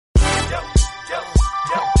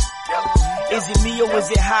Is it me or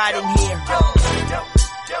is it hot in here?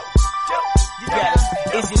 You got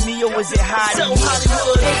it. Is it me or is it hot in here? So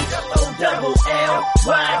Hollywood, H-O-double-L-Y-W-O-O.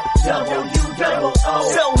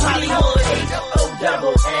 So Hollywood,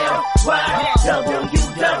 H-O-double-L-Y-W-O-O.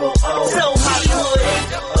 So Hollywood,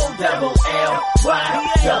 H-O-double-L-Y-W-O-O.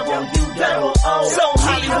 So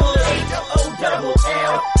Hollywood, H-O-double-L-Y-W-O-O.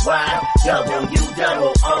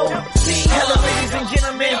 Hello, ladies and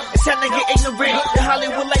gentlemen, it's time to get ignorant. The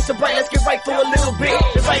Hollywood lights are bright, let's get right for a little bit.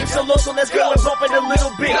 The vibe's so low, so let's go and bump it a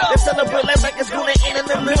little bit. Let's celebrate like it's gonna end in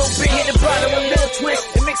a little bit. Hit the bottom, a little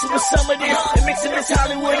twist, and mix it with some of this. And mix it with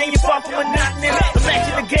Hollywood, and you're far from monotonous.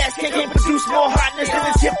 Imagine the gas can't produce more hotness than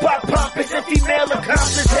this hip-hop pompous and female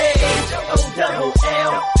accomplice. Hey, H-O-double-L-Y-W-O-O.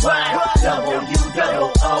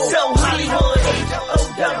 So Hollywood,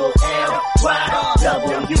 H-O-double-L-Y-W-O-O.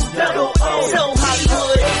 So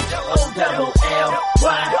Hollywood, H-O-double-L-Y-W-O-O.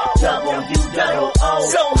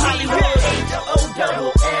 So Hollywood,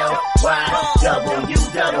 H-O-double-L-Y-W-O-O.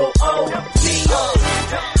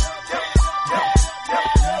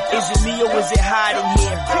 Is it me or is it hot in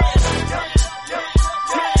here?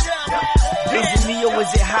 Is it me or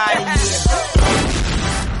is it hot in here?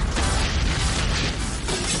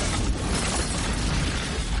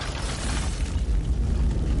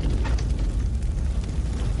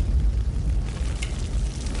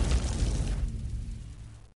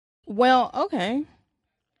 Well, okay.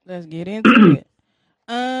 Let's get into it.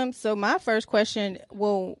 So my first question,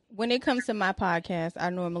 well, when it comes to my podcast, I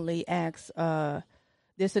normally ask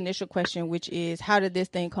this initial question, which is, how did this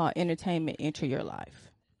thing called entertainment enter your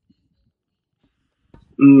life?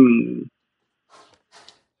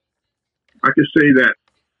 I could say that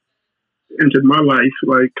entered my life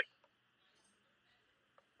like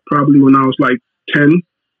probably when I was like 9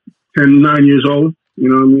 years old. You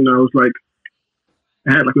know what I mean? I was like,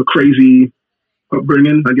 I had like a crazy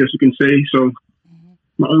upbringing, I guess you can say. So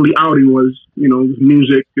my only outing was,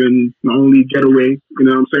 music, and my only getaway, you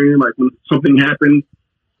know what I'm saying? Like when something happened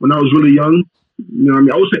when I was really young,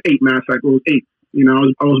 I was 8, matter of fact, I was 8.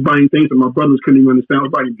 I was buying things that my brothers couldn't even understand. I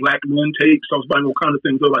was buying Black Men tapes. I was buying all kinds of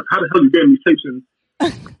things. They were like, how the hell are you getting these tapes? And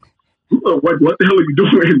what the hell are you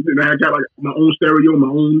doing? And I got like my own stereo, my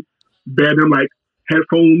own bed, and like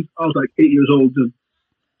headphones. I was like 8 years old, just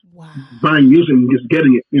buying music and just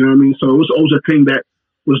getting it. You know what I mean? So it was always a thing that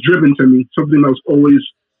was driven to me, something that was always,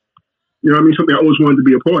 something I always wanted to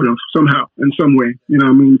be a part of somehow, in some way. You know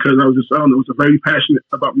what I mean? Because I was very passionate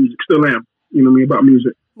about music, still am, about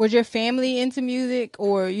music. Was your family into music,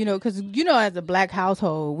 or, because, as a Black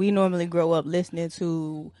household, we normally grow up listening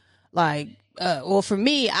to, like, for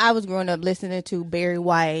me, I was growing up listening to Barry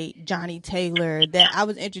White, Johnny Taylor, that I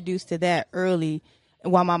was introduced to that early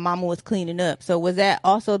while my mama was cleaning up. So was that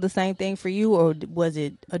also the same thing for you, or was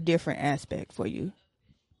it a different aspect for you?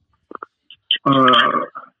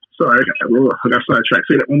 Sorry, I got sidetracked.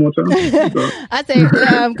 Say that one more time. I say,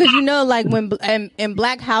 because like when in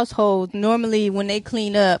Black households, normally when they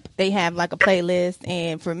clean up, they have like a playlist.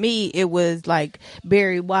 And for me, it was like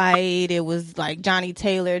Barry White, it was like Johnny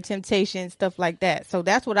Taylor, Temptation, stuff like that. So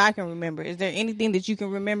that's what I can remember. Is there anything that you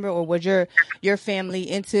can remember, or was your family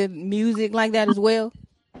into music like that as well?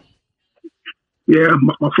 Yeah,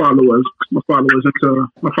 my father was. My father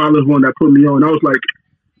was one that put me on. I was like,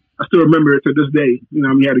 I still remember it to this day. He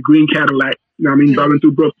had a green Cadillac, driving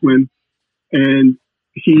through Brooklyn. And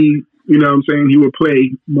he, he would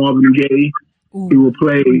play Marvin Gaye. Ooh. He would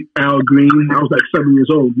play Al Green. I was like 7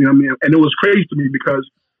 years old, And it was crazy to me because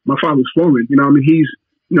my father's foreign, he's,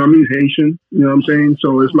 he's Haitian,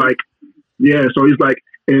 So it's like, yeah, so he's like,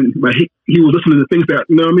 and like he was listening to things that,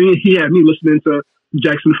 he had me listening to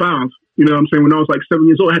Jackson 5. When I was like 7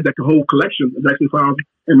 years old, I had like a whole collection of Jackson 5,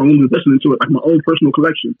 and my mom was listening to it, like my own personal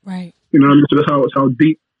collection. Right. So that's how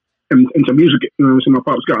deep into music, so my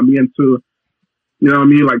father's got me into,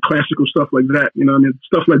 like classical stuff like that.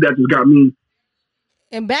 Stuff like that just got me.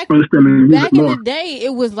 And back in the day,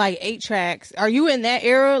 it was like 8 tracks. Are you in that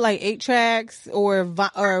era, like 8 tracks, or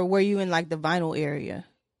were you in like the vinyl era?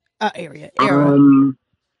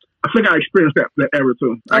 I think I experienced that era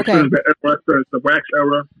too. I experienced that era. I experienced the wax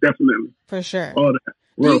era, definitely. For sure. All that.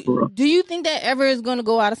 Do you think that ever is going to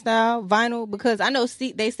go out of style, vinyl? Because I know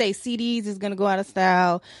they say CDs is going to go out of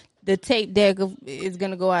style. The tape deck is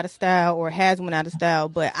going to go out of style, or has went out of style.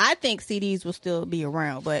 But I think CDs will still be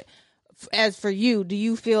around. But as for you, do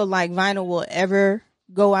you feel like vinyl will ever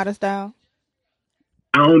go out of style?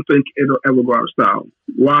 I don't think it'll ever go out of style.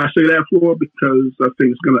 Why I say that for? Because I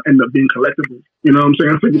think it's going to end up being collectible. You know what I'm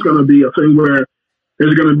saying? I think it's going to be a thing where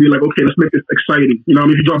it's going to be like, okay, let's make this exciting. If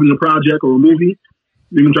you're dropping a project or a movie,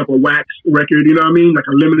 you can drop a wax record, like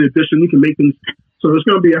a limited edition. You can make things So it's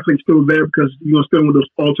going to be, I think, still there because you're going to still with those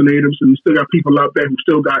alternatives, and you still got people out there who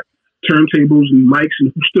still got turntables and mics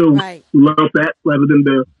and who still love that rather than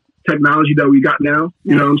the technology that we got now.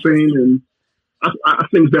 You know what I'm saying? And I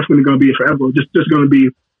think it's definitely going to be forever. Just going to be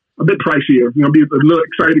a bit pricier. You know, be a little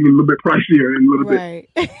exciting and a little bit pricier and a little bit.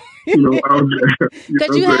 You know,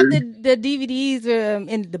 because you have the DVDs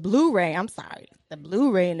and the Blu-ray. I'm sorry, the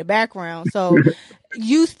Blu-ray in the background. So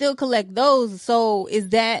you still collect those. So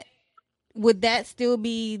would that still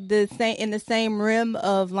be the same in the same rim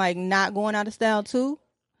of like not going out of style too?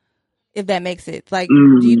 If that makes sense. Like,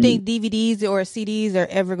 do you think DVDs or CDs are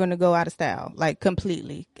ever going to go out of style, like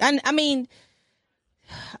completely? I mean,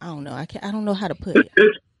 I don't know. I don't know how to put it.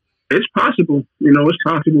 It's possible. You know, it's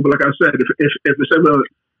possible. But like I said, if it's ever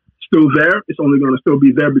still there, it's only going to still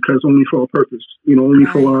be there because only for a purpose. You know, only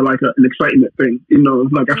for like an excitement thing. You know,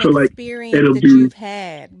 like I feel like it'll that you've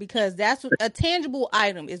had, because that's a tangible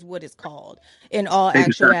item is what it's called in all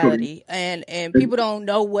actuality. And people don't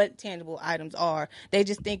know what tangible items are. They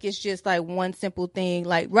just think it's just like one simple thing.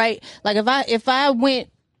 Like like if I went,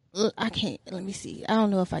 I can't. Let me see. I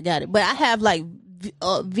don't know if I got it, but I have like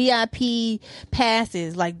VIP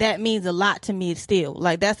passes. Like that means a lot to me still.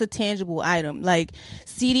 Like that's a tangible item. Like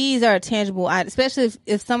CDs are a tangible item, especially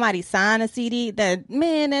if somebody signed a CD.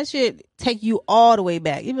 That should take you all the way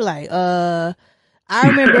back. You'd be like, I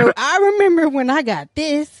remember when I got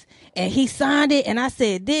this and he signed it and I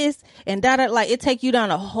said this and that. Like it take you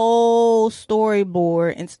down a whole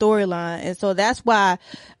storyboard and storyline. And so that's why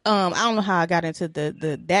I don't know how I got into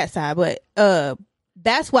that side, but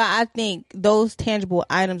that's why I think those tangible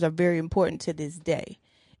items are very important to this day.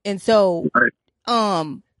 And so,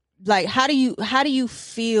 like, how do you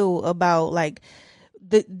feel about like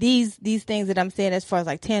these things that I'm saying as far as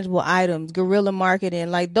like tangible items, guerrilla marketing?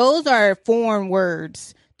 Like those are foreign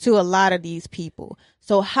words to a lot of these people.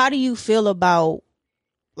 So how do you feel about,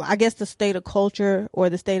 I guess, the state of culture or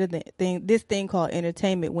the state of this thing called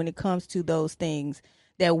entertainment when it comes to those things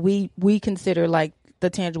that we consider like the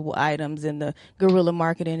tangible items and the guerrilla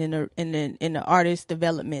marketing and the artist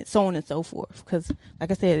development, so on and so forth? Because, like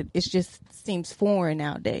I said, it just seems foreign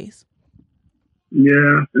nowadays.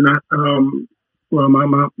 Yeah, and what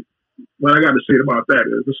I got to say about that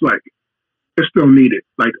is it's like it's still needed.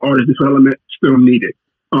 Like artist development, still needed.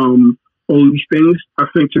 All these things, I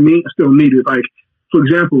think, to me, are still needed. Like, for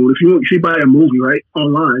example, if you buy a movie right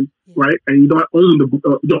online, right, and you don't own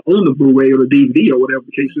the Blu-ray or the DVD or whatever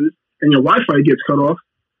the case is, and your Wi-Fi gets cut off,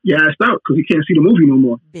 you're assed out because you can't see the movie no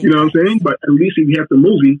more. You know what I'm saying? But at least if you have the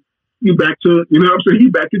movie, you back to, you know what I'm saying? You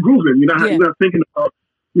back to grooving. You're not thinking about,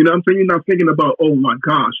 you know what I'm saying? You're not thinking about, oh my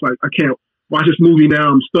gosh, like I can't watch this movie now.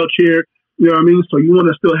 I'm stuck here. You know what I mean? So you want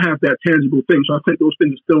to still have that tangible thing. So I think those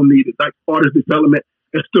things are still needed. Like artist development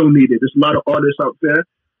is still needed. There's a lot of artists out there.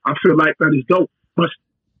 I feel like that is dope. But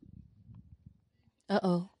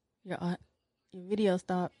your video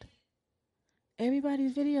stopped.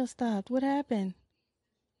 Everybody's video stopped. What happened?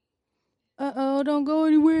 Don't go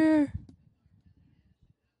anywhere.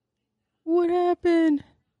 What happened?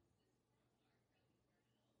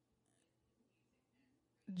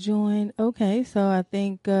 Join. Okay, so I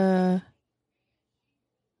think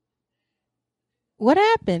what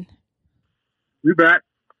happened? We back.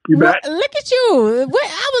 You back? Look at you.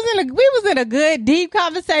 We was in a good deep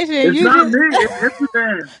conversation. It's not me.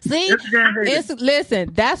 It's Instagram. See,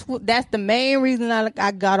 listen. That's the main reason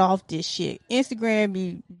I got off this shit. Instagram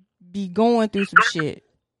be going through some shit.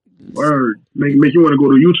 Word. Make you want to go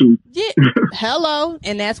to YouTube. Yeah. Hello.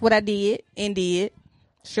 And that's what I did.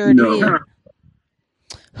 Sure did.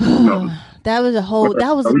 That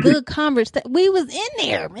was a good conversation. We was in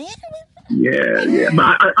there, man. Yeah.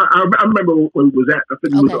 But I remember where it was at. I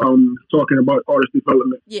think it was talking about artist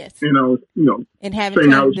development. Yes. You know, and having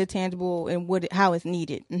the tangible and how it's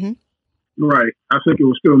needed. Mm-hmm. Right. I think it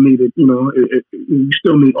was still needed. You know, you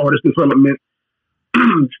still need artist development.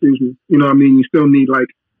 Excuse me. You know what I mean? You still need like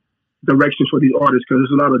directions for these artists because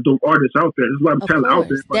there's a lot of dope artists out there. There's a lot of talent out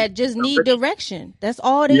there that just need direction. That's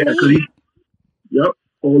all they need. Yep.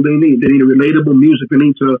 All they need. They need a relatable music. They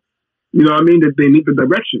need to, you know what I mean? They need the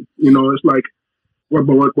direction. You know, it's like,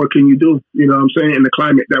 what can you do? You know what I'm saying? In the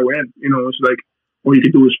climate that we're in, you know, it's like, all you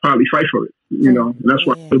can do is probably fight for it. You know, and that's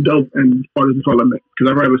why it's dope and artist development.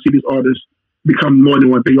 Because I'd rather see these artists become more than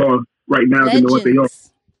what they are right now than what they are.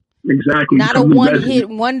 Exactly. Not a one-hit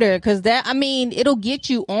wonder, because it'll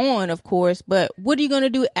get you on, of course, but what are you going to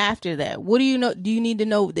do after that? What do you know? Do you need to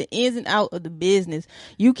know the ins and out of the business?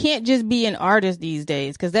 You can't just be an artist these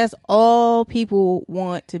days, because that's all people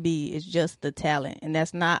want to be is just the talent, and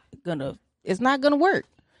it's not gonna work.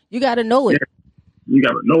 You got to know it. You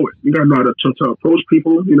got to know it. You got to know how to approach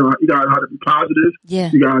people. You know, you got to know how to be positive. Yeah.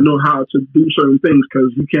 You got to know how to do certain things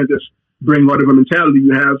because you can't just bring whatever mentality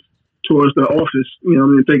you have towards the office, you know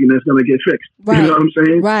what I mean, thinking that's going to get fixed. Right. You know what I'm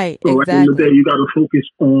saying? Right. So exactly. at the end of the day, you got to focus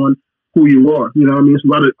on who you are. You know what I mean? It's a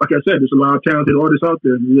lot of, like I said, there's a lot of talented artists out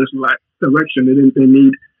there. They just lack direction. They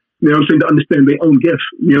need, you know what I'm saying, to understand their own gift.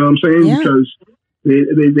 You know what I'm saying? Yeah. Because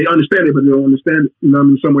they understand it, but they don't understand it, you know what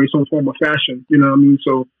I mean, some way, some form of fashion. You know what I mean?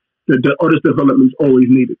 So the artist development is always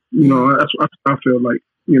needed. You know, that's what I feel like,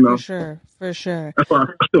 you know. For sure. That's why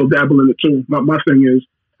I still dabble in it too. My thing is,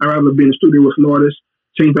 I'd rather be in the studio with an artist,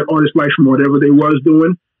 change that artist's life from whatever they was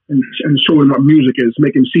doing, and showing what music is,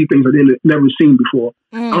 making them see things that they never seen before.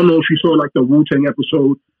 I don't know if you saw like the Wu-Tang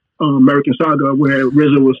episode, American Saga, where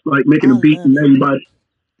RZA was like making a beat and everybody,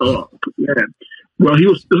 oh man. Well, it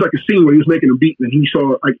was like a scene where he was making a beat and he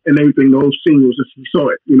saw like, and everything, the whole scene was just, he saw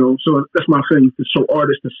it, you know. So that's my thing, to show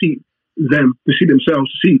artists, to see them, to see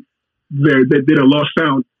themselves, to see their lost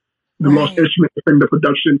sound, the lost instrument and the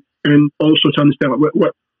production, and also to understand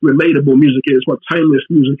what relatable music is, what timeless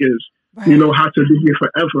music is. Right. You know, how to be here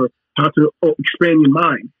forever, how to expand your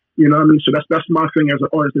mind. You know what I mean? So that's my thing as an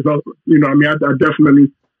artist developer. You know what I mean? I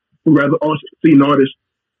definitely would rather see an artist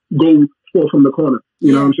go forth from the corner.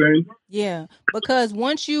 You know what I'm saying? Yeah, because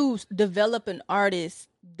once you develop an artist,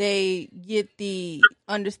 they get the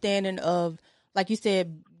understanding of, like you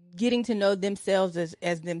said, getting to know themselves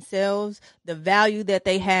as themselves, the value that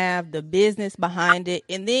they have, the business behind it,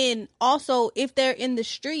 and then also if they're in the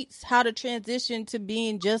streets, how to transition to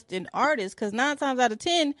being just an artist, because 9 times out of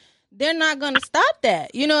 10 they're not going to stop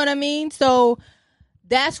that, you know what I mean? So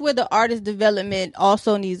that's where the artist development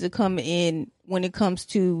also needs to come in when it comes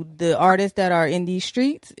to the artists that are in these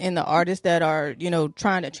streets and the artists that are, you know,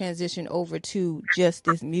 trying to transition over to just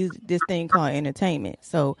this music, this thing called entertainment.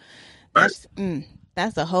 So that's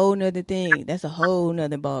a whole nother thing. That's a whole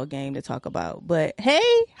nother ball game to talk about. But hey,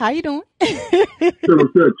 how you doing?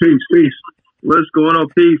 Good. Peace. What's going on?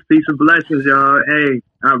 Peace and blessings, y'all. Hey,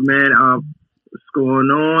 man, what's going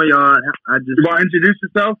on, y'all? You want to introduce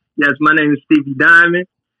yourself? Yes, my name is Stevie Diamond.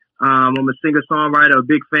 I'm a singer-songwriter, a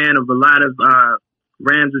big fan of a lot of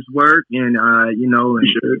Rams's work, and you know, and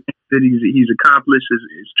that he's accomplished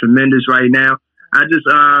is tremendous right now. I'm just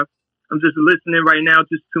listening right now,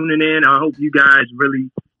 just tuning in. I hope you guys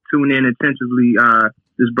really tune in attentively.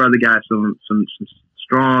 This brother got some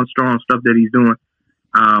strong stuff that he's doing.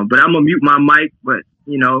 But I'm gonna mute my mic, but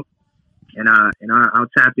you know, and I'll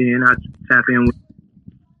tap in. I'll tap in with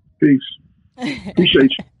peace.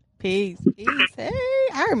 Appreciate you. Peace. Hey,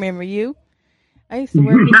 I remember you. I used to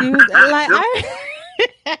work with you.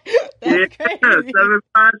 That's crazy.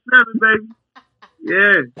 757, baby.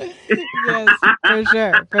 Yeah.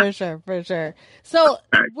 Yes, for sure. So,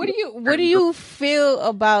 what do you feel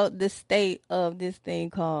about the state of this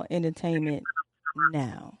thing called entertainment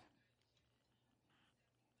now?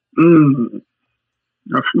 It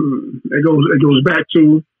goes back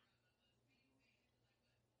to.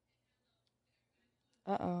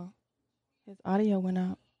 His audio went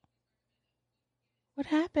out. What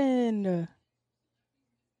happened?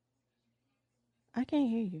 I can't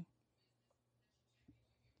hear you.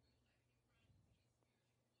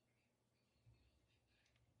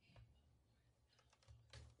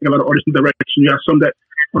 A lot of artists in direction. You have some that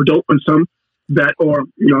are dope and some that are,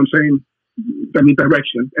 you know what I'm saying, that need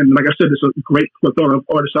direction. And like I said, there's a great plethora of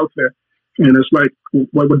artists out there. And it's like,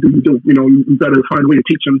 what do you do? You know, you better find a way to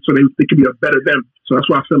teach them so they can be a better them. So that's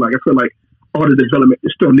what I feel like. Artist development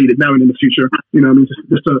is still needed now and in the future. You know what I mean?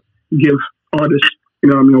 Just to give artists, you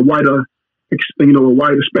know what I mean, a wider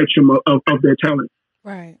spectrum of their talent.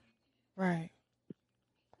 Right.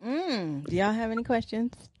 Do y'all have any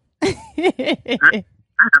questions? I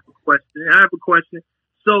have a question.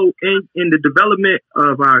 So in the development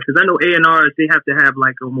of because I know A&Rs, they have to have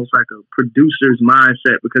like almost like a producer's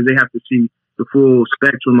mindset because they have to see the full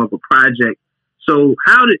spectrum of a project. So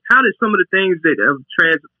how did some of the things that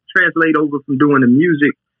translate over from doing the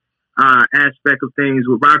music aspect of things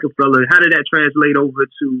with Rockefeller, how did that translate over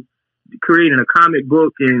to creating a comic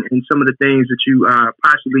book and some of the things that you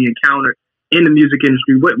possibly encountered in the music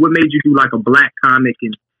industry? What made you do like a black comic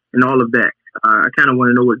and all of that? I kind of want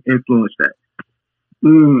to know what influenced that.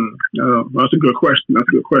 That's a good question.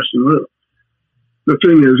 The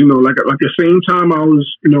thing is, you know, like at the same time I was,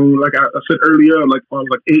 you know, like I said earlier, like I was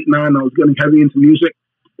like 8, 9, I was getting heavy into music.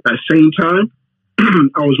 At the same time,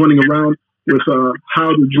 I was running around with how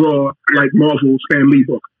to draw like Marvel's Stan Lee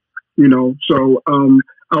book, you know. So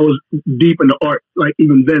I was deep into art, like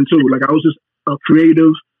even then too. Like I was just a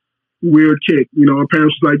creative weird kid. You know, our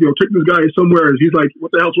parents was like, yo, take this guy somewhere. He's like,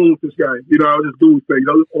 what the hell's wrong with this guy? You know, I was just doing things.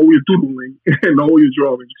 I was always doodling and always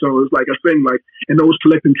drawing. So it was like a thing, like, and those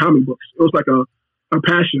collecting comic books. It was like a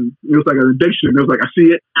passion. It was like an addiction. It was like, I see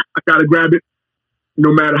it, I gotta grab it,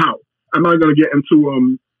 no matter how. I'm not gonna get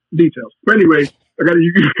into details. But anyway, you grab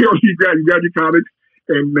your comics,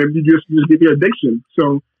 and then you just get your addiction.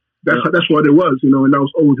 So that's what it was, you know. And I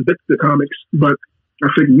was always addicted to comics, but I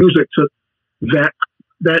think music took that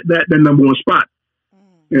number one spot,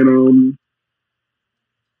 and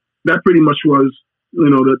that pretty much was, you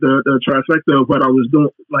know, the trifecta of what I was doing,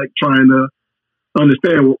 like trying to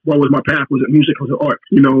understand what was my path. Was it music? Was it art?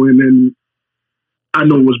 You know, and then I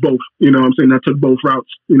know it was both. You know what I'm saying? I took both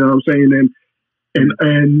routes. You know what I'm saying?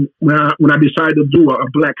 And when I decided to do a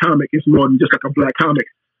black comic, it's more than just like a black comic.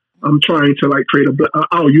 I'm trying to like create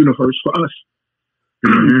our universe for us.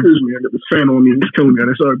 Excuse me, I got this fan on me. It's killing me.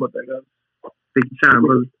 I'm sorry about that, guys. Take your time,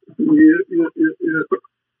 brother. Yeah.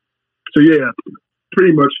 So yeah,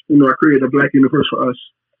 pretty much, you know, I created a black universe for us,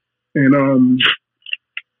 and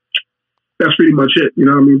that's pretty much it. You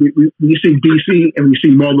know what I mean? We see DC and we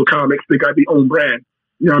see Marvel Comics. They got their own brand.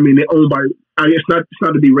 You know what I mean? They're owned by. It's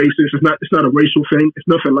not to be racist. It's not a racial thing. It's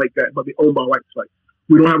nothing like that. But they're owned by whites. Like,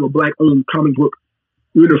 we don't have a black-owned comic book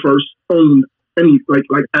universe owned any like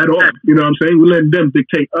at all. You know what I'm saying? We let them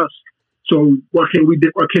dictate us. So why can't we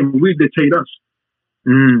dictate us?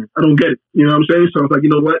 I don't get it. You know what I'm saying? So it's like, you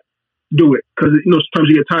know what? Do it. Because, you know, sometimes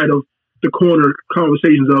you get tired of the corner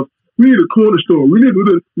conversations of, we need a corner store. We need to do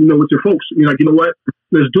this, you know, with your folks. You're like, you know what?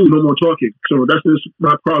 Let's do no more talking. So that's just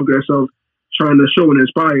my progress of trying to show and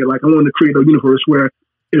inspire. Like, I want to create a universe where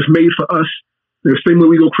it's made for us. The same way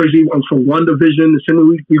we go crazy for WandaVision, the same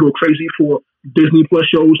way we go crazy for Disney Plus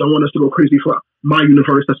shows, I want us to go crazy for my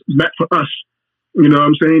universe that's meant for us. You know what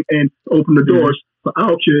I'm saying? And open the doors for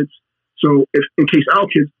our kids. So if in case our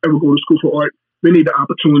kids ever go to school for art, they need the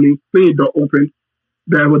opportunity. They need the open.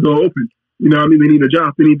 They have a door open. You know what I mean? They need a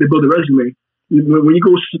job. They need to build a resume. When you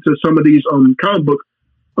go to some of these comic book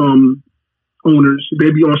owners,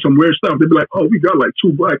 they be on some weird stuff. They be like, "Oh, we got like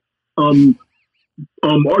 2 black artists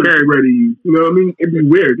already." You know what I mean? It'd be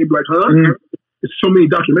weird. They'd be like, "Huh?" There's so many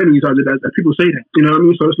documentaries out there that people say that. You know what I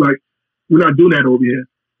mean? So it's like, we're not doing that over here.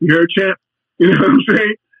 You heard, champ? You know what I'm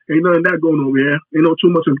saying? Ain't none of that going over here. Ain't no too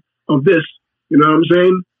much of this. You know what I'm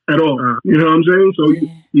saying? At all. You know what I'm saying? So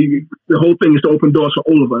the whole thing is to open doors for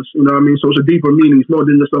all of us. You know what I mean? So it's a deeper meaning. It's more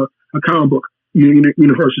than just a comic book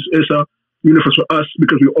universe. It's a universe for us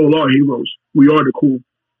because we all are heroes. We are the cool.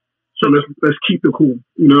 So let's keep the cool.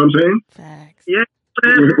 You know what I'm saying? Facts. Yeah.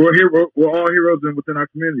 We're all heroes within our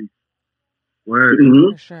community. Word.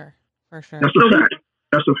 For sure. That's a fact.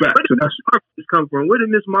 That's a fact. Where did Miss Marvelous come from? Where did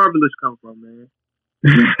Miss Marvelous come from, man?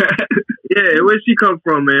 Yeah, where'd she come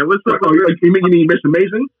from, man? What's up? You mean Miss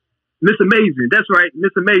Amazing? Miss Amazing. That's right,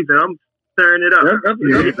 Miss Amazing. I'm stirring it up.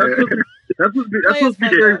 That's supposed to be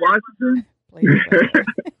Kerry Washington.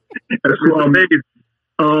 That's amazing.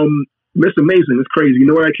 Miss Amazing is crazy. You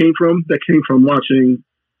know where that came from? That came from watching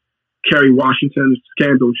Kerry Washington's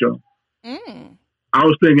Scandal show. I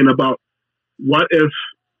was thinking about, what if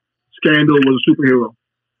Scandal was a superhero?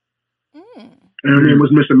 And her name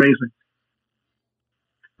was Miss Amazing.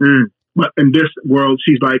 But in this world,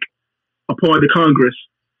 she's like a part of the Congress.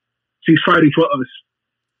 She's fighting for us.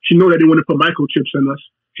 She knows that they want to put microchips in us.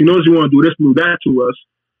 She knows they want to do this and do that to us.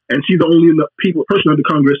 And she's the only person in the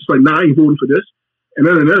Congress. It's like, nah, I ain't voting for this. And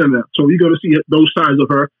then. So you're going to see those sides of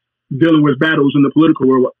her dealing with battles in the political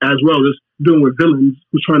world, as well as dealing with villains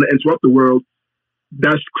who's trying to interrupt the world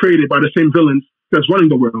that's created by the same villains that's running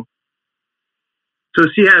the world. So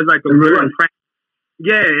she has like a real,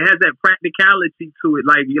 it has that practicality to it.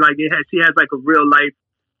 She has like a real life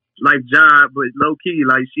job, but low key,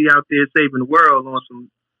 like she out there saving the world on some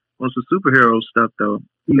superhero stuff though.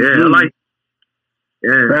 Yeah, I like.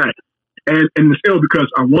 Yeah, right. And it's ill because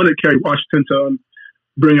I wanted Kerry Washington to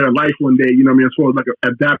bring her to life one day. You know what I mean? As far as like an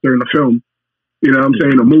adapter in a film. You know what I'm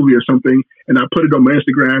saying? A movie or something. And I put it on my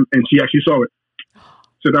Instagram, and she actually saw it.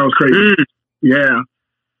 So that was crazy. Yeah,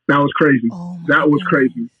 that was crazy. That was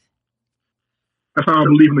crazy. That's how I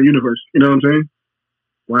believe in the universe. You know what I'm saying?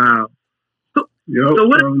 Wow. So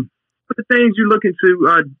what are the things you're looking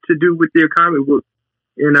to do with your comic book,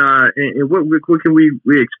 and what can we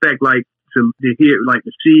expect, like to hear, like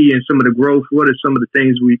to see, and some of the growth? What are some of the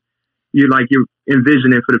things you're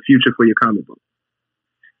envisioning for the future for your comic book?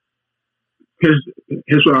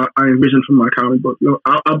 Here's what I envision from my comic book. You know,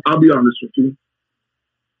 I'll be honest with you.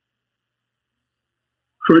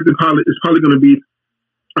 First, it's probably going to be.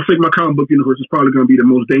 I think my comic book universe is probably going to be the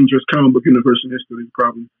most dangerous comic book universe in history.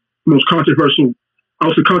 Probably the most controversial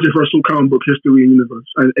also controversial comic book history and universe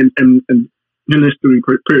and history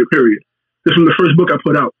period. This was the first book I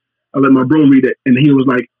put out. I let my bro read it, and he was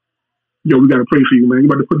like, "Yo, we gotta pray for you, man. You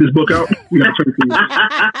about to put this book out? We gotta pray for you."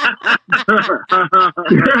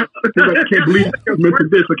 He's like, "I can't believe I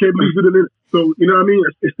mentioned this. I can't believe it in it." So you know what I mean?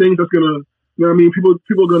 It's things that's gonna, you know what I mean? People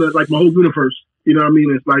are gonna like my whole universe. You know what I mean?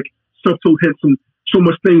 It's like subtle hints and so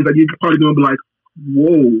much things that you're probably gonna be like,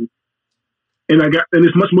 "Whoa." And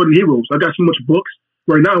it's much more than heroes. I got so much books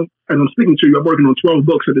right now, as I'm speaking to you. I'm working on 12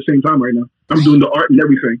 books at the same time right now. I'm doing the art and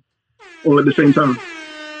everything all at the same time.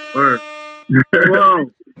 Word.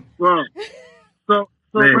 Whoa. So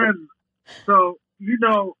Brandon, so you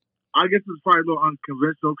know, I guess it's probably a little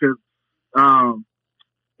unconventional because,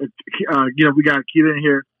 you know, we got Keita in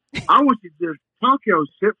here. I want you to just talk your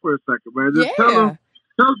shit for a second, man. Just tell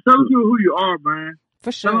them people who you are, man.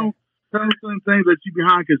 For sure. Tell them some things that you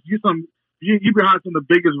behind, because you behind some of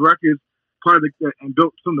the biggest records, and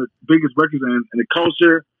built some of the biggest records in the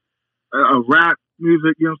culture of rap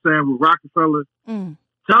music. You know what I'm saying, with Rockefeller. Mm.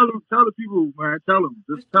 Tell the people, man. Tell them.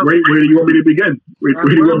 Just tell Where do you want me to begin? Where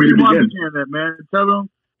do you want me to begin? Man. Tell them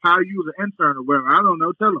how you was an intern or whatever. I don't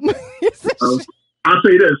know. Tell them. I'll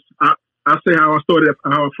say this. I'll say how I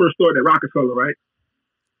first started at Rockefeller, right?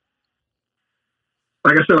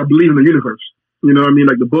 Like I said, I believe in the universe. You know what I mean?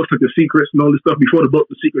 Like the books, like The Secrets and all this stuff. Before the book,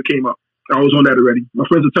 The Secret came up, I was on that already. My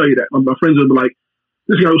friends will tell you that. My friends will be like,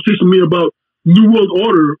 "This guy was teaching me about New World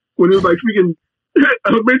Order when it was like freaking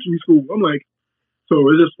elementary school." I'm like, so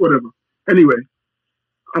it's just whatever. Anyway,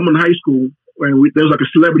 I'm in high school when there was like a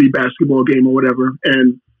celebrity basketball game or whatever,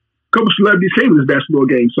 and a couple of celebrities came to this basketball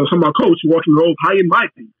game. So some of my coach walking the road, high and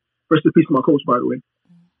mighty. Rest in peace to my coach, by the way.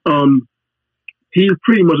 He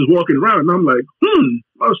pretty much was walking around, and I'm like, a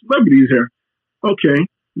lot of celebrities here. Okay.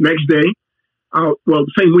 Next day,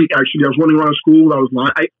 the same week actually, I was running around school. It's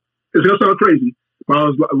gonna sound crazy, but I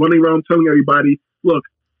was running around telling everybody, "Look,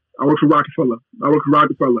 I work for Rockefeller. And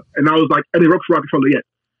I was like, I didn't work for Rockefeller yet.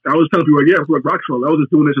 I was telling people, "Yeah, I work for Rockefeller." I was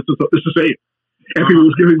just doing this just to say it. And people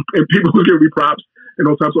was giving me props and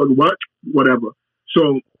all types of like, what? Whatever.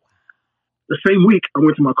 So the same week I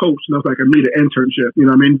went to my coach and I was like, I need an internship, you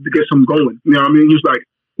know what I mean, to get something going. You know what I mean? He was like,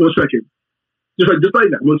 1 second. Just like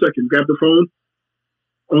that, 1 second. Grab the phone.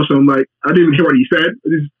 Also, I'm like, I didn't even hear what he said.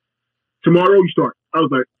 Tomorrow you start. I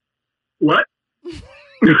was like, what?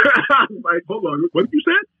 I was like, hold on, what you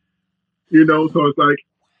said? You know, so it's like,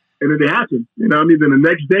 and then it happened. You know what I mean? Then the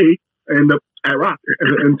next day, I ended up at Rock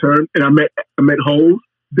as an intern, and I met Hov,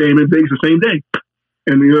 Damon Diggs the same day.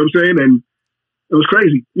 And you know what I'm saying? And it was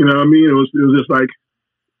crazy. You know what I mean? It was just like,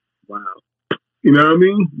 wow. You know what I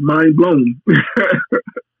mean? Mind blown.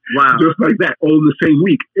 Wow. Just like that, all in the same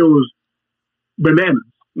week. It was bananas.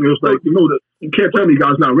 It was like, you know, you can't tell me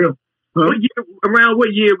God's not real. Huh? Around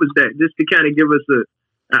what year was that? Just to kind of give us an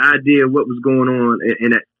idea of what was going on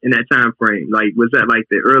in that time frame. Like, was that like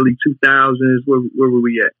the early 2000s? Where were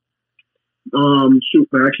we at? Shoot,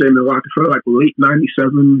 man, I came to Rockefeller like late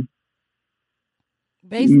 97.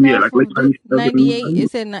 Based off like 98,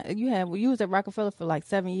 it said you was at Rockefeller for like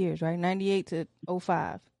 7 years, right? 98 to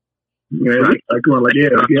 05. Yeah, right.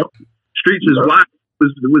 Yep. Streets is Watch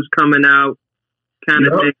was coming out, kind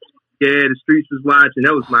of thing. Yeah, the Streets is Watching.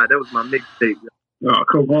 That was my mixtape. Oh,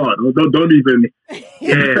 come on! Don't even.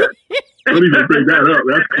 Yeah. Don't even bring that up.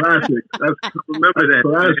 That's classic. That's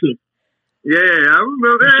classic. Yeah, I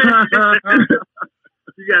remember that.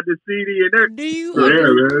 You got the CD and everything. Do you?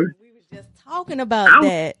 Yeah, man. We was just talking about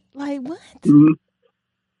that. Like what? Mm-hmm.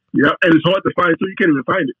 Yeah, and it's hard to find, so you can't even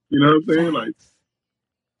find it. You know what I'm saying? Like,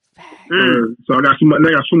 so I got so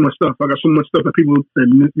much stuff. I got so much stuff that people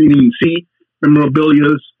didn't even see.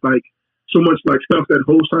 Memorabilia, like so much like stuff that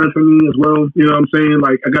holds time for me as well. You know what I'm saying?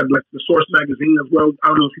 Like I got like the Source magazine as well. I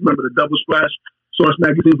don't know if you remember the Double Splash Source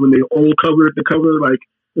magazines when they all covered the cover. Like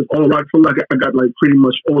it's all Rockefeller. Like I got like pretty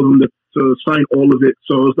much all of them to sign all of it.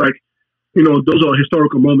 So it's like, you know, those are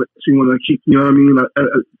historical moments you want to keep. You know what I mean?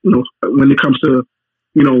 You know, when it comes to,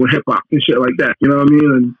 you know, hip hop and shit like that. You know what I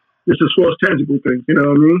mean? And it's a source tangible thing. You know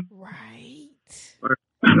what I mean? Right.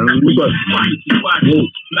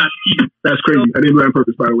 That's crazy. I didn't do that on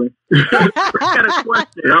purpose, by the way. I got a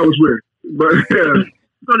question. That was weird. But yeah. I'm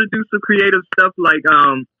going to do some creative stuff like,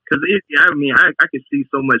 because I can see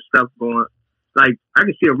so much stuff going. Like, I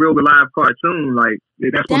can see a real live cartoon. Like,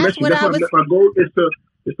 that's my mission. My goal is to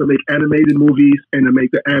make animated movies and to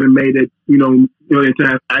make the animated, you know, and to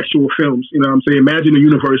have actual films. You know what I'm saying? Imagine a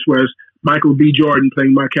universe where it's Michael B. Jordan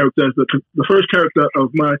playing my character as the first character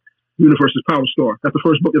of my universe is Power Star. That's the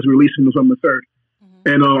first book that's released on November 3rd. Mm-hmm.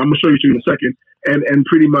 And I'm going to show you in a second. And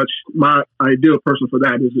pretty much my ideal person for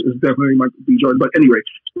that is definitely Michael B. Jordan. But anyway,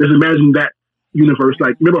 just imagine that universe.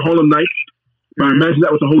 Like, remember Harlem Nights? Imagine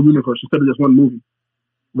that was a whole universe instead of just one movie.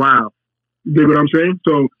 Wow. You get what I'm saying?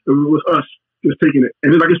 So it was us just taking it.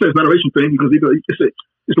 And then, like I said, it's not a racial thing because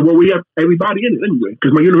it's the world we have everybody in it anyway.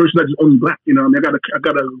 Because my universe is not just only black. You know, I mean, I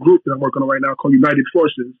got a group that I'm working on right now called United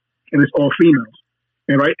Forces, and it's all females.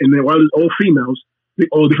 And right, and then while it's all females, they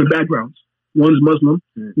all different backgrounds. One's Muslim,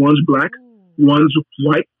 one's black, one's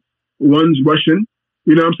white, one's Russian.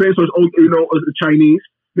 You know what I'm saying? So it's all, you know, it's Chinese.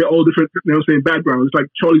 They're all different, you know what I'm saying, backgrounds. It's like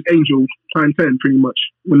Charlie's Angels times 10, pretty much.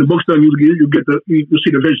 When the book's done, you get you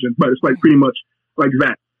see the vision, but it's like pretty much like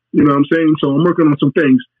that. You know what I'm saying? So I'm working on some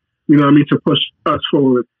things, you know what I mean, to push us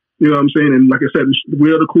forward. You know what I'm saying? And like I said,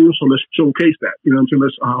 we're the cool, so let's showcase that. You know what I'm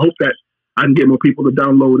saying? I hope that I can get more people to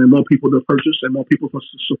download and more people to purchase and more people to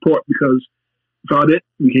support, because without it,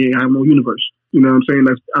 we can't have no universe. You know what I'm saying?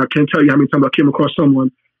 I can't tell you how many times I came across someone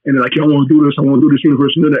and they're like, yo, I want to do this, I want to do this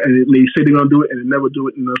universe, and they say they're going to do it and they never do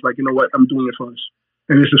it. And it's like, you know what? I'm doing it for us.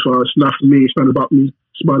 And this is for us, not for me. It's not about me.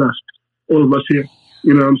 It's about us. All of us here.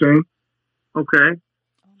 You know what I'm saying? Okay.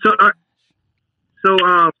 So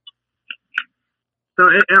are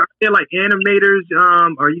there like animators?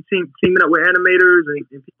 Are you teaming up with animators and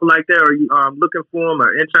people like that? Are you looking for them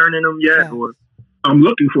or interning them yet? Or I'm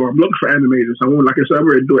looking for animators. I want, like I said, I'm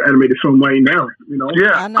ready to do an animated film right now. You know, to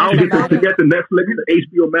get the Netflix, the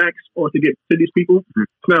HBO Max, or to get to these people,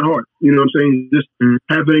 it's not hard. You know what I'm saying? Just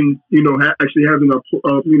having, you know, actually having a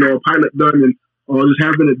pilot done, and or just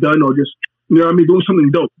having it done, or just, you know what I mean, doing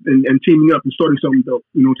something dope and teaming up and starting something dope,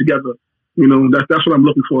 you know, together. You know, that's what I'm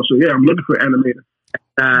looking for. So yeah, I'm looking for an animator.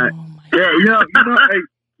 I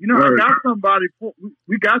got somebody.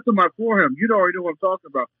 We got somebody for him. You already know what I'm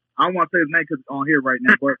talking about. I don't want to say his name because it's on here right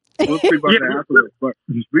now, but we'll speak about that afterwards. But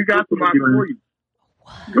we got somebody for you.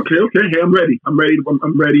 Okay. Hey, I'm ready. I'm ready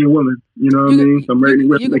and willing. You know what I mean? I'm ready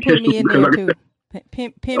to make history. You can put me in there too.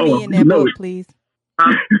 Pin me in that boat, please.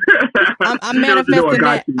 I'm manifesting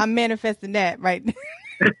that. I'm manifesting that right now.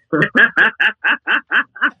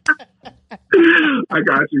 I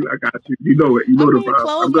got you. You know it. You know the vibe.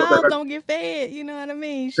 Closed mouths don't get fed. You know what I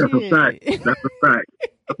mean? That's a fact.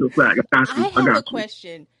 I have a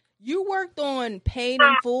question. You worked on Paid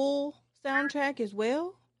in Full soundtrack as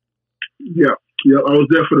well? Yeah. I was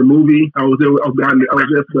there for the movie. I was there behind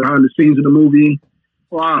the scenes of the movie.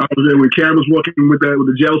 Wow. I was there when Cam was working with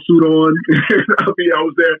the gel suit on. I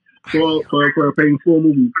was there for a Paid in Full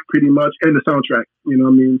movie, pretty much, and the soundtrack. You know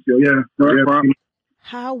what I mean? So yeah.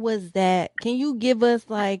 How was that? Can you give us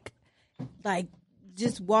like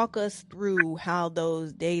just walk us through how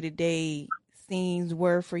those day-to-day scenes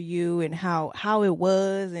were for you, and how it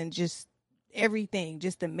was, and just everything,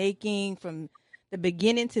 just the making from the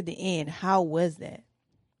beginning to the end? How was that?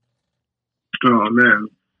 Oh man,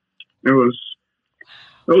 it was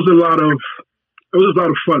a lot of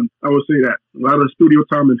fun. I would say that, a lot of studio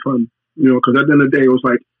time and fun. You know, because at the end of the day, it was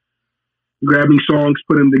like grabbing songs,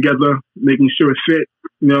 putting them together, making sure it fit.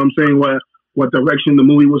 You know what I'm saying? What direction the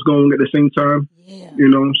movie was going at the same time. Yeah. You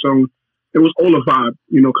know, so it was all a vibe,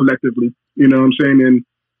 you know, collectively. You know what I'm saying? And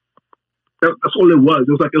that's all it was.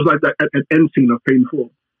 It was like that an end scene of Paid in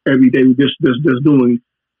Full. Every day, just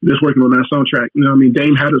working on that soundtrack. You know what I mean?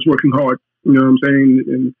 Dame had us working hard. You know what I'm saying?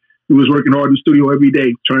 And he was working hard in the studio every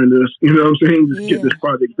day, trying to, you know what I'm saying, just get this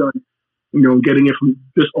project done. You know, getting it from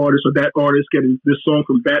this artist or that artist, getting this song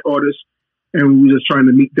from that artist. And we were just trying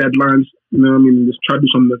to meet deadlines, you know what I mean? Just try to do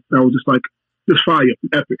something that was just fire,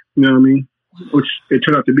 epic, you know what I mean? Which it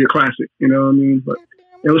turned out to be a classic, you know what I mean? But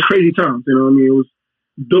it was crazy times, you know what I mean? It was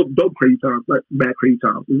dope crazy times, like bad crazy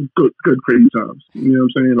times. It was good crazy times. You know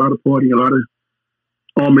what I'm saying? A lot of partying, a lot of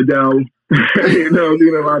Armadale, you know what I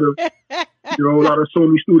mean? A lot of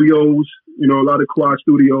Sony Studios, you know, a lot of Quad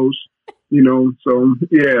Studios, you know. So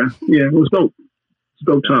yeah, it was dope. It's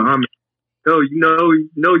dope time. You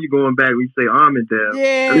know you're going back when you say Armadale.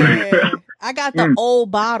 Yeah. I got the old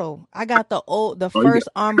bottle. I got the first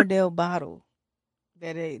Armadale bottle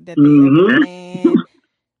that they man,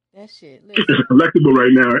 that shit. Listen. It's collectible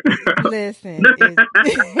right now. Listen,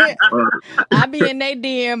 I be in their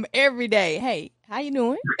DM every day. Hey, how you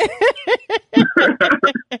doing?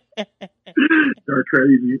 You're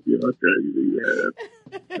crazy. You're crazy. Yeah.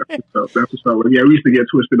 That's what's up. Yeah, we used to get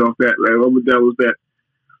twisted off that. Like, Armadale was that.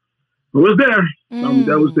 It was there.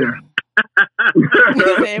 That was there.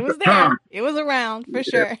 It was there. It was around for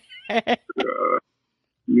sure. Man,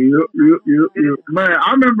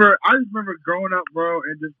 I just remember growing up, bro,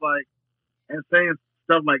 and just like, and saying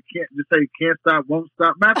stuff like can't stop, won't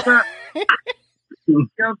stop. Matter of fact, you know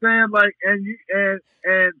what I'm saying? Like,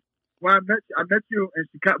 and when I met you in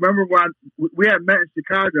Chicago. Remember when we had met in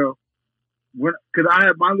Chicago, because I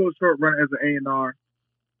had my little short run as an A&R,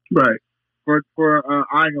 right? I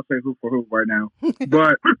ain't gonna say who for who right now,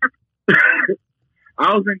 but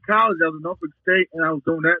I was in college. I was in Norfolk State, and I was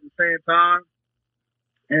doing that at the same time.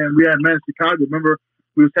 And we had met in Chicago. Remember,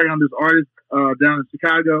 we were taking on this artist down in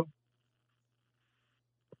Chicago.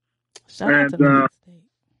 Shout out to Norfolk State.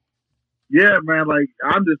 Yeah, man. Like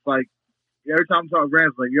I'm just like every time I talk to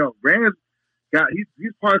Rand's like, yo, Rand's got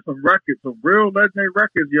he's part of some records, some real legendary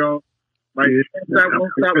records, yo. Like that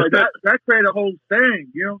won't stop. Like that created a whole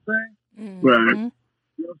thing. You know what I'm saying? Mm-hmm. Right.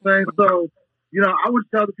 You know what I'm saying? So, I would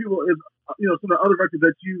tell the people is some of the other records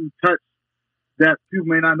that you touched that people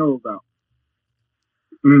may not know about.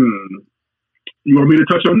 You want me to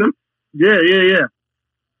touch on them? Yeah.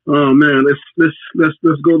 Oh man, let's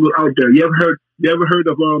go a little out there. You ever heard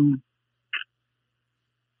of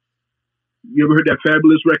You ever heard that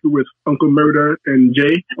Fabulous record with Uncle Murder and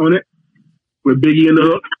Jay on it? With Biggie in the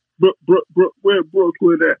hook? Where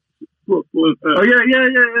Brooklyn at? Brooklyn. Oh yeah.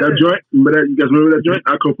 That joint? Remember that? You guys remember that joint?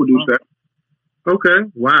 I co-produced that. Okay.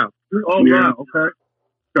 Wow. Oh yeah. Wow. Okay.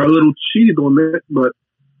 Got a little cheated on that, but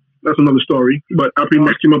that's another story. But I pretty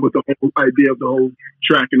much came up with the whole idea of the whole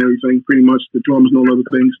track and everything, pretty much the drums and all other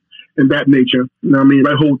things and that nature. You know what I mean?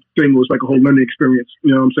 That whole thing was like a whole learning experience.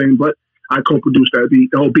 You know what I'm saying? But I co-produced that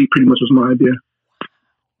beat. The whole beat pretty much was my idea.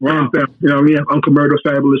 Wow. You know what I mean? Uncle Murder,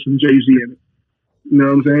 Fabulous, and Jay-Z in it. You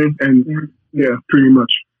know what I'm saying? And yeah, pretty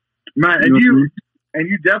much. Man, and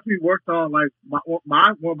you definitely worked on like one of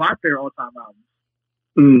my favorite all-time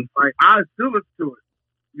albums. Like I still listen to it.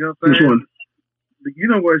 You know what I'm saying? Which one? You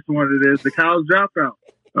know which one it is? The College Dropout.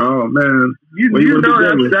 Oh man, you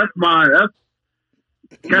know that's mine.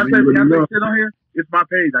 Can I say shit on here? It's my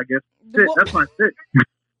page, I guess. Shit, that's my shit.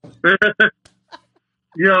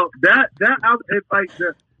 That album, it's like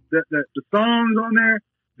the songs on there,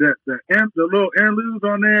 the little interludes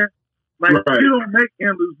on there. Like you don't make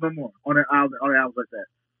interludes no more on an album like that.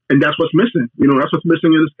 And that's what's missing. That's what's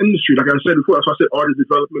missing in this industry. Like I said before, that's why I said artist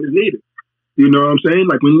development is needed. You know what I'm saying?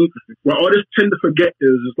 Like what artists tend to forget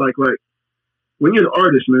is it's like when you're an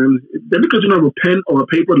artist, man, that because you don't have a pen or a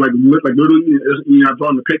paper, like literally you're not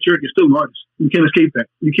drawing the picture, you're still an artist. You can't escape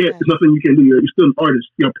that. You can't. There's nothing you can do. You're still an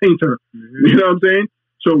artist. You're a painter. Mm-hmm. You know what I'm saying?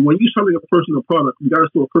 So when you're selling a personal product, you got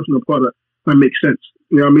to sell a personal product that makes sense.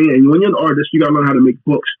 You know what I mean? And when you're an artist, you got to learn how to make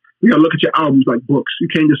books. You got to look at your albums like books.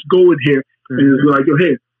 You can't just go in here and just be like, yo,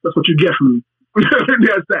 hey, that's what you get from me.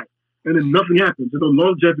 That's that. And then nothing happens. There's no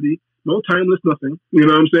longevity. No timeless, nothing. You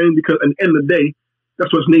know what I'm saying? Because at the end of the day,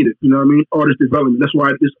 that's what's needed. You know what I mean? Artist development. That's why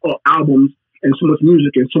it's all albums and so much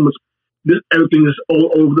music and so much. Everything is all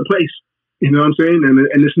over the place. You know what I'm saying?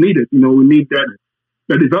 And it's needed. We need that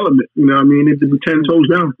development. You know what I mean? It to be 10 toes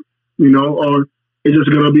down. Or it's just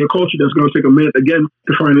going to be a culture that's going to take a minute again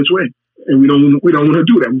to find its way. And we don't want to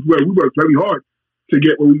do that. We work very hard to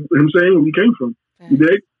get where we came from. You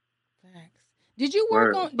dig? Did you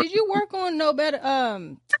work on No Better?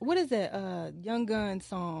 What is that? Young Gun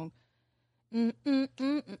song. What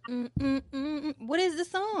is the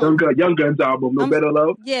song? Young Gun's album, No Better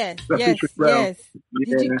Love. Yes. Yeah.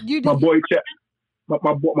 My boy Chad. My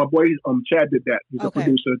boy Chad did that. He's a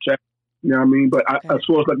producer, Chad. You know what I mean? But as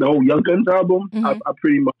far as like the whole Young Guns album, I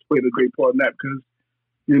pretty much played a great part in that because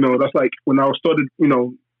that's like when I started.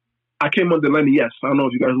 I came under Lenny S. I don't know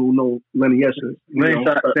if you guys will know Lenny S. Lenny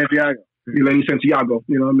Santiago. Lenny Santiago,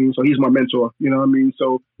 you know what I mean? So he's my mentor, you know what I mean?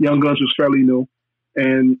 So Young Guns was fairly new.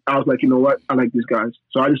 And I was like, you know what? I like these guys.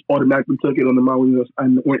 So I just automatically took it on the mountain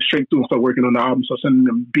and went straight through and started working on the album. So sending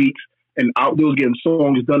them beats and they was getting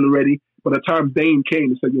songs done already. By the time Dane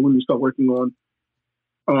came and said, when you start working on,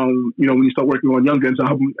 when you start working on Young Guns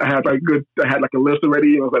album, I had like a list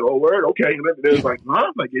already. And I was like, oh, word? Okay. And then it was like,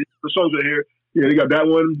 huh? Like, the songs are here. Yeah, they got that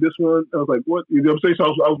one, this one. I was like, what? You know what I'm saying? So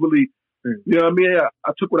I was really, you know what I mean?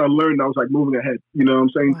 I took what I learned and I was like moving ahead, you know what I'm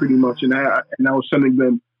saying? Pretty much. And I was sending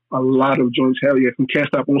them a lot of joints. Hell yeah. From Can't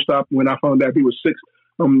Stop, Won't Stop. When I found that beat was Six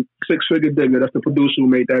Figure Digger. That's the producer who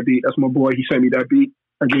made that beat. That's my boy. He sent me that beat.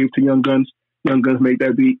 I gave it to Young Guns. Young Guns made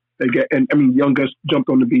that beat. Young Guns jumped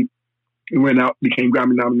on the beat and went out, became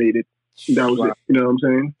Grammy nominated. And that was it. You know what I'm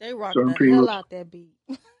saying? They rocked the hell out that beat.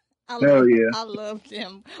 Hell yeah. I love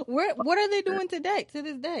them. What are they doing today, to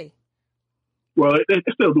this day? Well, they're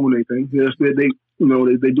still doing their thing.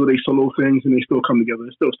 They do their solo things and they still come together.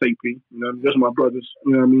 It's still State P. Those are my brothers.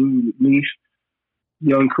 You know what I mean? Niche,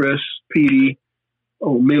 Young Chris, Petey,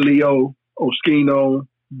 Emilio, Oskino,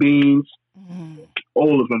 Beans,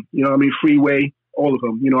 all of them. You know what I mean? Freeway, all of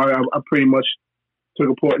them. I pretty much took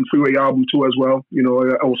a part in Freeway album too as well.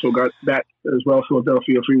 I also got that as well,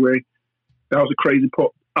 Philadelphia Freeway. That was a crazy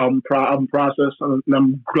album process, and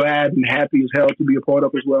I'm glad and happy as hell to be a part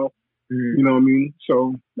of as well. You know what I mean?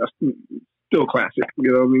 So still classic.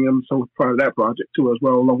 You know what I mean? I'm so proud of that project too, as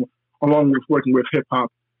well, along with working with hip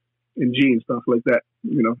hop and G and stuff like that.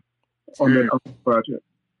 You know, on that other project.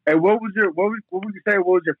 And what would you say? What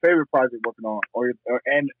was your favorite project working on,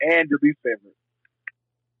 and your least favorite,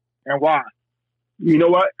 and why? You know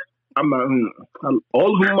what? I'm not.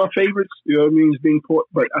 All of them are my favorites. You know what I mean? It's being put,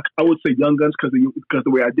 but I would say Young Guns because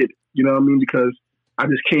the way I did it. You know what I mean? Because I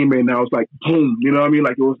just came in and I was like, boom. You know what I mean?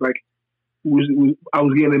 Like it was like I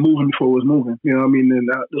was getting it moving before it was moving. You know what I mean? And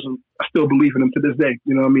I still believe in him to this day.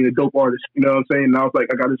 You know what I mean? A dope artist. You know what I'm saying? And I was like,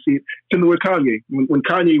 I got to see it. Similar with Kanye. When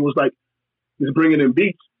Kanye was like, just bringing in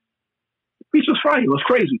beats was fire. It was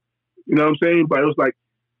crazy. You know what I'm saying? But it was like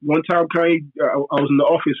one time Kanye, I was in the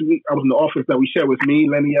office. I was in the office that we shared with me,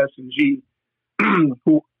 Lenny S, and G,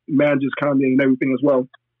 who manages Kanye and everything as well,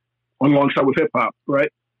 alongside with hip hop,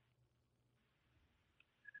 right?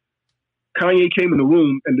 Kanye came in the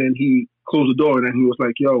room and then he closed the door and then he was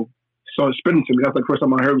like, "Yo," started spitting to me. That's like the first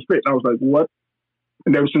time I heard him spit. And I was like, "What?"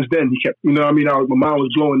 And ever since then, he kept, you know what I mean? My mind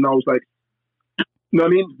was blowing and I was like, you know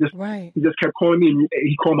what I mean? He just kept calling me and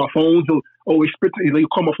he called my phone. He'll always spit. He'll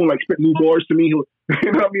call my phone, like spit new bars to me. You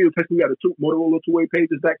know what I mean? He'll text me at a Motorola two-way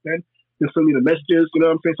pages back then. He'll send me the messages, you know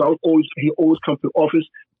what I'm saying? So he always come to the office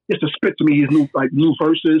just to spit to me his new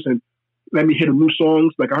verses and let me hear the new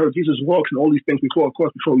songs. Like I heard Jesus Walks and all these things before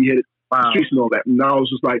we hit it. Wow. Streets and all that. And now I was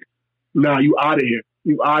just like, nah, you out of here.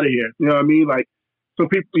 You out of here. You know what I mean? Like some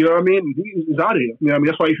people, you know what I mean? He's out of here. You know what I mean?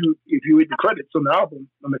 That's why if you read the credits on the album,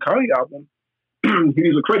 on the Kanye album, he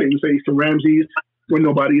needs a credit. He says to Ramses when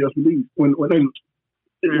nobody else believes. When was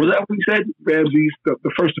that what he said? Ramses,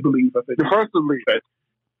 the first to believe, I think. The first to believe.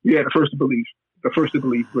 Yeah, the first to believe. The first to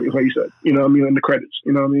believe, is what he said. You know what I mean? In the credits.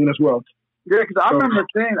 You know what I mean? As well. Yeah, because I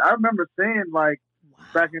remember saying like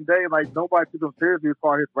back in the day, like nobody took him seriously as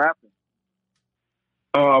far as his rapping.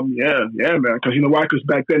 Yeah, man. Because you know why? Because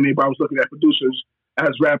back then everybody was looking at producers as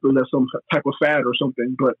rappers as some type of fad or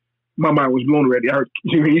something. But my mind was blown already. I heard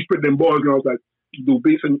he spit them bars and I was like, you do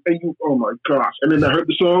beats and you, oh my gosh. And then I heard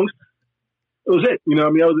the songs. It was it. You know what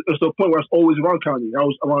I mean? It was the point where I was always around Kanye. I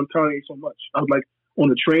was around Kanye so much. I was like on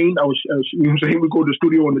the train. I was you know what I'm saying? We'd go to the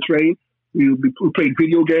studio on the train. We played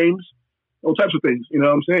video games, all types of things. You know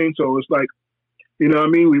what I'm saying? So it's like, you know what I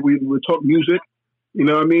mean? We would talk music. You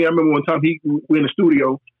know what I mean? I remember one time we're in the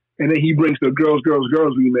studio and then he brings the Girls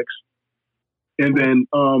remix. And then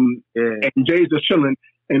and Jay's just chilling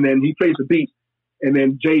and then he plays the beat and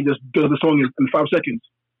then Jay just does the song in 5 seconds.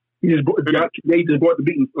 Jay just brought the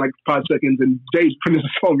beat in like 5 seconds and Jay finished the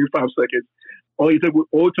song in 5 seconds. All it took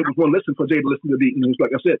was one listen for Jay to listen to the beat and it was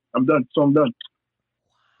like, that's it. I'm done. Song done.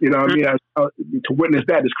 You know what I mean? To witness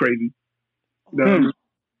that is crazy. You know what I mean?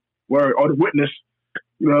 Or the witness.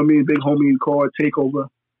 You know what I mean? Big homie called Takeover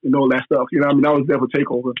and all that stuff. You know what I mean? I was there for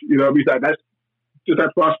Takeover. You know what I mean? That's just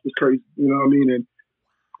that process is crazy. You know what I mean? And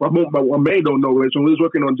what May don't know is when we was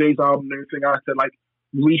working on Jay's album and everything, I had to like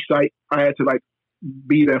recite. I had to like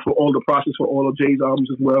be there for all the process for all of Jay's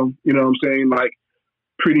albums as well. You know what I'm saying? Like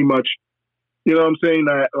pretty much. You know what I'm saying?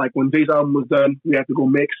 Like when Jay's album was done, we had to go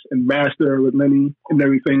mix and master with Lenny and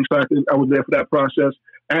everything. So I was there for that process.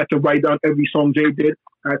 I had to write down every song Jay did.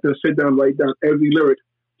 I had to sit down and write down every lyric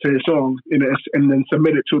to his song and then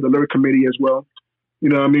submit it to the lyric committee as well. You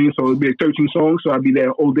know what I mean? So it'd be 13 songs. So I'd be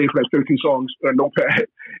there all day for like 13 songs, notepad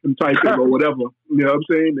and typing or whatever. You know what I'm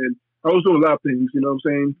saying? And I was doing a lot of things. You know what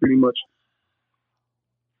I'm saying? Pretty much.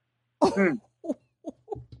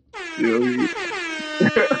 You know,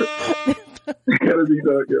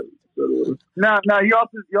 Now you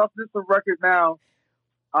also did some record now.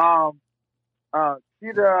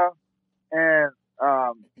 Cheetah and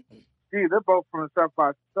they're both from the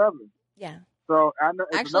 757. Yeah. So I know.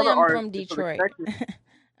 Actually, I'm from Detroit.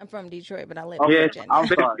 I'm from Detroit, but I live in Virginia. I'm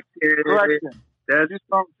sorry. Correction.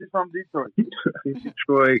 She's from Detroit.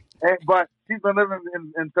 Detroit. But she's been living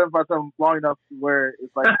in 757 long enough where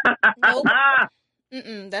it's like. Nope.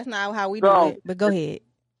 That's not how we do it. But go ahead.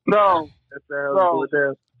 So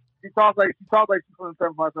she talks like she's from the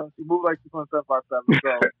 757. She moves like she's from the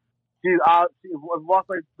 757. So she walks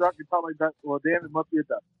like a duck and talks like that. Well, damn, it must be a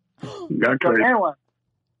duck. So anyway,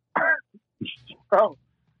 so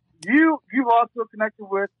you've also connected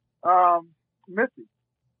with Missy,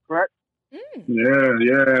 correct?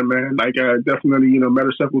 Yeah, man. Like I definitely, met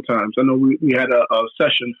her several times. I know we had a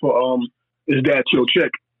session for Is That Your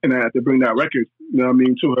Chick? And I had to bring that record,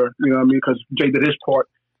 to her, because Jay did his part.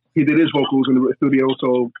 He did his vocals in the studio,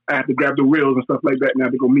 so I had to grab the reels and stuff like that, and I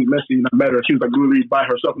had to go meet Missy, and I met her. She was like really by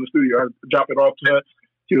herself in the studio. I had to drop it off to her.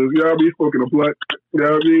 She was, smoking a blunt, And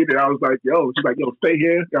I was like, she's like, stay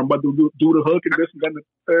here. I'm about to do the hook and this and then the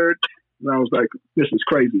third. And I was like, this is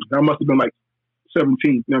crazy. I must have been like 17.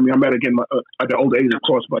 You know what I mean? I met her again at the older age, of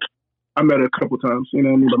course, but I met her a couple times. You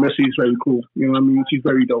know what I mean? But Missy is very cool. You know what I mean? She's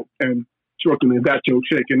very dope. And she worked in That Joe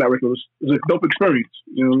Chick, and that record was a dope experience.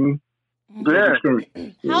 You know what I mean?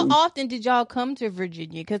 Yeah. How often did y'all come to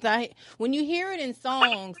Virginia? Because when you hear it in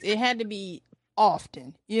songs, it had to be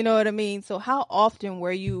often. You know what I mean? So how often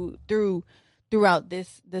were you throughout the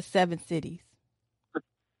 7 cities?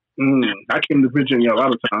 I came to Virginia a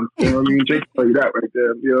lot of times. You know what I mean? Jake tell you that right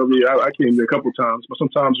there. You know what I mean? I came there a couple times, but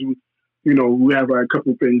sometimes we have like a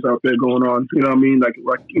couple things out there going on. You know what I mean? Like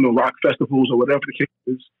rock festivals or whatever the case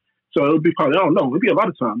is. So it would be probably, I don't know, it would be a lot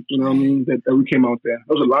of times, you know what I mean, that we came out there.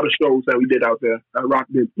 There was a lot of shows that we did out there that Rock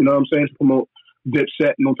did, you know what I'm saying, to promote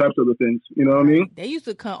Dipset and all types of other things, you know what I mean? They used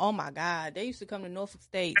to come, oh my God, they used to come to Norfolk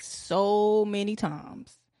State so many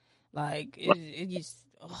times. Like, it used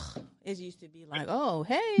to be like, oh,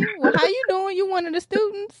 hey, well, how you doing? You one of the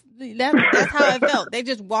students? That's how it felt. They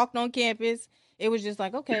just walked on campus. It was just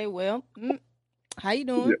like, okay, well, how you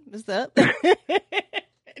doing? Yeah. What's up?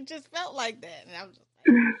 It just felt like that. And I was just like,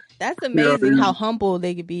 that's amazing how humble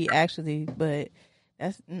they could be, actually. But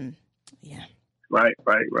that's, yeah. Right.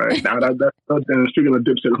 Now, that's speaking of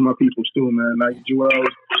Dipset, it's my people's too, man. Like, Joel,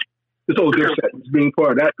 this whole Dipset, being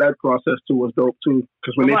part of that process, too, was dope, too.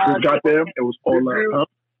 Because when they first got there, it was all up.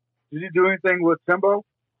 Did you do anything with Timbo?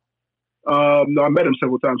 No, I met him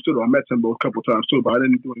several times, too, though. I met Timbo a couple times, too, but I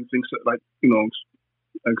didn't do anything, like,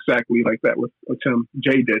 exactly like that with Tim.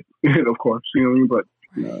 Jay did, of course, you know what I mean? But,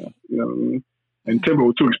 you know what I mean? And Timbo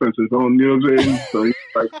was too expensive, you know what I'm saying? So,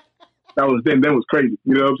 like, that was crazy,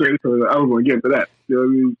 you know what I'm saying? So I was going to get into that, you know what I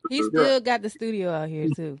mean? He still got the studio out here,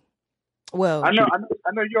 too. Well, I know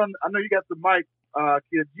you got the mic,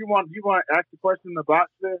 kid. You want to ask the question about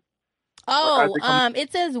this? Oh,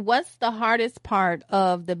 it says, what's the hardest part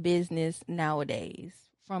of the business nowadays?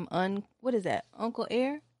 From what is that? Uncle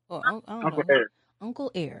Air? Or Uncle Air. Uncle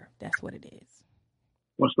Air. That's what it is.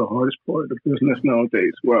 What's the hardest part of the business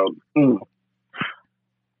nowadays? Well,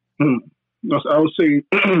 I would say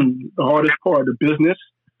the hardest part of the business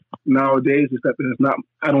nowadays is that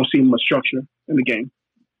I don't see much structure in the game.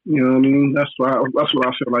 You know what I mean? That's what I feel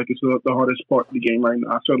like is the hardest part of the game right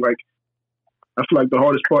now. I feel like the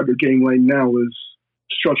hardest part of the game right now is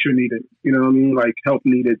structure needed. You know what I mean? Like help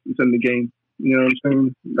needed within the game. You know what I'm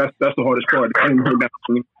saying? That's the hardest part of the game right now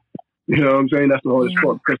for me. You know what I'm saying? That's the hardest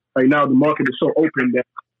part because right now the market is so open that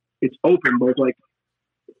it's open, but it's like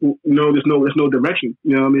there's no direction.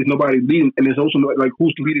 You know what I mean? There's nobody leading, and there's also like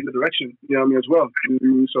who's leading the direction. You know what I mean as well. You know what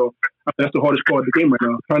I mean? So that's the hardest part of the game right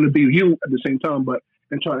now. Trying to be you at the same time,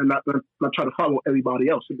 and trying not try to follow everybody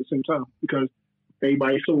else at the same time because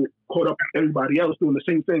everybody's so caught up with everybody else doing the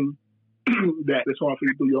same thing that it's hard for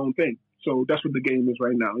you to do your own thing. So that's what the game is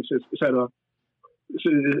right now. It's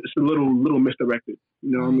a little misdirected.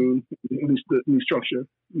 You know what I mean? It needs structure. It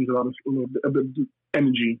needs a bit of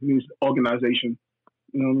energy. It needs organization.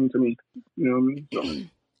 You know what I mean? To me, you know what I mean? So.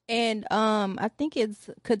 And I think it's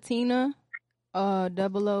Katina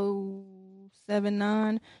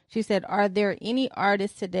 0079. She said, "Are there any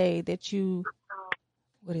artists today that you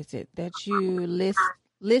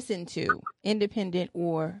listen to, independent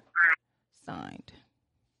or signed?"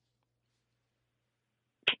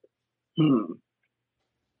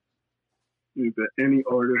 Is there any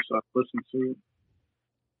artists I listen to?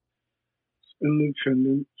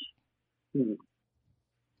 Independent.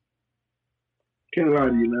 Can't lie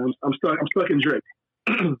to you, man. I'm stuck in Drake.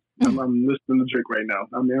 I'm listening to Drake right now.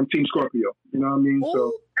 I mean, I'm Team Scorpio. You know what I mean? Ooh.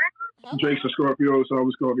 So Drake's a Scorpio, so I'm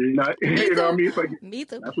a Scorpio. You know what I mean? It's like, me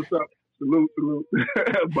too. That's what's up. Salute.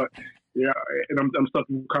 But yeah, and I'm stuck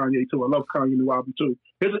with Kanye too. I love Kanye new album too.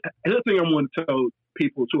 Here's the thing I want to tell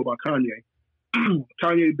people too about Kanye.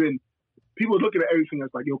 People looking at everything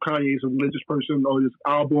as like, yo, Kanye's a religious person or this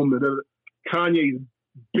album. Kanye's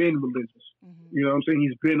been religious. Mm-hmm. You know what I'm saying?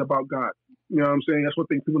 He's been about God. You know what I'm saying? That's what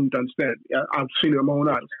people need to understand. I've seen it with my own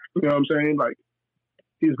eyes. You know what I'm saying? Like,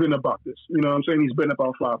 he's been about this. You know what I'm saying? He's been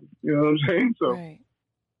about Father. You know what I'm saying? So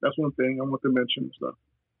That's one thing I want to mention and stuff.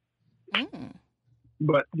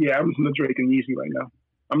 But yeah, I'm listening to Drake and Yeezy right now.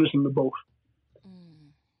 I'm listening to both.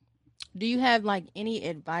 Do you have like any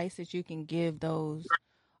advice that you can give those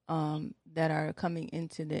that are coming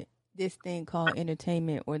into this thing called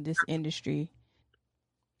entertainment or this industry?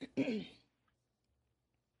 Here's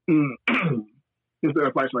the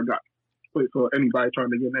advice I got for anybody trying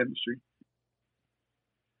to get in the industry.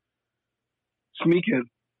 Sneak in,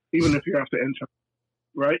 even if you have to enter,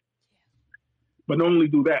 right? But not only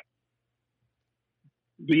do that,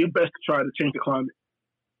 do your best to try to change the climate.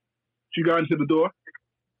 If you got into the door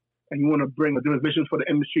and you want to bring a different vision for the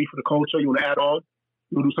industry, for the culture, you want to add on,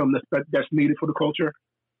 you want to do something that's needed for the culture,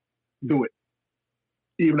 do it.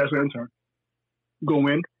 even as an intern. Go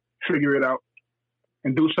in, figure it out,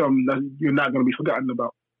 and do something that you're not going to be forgotten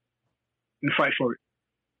about, and fight for it.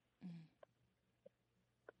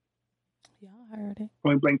 Y'all heard it.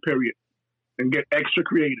 Point blank, period. And get extra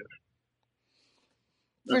creative.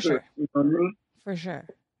 For That's sure. it. You know what I mean? For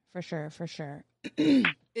sure.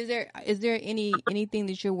 Is there anything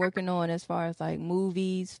that you're working on as far as like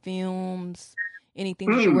movies, films,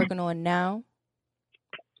 anything that you're working on now?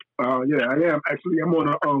 Yeah, I am actually. I'm on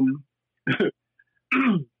a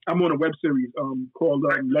I'm on a web series called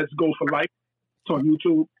Let's Go for Life. It's on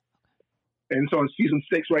YouTube, and it's on season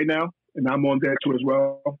 6 right now, and I'm on there too as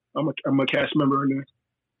well. I'm a cast member in there.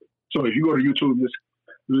 So if you go to YouTube, just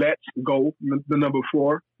Let's Go, the number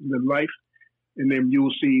 4, the life, and then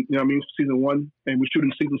you'll see, you know what I mean, season 1, and we're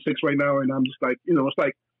shooting season 6 right now, and I'm just like, you know, it's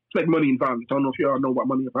like Money and Violence. I don't know if y'all know about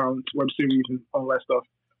Money and Violence web series and all that stuff,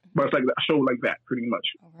 but it's like a show like that, pretty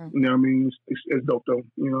much. Okay. You know what I mean? It's dope though.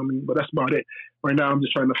 You know what I mean? But that's about it. Right now, I'm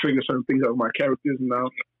just trying to figure certain things out with my characters, and I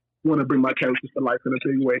want to bring my characters to life in a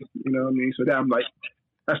big way. You know what I mean? So that I'm like,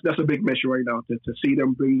 that's a big mission right now to see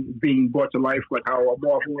them being brought to life, like how a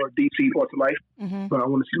Marvel or DC brought to life. Mm-hmm. But I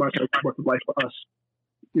want to see my characters brought to life for us.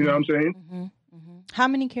 You know what I'm saying? Mm-hmm. Mm-hmm. How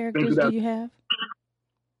many characters do you have?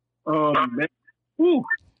 Man,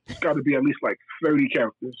 it's got to be at least like 30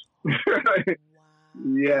 characters.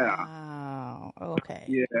 Yeah. Wow. Okay.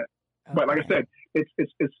 Yeah. Okay. But like I said, it's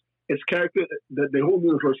character. The whole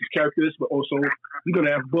universe is characters, but also you're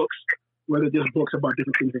gonna have books, whether just books about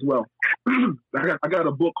different things as well. I got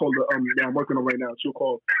a book called that I'm working on right now. It's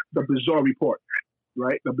called The Bizarre Report.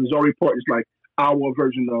 Right. The Bizarre Report is like our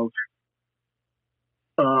version of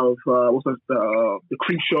what's that, the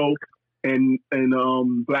Creep Show and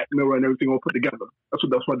Black Mirror and everything all put together. That's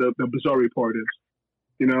what the Bizarre Report is.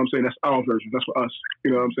 You know what I'm saying? That's our version. That's for us.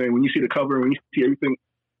 You know what I'm saying? When you see the cover, when you see everything,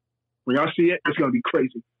 when y'all see it, it's going to be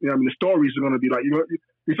crazy. You know what I mean? The stories are going to be like, you know,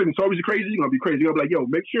 you think the stories are crazy? You're going to be crazy. You're going to be like, yo,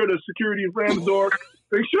 make sure the security is ran the door.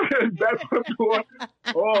 Make sure the bathroom door.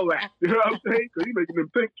 All that. You know what I'm saying? Because you're making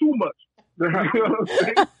them think too much. You know what I'm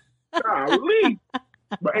saying? Golly.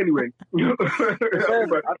 But anyway.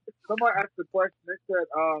 Someone asked the question. They said,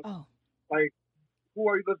 like, who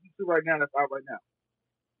are you listening to right now that's out right now?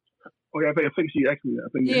 Oh yeah, I think she asked me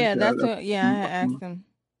that. I asked him.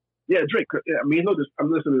 Yeah, Drake. Yeah, I mean, I'm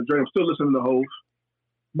listening to Drake. I'm still listening to Hov,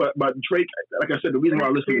 but Drake, like I said, the reason why I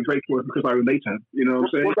listen to Drake was because I relate to him. You know what I'm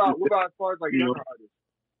saying? What about as far as like younger artists?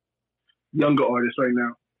 Younger artists right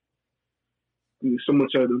now. I mean, so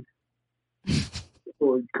much of them.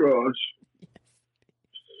 Oh gosh.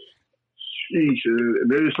 Sheesh,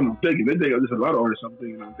 there's some digging. There's a lot of artists I'm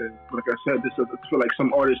digging out there. But like I said, I feel like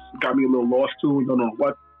some artists got me a little lost too. Don't know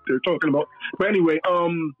what they're talking about. But anyway,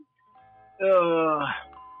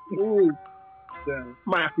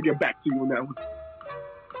 might have to get back to you on that one.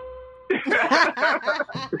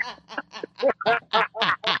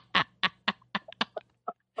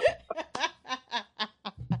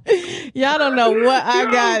 Y'all don't know what I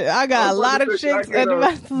got. I got a lot of chicks under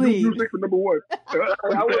my sleeve. Music for number 1. I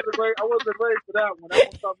wasn't ready for that one. That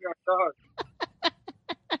one caught me off guard.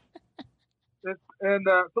 And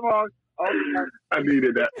somehow, I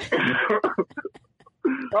needed that.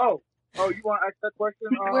 Oh, you want to ask that question?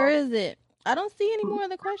 Where is it? I don't see any more of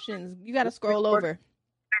the questions. You got to scroll over.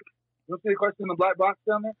 You see a question in the black box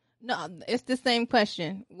down there? No, it's the same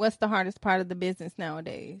question. What's the hardest part of the business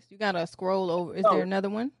nowadays? You got to scroll over. Is there another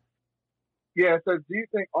one? Yeah, it says, do you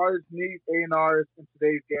think artists need A&Rs in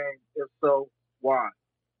today's game? If so, why?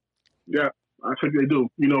 Yeah, I think they do.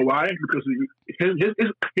 You know why? Because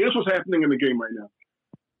here's what's happening in the game right now.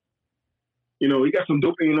 You know, you got some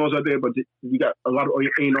dope A&Rs out there, but you got a lot of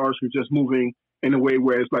A&Rs who are just moving in a way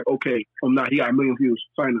where it's like, okay, now he got 1 million views,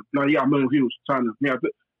 sign him. Now he got 1 million views, sign him. Yeah,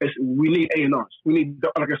 we need A&Rs. We need,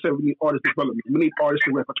 like I said, we need artist development. We need artists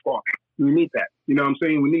and repertoire. We need that. You know what I'm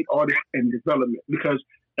saying? We need artists and development because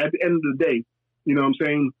at the end of the day, you know what I'm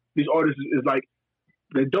saying? These artists is like,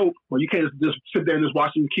 they're dope, but you can't just sit there and just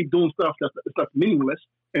watch them keep doing stuff that's meaningless.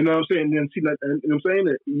 You know what I'm saying? And then see that, you know what I'm saying?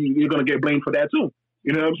 That you're going to get blamed for that too.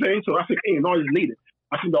 You know what I'm saying? So I think A&R is needed.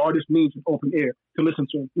 I think the artist needs an open ear to listen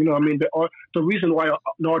to him. You know what I mean? The reason why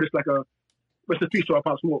an artist like rest in peace to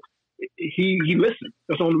Pop Smoke, he listened.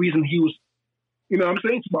 That's the only reason he was, you know what I'm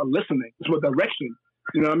saying? It's about listening. It's about direction.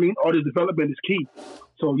 You know what I mean? Artist development is key.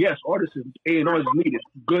 So yes, artists, A&R is needed.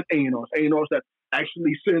 Good A&Rs. A&Rs that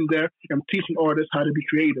actually sit in there and teaching artists how to be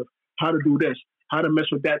creative, how to do this, how to mess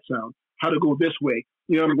with that sound, how to go this way.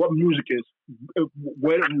 You know what I mean? What music is? Who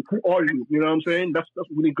are you? You know what I'm saying? That's what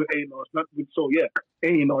we need, good A&Rs. So yeah,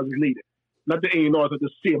 A&Rs is needed. Not the A&Rs that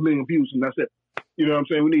just see 1 million views and that's it. You know what I'm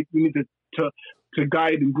saying? We need to to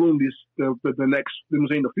guide and groom the next, you know what I'm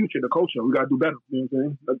saying, the future, the culture. We got to do better. You know what I'm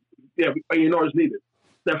saying? But, yeah, A&R is needed.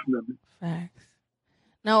 Definitely. Facts.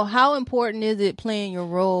 Now, how important is it playing your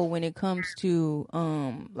role when it comes to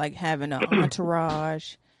like having an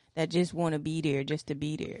entourage that just want to be there just to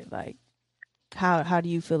be there? Like, how do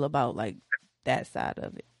you feel about like that side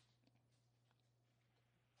of it?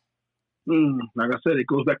 Like I said, it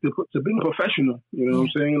goes back to being a professional. You know what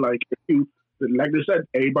I'm saying? Like like they said,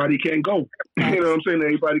 everybody can't go. You know what I'm saying?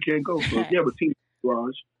 Everybody can't go. So if you have a team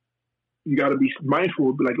entourage, you got to be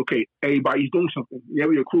mindful. Be like, okay, everybody's doing something. Yeah,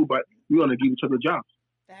 we're a crew, but we're gonna give each other jobs.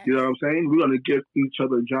 You know what I'm saying? We're going to give each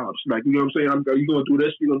other jobs. Like, you know what I'm saying? You're going to do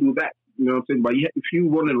this, you're going to do that. You know what I'm saying? But if you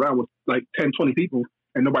running around with like 10, 20 people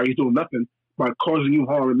and nobody's doing nothing by causing you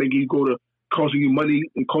harm and making you go to causing you money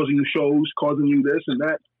and causing you shows, causing you this and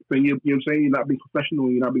that, then you know what I'm saying? You're not being professional,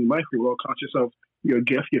 you're not being mindful or conscious of your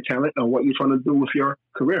gift, your talent, and what you're trying to do with your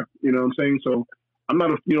career. You know what I'm saying? So I'm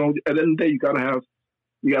not, at the end of the day, you got to have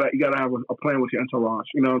a plan with your entourage.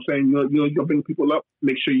 You know what I'm saying? You'll bring people up.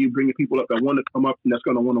 Make sure you bring people up that want to come up and that's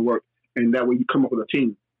going to want to work. And that way you come up with a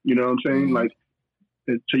team. You know what I'm saying? Mm-hmm. Like,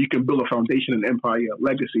 so you can build a foundation, an empire, a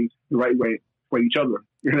legacy the right way for each other.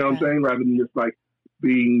 You know what I'm saying? Rather than just like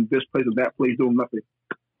being this place or that place doing nothing.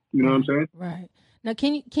 You know what I'm saying? Right. Now,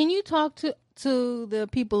 can you talk to the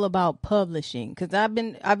people about publishing? Because I've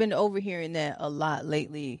been overhearing that a lot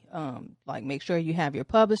lately. Like, make sure you have your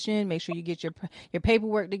publishing, make sure you get your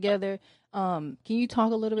paperwork together. Can you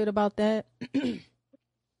talk a little bit about that?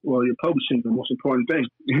 Well, your publishing is the most important thing.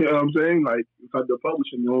 You know what I'm saying? Like, without the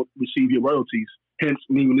publishing, you don't receive your royalties. Hence,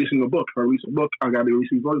 me releasing a book. If I release a book, I got to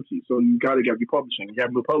receive royalties. So you got to get your publishing. If you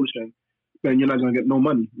have no publishing, then you're not going to get no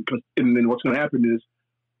money. And then what's going to happen is,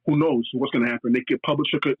 who knows what's going to happen? They could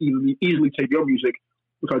publisher could easily take your music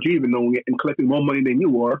without you even knowing it and collecting more money than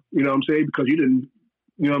you are. You know what I'm saying? Because you didn't,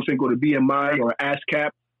 you know what I'm saying, go to BMI or ASCAP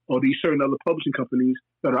or these certain other publishing companies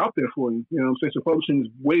that are out there for you. You know what I'm saying? So publishing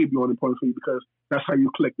is way beyond important for you because that's how you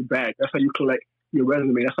collect the bag. That's how you collect your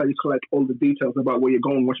resume. That's how you collect all the details about where you're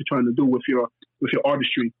going, what you're trying to do with your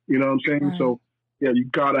artistry. You know what I'm saying? Right. So yeah, you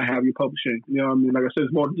gotta have your publishing. You know what I mean? Like I said,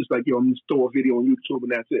 it's more than just like, I'm throw a video on YouTube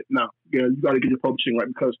and that's it. No, yeah, you gotta get your publishing right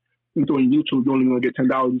because when you're doing YouTube, you're only gonna get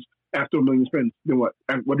 $10 after 1 million spins. Then what?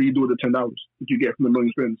 And what do you do with the $10 that you get from 1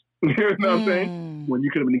 million spins? You know what I'm saying? When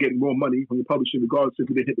you could have been getting more money when you're publishing, regardless if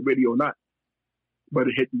it hit the video or not. But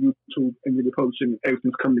it hit the YouTube and you're publishing,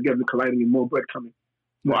 everything's coming together, colliding, and more bread coming,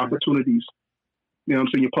 more opportunities. You know what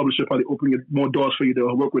I'm saying? Your publisher probably opening more doors for you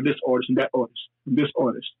to work with this artist and that artist and this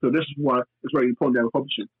artist. So this is why it's very important to have a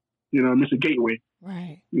publishing. You know, and it's a gateway.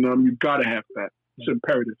 Right. You know, you gotta have that. It's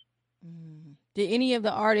imperative. Did any of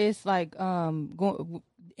the artists like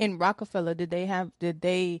in Rockefeller? Did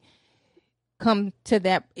they come to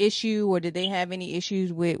that issue, or did they have any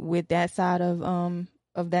issues with that side of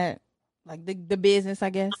that, like the business,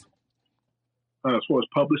 I guess? As far as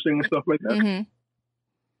publishing and stuff like that. Mm-hmm.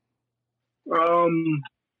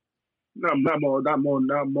 Not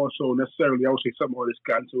more so necessarily. I would say some artists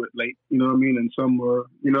got into it late, you know what I mean, and some were,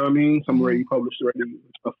 you know what I mean, some were already published already,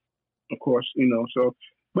 of course, you know. So,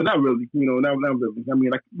 but not really, you know, not really. I mean,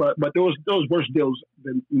 like, but there was worse deals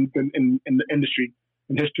than in the industry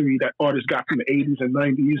in history that artists got from the 80s and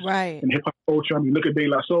 90s, right? And hip hop culture. I mean, look at De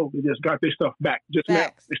La Soul; they just got their stuff back just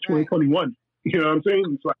Facts. now. It's 2021. Right. You know what I'm saying?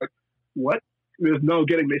 It's like, what? There's no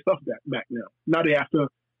getting their stuff back now. Now they have to,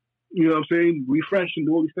 you know what I'm saying, refresh and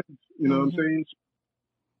do all these things. You know what I'm saying?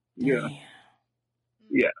 Yeah. Damn.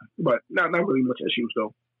 Yeah. But not really much issues,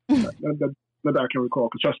 though. Not that I can recall.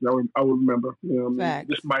 Because trust me, I will remember. You know what I mean?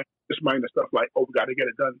 Just minor stuff like, we got to get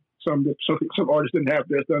it done. Some artists didn't have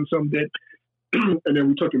theirs done. Some did. And then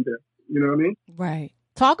we took them there. You know what I mean? Right.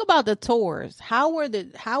 Talk about the tours. How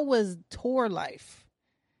was tour life?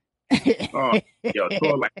 Tour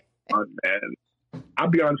life. Man. I'll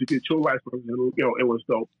be honest with you, tour life was, it was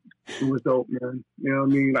dope. It was dope, man. You know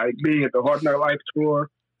what I mean? Like being at the Hard Knock Life tour,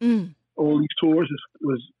 all these tours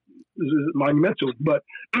is monumental. But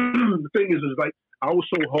the thing is like I was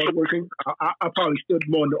so hardworking. I probably stood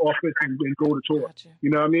more in the office and then go to tour. Gotcha. You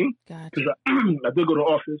know what I mean? Gotcha. Because I did go to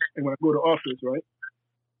office, and when I go to office, right,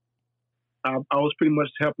 I was pretty much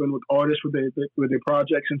helping with artists with their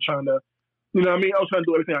projects and trying to. You know what I mean? I was trying to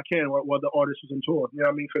do everything I can while the artist was on tour. You know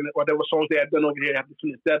what I mean? Whatever songs they had done over here, had to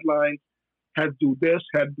finish deadlines, had to do this,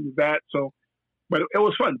 had to do that. So, but it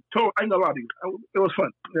was fun. Tour, I know a lot of these. It was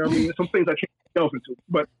fun. You know what I mean? Some things I can't delve into,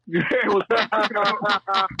 but it was fun.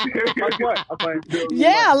 Like what?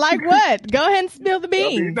 Yeah, like what? Go ahead and spill the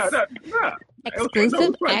beans. Nah.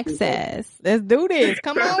 Exclusive access. Let's do this.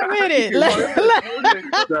 Come on with it.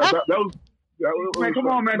 Man, come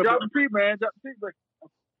on, man. Drop the seat, man. Drop the seat.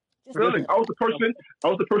 Listen, I was the person.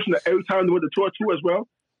 That every time they went to tour too as well,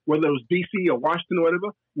 whether it was DC or Washington or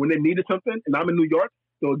whatever, when they needed something, and I'm in New York,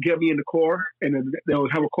 they'll get me in the car, and then they'll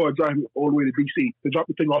have a car drive me all the way to DC to drop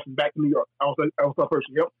the thing off and back to New York. I was that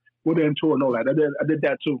person. Yep, we're there in tour and all that. I did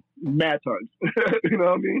that too, mad times. You know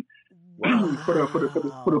what I mean? Wow. for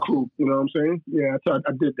the crew. You know what I'm saying? Yeah,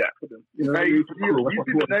 I did that for them. You know, hey, you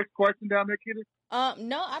see the next question down there, Kitty?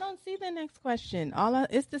 No, I don't see the next question.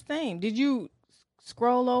 It's the same. Did you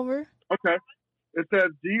scroll over? Okay. It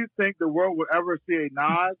says, do you think the world will ever see a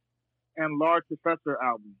Nas and Large Professor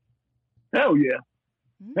album? Hell yeah.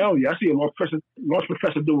 Hell yeah. I see a Large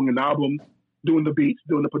Professor doing an album, doing the beats,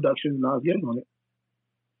 doing the production, and I was getting on it.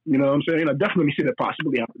 You know what I'm saying? I definitely see that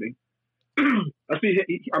possibly happening. I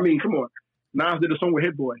mean, come on. Nas did a song with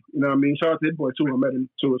Hit Boy. You know what I mean? Shout out to Hit Boy too. I met him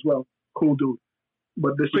too as well. Cool dude.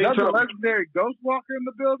 But the same time, the legendary Ghostwalker in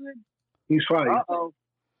the building? He's fine. Uh-oh.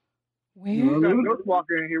 Where? You got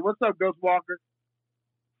Ghostwalker in here. What's up, Ghostwalker?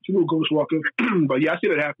 It's a little Ghostwalker. But yeah, I see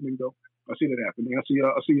that happening though. I see a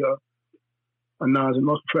Nas and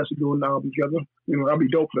Large Professor doing an album together. You know, that'd be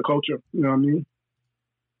dope for the culture. You know what I mean?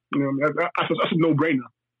 You know what I mean? That's a no-brainer.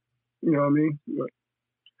 You know what I mean?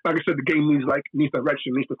 Like I said, the game needs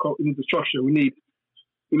direction, needs the structure. We need,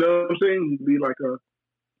 you know what I'm saying? Be like a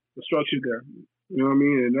structure there. You know what I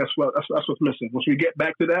mean? And that's what's missing. Once we get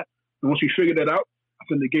back to that, and once we figure that out, I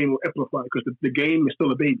think the game will amplify because the game is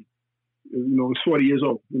still a baby. You know, it's 40 years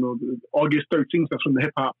old. You know, August 13th, that's when the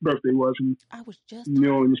hip hop birthday was. And, I was just, you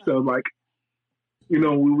know, and it's still like, you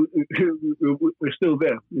know, we're still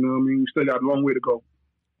there. You know what I mean? We still got a long way to go.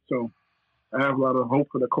 So I have a lot of hope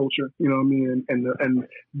for the culture, you know what I mean? And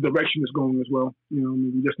the direction is going as well. You know what I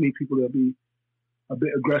mean? We just need people to be a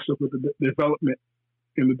bit aggressive with the development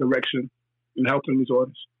in the direction and helping these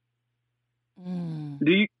artists.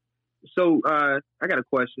 I got a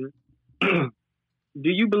question. Do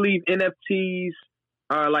you believe NFTs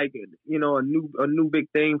are like, you know, a new big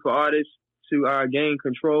thing for artists to gain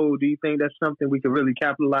control? Do you think that's something we can really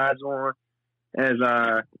capitalize on as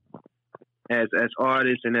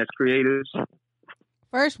artists and as creators?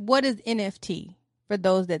 First, what is NFT for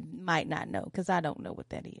those that might not know? Because I don't know what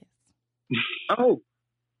that is.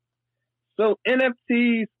 So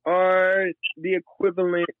NFTs are the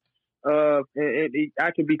equivalent of, and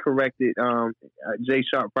I could be corrected. Jay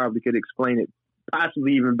Sharp probably could explain it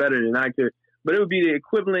possibly even better than I could, but it would be the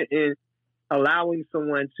equivalent in allowing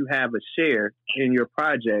someone to have a share in your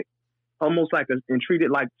project, almost like and treat it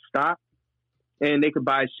like stock. And they could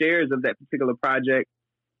buy shares of that particular project,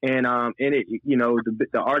 and it, you know,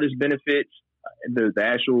 the artist benefits, the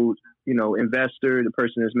actual, you know, investor, the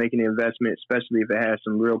person that's making the investment, especially if it has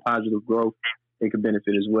some real positive growth, they could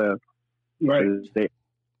benefit as well. Right. A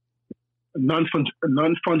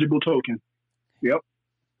non-fungible token. Yep.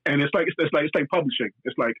 And it's like publishing.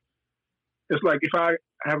 It's like if I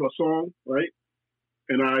have a song, right,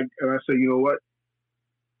 and I say, you know what,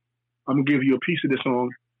 I'm gonna give you a piece of this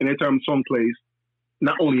song, and every time the song plays,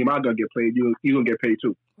 not only am I gonna get paid, you're gonna get paid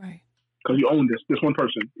too, right? Because you own this one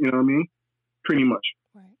person. You know what I mean? Pretty much.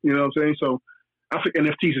 Right. You know what I'm saying? So I think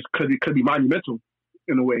NFTs could be monumental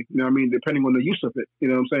in a way. You know what I mean? Depending on the use of it. You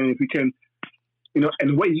know what I'm saying? If we can, you know, in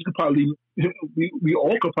a way, you could probably we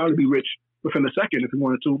all could probably be rich within a second if we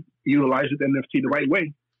wanted to utilize the NFT the right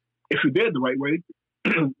way. If we did the right way,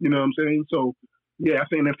 you know what I'm saying? So yeah, I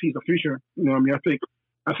think NFT is the future. You know what I mean? I think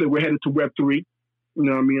we're headed to Web3. You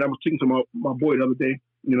know what I mean? I was speaking to my boy the other day.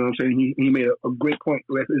 You know what I'm saying? He made a great point.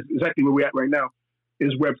 It's exactly where we're at right now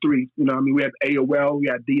is Web3. You know what I mean? We had AOL, we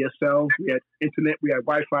had DSL, we had internet, we had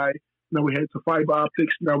Wi-Fi. Now we're headed to fiber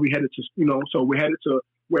optics. Now we're headed to, you know, so we're headed to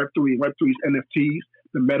Web3. Web3 is NFTs,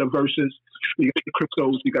 the metaverses, you got the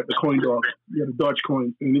cryptos, you got the coin dogs, you got the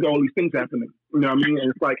Dogecoin, and you got all these things happening. You know what I mean? And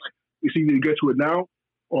it's like, it's either you get to it now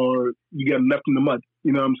or you get left in the mud.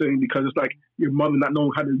 You know what I'm saying? Because it's like your mother not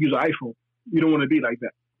knowing how to use an iPhone. You don't want to be like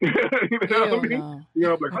that. You know what I mean? No. You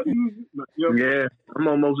know, like, how do you, you know? Yeah, I'm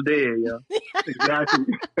almost there, yeah. Exactly.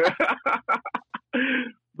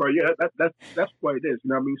 But yeah, that's what it is. You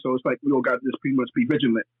know what I mean? So it's like we all got to just pretty much be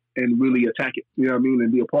vigilant and really attack it. You know what I mean?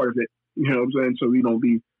 And be a part of it. You know what I'm saying? So we don't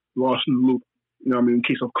be lost in the loop. You know what I mean? In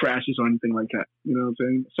case of crashes or anything like that. You know what I'm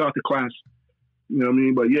saying? Shout out to class. You know what I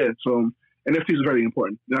mean? But yeah, so NFTs is very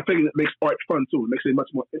important. And I think it makes art fun too. It makes it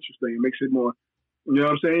much more interesting. It makes it more, you know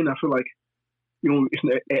what I'm saying? I feel like, you know,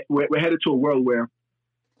 we're headed to a world where,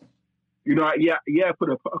 you know, I put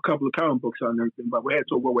a couple of comic books on and everything, but we're headed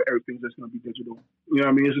to a world where everything's just going to be digital. You know what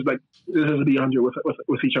I mean? It's just like, this is be 100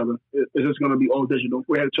 with each other. It's just going to be all digital.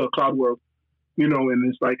 We're headed to a cloud world, you know, and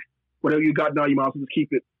it's like, whatever you got now, you might as well just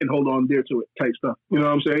keep it and hold on dear to it type stuff. You know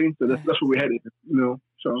what I'm saying? So that's where we're headed, you know,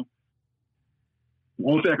 so. The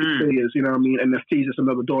only thing I can say is, you know what I mean, NFTs is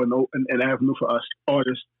another door and an avenue for us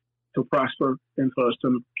artists to prosper and for us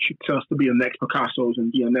to be the next Picassos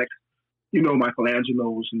and be the next, you know,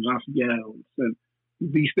 Michelangelos and Raphaels and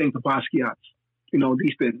these things, the Basquiat's, you know,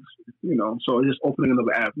 these things, you know. So it's just opening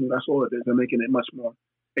another avenue. That's all it is, and making it much more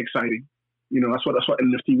exciting. You know, that's what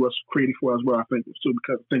NFT was created for as well. I think too,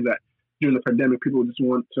 because I think that during the pandemic, people just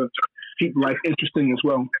want to keep life interesting as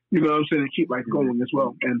well. You know what I'm saying? And keep life going as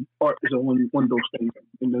well. And art is one of those things,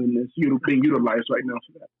 and then it's being utilized right now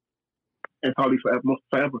for that, and probably forever,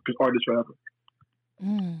 because art is forever.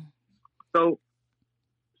 So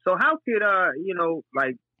how could you know,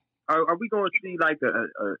 like, are we going to see like a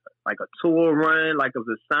tour run, like of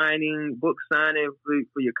the book signing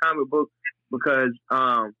for your comic book? Because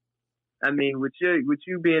I mean, with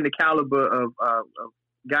you being the caliber of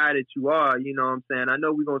guy that you are, you know what I'm saying? I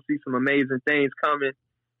know we're gonna see some amazing things coming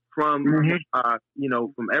from you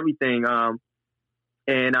know, from everything.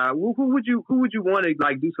 And who would you want to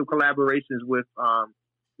like do some collaborations with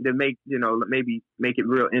that make, you know, maybe make it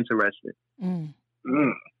real interesting?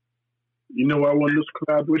 You know what I want to do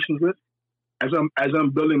collaborations with? As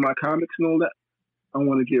I'm building my comics and all that, I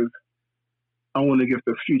want to give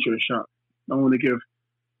the future a shot. I want to give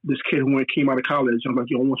this kid who came out of college. I'm like,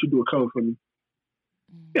 yo, I want you to do a cover for me.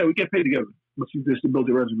 Yeah, we get paid together, but you just to build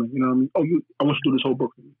your resume. You know what I mean? Oh, I want you to do this whole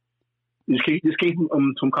book for me. You just came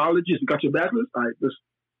from college. You got your bachelor's. All right,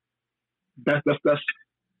 that's the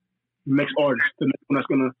next artist. The next one that's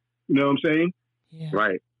gonna, you know what I'm saying? Yeah.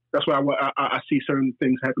 Right. That's why I see certain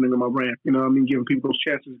things happening in my brand. You know what I mean? Giving people those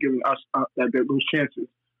chances, giving us those chances.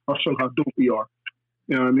 I'll show how dope we are.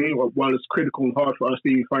 You know what I mean? While it's critical and hard for us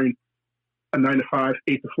to even find a 9 to 5,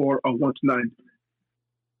 8 to 4, or 1 to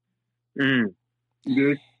 9.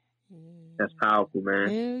 Good. That's powerful,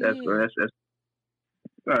 man. That's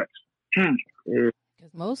right. Yeah.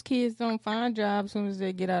 Because most kids don't find jobs as soon as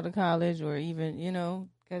they get out of college, or even, you know,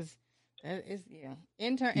 because it's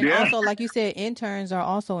intern. And also, like you said, interns are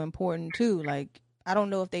also important too. Like, I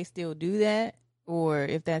don't know if they still do that or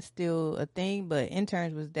if that's still a thing, but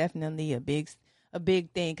interns was definitely a big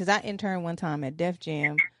thing. Because I interned one time at Def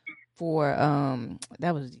Jam for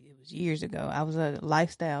it was years ago. I was a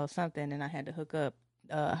lifestyle something, and I had to hook up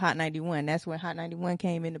Hot 91. That's when Hot 91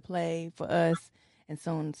 came into play for us, and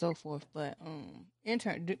so on and so forth. But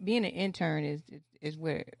being an intern is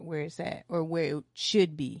where it's at, or where it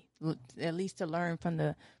should be, at least to learn from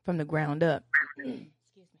the ground up. Excuse me.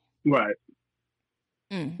 Right.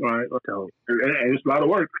 Right. So, and it's a lot of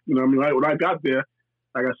work. You know what I mean? Like, when I got there,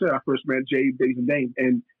 like I said, I first met Jay, Days, and Dane,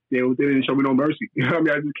 and they didn't show me no mercy. You know what I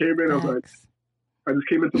mean? I just came in, I just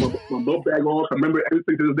came into my book bag off. I remember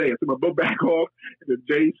everything to this day. I took my book bag off, and then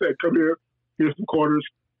Jay said, "Come here, here's some quarters,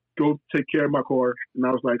 go take care of my car." And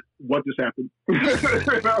I was like, "What just happened?" You know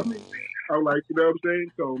what I mean? I was like, you know what I'm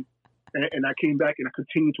saying? So, and I came back and I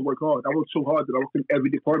continued to work hard. I worked so hard that I worked in every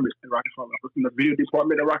department at Rockefeller. I worked in the video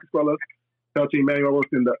department at Rockefeller. I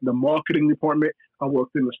worked in the marketing department. I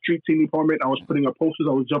worked in the street team department. I was putting up posters.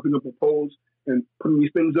 I was jumping up on poles and putting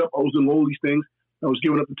these things up. I was doing all these things. I was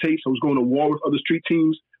giving up the tapes. I was going to war with other street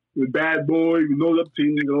teams, with Bad Boy, with no other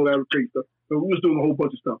teams, and all that crazy stuff. So we was doing a whole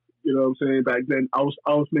bunch of stuff. You know what I'm saying? Back then, I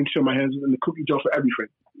was making sure my hands was in the cookie jar for everything.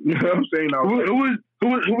 You know what I'm saying?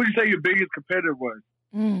 Who would you say your biggest competitor was?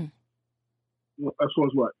 As far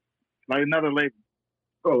as what? Like another label.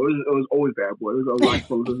 Oh, it was always Bad Boy. It was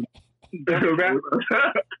always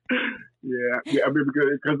yeah. I remember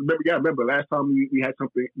because remember last time we had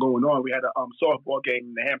something going on. We had a softball game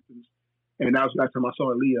in the Hamptons, and that was the last time I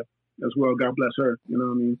saw Aaliyah as well. God bless her. You know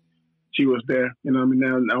what I mean? She was there. You know what I mean?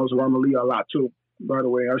 And I was around Aaliyah a lot too. By the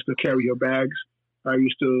way, I used to carry her bags. I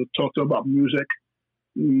used to talk to her about music.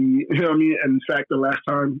 You know what I mean? And in fact, the last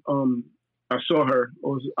time I saw her, I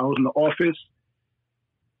was in the office,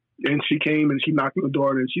 and she came and she knocked on the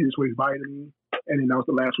door, and she just waved bye to me. And then that was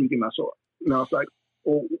the last weekend I saw her. And I was like,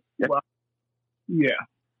 oh, wow. Yeah.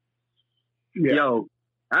 Yo,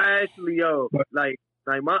 like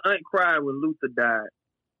my aunt cried when Luther died,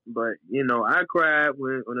 but you know, I cried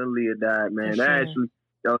when Aaliyah died, man. Sure. Actually,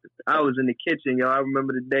 yo, I was in the kitchen, yo. I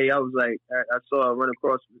remember the day I was like, I saw her run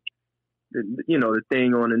across the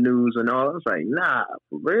thing on the news and all. I was like, nah,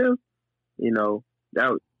 for real? You know,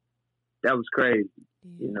 that was crazy.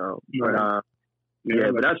 You know, but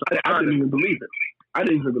but that's I didn't even believe it. I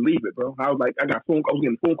didn't even believe it, bro. I was like, I was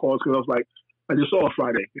getting phone calls because I was like, I just saw it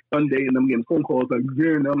Friday, Sunday, and I'm getting phone calls like,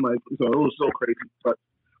 and I'm like, so it was so crazy. But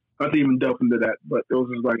I didn't even delve into that. But it was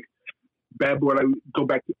just like Bad Boy. Like, go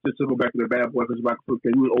back to the Bad Boy because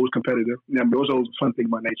we were always competitive. Yeah, but it was always a fun thing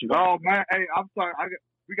by nature. Oh man, hey, I'm sorry.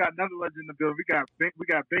 We got another legend in the building. We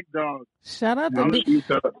got Big Dog. Shout out to I'm Big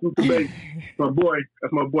Luther Bank. My boy.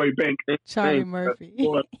 That's my boy Bank. Charlie Bank. Murphy.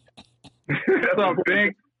 Boy. What's up,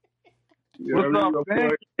 Big? What's up,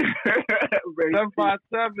 Big?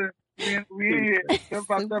 757. We in here.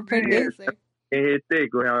 757 Super in here. producer. It hit thick,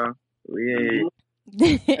 y'all. We And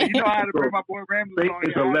you know I had to bring my boy Ramblers Bank on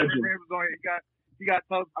is here. a legend. He got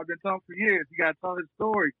told. I've been telling him for years. He got to tell his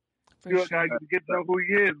story. For People sure. got to get to know who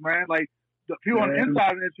he is, man. Like the people on the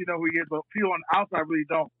inside of this, you know who he is, but people on the outside really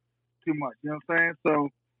don't too much. You know what I'm saying? So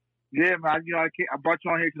yeah, man. You know I brought you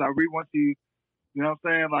on here because I really want you. You know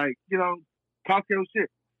what I'm saying? Like talk your shit.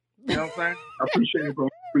 You know what I'm saying? I appreciate it, bro.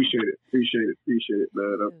 Appreciate it,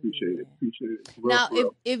 man. I appreciate it. For real, Now, for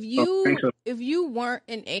real. if you weren't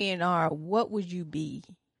an A&R, what would you be?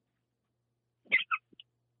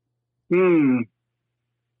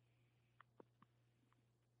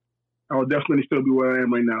 I would definitely still be where I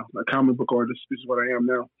am right now. A comic book artist. This is what I am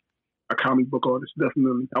now. A comic book artist,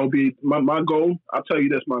 definitely. I will be my goal. I'll tell you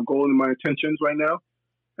that's my goal and my intentions right now.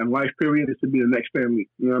 And life period is to be the next family.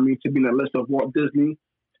 You know what I mean? To be in that list of Walt Disney,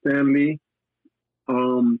 Stan Lee,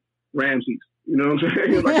 Ramses. You know what I'm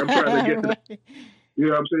saying? Like I'm trying to get to the, you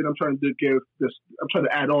know what I'm saying? I'm trying to give this, I'm trying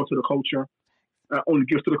to add on to the culture. Not only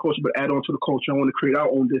give to the culture, but add on to the culture. I want to create our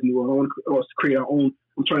own Disney World. I want to create our own,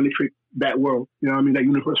 I'm trying to create that world. You know what I mean? That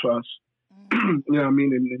universe for us. You know what I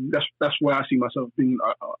mean? And that's where I see myself being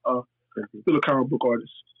still a comic book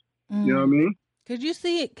artist. You know what I mean? Could you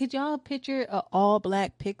see it? Could y'all picture an all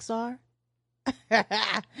black Pixar?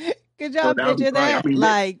 Could y'all picture that? I mean,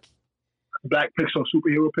 like Black Pixar,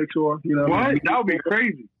 superhero Pixar. You know what I mean? That would be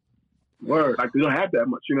crazy. Word. Like they don't have that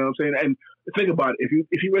much. You know what I'm saying? And think about it.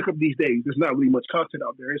 If you wake up these days, there's not really much content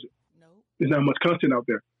out there, is it? no. There's not much content out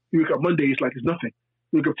there. You wake up Monday, it's like it's nothing.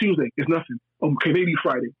 You wake up Tuesday, it's nothing. Okay, maybe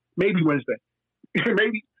Friday, maybe Wednesday,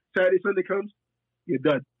 maybe Saturday, Sunday comes, you're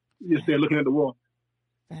done. You're just there looking at the wall.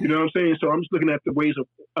 You know what I'm saying? So I'm just looking at the ways of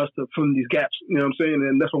us to fill in these gaps. You know what I'm saying?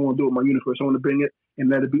 And that's what I want to do with my universe. I want to bring it and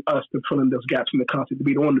let it be us to fill in those gaps in the content, to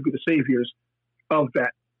be the one to be the saviors of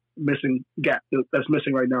that missing gap that's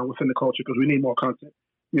missing right now within the culture, because we need more content.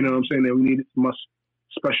 You know what I'm saying? And we need it from us,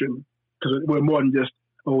 especially because we're more than just,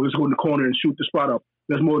 let's go in the corner and shoot the spot up.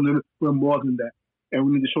 We're more than that. And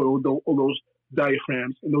we need to show all those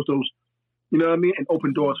diaphragms and those, you know what I mean? And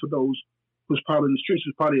open doors for those who's probably in the streets,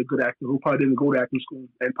 who's probably a good actor, who probably didn't go to acting school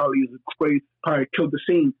and probably probably killed the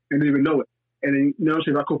scene and didn't even know it. And then, you know what I'm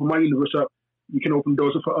saying? If I open my universe up, you can open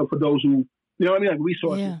doors for those who, you know what I mean? Like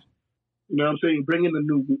resources. Yeah. You know what I'm saying? Bring in the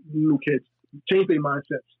new kids, change their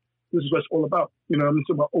mindsets. This is what it's all about. You know what I mean?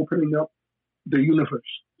 It's about opening up the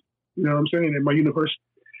universe. You know what I'm saying? And my universe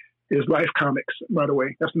is Life Comics, by the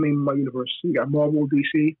way. That's the name of my universe. You got Marvel,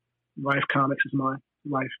 DC. Life Comics is mine.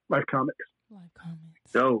 Life Comics. Life Comics.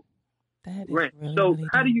 So, That is right. really, So, really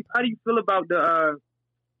how do dope. you feel about the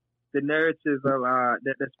narrative of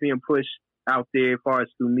that's being pushed out there, as far as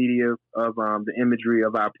through media, of the imagery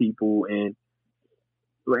of our people and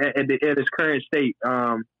at its current state?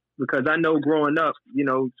 Because I know growing up, you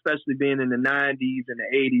know, especially being in the 90s and the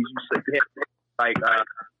 80s, you had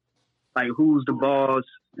like Who's the Boss?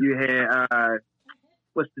 You had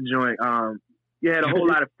what's the joint? You had a whole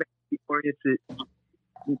lot of family-oriented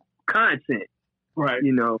content, Right.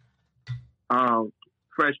 you know.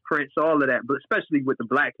 Fresh Prince, all of that, but especially with the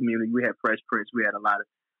black community, we had Fresh Prince. We had a lot of.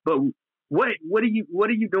 But what are you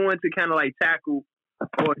doing to kind of like tackle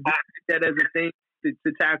or do that as a thing to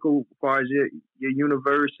tackle as far as your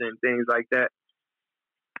universe and things like that?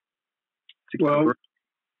 Well,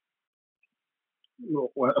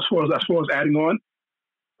 as far as adding on,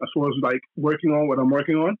 as far as like working on what I'm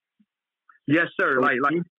working on. Yes, sir. Like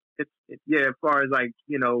yeah, as far as like,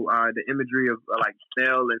 you know, the imagery of like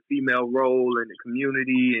male and female role in the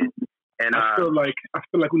community and I feel like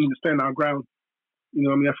we need to stand our ground. You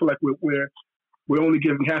know what I mean? I feel like we're only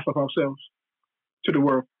giving half of ourselves to the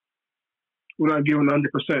world. We're not giving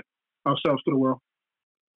 100% ourselves to the world.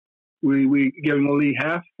 We giving only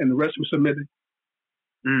half, and the rest we're submitting.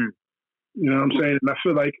 Mm. You know what I'm saying? And I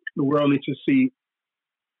feel like the world needs to see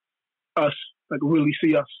us, like really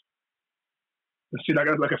see us. And see, like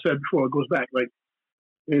I said before, it goes back. Like,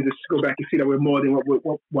 they just go back and see that we're more than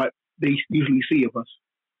what they usually see of us.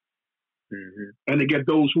 Mm-hmm. And to get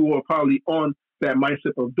those who are probably on that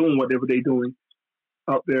mindset of doing whatever they're doing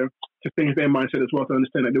out there to change their mindset as well, to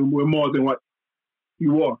understand that we're more than what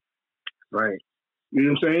you are. Right. You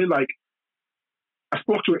know what I'm saying? Like, I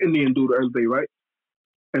spoke to an Indian dude the other day, right?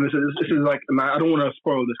 And this is like, and I don't want to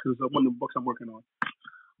spoil this because it's one of the books I'm working on.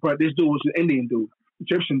 But this dude was an Indian dude,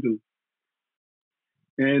 Egyptian dude.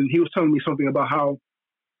 And he was telling me something about how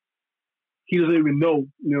he doesn't even know,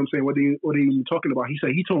 you know what I'm saying, what they even talking about.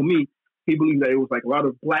 He told me he believed that it was like a lot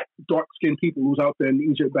of black, dark skinned people who was out there in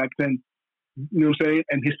Egypt back then. You know what I'm saying?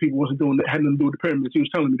 And his people wasn't doing that, had nothing to do with the pyramids. He was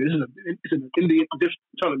telling me this. It's an Indian tradition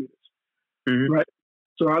telling me this. Mm-hmm. Right?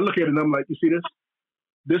 So I look at it and I'm like, you see this?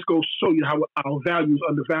 This goes to show you how our value is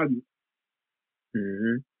undervalued.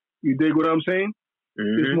 Mm-hmm. You dig what I'm saying?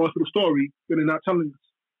 Mm-hmm. There's more to the story that they're not telling us.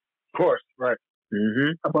 Of course, right.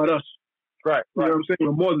 Mm-hmm. About us. Right. You know what I'm saying?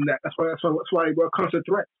 But more than that. That's why we're a constant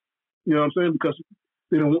threat. You know what I'm saying? Because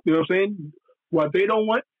they don't, you know what I'm saying? What they don't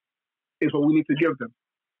want is what we need to give them.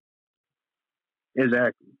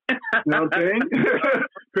 Exactly. You know what I'm saying?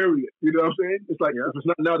 Period. You know what I'm saying? It's like, if it's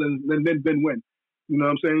not now, then when? You know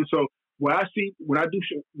what I'm saying? So when I see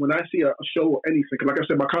a show or anything, like I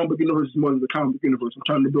said, my comic book universe is more than the comic book universe. I'm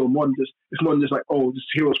trying to build more than just, it's more than just like, oh, this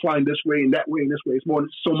hero's flying this way and that way and this way. It's more,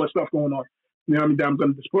 there's so much stuff going on. You know what I mean? That I'm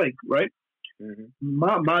going to display, right?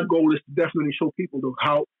 Mm-hmm. My goal is to definitely show people though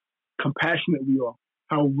how compassionate we are,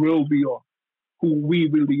 how real we are, who we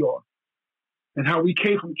really are, and how we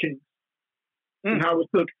came from kings, and how it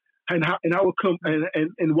took, and how it come,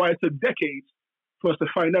 and why it took decades for us to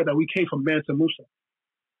find out that we came from Mansa Musa.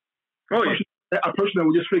 Oh yeah, a person that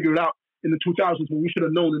would just figure it out in the 2000s when we should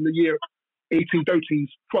have known in the year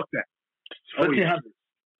 1813s. Fuck that. Oh yeah,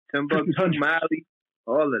 Timbuktu, Mali,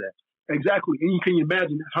 all of that. Exactly, and you can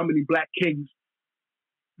imagine how many black kings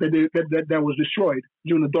that was destroyed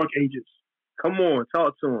during the Dark Ages. Come on,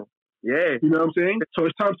 talk to them. Yeah, you know what I'm saying. So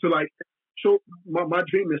it's time to like show. My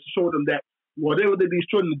dream is to show them that whatever they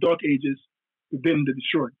destroyed in the Dark Ages, it's them to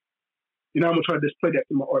destroy. You know, I'm gonna try to display that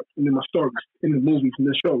in my art and in my stories, in the movies and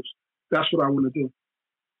the shows. That's what I want to do.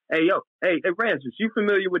 Hey, Ramses, you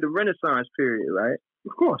familiar with the Renaissance period, right?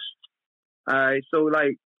 Of course. All right, so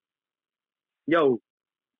like, so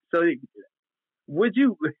would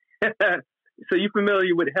you? So you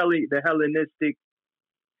familiar with the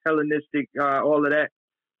Hellenistic, all of that?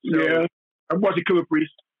 So, yeah, I'm watching Killer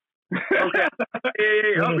Priest. Okay.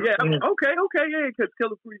 Okay. Yeah, because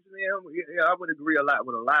Killer Priest, man, I would agree a lot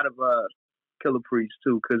with a lot of Killer Priests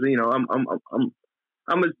too, because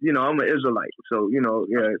I'm an Israelite, so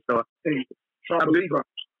So hey, I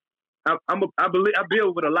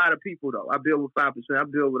build with a lot of people though. I build with 5%. I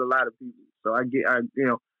build with a lot of people, so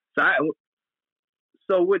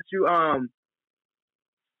So what you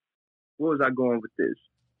what was I going with this?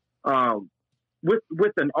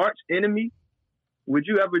 With an arch enemy, would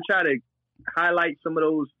you ever try to highlight some of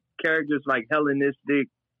those characters like Hellenistic,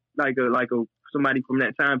 like somebody from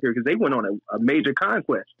that time period, because they went on a major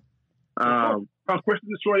conquest. Conquest to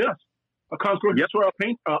destroy us. A conquest to destroy our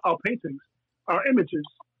paintings, our images.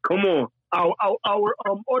 Come on, our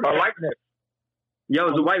likeness. Yeah,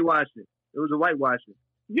 it was a whitewashing.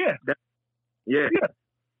 Yeah. Yeah.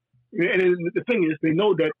 And the thing is, they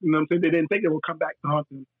know that, you know what I'm saying, they didn't think it would come back to haunt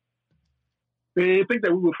them. They didn't think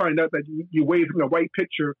that we would find out that you waving a white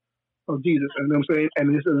picture of Jesus, you know what I'm saying,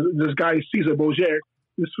 and this guy, Caesar Borgia,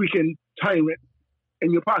 this freaking tyrant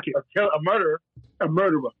in your pocket. A murderer.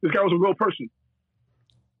 This guy was a real person.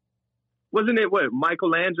 Wasn't it, what,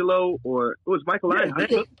 Michelangelo, or it was Michelangelo?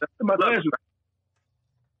 Yeah, Michelangelo.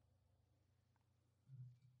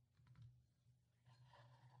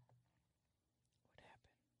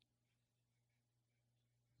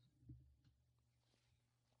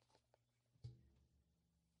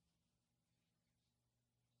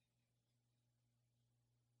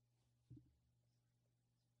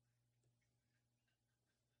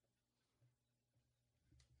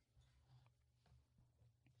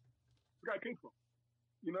 Guy came from.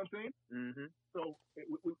 You know what I'm saying? Mm-hmm. So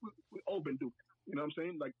we all been doing. You know what I'm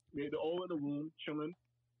saying? Like they're all in the room chilling,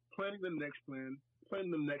 planning the next plan,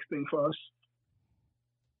 planning the next thing for us.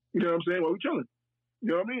 You know what I'm saying? While we chilling. You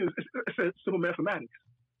know what I mean? It's simple mathematics.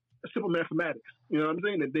 It's simple mathematics. You know what I'm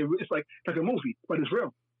saying? It's like a movie, but it's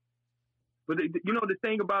real. But the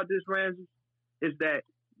thing about this, Ramses, is that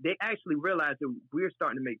they actually realize that we're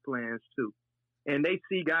starting to make plans too. And they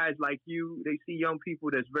see guys like you, they see young people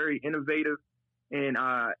that's very innovative and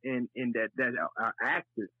that are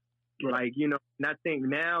active. Right. Like, and I think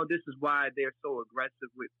now this is why they're so aggressive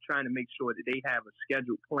with trying to make sure that they have a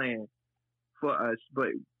scheduled plan for us.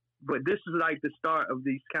 But this is like the start of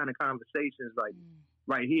these kind of conversations, like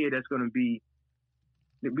right here, that's going to be,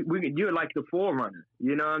 you're like the forerunner.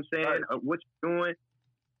 You know what I'm saying? Right. What you're doing,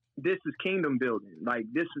 this is kingdom building.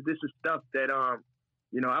 Like this is stuff that,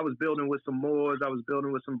 I was building with some Moors, I was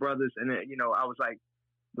building with some brothers, and I was like,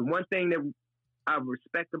 the one thing that I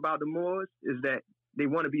respect about the Moors is that they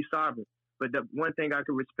want to be sovereign. But the one thing I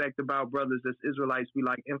can respect about brothers as Israelites, we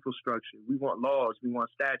like infrastructure. We want laws, we want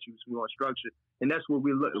statutes, we want structure. And that's what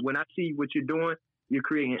we look. When I see what you're doing, you're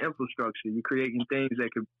creating infrastructure. You're creating things that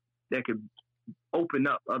could open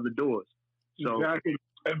up other doors. So exactly,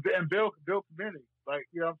 and build community. Like,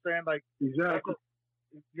 you know what I'm saying? Like, Exactly.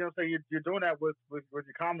 You know what I'm saying? You're doing that with your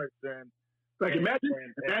comments and Like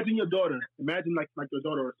imagine your daughter. Imagine like your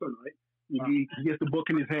daughter or son, right? He gets the book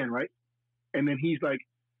in his hand, right? And then he's like,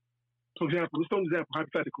 for example, let's throw an example,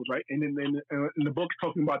 hypotheticals, right? And then in the book's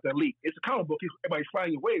talking about that leak. It's a comic book. Everybody's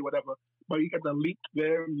flying away, whatever. But you got the leak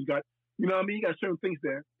there, and you got, you know what I mean? You got certain things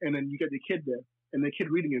there, and then you got the kid there, and the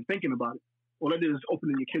kid reading it and thinking about it. All that is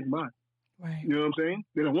opening your kid's mind. Right. You know what I'm saying?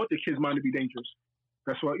 They don't want the kid's mind to be dangerous.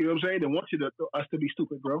 That's what, you know what I'm saying? They want us to be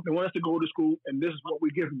stupid, bro. They want us to go to school, and this is what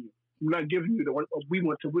we're giving you. We're not giving you what we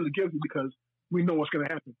want to really give you because we know what's going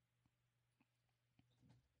to happen.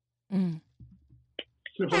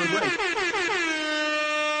 Simple as that.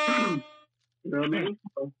 You know what I mean?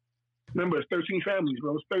 So, remember, it's 13 families,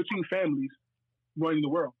 bro. It's 13 families running the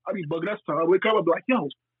world. I be bugging that time. I wake up, I be like, yo,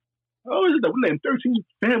 how is it that we're letting 13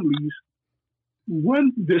 families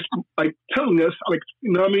run this, like, telling us, like,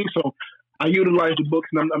 you know what I mean? So I utilize the books,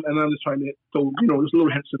 and I'm just trying to, so, you know, there's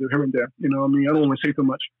little hints here and there. You know what I mean? I don't want to say too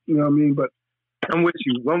much. You know what I mean? But I'm with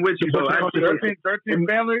you. So 13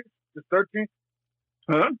 families? Just 13?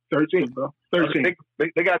 Huh? 13, bro. 13.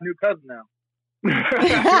 They got a new cousin now.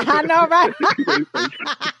 I know, right?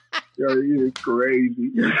 Yo, you're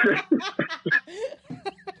crazy.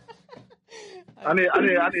 I need.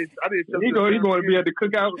 He going to be at the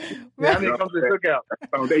cookout. Yeah, I need to come to the cookout.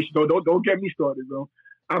 Foundation. Don't get me started, bro.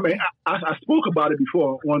 I mean, I spoke about it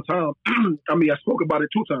before one time. I mean, I spoke about it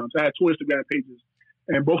 2 times. I had 2 Instagram pages,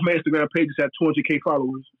 and both my Instagram pages had 200K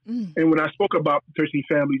followers. And when I spoke about 13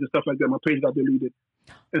 families and stuff like that, my page got deleted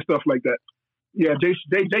and stuff like that. Yeah, they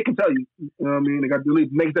can tell you. You know what I mean? They got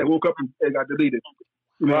deleted. Next day, I woke up and it got deleted.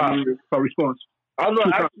 You know what I mean? My response. I was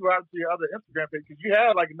going to ask you out to your other Instagram page because you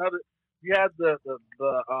had like another. You had the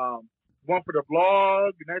one for the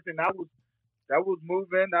blog and everything. That was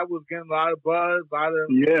moving. That was getting a lot of buzz.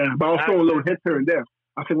 Yeah, but I was throwing little hints here and there.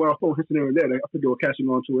 I think when I was throwing hints here and there, I think they were catching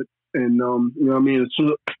on to it. And you know what I mean?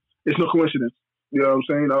 It's no coincidence. You know what I'm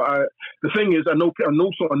saying? The thing is, I know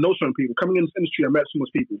certain people coming in this industry. I met so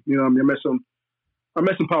much people. You know what I mean? I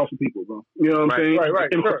met some powerful people, bro. You know what I'm saying? Right.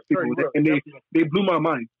 Sure, and they blew my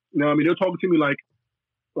mind. You know what I mean? They're talking to me like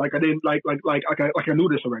I didn't like I knew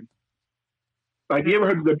this already. Like you ever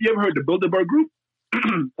heard the Bilderberg Group?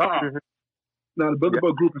 Now the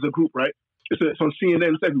Bilderberg Group is a group, right? It's on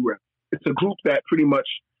CNN. It's everywhere. It's a group that pretty much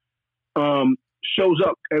shows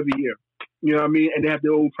up every year. You know what I mean? And they have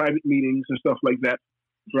their own private meetings and stuff like that,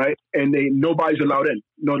 right? And nobody's allowed in.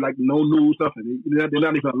 No news, nothing. They're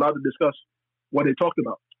not even allowed to discuss what they talked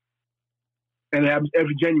about. And it happens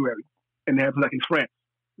every January. And it happens like in France,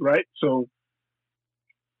 right? So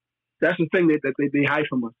that's the thing that they hide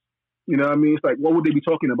from us. You know what I mean? It's like, what would they be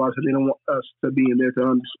talking about if they don't want us to be in there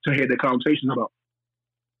to hear their conversations about?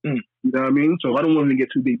 You know what I mean? So I don't want to get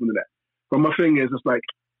too deep into that. But my thing is, it's like,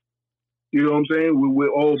 you know what I'm saying? We're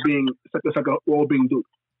all being, it's like we're all being duped.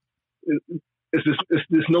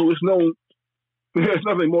 There's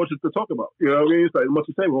nothing more to talk about. You know what I mean? It's like much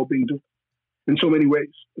to say, we're all being duped in so many ways.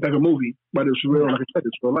 It's like a movie, but it's real. Like I said,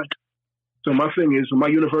 it's real life. So my thing is, in my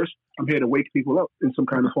universe, I'm here to wake people up in some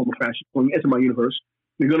kind of form or fashion. When you enter my universe,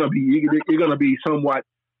 you're gonna be somewhat.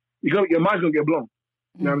 Your mind's gonna get blown.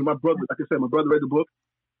 Now, my brother, like I said, my brother read the book.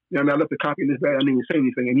 You know, I left a copy in his bag. I didn't even say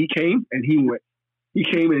anything, and he came and he went. He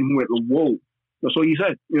came and he went, whoa. That's what he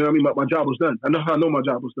said. You know what I mean? My job was done. I know my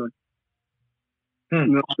job was done. You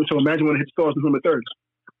know, so imagine when it hit stars in the third.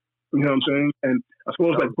 You know what I'm saying? And I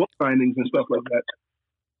suppose like book signings and stuff like that.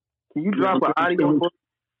 Can you drop an audio book?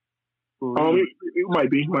 It might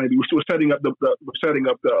be. We're setting up the book signing.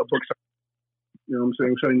 You know what I'm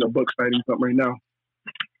saying? We're setting up book signing something right now.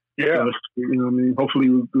 Yeah. You know what I mean? Hopefully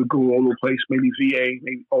we'll go all over the place. Maybe VA,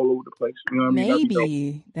 maybe all over the place. You know what I mean?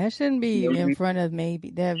 Maybe. That shouldn't be in front of maybe.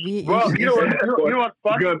 That VA. Well, you know what's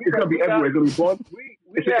funny? It's going to be everywhere. It's going to be fun.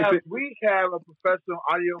 We have a professional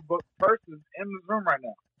audiobook person in this room right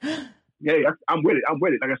now. Yeah, I'm with it.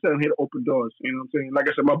 Like I said, I'm here to open doors. You know what I'm saying? Like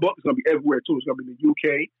I said, my book is going to be everywhere too. It's going to be in the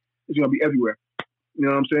UK. It's going to be everywhere. You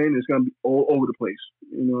know what I'm saying? It's going to be all over the place.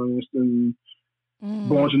 You know, it's in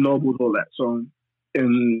Barnes and Noble, all that. So,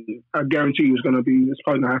 and I guarantee you, it's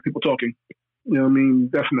probably going to have people talking. You know what I mean?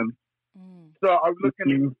 Definitely. So, are you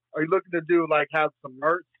looking to do have some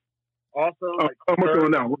merch also? I'm working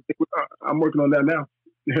on that. I'm working on that now.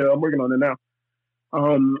 Yeah, I'm working on it now.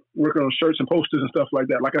 Working on shirts and posters and stuff like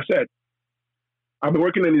that. Like I said, I've been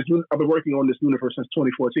working on this universe since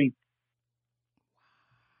 2014.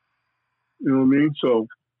 You know what I mean? So,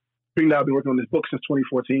 being that I've been working on this book since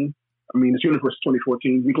 2014. I mean, this universe is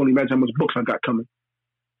 2014. You can only imagine how much books I got coming.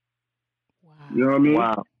 You know what I mean?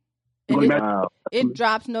 Wow. And it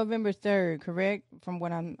drops November 3rd, correct? From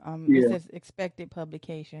what I'm Yeah. It says expected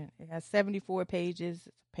publication. It has 74 pages,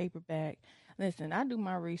 it's paperback. Listen, I do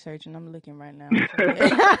my research and I'm looking right now.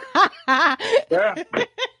 Yeah.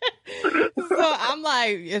 So I'm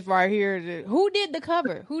like, it's right here. Who did the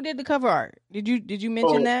cover? Who did the cover art? Did you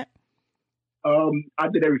mention that? I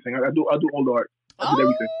did everything. I do all the art. I did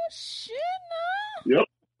everything. Oh shit! No. Yep.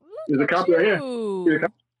 There's a copy right here. Here's a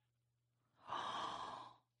copy.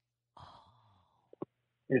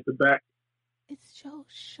 It's the back. It's so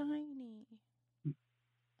shiny.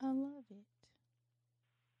 I love it.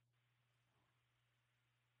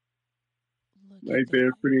 Look Right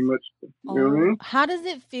there, pretty much. You know what I mean? How does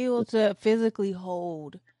it feel to physically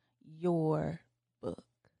hold your book?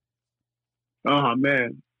 Oh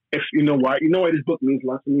man, if you know why this book means a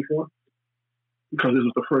lot to me for? Because this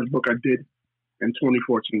was the first book I did in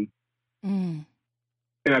 2014, and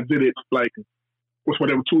I did it like with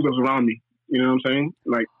whatever tools that was around me. You know what I'm saying?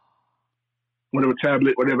 Like whatever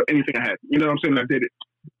tablet, whatever, anything I had. You know what I'm saying? I did it.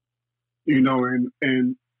 You know,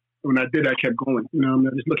 and when I did, I kept going. You know what I mean?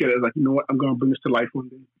 I just look at it as like, you know what? I'm going to bring this to life one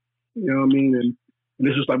day. You know what I mean? And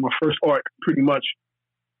this is like my first art, pretty much.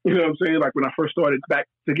 You know what I'm saying? Like when I first started back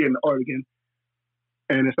to getting the art again.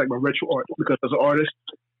 And it's like my retro art. Because as an artist,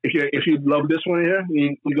 if you love this one here,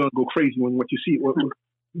 you're going to go crazy when what you see.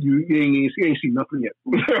 You ain't seen nothing yet.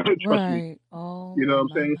 Trust me. Oh, you know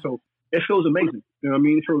what I'm saying? So it feels amazing. You know what I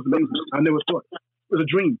mean? It feels amazing. I never thought. It was a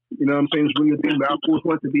dream. You know what I'm saying? It's really a dream. I always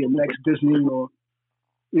wanted to be a next Disney or,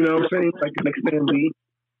 you know what I'm saying? Like the next Stan Lee,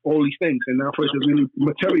 all these things. And now for it to really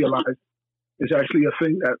materialize, it's actually a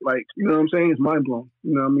thing that, like, you know what I'm saying? It's mind blowing.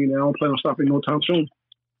 You know what I mean? I don't plan on stopping no time soon.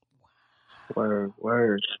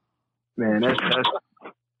 Word. Man, that's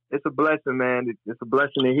it's a blessing, man. It's a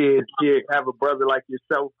blessing to hear have a brother like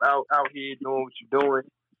yourself out here doing what you're doing.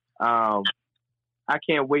 I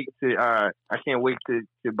can't wait to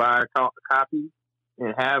buy a copy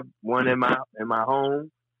and have one in my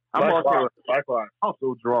home. I'm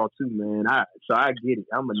also draw too, man. So I get it.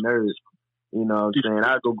 I'm a nerd. You know what I'm saying?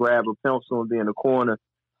 I go grab a pencil and be in the corner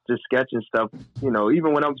just sketching stuff. You know,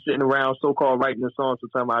 even when I'm sitting around so-called writing a song,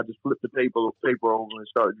 sometimes I just flip the paper over and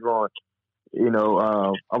start drawing. You know,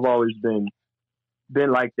 I've always been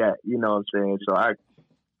like that. You know what I'm saying? So I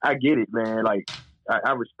get it, man. Like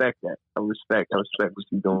I respect that. I respect what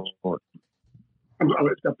you're doing. I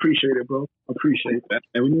appreciate it, bro. I appreciate that.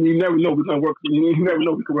 And you never know we're gonna work. You never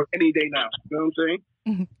know we could work any day now. You know what I'm saying?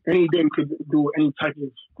 Mm-hmm. Any day we could do any type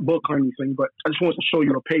of book or anything. But I just wanted to show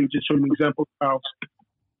you a page, just show you an example of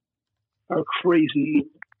how crazy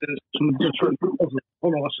this.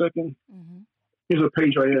 Hold on a second. Mm-hmm. Here's a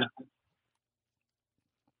page right here.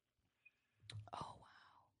 Oh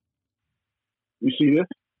wow! You see this?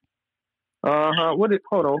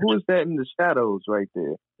 Hold on. Who is that in the shadows right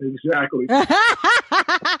there? Exactly.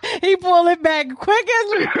 He pulled it back quick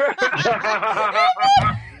as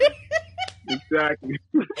Exactly.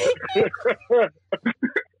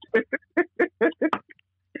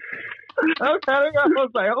 I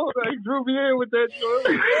was like, hold on, he drew me in with that joint.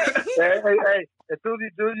 Hey. As soon as he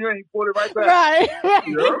drew you in, he pulled it right back. Right.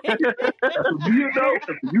 You know? That's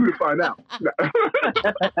for you to find out.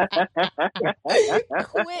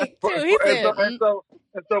 Quick, too. He said.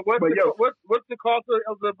 And so what's the cost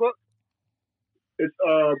of the book? It's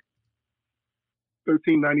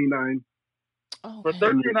 $13.99. Oh, for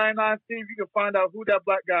 $13.99, Steve, you can find out who that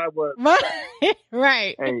black guy was.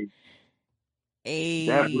 Right. Hey.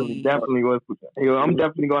 Definitely was. I'm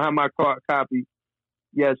definitely gonna have my copy.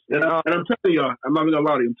 Yes, and I'm telling y'all, I'm not gonna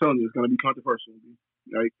lie to you. I'm telling you, it's gonna be controversial.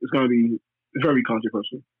 Like it's gonna be very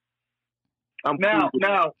controversial. Now,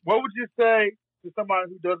 what would you say to somebody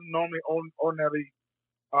who doesn't normally ordinarily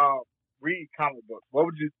read comic books? What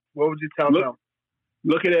would you tell them?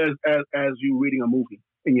 Look at it as you reading a movie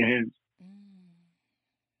in your hands.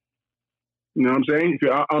 You know what I'm saying?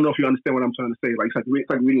 I don't know if you understand what I'm trying to say. Like it's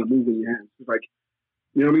like reading a movie in your hands. It's like,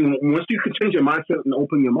 you know what I mean? Once you can change your mindset and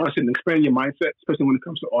open your mindset and expand your mindset, especially when it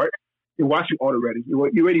comes to art, you're watching art already.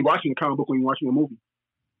 You're already watching a comic book when you're watching a movie.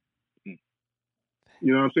 You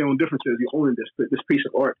know what I'm saying? The difference is you're owning this piece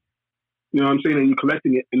of art. You know what I'm saying? And you're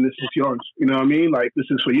collecting it, and this is yours. You know what I mean? Like this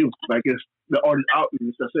is for you. Like it's the art is out,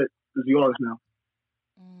 and that's it. It's yours now.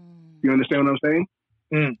 You understand what I'm saying?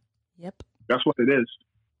 Yep. That's what it is.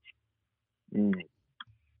 I'm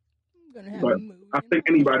gonna have but I think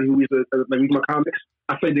anybody who reads my comics,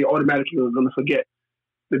 I think they automatically are going to forget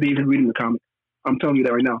that they're even reading the comic. I'm telling you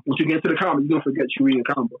that right now. Once you get into the comic, you're going to forget you're reading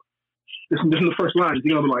a comic book. This is the first line.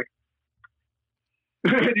 You're going to be like,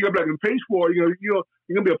 you're going to be like, in page 4, you're going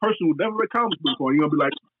to be a person who never read comics before. You're going to be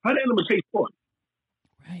like, how did I end up in page 4?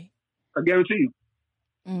 Right. I I guarantee you.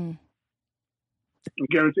 Mm. I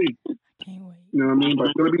guarantee you. Can't wait. You know what I mean? But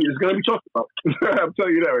it's gonna be talked about. I'm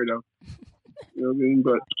telling you that right now. You know what I mean?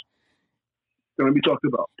 But it's gonna be talked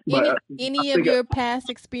about. But Any of your past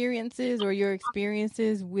experiences or your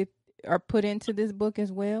experiences with are put into this book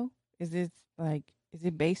as well? Is it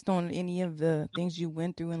based on any of the things you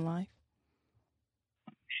went through in life?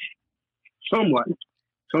 Somewhat,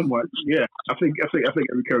 yeah. I think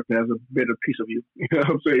every character has a bit of piece of you. You know what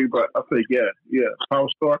I'm saying? But I think, yeah. Power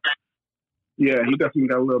Star, yeah, he definitely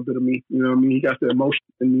got a little bit of me. You know what I mean? He got the emotion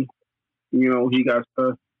in me. You know, he got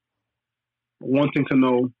wanting to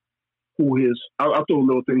know who his. I'll throw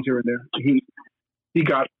little things here and there. He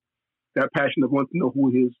got that passion of wanting to know who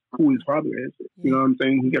his father is. You know what I'm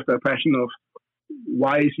saying? He gets that passion of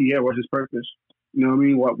why is he here? What's his purpose? You know what I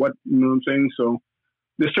mean? What you know what I'm saying? So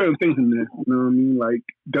there's certain things in there. You know what I mean? Like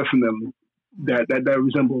definitely that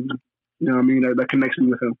resembles him. You know what I mean? That connects me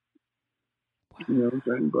with him. You know what I'm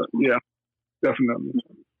saying? But yeah, definitely.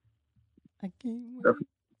 I can't wait.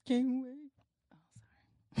 Can't wait.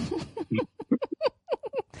 Oh,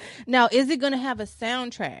 now, is it going to have a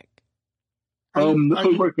soundtrack?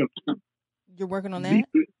 You're working on that?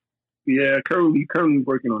 Yeah, currently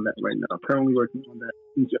working on that right now. Currently working on that.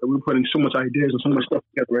 We're putting so much ideas and so much stuff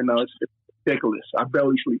together right now. It's ridiculous. I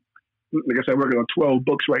barely sleep. Like I said, I'm working on 12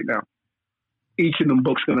 books right now. Each of them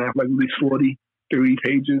books gonna have like at least 40, 30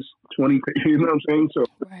 pages, 20 pages. You know what I'm saying? So,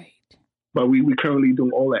 right. But we currently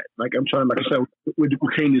doing all that. Like I'm trying, like I said, we're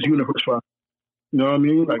creating this universe for. You know what I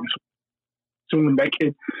mean? Like soon that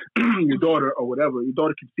kid, your daughter or whatever, your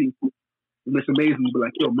daughter can see Miss Amazing and be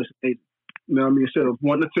like, yo, Miss Amazing. You know what I mean? Instead of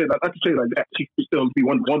wanting to say, like, I can say it like that, she can still be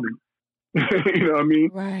Wonder Woman. You know what I mean?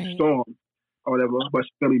 Right. Storm or whatever, but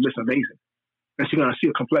she's gonna be Miss Amazing, and she's gonna see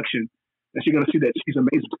a complexion, and she's gonna see that she's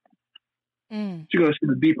amazing. She's gonna see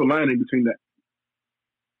the deeper lining between that.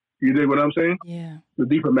 You dig what I'm saying? Yeah. The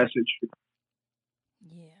deeper message.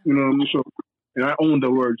 Yeah. You know what I mean? So, and I own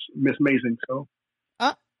the words Miss Amazing, so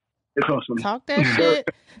it's awesome. Talk that shit.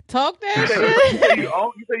 Talk that shit. You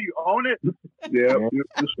say you own it? Yeah,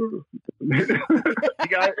 that's true. You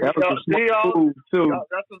got y'all too.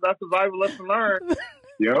 That's a valuable lesson learned.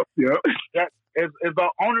 Yep. It's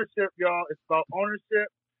about ownership, y'all. It's about ownership.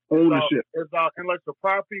 It's about intellectual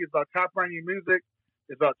property. It's about copyrighting your music.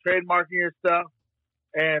 It's about trademarking your stuff.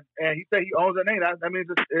 And he said he owns the name. That means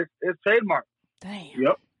it's trademarked. Damn.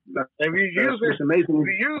 Yep. If you use it, amazing. If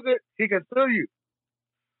you use it, he can sue you.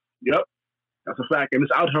 Yep, that's a fact. And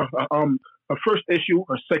it's out. Her first issue,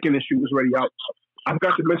 her second issue is already out. I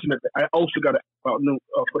forgot to mention that I also got an app out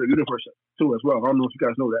for the universe too as well. I don't know if you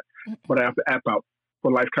guys know that, but I have the app out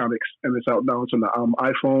for Life Comics, and it's out now. It's on the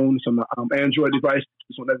iPhone, it's on the Android device,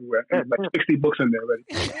 it's on everywhere. And like 60 books in there already.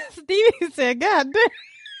 Stevie said, "God damn."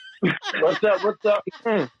 What's up?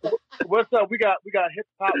 We got Hip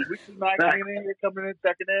Hop Weekly Magazine in here coming in,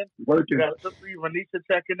 checking in. Working. We got Sister Vanisha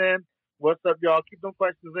checking in. What's up, y'all? Keep them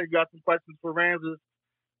questions in. You got some questions for Ramses.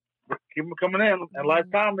 Keep them coming in. And Life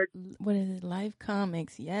Comics. What is it? Life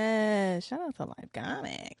Comics. Yes. Shout out to Life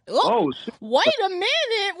Comics. Wait a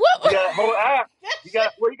minute. What? You got a whole app. You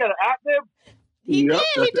got an app there? He did.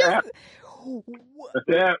 He just. That's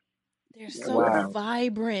the app. They're so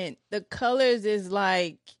vibrant. The colors is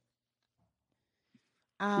like.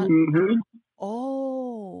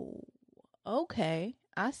 Oh. Okay.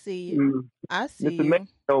 I see you. I see you.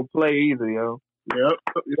 Don't play either, yo. Yep.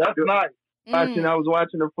 That's nice. I was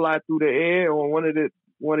watching her fly through the air on one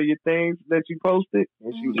of your things that you posted,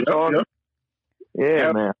 and she was talking.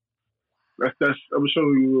 Yeah, man. That's. I was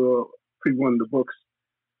showing you one of the books.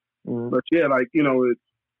 But yeah, like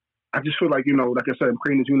I just feel like like I said, I'm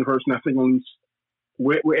creating this universe, and I think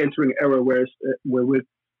we're entering an era where we're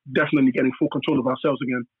definitely getting full control of ourselves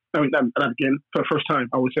again. I mean, not again, for the first time,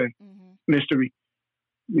 I would say, in history.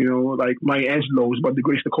 Like Maya Angelou is about to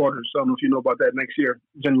grace the quarters. I don't know if you know about that next year,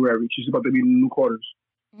 January. She's about to be in the new quarters.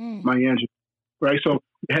 Maya Angelou. Right? So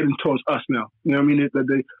we're heading towards us now. You know what I mean?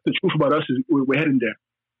 The truth about us is we're heading there.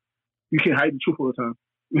 You can't hide the truth all the time.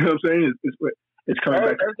 You know what I'm saying? It's coming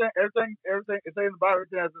back. Everything, it's in the Bible,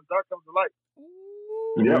 everything as the dark comes to light.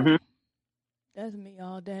 Yeah. Mm-hmm. That's me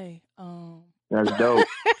all day. That's dope.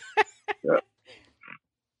 Yeah.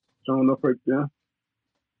 Showing up right there.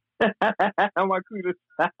 My kudos.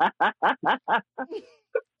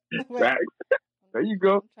 There you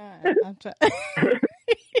go. I'm trying.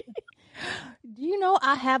 Do you know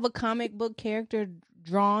I have a comic book character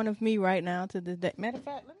drawn of me right now to this day? Matter of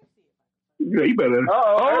fact, let me see. Yeah, you better.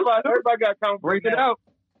 Everybody got comic book. Bring it out.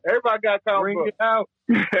 Everybody got comic book. Bring it out.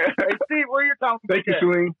 Hey, Steve, where your comic book? Thank you,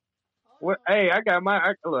 Swing. Well, hey, I got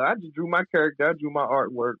I just drew my character. I drew my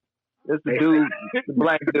artwork. It's the dude, the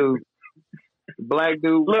black dude. Black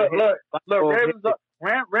dude. Look, Oh,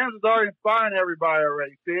 Rams is already inspiring everybody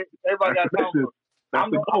already. See, everybody got comic books. That's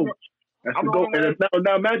the goal. That's the goal. And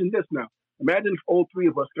now imagine this. Now imagine if all three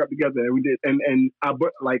of us got together and we did,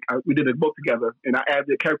 we did a book together, and I added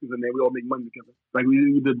the characters in there. We all make money together. Like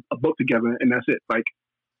we did a book together, and that's it. Like,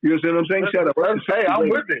 you understand what I'm saying? Hey, I'm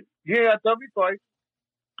with it. Yeah, tell me twice.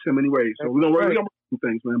 So many ways. So we don't work some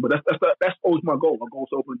things, man. But that's always my goal. My goal is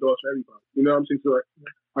to open doors for everybody. You know what I'm saying? So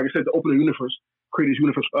like I said, to open the universe, create this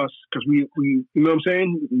universe for us, because we you know what I'm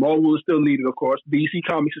saying? Marvel is still needed, of course. DC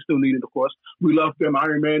Comics is still needed, of course. We love them.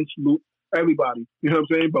 Iron Man, salute everybody. You know what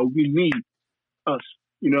I'm saying? But we need us.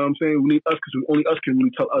 You know what I'm saying? We need us because only us can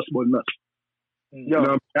really tell us more than us. You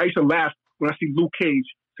know, I used to laugh when I see Luke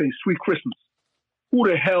Cage say "Sweet Christmas." Who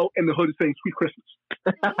the hell in the hood is saying "Sweet Christmas"?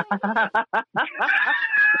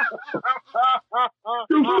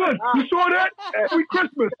 You saw that? Sweet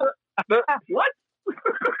Christmas. What?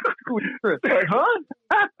 Like, huh?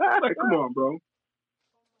 Like, come on, bro.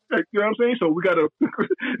 Like, you know what I'm saying? So we gotta,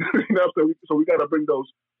 so we gotta bring those.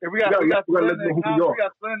 And we got Slim in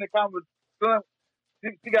the comments.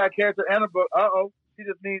 She got a character and a book. She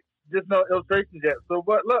just needs no illustrations yet. So,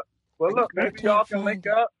 but look, maybe y'all can link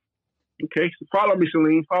up. Okay, so follow me,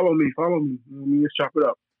 Celine. Follow me. You know what I mean? Let's chop it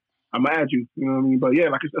up. I'm gonna add you. You know what I mean? But yeah,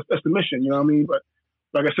 like that's the mission. You know what I mean? But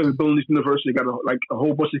like I said, we're building this universe. You got a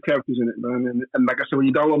whole bunch of characters in it, man. And like I said, when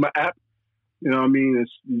you download my app, you know what I mean?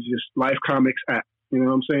 It's just Life Comics app. You know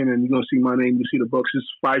what I'm saying? And you're gonna see my name. You see the books. It's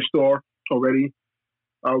 5-star already.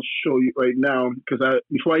 I'll show you right now because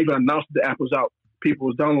before I even announced the app was out, people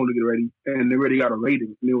was downloading it already, and they already got a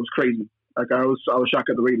rating, and it was crazy. Like I was shocked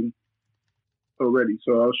at the rating already.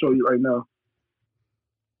 So I'll show you right now.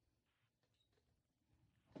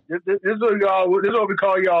 This is what we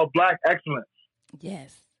call y'all Black excellence.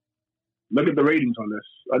 Yes. Look at the ratings on this.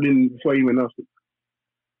 I didn't before I even announced it.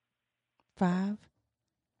 5.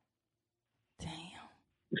 Damn.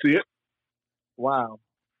 You see it? Wow.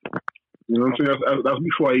 You know what I'm saying? That's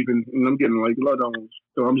before I even. And I'm getting like a lot of downloads.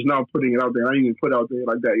 So I'm just now putting it out there. I ain't even put it out there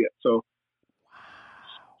like that yet. So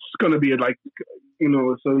it's gonna be like, you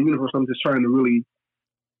know, so the universe. I'm just trying to really,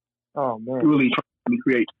 really trying to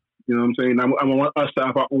create. You know what I'm saying? I want us to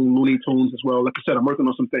have our own Looney Tunes as well. Like I said, I'm working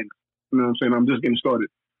on some things. You know what I'm saying? I'm just getting started.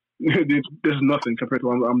 This is nothing compared to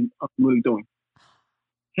what I'm really doing.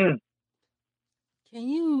 Can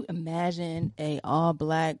you imagine a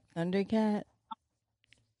all-black Thundercat?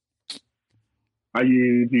 Do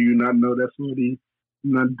you not know that's already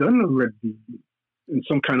not done already in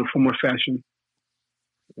some kind of form or fashion?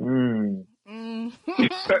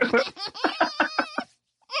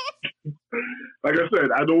 Like I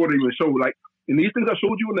said, I don't want to even show like. And these things I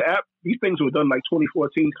showed you in the app, these things were done like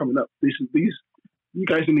 2014 coming up. These you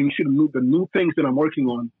guys didn't even see the new things that I'm working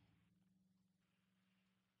on.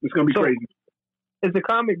 It's gonna be crazy. Is the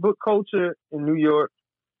comic book culture in New York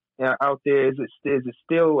out there? Is it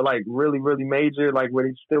still like really really major? Like where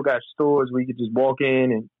they still got stores where you could just walk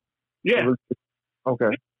in and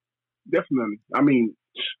okay, definitely. I mean,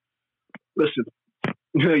 listen,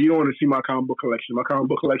 you don't want to see my comic book collection. My comic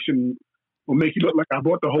book collection will make you look like I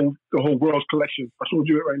bought the whole world's collection. I showed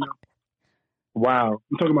you it right now. Wow.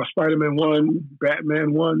 I'm talking about Spider-Man 1,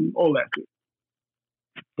 Batman 1, all that shit.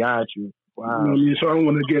 Got you. Wow. You know what I mean? So I don't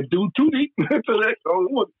want to get too deep into that.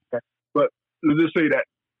 But let's just say that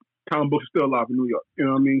comic books are still alive in New York. You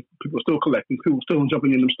know what I mean? People are still collecting. People are still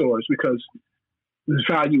jumping in them stores because there's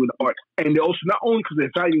value in the art. And they also, not only because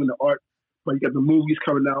there's value in the art, but you got the movies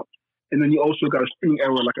coming out. And then you also got a streaming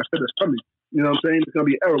era, like I said, that's coming. You know what I'm saying? There's going to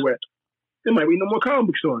be an era where there might be no more comic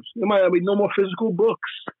book stores. There might be no more physical books.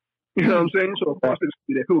 You know what I'm saying? So, of course,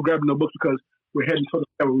 people grabbing the books because we're heading toward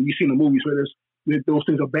the era where you see in the movies where those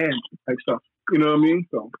things are banned type stuff. You know what I mean?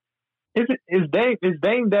 So, is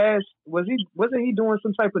Dame Dash wasn't he doing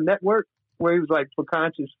some type of network where he was like for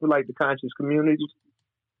the conscious community?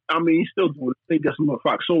 I mean, he's still doing it. I think there's some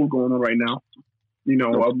Fox Soul going on right now. You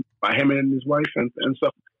know, by him and his wife and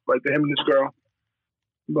stuff like that. Him and this girl.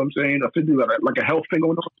 You know what I'm saying? I think there's like a health thing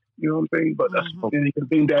going on. You know what I'm saying? But that's the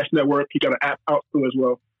Dame Dash Network. He got an app out too as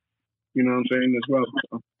well. You know what I'm saying? As well.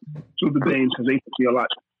 So the Dames, because they teach me a lot.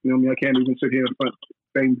 You know what I mean? I can't even sit here in front.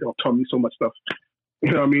 Dame don't tell me so much stuff.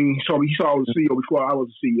 You know what I mean? He saw I was a CEO before I was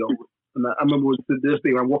a CEO. And I remember this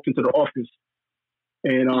day I walked into the office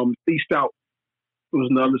and Steve Stout was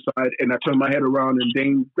on the other side, and I turned my head around and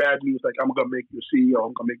Dame grabbed me. He was like, I'm gonna make you a CEO.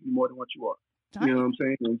 I'm gonna make you more than what you are. You know what I'm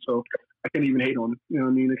saying? And so I can't even hate on him. You know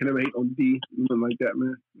what I mean? I can never hate on D, nothing like that,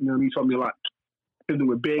 man. You know what I mean? He taught me a lot. Same thing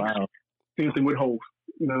with Biggs. Wow. Same thing with Hov.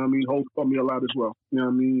 You know what I mean? Hov taught me a lot as well. You know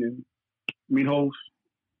what I mean? And I mean Hov.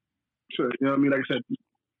 Sure. You know what I mean? Like I said, I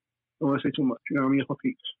don't want to say too much. You know what I mean? It's my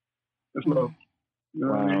peace. That's love. You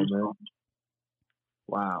know what I Wow, mean? man.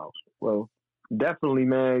 Wow. Well, definitely,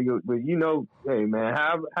 man. Hey, man.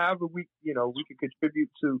 However we, we can contribute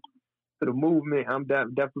to the movement. I'm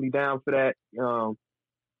definitely down for that.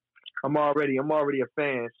 I'm already a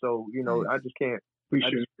fan, so I just can't.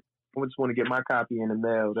 Appreciate I just want to get my copy in the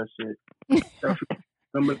mail. That's it. it.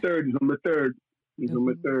 Number third. He's number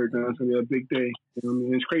third. Man. It's gonna be a big day. You know what I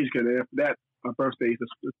mean? It's crazy because after that, my birthday is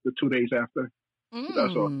the 2 days after.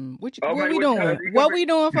 That's all. What we doing? What we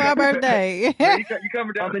doing for our birthday? Man, you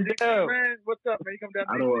coming down to DC, man? What's up, man? You coming down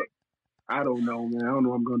to DC? I don't know, man. I don't know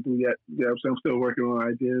what I'm going to do yet. Yeah, I'm still working on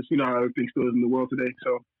ideas. You know how everything still is in the world today.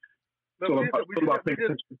 So, look,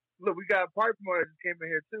 we got a party promoter that just came in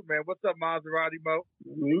here too, man. What's up, Maserati Mo?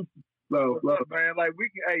 Mm-hmm. Love. Up, man? Like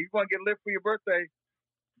you want to get lit for your birthday?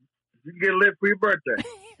 You can get lit for your birthday.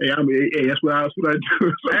 Hey, that's what I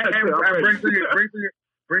do.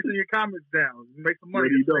 Bring some your comments down. Make some money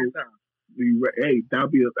at the same time. Hey, that'll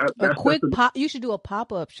be a quick pop. You should do a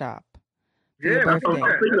pop-up shop.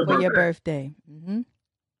 For your birthday. Mm-hmm.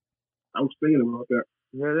 I was thinking about that.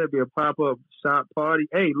 Yeah, that'd be a pop-up shop party.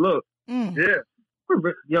 Hey, look. Yeah.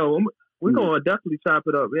 Yo, we're going to definitely chop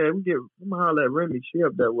it up. Yeah, I'm going to holler at Remy. She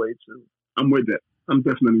up that way, too. I'm with that. I'm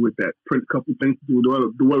definitely with that. Print a couple things to do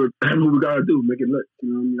what we got to do. Make it lit. You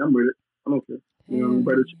know what I mean? I'm with it. I don't care. You know,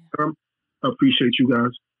 but I appreciate you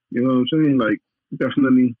guys. You know what I'm saying? Like,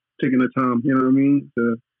 definitely taking the time, you know what I mean?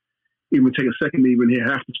 To even take a second to even hear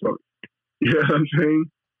half the story. You know what I'm saying?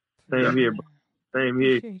 Same here, bro. Same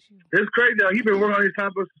here. It's crazy, though. He's been working on these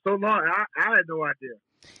comic books for so long. I had no idea.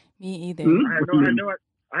 Me either. I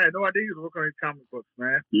had no idea you was working on these comic books,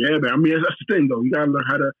 man. Yeah, man. I mean, that's the thing, though. You got to learn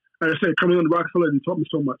how to, like I said, coming on the Rockefeller, he taught me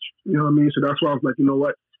so much. You know what I mean? So that's why I was like, you know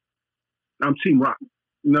what? I'm Team Rock.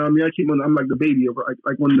 You know what I mean? I'm like the baby of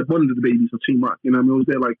like one of the babies of Team Rock. You know what I mean? It was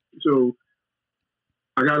there like, so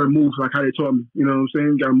I got to move like how they taught me. You know what I'm saying?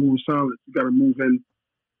 You got to move in silence. You got to move in.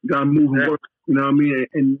 You got to move and work. You know what I mean?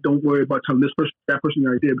 And don't worry about telling this person, that person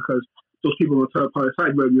your idea, because those people will tell upon the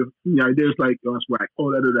side where your idea is like, oh, that's whack.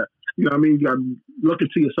 Oh, that. You know what I mean? You got to look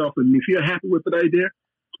into yourself, and if you're happy with the idea,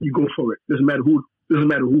 you go for it. Doesn't matter who's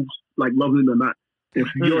like loving it or not. If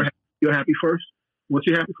you're happy first, once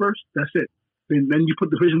you're happy first, that's it. Then you put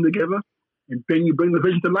the vision together, and then you bring the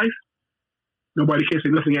vision to life. Nobody can say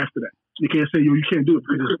nothing after that. You can't say you can't do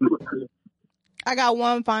it. I got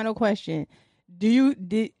one final question. Do you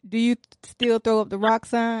still throw up the rock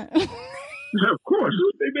sign? Of course.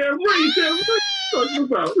 They damn right. Talking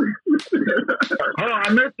about. Hold on, I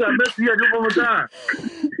missed you. Yeah, do it one more time.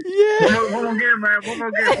 Yeah. One more game, man. One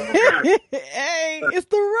more game. Hey, it's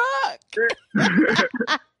the Rock.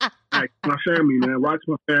 Like my family, man. Rock's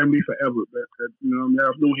my family forever, man. You know what I mean? I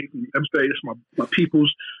have no hate from every state. It's my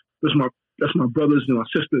peoples. That's my brothers and my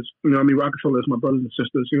sisters. You know what I mean? Rockefeller is my brothers and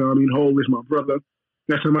sisters. You know what I mean? Hove is my brother.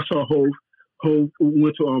 Next time I saw Hove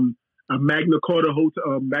went to a Magna Carta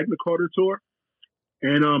tour,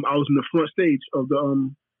 and I was in the front stage of the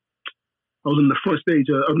of the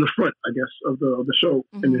front, I guess, of the show,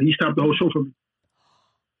 and then he stopped the whole show for me,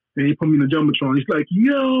 and he put me in the jumbotron. He's like,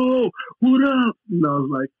 "Yo, what up?" And I was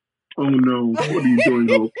like, "Oh no, what are you doing,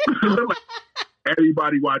 Hope?"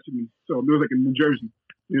 Everybody watching me, so it was like in New Jersey,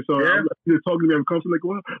 and so I'm like, he was talking to me, I'm constantly like,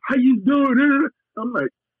 "Well, how you doing?" I'm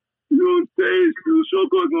like, "You on stage, the show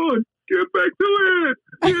going on. Get back to it."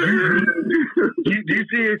 Do you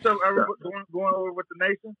see yourself ever going over with the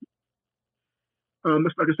nation?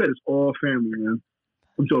 It's like I said, it's all family, man.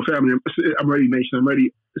 I'm so family. I'm ready, nation. I'm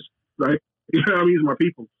ready. It's like, you know what I mean? These are my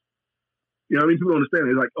people. You know what I mean? People don't understand.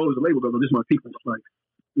 It's like, oh, it's a label, but this is my people. It's like,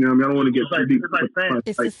 you know what I mean? I don't want to get too deep.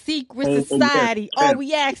 It's a secret society. All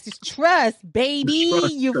we ask is trust, baby.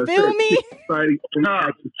 Trust, you feel me? Society.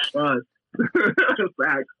 Trust.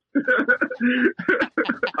 Facts.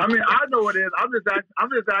 I mean, I know what it is. I'm just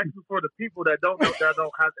asking for the people that don't know, that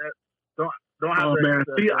don't have that. Oh man,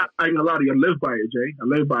 see, I ain't gonna lie to you. I live by it, Jay. I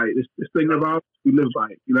live by it. This thing about we live by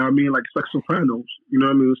it. You know what I mean? Like it's like Sopranos. You know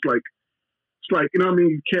what I mean? It's like you know what I mean?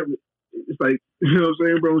 You can't. It's like you know what I'm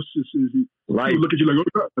saying, bro. It's just like look at you like,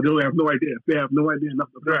 oh, but they have no idea. They have no idea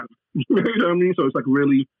nothing about it. You know what I mean? So it's like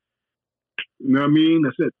really, you know what I mean?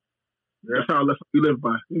 That's it. That's how we live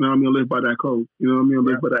by. You know what I mean? I live by that code. You know what I mean? I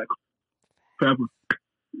live by that code. Forever.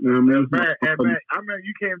 You know what I mean? Man, I remember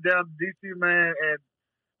you came down to DC, man,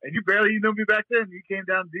 and you barely knew me back then. You came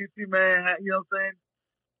down to DC, man. You know what I'm saying?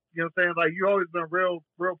 You know what I'm saying? Like you always been a real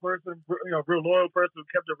person, real loyal person who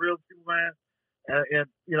kept it real to people, man. And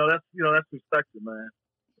that's respected, man.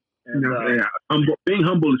 And, being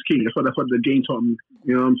humble is key. That's what the game taught me.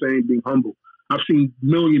 You know what I'm saying? Being humble. I've seen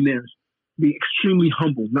millionaires be extremely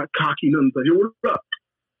humble, not cocky, nothing. But hey, what up?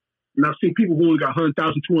 And I've seen people who only got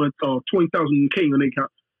 100,000, 20,000 K on their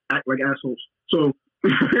account act like assholes. So,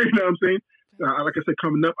 you know what I'm saying? Like I said,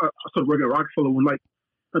 coming up, I started working at Rockefeller when, like,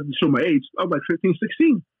 I have to show my age. I was like 15,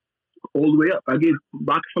 16, all the way up. I gave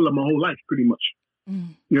Rockefeller my whole life, pretty much.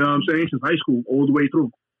 You know what I'm saying? Since high school, all the way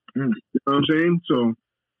through. You know what I'm saying? So,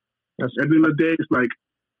 at the end of the day, it's like,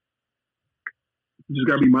 you just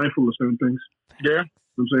got to be mindful of certain things. Yeah.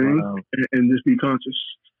 You know what I'm saying? Wow. And just be conscious.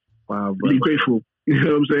 Wow, Be grateful. You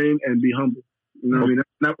know what I'm saying? And be humble. You know what I mean?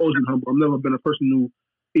 And I've always been humble. I've never been a person who,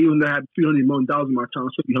 even though I have $300 million in my account, I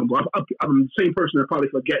still be humble. I'm the same person that probably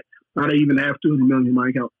forget how to even have $200 million in my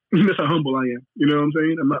account. That's how humble I am. You know what I'm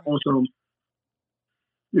saying? I'm not also,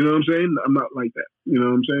 you know what I'm saying? I'm not like that. You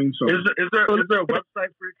know what I'm saying? So Is there a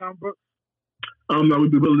website for your comic book? No, we're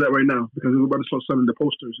building that right now because we're about to start selling the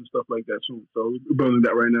posters and stuff like that soon. So we're building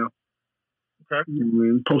that right now. Okay. You know what I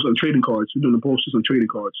mean? Post on trading cards. We're doing the posters and trading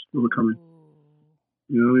cards. We're coming.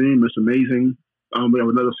 You know what I mean? It's amazing. We have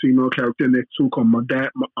another female character in there too called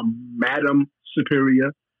Madam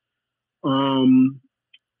Superior.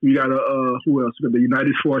 We got who else? We got the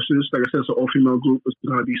United Forces. Like I said, it's an all-female group. It's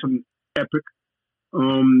gonna be some epic.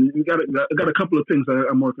 We got a couple of things that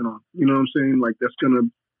I'm working on. You know what I'm saying? Like that's gonna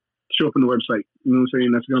show up on the website. You know what I'm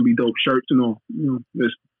saying? That's gonna be dope. Shirts and all. You know,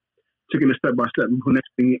 just taking it step by step. We're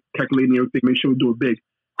calculating everything. Make sure we do it big.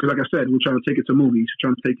 Because like I said, we're trying to take it to movies. We're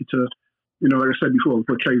trying to take it to, you know, like I said before,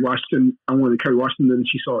 for Kerry Washington. I wanted Kerry Washington, and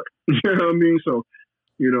she saw it. You know what I mean? So,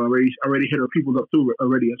 you know, I already hit her people up through it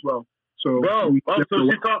already as well. So, so she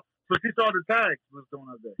saw the tag was doing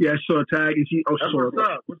up there. Yeah, she saw a tag, and she also saw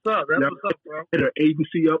What's up? That's what's up, bro. hit her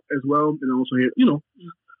agency up as well, and also hit, you know, a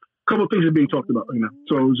couple of things are being talked about right now.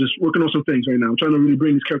 So I was just working on some things right now. I'm trying to really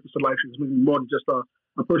bring these characters to life. It's more than just a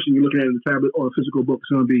person you're looking at in the tablet or a physical book. It's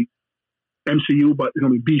going to be MCU, but it's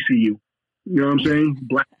going to be BCU. You know what I'm saying?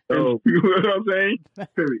 Black. You know what I'm saying?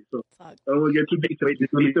 Period. So I don't want to get too deep.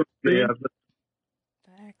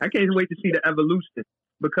 I can't wait to see the evolution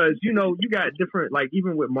because, you know, you got different, like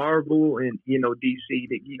even with Marvel and, you know, DC,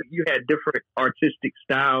 that you had different artistic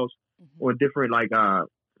styles or different like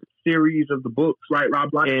series of the books. Right. Rob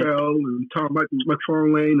Liefeld and Tom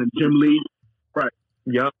McFarlane and Jim Lee. Right.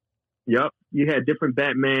 Yep. You had different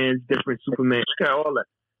Batmans, different Superman, all that.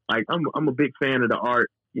 Like I'm a big fan of the art.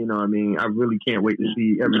 You know what I mean? I really can't wait to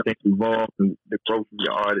see everything evolve and the growth of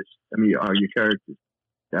your artists. I mean, your characters.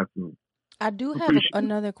 Definitely. I do have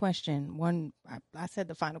another question. I said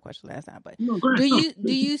the final question last time, but No, go ahead.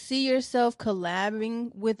 do you see yourself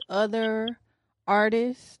collabing with other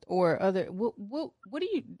artists or other? What do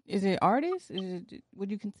you? Is it artists? Would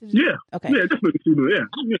you consider? Yeah. Okay. Yeah, definitely. Yeah.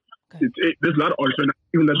 Okay. There's a lot of artists right now.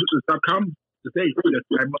 Even .com today,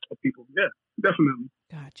 that's multiple people. Yeah, definitely.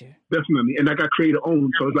 Gotcha. Definitely. And I got creator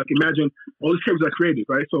owned. So it's like, imagine all these characters I created,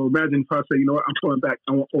 right? So imagine if I say, you know what, I'm pulling back.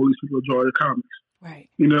 I want all these people to draw the comics. Right.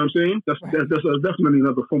 You know what I'm saying? That's definitely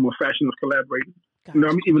another form of fashion of collaborating. Gotcha. You know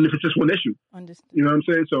what I mean? Even if it's just one issue. Understood. You know what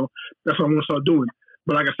I'm saying? So that's what I want to start doing.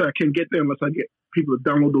 But like I said, I can't get there unless I get people to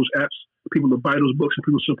download those apps, people to buy those books, and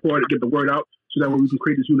people to support it, get the word out, so that way we can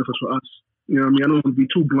create this universe for us. You know what I mean? I don't want to be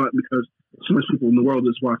too blunt because so much people in the world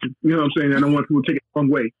is watching. You know what I'm saying? I don't want people to take it the wrong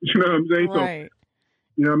way. You know what I'm saying? Right. So,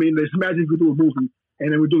 you know what I mean? Just imagine if we do a movie,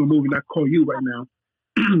 and then we're doing a movie, and I call you right now.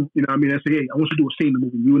 You know what I mean? I say, hey, I want you to do a scene in the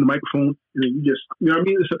movie. You in the microphone, and then you just, you know what I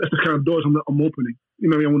mean? That's the kind of doors I'm opening. You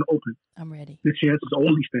know what I mean? I want to open. I'm ready. The chances,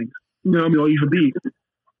 all these things. You know what I mean? Or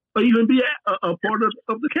even be a part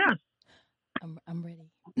of the cast. I'm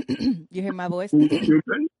ready. You hear my voice? You know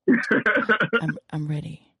what I'm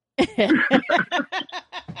ready. This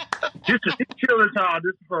is chilling time.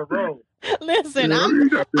 This is for a roll. Listen, you know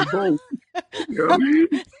what I mean?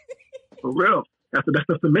 For real. That's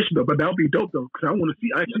the mission though. But that would be dope though, because I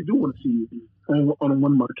actually do want to see you on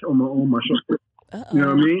one of my show. Uh-oh. You know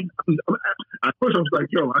what I mean? At first I was like,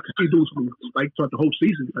 yo, I could see doing something like throughout the whole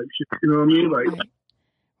season type shit. You know what I mean? Like,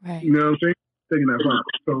 right. You know what I'm saying? Taking that vibe.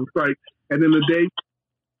 So it's like, at the end of the day,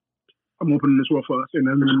 I'm opening this world for us. And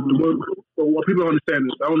then what people don't understand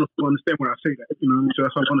is, I don't know if people understand when I say that. You know what I mean? So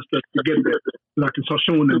that's why I want to get there. So I can start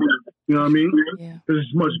showing them. You know what I mean? Yeah. Because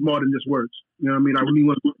it's much more than just words. You know what I mean? I really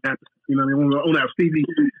want to happen. You know what I mean? I want to have Stevie,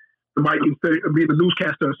 the mic, instead of being the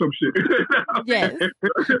newscaster or some shit. Yes.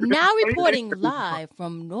 Now reporting live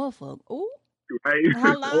from Norfolk. Ooh. Right?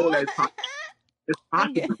 Hello. All that time. It's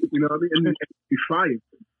possible. You know what I mean? And be fired.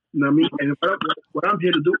 You know what I mean? And what I'm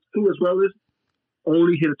here to do too as well is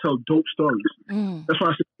only here to tell dope stories. That's why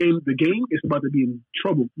I said the game is about to be in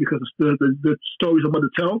trouble because the stories I'm about to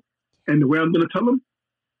tell and the way I'm going to tell them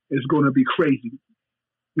is going to be crazy.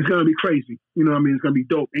 It's going to be crazy. You know what I mean? It's going to be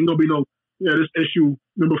dope. Ain't going to be no, this issue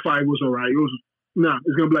number 5 was all right. It was Nah,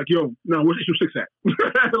 it's gonna be like, yo, no, where's issue 6 at?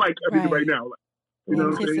 Like everything right now. Like, you know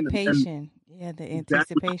what I'm saying? Anticipation. Yeah, the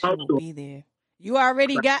anticipation will also, be there. You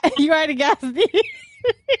already got Steve.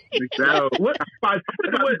 exactly. What? This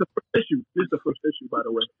is the first issue. This is the first issue, by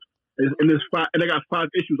the way. And there's 5, and I got 5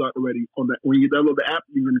 issues out already on that. When you download the app,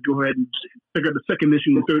 you're gonna go ahead and check out the 2nd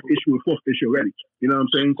issue, the 3rd issue, and 4th issue already. You know what I'm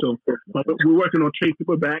saying? So we're working on trade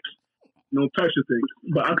paperbacks, types of things.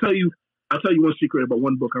 But I'll tell you one secret about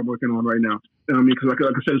one book I'm working on right now. You know what I mean? Because like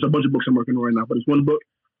I said, there's a bunch of books I'm working on right now, but it's one book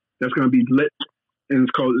that's gonna be lit, and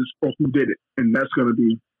it's called Who Did It, and that's gonna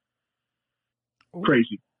be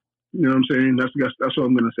crazy. You know what I'm saying? That's what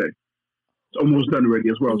I'm gonna say. It's almost done already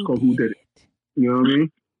as well. It's called Who Did It. You know what I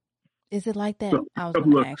mean? Is it like that? So, I was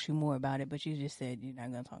going to ask you more about it, but you just said you're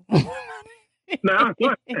not going to talk more about it. Nah,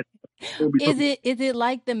 go ahead. Is it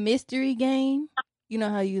like the mystery game? You know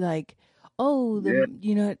how you like,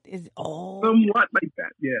 is all somewhat like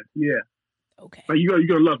that? Yeah. Okay. Like you're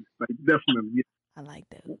gonna love it. Like definitely. Yeah. I like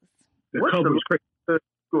those. The cover is crazy.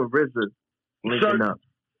 To a RZA linking up.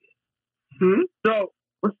 So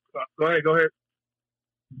go ahead.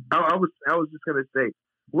 I was just gonna say,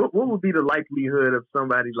 what would be the likelihood of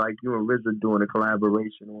somebody like you and RZA doing a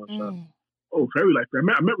collaboration or something? Oh, very likely. I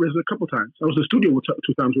met RZA a couple times. I was in the studio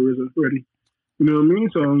 2 times with RZA already. You know what I mean?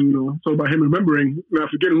 So by him remembering, not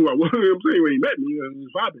forgetting who I was, you know what I'm saying, when he met me, it was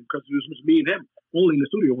vibing because it was just me and him only in the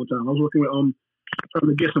studio one time. I was working with trying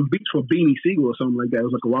to get some beats for Beanie Siegel or something like that. It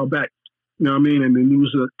was like a while back. You know what I mean? And then he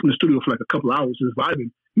was in the studio for like a couple hours, just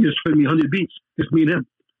vibing. He just played me 100 beats, just me and him.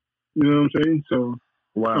 You know what I'm saying? So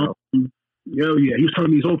wow. Yeah. He was telling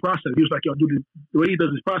me his whole process. He was like, yo, dude, the way he does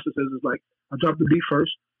his process is like, I drop the beat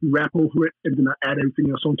first, you rap over it, and then I add everything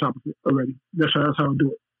else on top of it already. That's how I do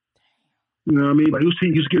it. You know what I mean? But he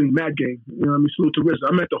was giving mad game. You know what I mean? Salute to RZA.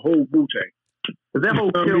 I met the whole Wu-Tang. That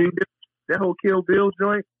whole Kill Bill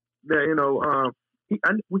joint, that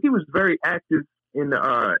he was very active in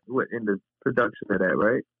the production of that,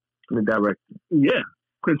 right? In the direction. Yeah.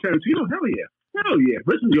 Quentin Tarantino, hell yeah.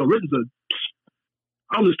 RZA's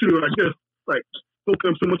I was in the studio like this, like, spoke to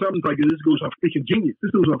him so much times, like, this goes a freaking genius.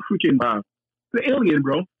 This goes a freaking, the alien,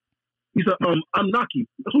 bro. He's a, I'm Naki.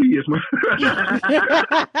 That's who he is, man.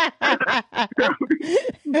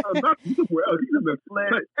 He's somewhere else. He's in the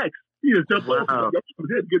Planet X. He just jumped off.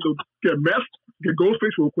 Get meth, get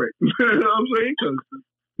Ghostface real quick. You know what I'm saying? Because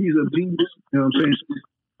he's a genius. You know what I'm saying? So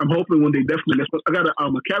I'm hoping one day, definitely. I got a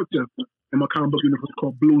character in my comic book universe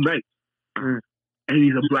called Blue Knight. And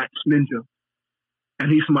he's a black ninja.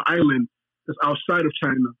 And he's from an island that's outside of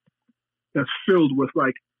China that's filled with,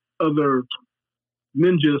 like, other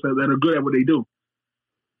ninjas that are good at what they do.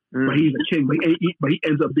 But he's a king. But he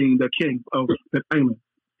ends up being the king of that island.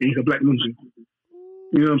 And he's a black ninja.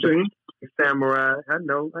 You know what I'm saying? Samurai. I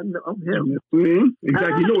know. I'm him. Mm-hmm.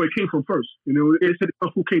 Exactly. You know where it came from first. You know, they said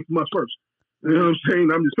Kung Fu came from us first. You know what I'm saying?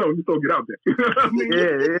 I'm just throwing it out there. You know what I mean? Yeah.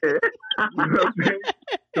 You know what I'm saying?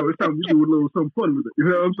 So it's time we do a little something fun with it. You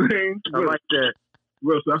know what I'm saying? I like that.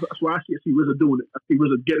 Well, so that's why I see RZA doing it. I see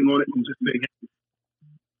RZA getting on it and just saying, hey,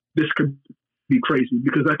 this could be crazy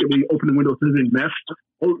because that could be opening windows to his mess.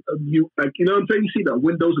 You know what I'm saying? You see the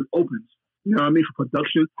windows and opens. You know what I mean? For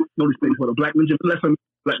production, know these things. What a black ninja, unless I'm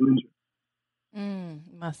black ninja.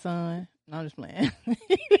 My son. No, I'm just playing.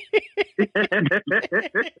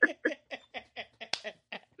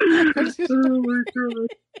 Oh my God.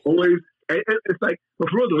 Always. It's like, but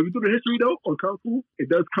for real though, if you do the history though on Kung Fu, it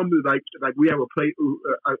does come to like we have us play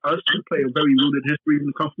a very rooted history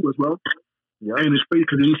in Kung Fu as well. Yeah. And it's crazy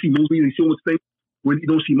because you see movies and you see all these things when you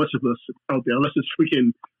don't see much of us out there unless it's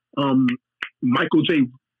freaking Michael J.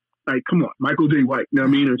 Like, come on, Michael J. White. You know what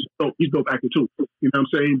I mean? He's a dope actor too. You know what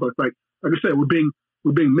I'm saying? But like I said, we're being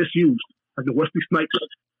misused. Like the Wesley Snipes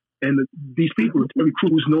and these people, every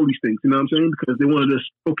crews know these things. You know what I'm saying? Because they want to just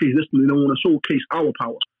showcase this, and they don't want to showcase our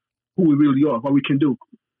power. Who we really are, what we can do.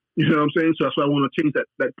 You know what I'm saying? So that's why I want to change that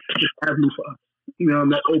just avenue for us. You know,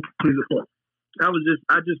 that opens the floor.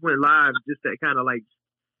 I just went live just to kind of like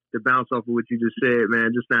to bounce off of what you just said,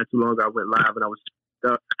 man. Just not too long ago, I went live and I was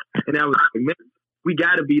stuck. And I was like, man, we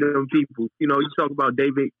got to beat them people. You know, you talk about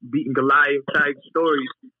David beating Goliath type stories.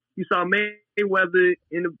 You saw Mayweather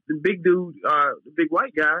and the big dude, the big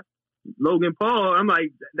white guy, Logan Paul. I'm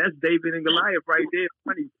like, that's David and Goliath right there.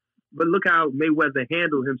 Funny. But look how Mayweather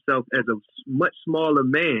handled himself as a much smaller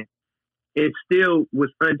man and still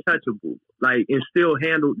was untouchable. Like, and still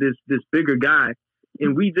handled this bigger guy.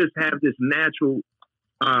 And we just have this natural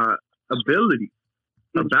ability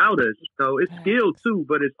about us. So it's skill too,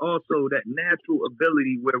 but it's also that natural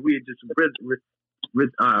ability where we're just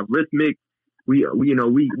rhythmic. We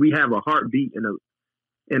have a heartbeat and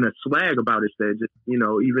and a swag about us that just,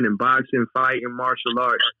 even in boxing, fighting, martial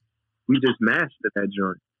arts, we just mastered that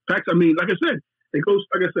joint. Facts. I mean, like I said, it goes.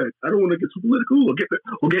 Like I said, I don't want to get too political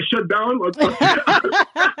or get shut down or shut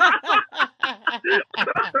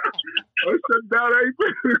down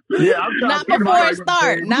everything. Yeah, I'm trying Not before it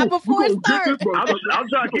start. Not before it start. I'm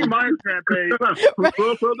trying to keep my Instagram page.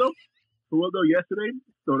 Yesterday.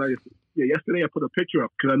 No, not yesterday. Yeah, yesterday I put a picture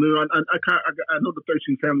up because I know I know the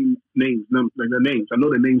 13 family names, like their names. I know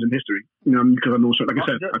their names in history. Because I know. Like I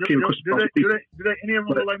said, I came across. Do they any of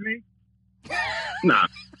them look like me? Nah,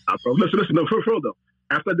 bro. Listen. No, for real though.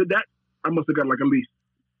 After I did that, I must have got like at least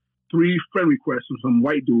 3 friend requests from some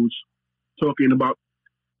white dudes talking about,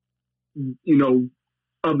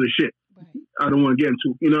 other shit. Right. I don't want to get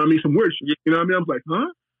into. Some weird shit. You know what I mean? I was like,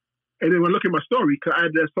 huh? And then when I look at my story, because I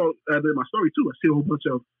did my story too, I see a whole bunch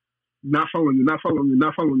of not following you, not following you,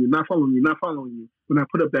 not following you, not following you, not following you. When I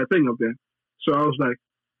put up that thing up there, so I was like,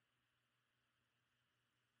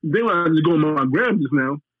 then when I just go on my gram just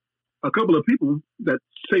now, a couple of people that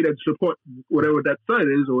say that support whatever that site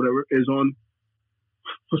is or whatever is on,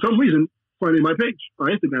 for some reason, finding my page, my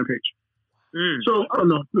Instagram page. So I don't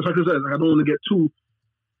know. Just like I said, I don't want to get too,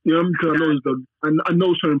 because I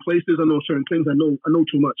know certain places, I know certain things, I know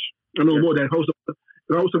too much. I know more than host. If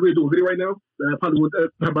I was to really do a video right now, that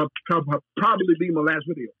probably be my last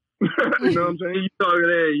video. You know what I'm saying?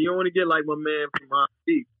 You don't want to get like my man from my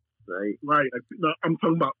feet, right? Right. I'm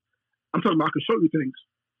talking about. I can show you things.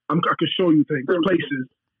 I can show you things, places,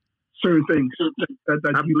 certain things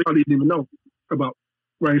that you probably didn't even know about,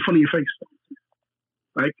 right in front of your face.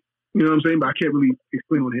 Like, you know what I'm saying? But I can't really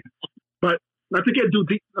explain on here. But not to get too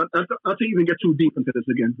deep, not to even get too deep into this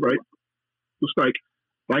again, right? It's like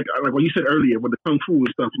what you said earlier with the kung fu and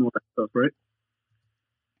stuff and all that stuff, right?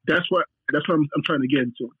 That's what I'm trying to get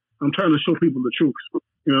into. I'm trying to show people the truth.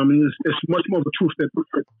 You know what I mean? It's much more of a truth that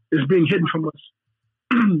is being hidden from us.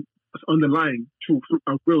 It's underlying truth,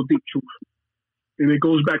 a real deep truth. And it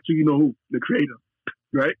goes back to who? The creator.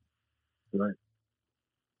 Right? Right.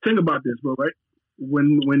 Think about this, bro, right?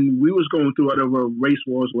 When we was going through whatever race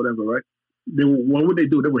wars, whatever, right? What would they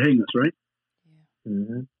do? They would hang us, right? Yeah.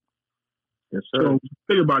 Mm-hmm. Yes, sir. So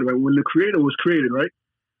think about it, right? When the creator was created, right?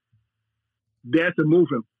 They had to move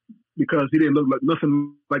him because he didn't look like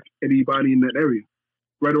nothing like anybody in that area.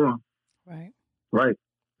 Right or wrong? Right. Right.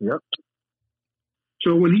 Yep.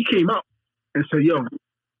 So when he came out and said, yo,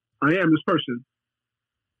 I am this person,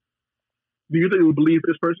 do you think they would believe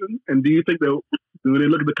this person? And do you think that when they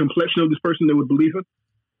look at the complexion of this person, they would believe him?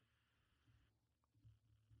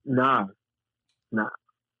 Nah.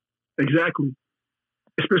 Exactly.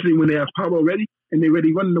 Especially when they have power already and they're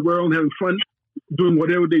already running the world and having fun, doing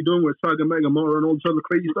whatever they're doing with Saga Mega Mara and all this other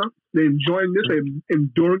crazy stuff. They're enjoying this, they're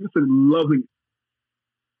enduring this and loving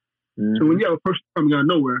it. Mm-hmm. So when you have a person coming out of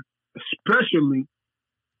nowhere, especially,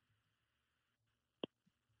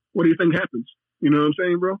 what do you think happens? You know what I'm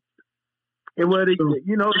saying, bro? And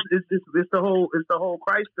it's the whole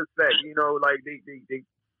Christ effect. Like they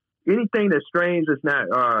anything that's strange that's not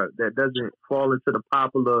that doesn't fall into the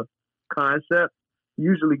popular concept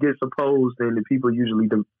usually gets opposed, and the people usually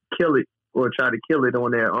kill it or try to kill it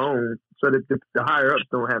on their own, so that the higher ups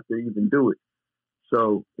don't have to even do it.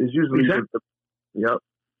 So it's usually yep.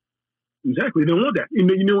 Exactly. They don't want that. You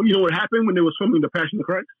know what happened when they was filming The Passion of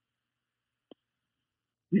Christ?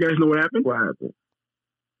 You guys know what happened? What happened?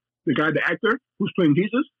 The actor who's playing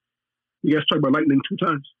Jesus, he got struck by lightning 2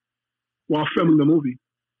 times while filming the movie.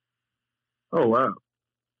 Oh, wow.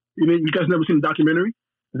 You guys never seen the documentary?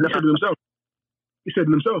 No. He said it himself. He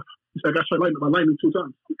said, I got struck by lightning 2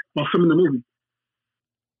 times while filming the movie.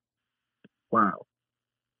 Wow.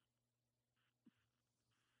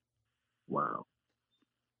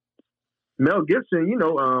 Mel Gibson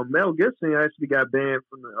actually got banned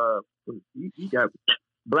from he got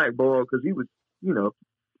blackballed because he was,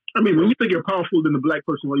 I mean, when you think you're powerful than the black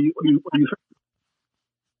person, what do you think?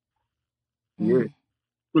 Yeah.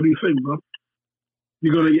 What do you think, bro?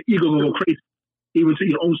 Your ego gonna go crazy, even to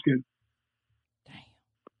your own skin. Damn.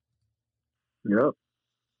 Yep.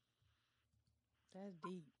 That's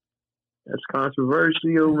deep. That's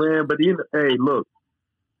controversial, man. But hey, look.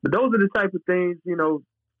 But those are the type of things,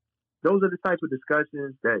 those are the type of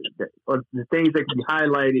discussions that or the things that can be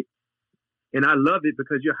highlighted. And I love it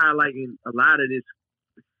because you're highlighting a lot of this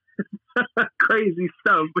crazy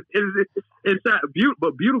stuff. It's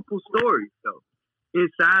but beautiful stories, though.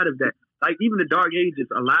 Inside of that, like even the Dark Ages,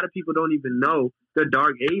 a lot of people don't even know the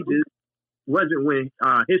Dark Ages wasn't when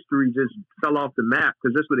history just fell off the map,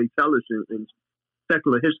 because that's what they tell us in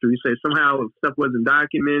secular history. Say somehow stuff wasn't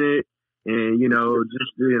documented, and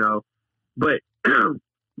but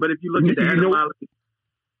but if you look at the etymology,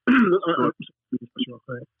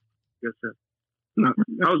 Yes, sir. No,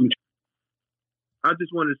 I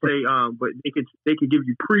just want to say, but they can give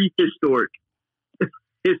you prehistoric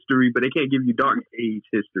history, but they can't give you dark age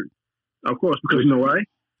history. of course, because you know why?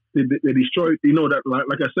 They destroyed. You know that,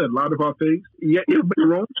 like I said, a lot of our things. Yeah, it was been in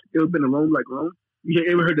Rome. It was been in Rome, like Rome. You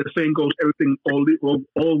ever heard the saying goes, everything, all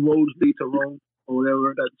roads lead to Rome, or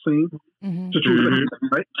whatever that saying? Mm-hmm. It's a true thing,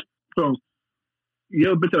 right? So you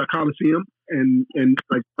ever been to the Coliseum and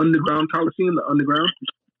like underground Coliseum, the underground?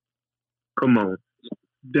 Come on.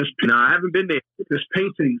 No, I haven't been there. There's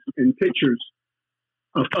paintings and pictures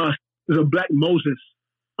of us. There's a black Moses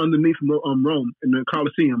underneath Rome in the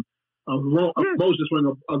Coliseum. Of Moses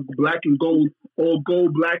wearing a black and gold, all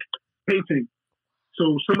gold black painting.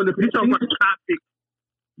 So some of the paintings,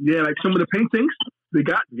 yeah, like some of the paintings they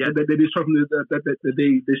got that they destroyed from that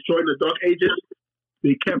they destroyed in the Dark Ages.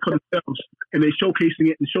 They kept for themselves and they showcasing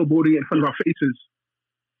it and showboating it in front of our faces.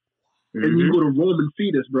 Mm-hmm. And you go to Rome and see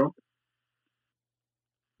this, bro.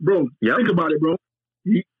 Bro, think about it, bro.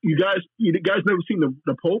 You guys never seen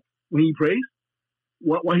the Pope when he prays?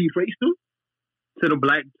 What he prays to? To the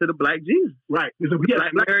black Jesus. Right. There's a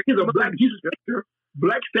black Jesus picture,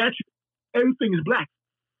 black statue. Everything is black.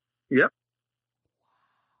 Yep.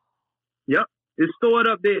 It's stored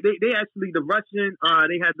up there. They actually the Russian.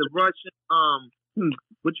 They had the Russian.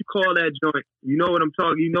 What you call that joint? You know what I'm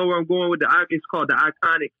talking. You know where I'm going with it's called the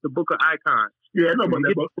Iconic, the Book of Icons. Yeah, I know about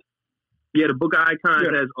that book. Yeah, the Book of Icons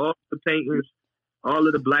has all the paintings, all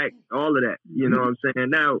of the black, all of that. You know what I'm saying?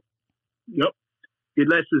 Now, it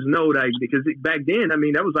lets us know that because back then, I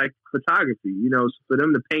mean, that was like photography. You know, for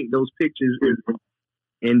them to paint those pictures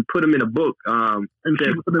and put them in a book, and keep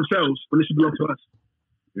it for themselves when it should belong to us.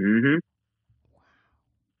 Mm-hmm.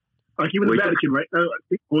 Like even the Vatican, right?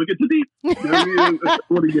 When we get too deep, you know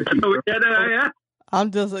what I mean?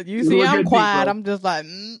 I'm just like, you see, I'm quiet. I'm just like,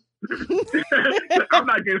 I'm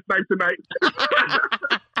not getting sniped tonight.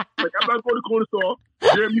 Like, I'm not going to the corner store,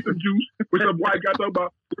 grab me some juice with some white guy talking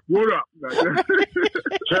about, what up?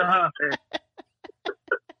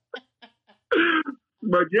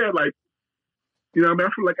 But yeah, like, you know what I mean? I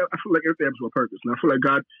feel like everything happens for a purpose. And I feel like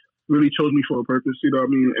God really chose me for a purpose, you know what I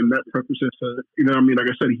mean? And that purpose is to, you know what I mean? Like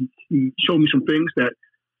I said, he showed me some things that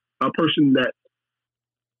a person that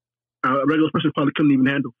a regular person probably couldn't even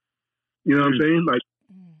handle. You know what I'm saying? Like,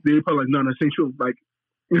 they're probably like, no, this ain't true. Like,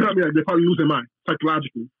 you know what I mean? Like, they're probably losing their mind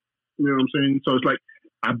psychologically. You know what I'm saying? So it's like,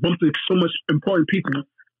 I bumped into so much important people,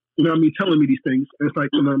 you know what I mean, telling me these things. And it's like,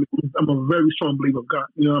 you know what I mean? I'm a very strong believer of God.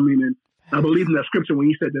 You know what I mean? And I believe in that scripture when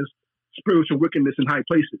he said there's spiritual wickedness in high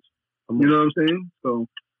places. You know what I'm saying? So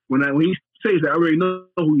when he says that, I already know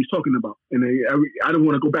who he's talking about. And I don't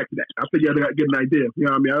want to go back to that. I figure I got to get an idea. You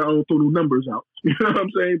know what I mean? I don't throw no numbers out. You know what I'm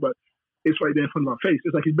saying? But it's right there in front of our face.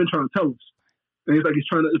 It's like he's been trying to tell us. And it's like he's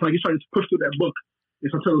trying to push through that book.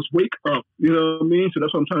 It's to tell us, wake up. You know what I mean? So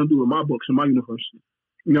that's what I'm trying to do with my books and my universe.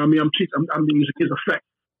 You know what I mean? I'm using his effect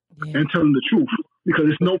and telling the truth. Because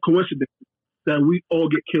it's no coincidence that we all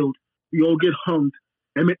get killed. We all get hung.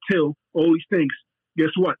 Emmett Till, all these things.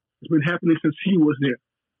 Guess what? It's been happening since he was there.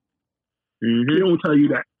 Mm-hmm. They don't tell you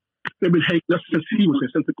that. They've been hanging since he was there,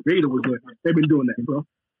 since the creator was there. They've been doing that, bro.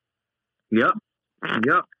 Yep.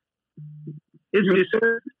 It's just...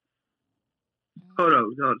 Hold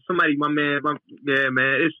on. Somebody, man.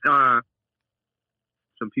 It's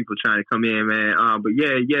some people trying to come in, man. But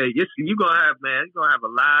yeah. You're gonna have a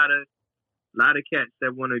lot of cats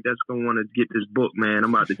that's gonna want to get this book, man.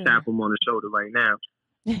 I'm about to tap them on the shoulder right now.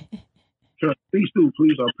 Sure. Please do.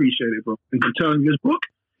 Please, I appreciate it, bro. And for telling you this book,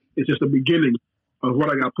 it's just the beginning of what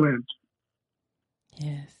I got planned.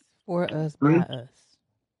 Yes, for us, by us.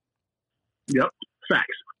 Yep.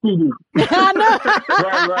 Facts. Boo-boo. I know.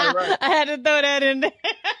 Right. I had to throw that in there.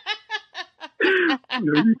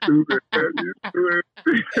 You stupid.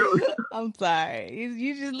 I'm sorry.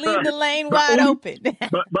 You just leave the lane wide open.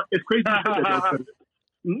 But it's crazy you said that.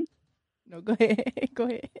 No, go ahead. It's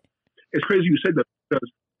crazy you said that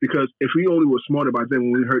because if we only were smarter by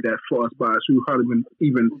then when we heard that for us bias, we would probably been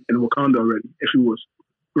even in Wakanda already. If we was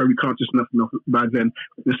very conscious enough by then,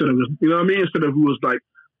 instead of just, you know what I mean? Instead of we was like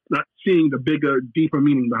not seeing the bigger, deeper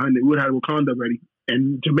meaning behind it, we would have Wakanda already.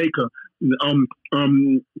 And Jamaica,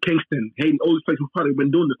 Kingston, Haiti, all these places we've probably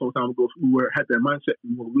been doing this a long time ago. We had that mindset.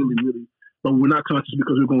 We were really, but we're not conscious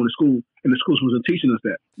because we're going to school, and the schools wasn't teaching us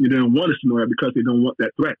that. They didn't want us to know that because they don't want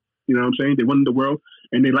that threat. You know what I'm saying? They want the world,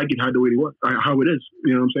 and they like it how it is.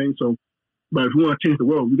 You know what I'm saying? So, but if we want to change the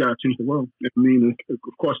world, we got to change the world. I mean,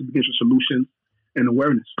 of course, it begins with solutions and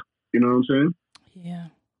awareness. You know what I'm saying? Yeah,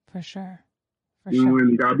 for sure. You know, and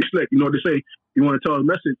you gotta be slick. You know what they say? You want to tell a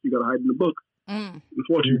message, you gotta hide in the book.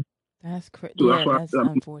 Unfortunately. That's So yeah, that's why, that's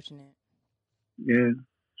unfortunate. yeah.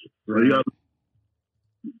 So Right. you got,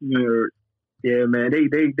 Yeah, man.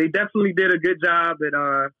 They definitely did a good job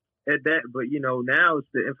at that. But you know, now it's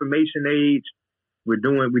the information age. We're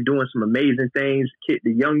doing some amazing things.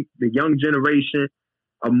 The young generation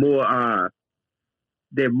are more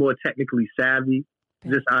they're more technically savvy,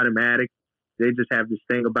 just automatic. They just have this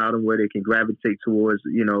thing about them where they can gravitate towards,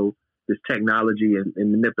 you know, this technology and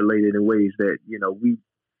manipulate it in ways that, you know,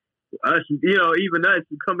 even us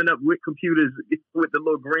coming up with computers with the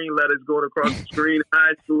little green letters going across the screen,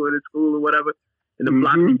 high school and school or whatever, and the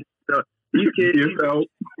floppy stuff. These kids,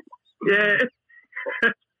 yeah,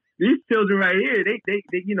 these children right here, they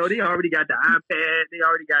you know, they already got the iPad, they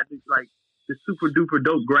already got the super duper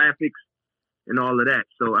dope graphics and all of that.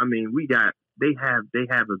 So I mean, they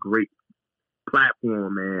have a great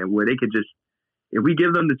platform, man, where they could just, if we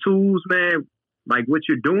give them the tools, man, like what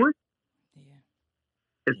you're doing,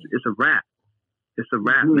 it's a wrap. It's a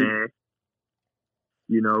wrap, man.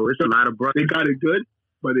 You know, it's a lot of brothers. They got it good,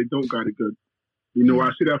 but they don't got it good. You know why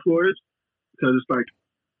I see that for is? Because it's like,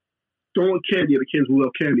 throwing candy at the kids who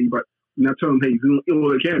love candy, but you're not telling them, hey, if you don't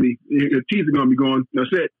love candy, your teeth are going to be gone.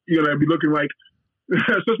 That's it. You're going to be looking like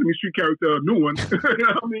Sesame Street character, a new one. You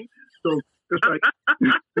know what I mean? So it's like,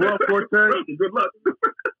 well, good luck.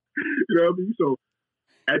 You know what I mean? So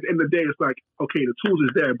at the end of the day, it's like, okay, the tools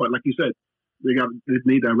is there, but like you said, they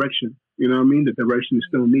need direction. You know what I mean? The direction is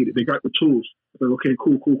still needed. They got the tools. It's like, okay,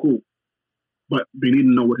 cool. But they need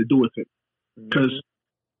to know what to do with it. Because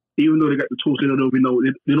even though they got the tools, they don't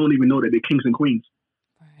even know that they're kings and queens.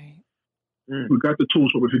 Right. We got the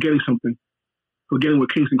tools, but we're forgetting something. Forgetting we're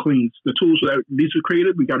kings and queens. The tools that these were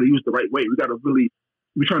created, we got to use the right way. We got to really,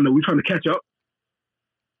 we're trying to catch up.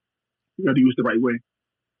 We got to use the right way.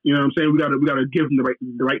 You know what I'm saying? We got to give them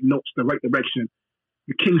the right notes, the right direction.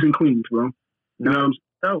 The kings and queens, bro. You know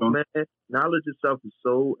what I'm saying? Man, knowledge itself is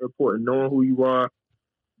so important. Knowing who you are,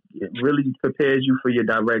 it really prepares you for your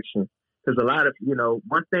direction. Because a lot of, you know,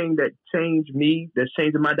 one thing that changed me, that's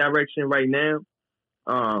changing my direction right now,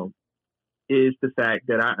 is the fact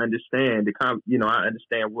that I understand I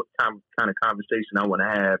understand what kind of conversation I want to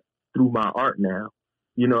have through my art now.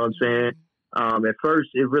 You know what I'm saying? At first,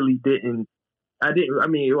 it really didn't. I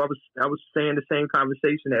was saying the same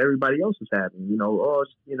conversation that everybody else was having. You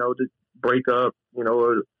know, the breakup, you know,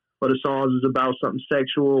 or the songs was about something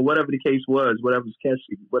sexual, whatever the case was, whatever's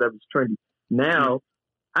catchy, whatever's trendy. Now,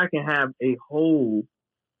 I can have a whole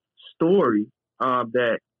story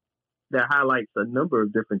that highlights a number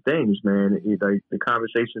of different things, man. The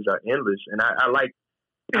conversations are endless, and I like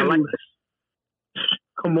this.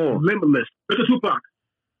 Come on, limitless. Look at Tupac.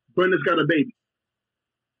 Brenda's got a baby.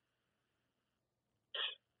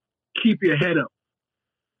 Keep your head up.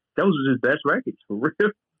 Those are his best records, for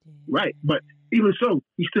real. Right, but even so,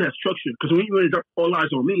 he still has structure. Because when he dropped All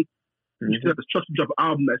Eyes on Me, he still had the structure to drop an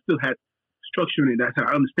album that still had structure in it, that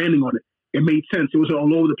had understanding on it. It made sense. It wasn't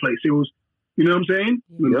all over the place. It was, you know what I'm saying?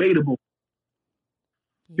 Relatable.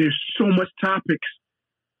 There's so much topics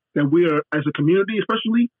that we are, as a community,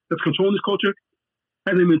 especially that's controlling this culture,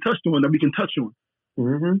 hasn't even touched on that we can touch on.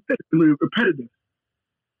 It's been repetitive.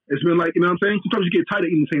 It's been like, you know what I'm saying? Sometimes you get tired of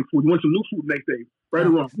eating the same food. You want some new food the next day, right or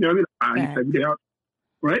wrong. You know what I mean? I eat every day out,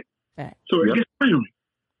 right? So it gets tiring.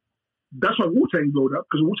 That's why Wu-Tang blowed up,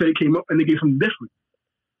 because Wu-Tang came up and they gave something different.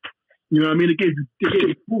 You know what I mean? They gave you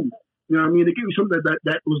food. You know what I mean? They gave you something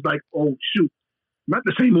that was like, oh, shoot, not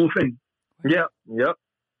the same old thing. Yep. You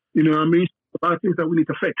know what I mean? A lot of things that we need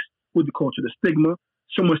to fix with the culture, the stigma.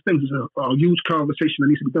 So much things is a huge conversation that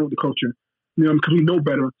needs to be done with the culture. You know, because we know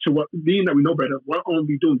better. So being that we know better, why aren't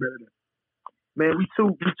we doing better then? Man, we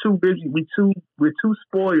too busy. We're too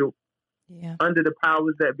spoiled under the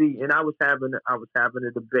powers that be. And I was having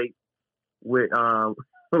a debate with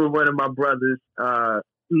one of my brothers.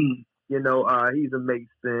 You know, he's a Mason,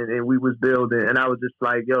 and we was building, and I was just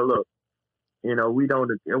like, yo, look, you know, we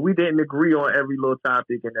didn't agree on every little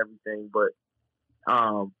topic and everything, but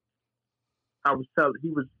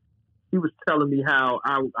he was telling me how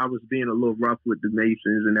I was being a little rough with the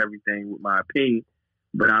Masons and everything with my opinion,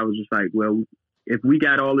 but I was just like, well, if we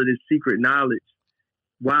got all of this secret knowledge,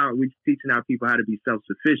 why aren't we teaching our people how to be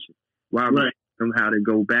self-sufficient? Why aren't we teaching them how to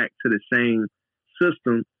go back to the same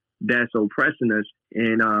system that's oppressing us?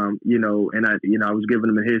 And I was giving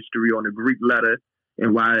them a history on the Greek letter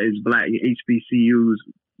and why it's black HBCUs,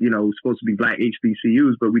 you know, supposed to be black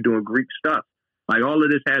HBCUs, but we're doing Greek stuff. Like all of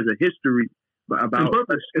this has a history about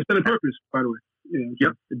purpose. It's been a purpose, by the way.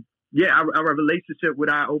 Yeah, our relationship with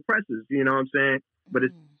our oppressors. You know what I'm saying? But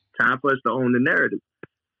it's time for us to own the narrative.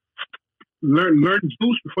 Learn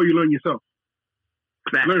Zeus before you learn yourself.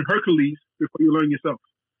 Learn Hercules before you learn yourself.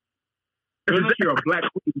 unless you're a black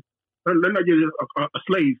queen, unless you're a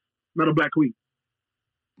slave, not a black queen.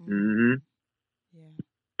 Mm-hmm. Yeah.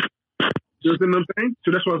 You understand what I'm saying?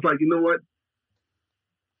 So that's why I was like, you know what?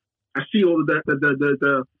 I see all of the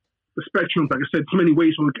spectrums. Like I said, so many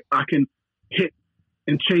ways I can hit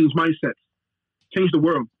and change mindsets, change the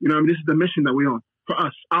world. You know what I mean? This is the mission that we're on for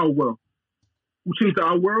us, our world. Who changed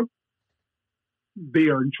our world? They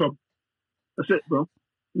are in trouble. That's it, bro.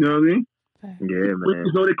 You know what I mean? Yeah, man.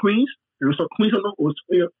 Queens know they're queens, and so Queens don't know. It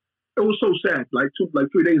was so sad. Like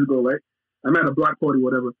 3 days ago, right? I'm at a block party,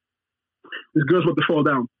 whatever. This girl's about to fall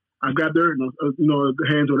down. I grabbed her, and her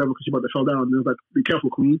hands or whatever, because she's about to fall down. And I was like, "Be careful,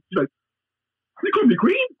 queen." She's like, "You call me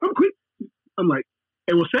queen? I'm a queen." I'm like,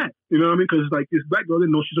 it was sad. You know what I mean? Because like this black girl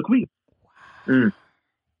didn't know she's a queen. Mm.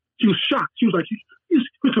 She was shocked. She was like, she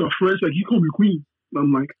went to her friends like, "You call me queen?" And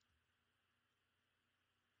I'm like,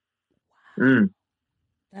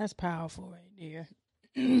 That's powerful right there.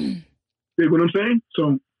 you know what I'm saying?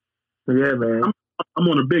 So yeah, man. I'm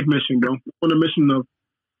on a big mission, bro. I'm on a mission of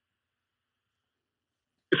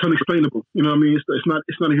it's unexplainable. You know what I mean? It's not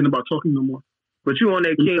even about talking no more. But you on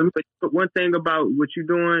that king. But one thing about what you're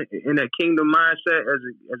doing in that kingdom mindset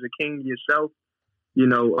as a king yourself, you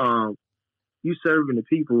serving the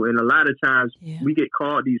people, and a lot of times we get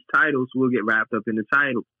called these titles. We'll get wrapped up in the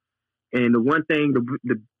title, and the one thing,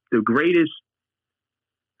 the greatest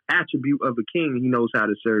attribute of a king, he knows how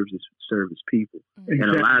to serve his people,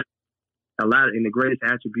 exactly. And and the greatest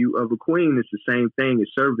attribute of a queen is the same thing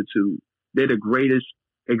as servitude. They're the greatest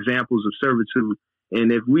examples of servitude.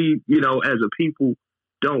 And if we, as a people,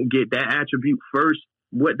 don't get that attribute first,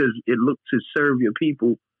 what does it look to serve your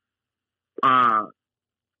people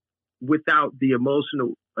without the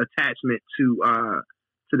emotional attachment to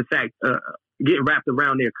the fact getting wrapped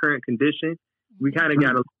around their current condition? We kind of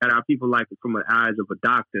got to look at our people like from the eyes of a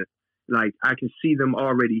doctor. Like, I can see them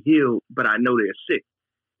already healed, but I know they're sick.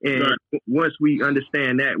 And once we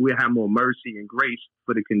understand that, we'll have more mercy and grace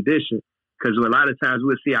for the condition. Because a lot of times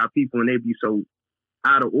we'll see our people and they be so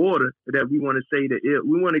out of order that we want to say that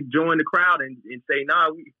we want to join the crowd and say, nah,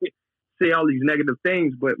 we say all these negative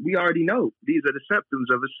things, but we already know these are the symptoms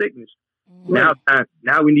of a sickness. Now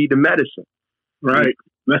we need the medicine. Right.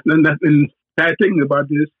 That's the bad thing about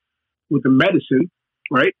this with the medicine,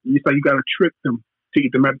 right? It's like you got to trick them to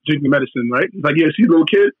drink the medicine, right? It's like, see little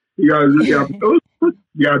kids, you gotta do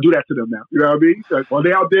that to them now. You know what I mean? Like, while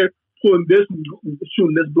they out there pulling this and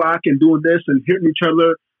shooting this block and doing this and hitting each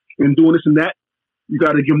other and doing this and that, you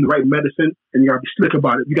got to give them the right medicine and you got to be slick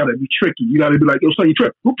about it. You got to be tricky. You got to be like, yo, son, you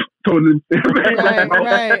trip. Right.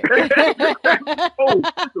 Oh,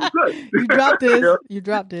 so good. You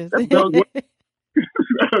dropped this.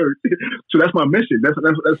 So that's my mission.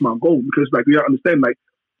 That's my goal, because like we gotta understand, like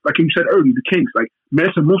you said earlier, the kings, like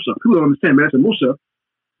Mansa Musa. People don't understand Mansa Musa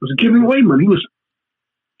was giving away money. He was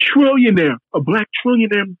trillionaire, a black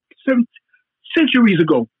trillionaire centuries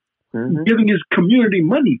ago, giving his community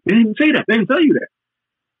money. They didn't say that. They didn't tell you that.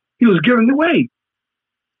 He was giving away.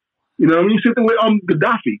 You know what I mean? Same thing with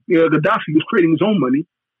Gaddafi. Gaddafi was creating his own money,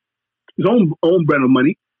 his own brand of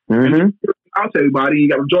money. And out to everybody. You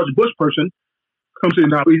got a George Bush person comes in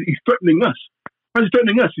now. He's threatening us. How's he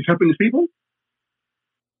threatening us? He's helping his people.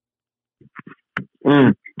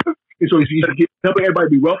 And so he's helping everybody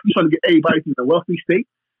be wealthy. He's trying to get everybody to a wealthy state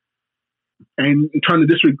and trying to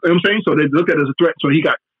disregard. You know what I'm saying? So they look at it as a threat. So he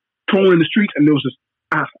got thrown in the streets, and there was this.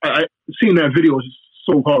 I seeing that video is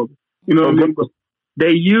so horrible. You know what I mean?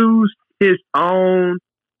 They used his own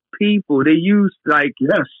people. They used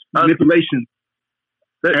manipulation.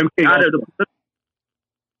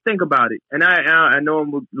 Think about it, and I know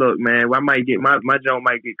I'm look, man. I might get my joint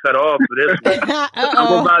might get cut off for this one.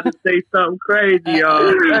 I'm about to say something crazy, y'all.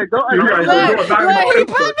 Hey, don't put my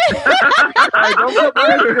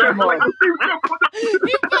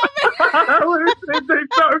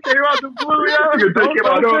came out the blue, y'all. You take him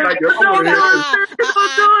out like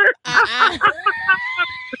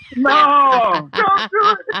no, don't do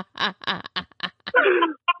it.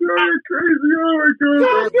 You're crazy.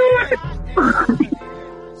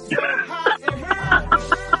 Oh my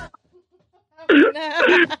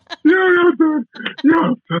God.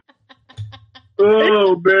 Yo.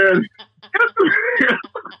 Oh man.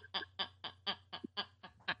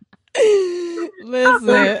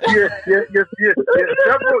 Listen.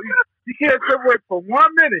 You can't separate for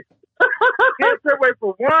 1 minute. You can't separate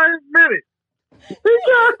for 1 minute.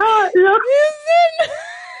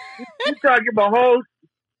 You try to get my whole.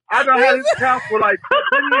 I done had this account for like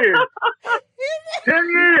 10 years. 10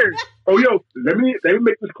 years. Oh, yo, let me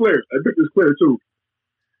make this clear. Let me make this clear too.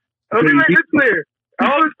 Let me make this clear.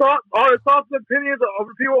 All the thoughts and opinions of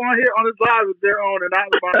the people on here on this live is their own and not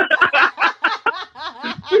mine.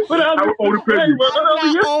 I would own the prison. I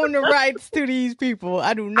do not own the rights to these people.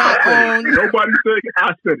 I do not own. Nobody said it.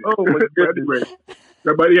 I said it. Oh my goodness. Anyway,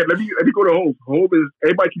 everybody, let me go to Hope. Hope is,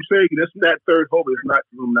 everybody keeps saying this and that third Hope is not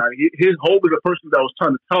Illuminati. His Hope is a person that was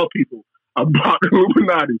trying to tell people about the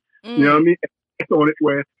Illuminati. You know what I mean? It's on it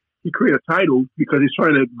where he created a title because he's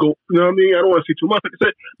trying to go, you know what I mean? I don't want to say too much, like I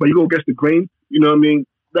said, but you go against the grain, you know what I mean?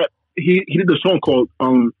 That he did a song called,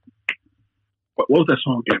 what was that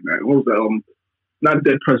song again, man? What was that? Not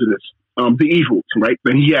Dead Presidents, The Evils, right?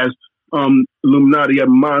 And he has Illuminati, I have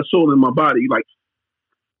mind, soul, and my body. Like,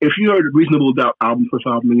 if you heard the Reasonable Doubt album, first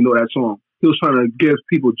album, and you know that song, he was trying to give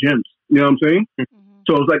people gems. You know what I'm saying?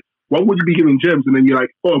 So it's like, why would you be giving gems and then you're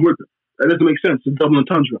like, oh, I'm with it? That doesn't make sense. It's double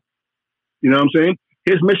entendre. You know what I'm saying?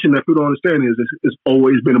 His mission, if you don't understand, is it's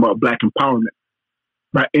always been about black empowerment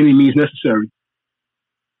by any means necessary.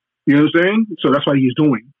 You know what I'm saying? So that's what he's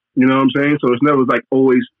doing. You know what I'm saying? So it's never like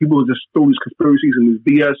always, people just throw these conspiracies and this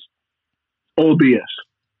BS, all BS.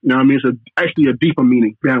 You know what I mean? It's actually a deeper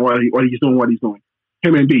meaning behind why he's doing what he's doing.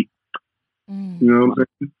 Him and B. You know what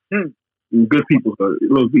I'm saying? And good people, so it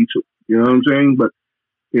love B too. You know what I'm saying? But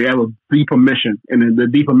they have a deeper mission. And the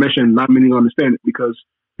deeper mission, not many understand it because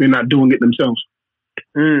they're not doing it themselves.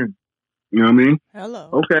 You know what I mean? Hello.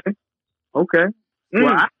 Okay.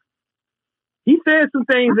 Well, he said some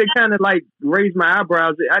things that kind of like raised my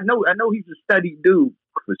eyebrows. I know he's a studied dude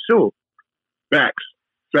for sure. Facts.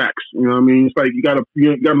 You know what I mean? It's like you gotta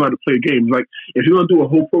know how to play games. Like if you're gonna do a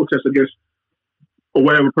whole protest against or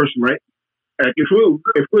whatever person, right? Like if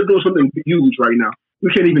we're doing something huge right now,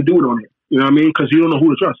 we can't even do it on here. You know what I mean? Because you don't know who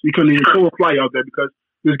to trust. You couldn't even throw a fly out there because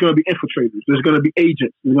there's gonna be infiltrators. There's gonna be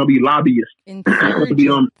agents. There's gonna be lobbyists. There's gonna be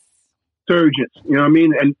surgeons. You know what I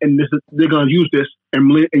mean? And they're gonna use this and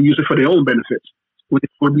use it for their own benefits, for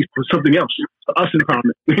something else, for us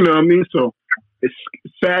empowerment. You know what I mean? So it's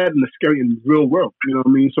sad and it's scary in the real world. You know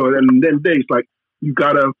what I mean? So then days like you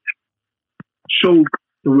gotta show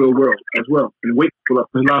the real world as well and wake people up.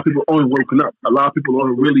 Because a lot of people aren't woken up. A lot of people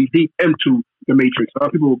aren't really deep into the Matrix. A lot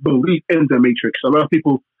of people believe in the Matrix. A lot of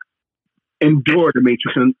people endure the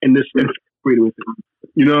Matrix and this infatuated with it.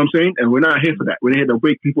 You know what I'm saying? And we're not here for that. We're here to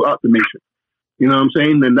wake people out the Matrix. You know what I'm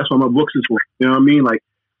saying? And that's what my books is for. You know what I mean? Like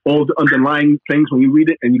all the underlying things when you read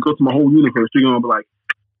it and you go to my whole universe, you're gonna be like,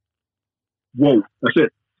 whoa, that's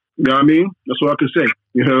it. You know what I mean? That's what I can say.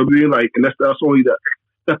 You know what I mean? Like, and that's only the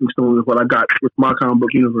stepping stone of what I got with my comic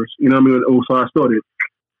book universe. You know what I mean? So I started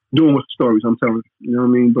doing with the stories I'm telling. You know what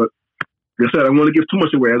I mean? But like I said, I don't want to give too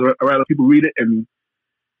much away. I'd rather people read it and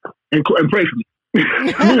pray for me.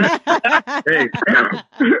 Hey,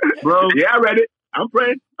 bro. Yeah, I read it. I'm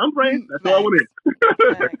praying. That's all I want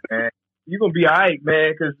to You're going to be all right,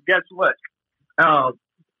 man, because guess what? At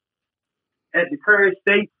the current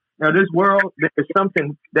state of this world, there's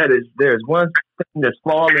something there's one thing that's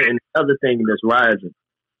falling and the other thing that's rising.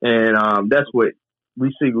 And that's what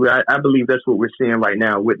we see. I believe that's what we're seeing right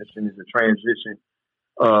now, witnessing is a transition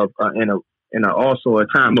of, and also a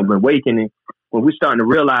time of awakening when we're starting to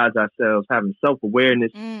realize ourselves, having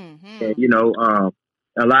self-awareness. And, you know,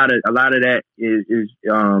 a lot of that is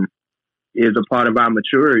a part of our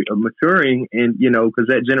maturing, and you know, because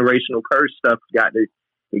that generational curse stuff got to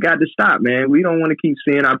stop, man. We don't want to keep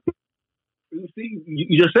seeing our.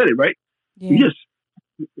 You just said it, right? Yeah.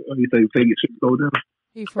 You think it should go down?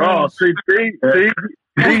 Oh, see, they ain't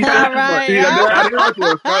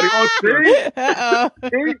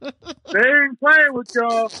playing with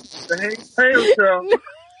y'all.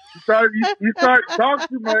 You start talking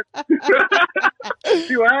too much.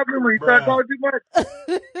 See what happens when you start talking too much?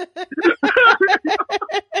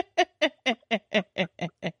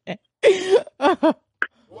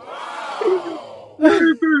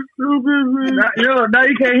 Now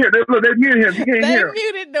you can't hear. Look, they muted him. You can't hear. They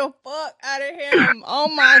muted the fuck out of him. Oh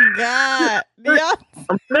my god!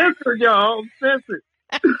 I'm censored, y'all. I'm censored.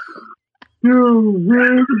 All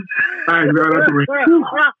right,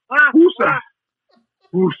 Woosa.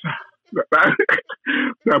 But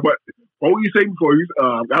what were you saying before? I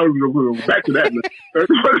was back to that.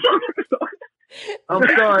 I'm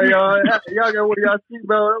sorry, y'all. Y'all got what y'all see,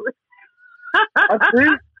 bro. I see.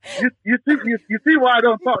 You see why I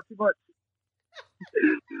don't talk too much.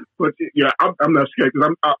 But yeah, I'm not scared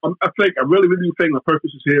because I really think my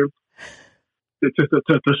purpose is here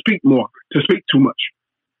to speak more, to speak too much.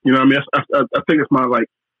 You know what I mean? I think it's my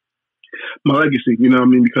legacy. You know what I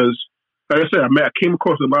mean? Because like I said, I came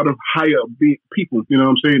across a lot of higher people. You know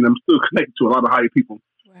what I'm saying? I'm still connected to a lot of higher people,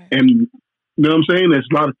 right. And you know what I'm saying? There's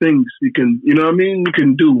a lot of things you can, you know what I mean? You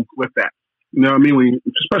can do with that. You know what I mean?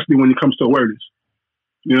 Especially when it comes to awareness.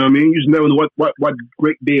 You know what I mean? You just never know what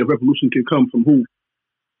great day of revolution can come from who.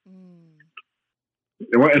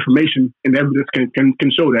 The right information and evidence can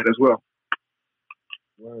show that as well.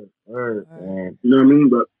 Word, man. You know what I mean?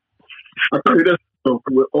 But I tell you this, though,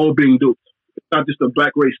 we're all being duped. It's not just a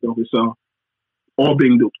black race, though. It's all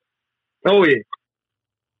being duped. Oh yeah.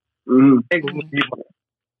 Mm-hmm.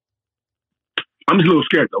 I'm just a little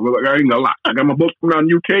scared though. I ain't gonna lie. I got my book from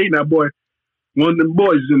around UK. Now, boy, one of them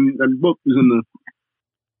boys in that book is in the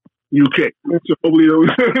UK. So hopefully,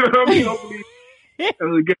 hopefully,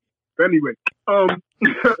 anyway.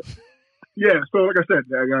 Yeah. So like I said,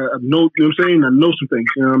 I know. You know what I'm saying? I know some things.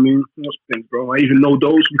 You know what I mean? I know some things, bro. I even know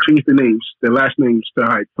those who changed their names, their last names to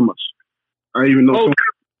hide from us. I even know.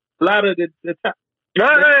 A lot of the top. Hey!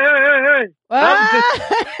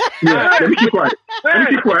 Yeah, let me keep quiet. Let me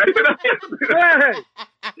keep quiet. Hey!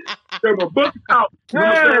 So my book's out.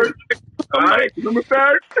 Number 3rd. All right, number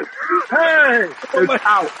 3rd. Hey! It's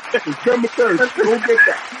out. September 3rd. Go get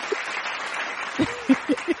that.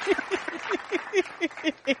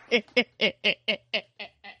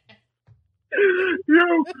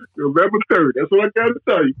 Yo, November 3rd. That's what I got to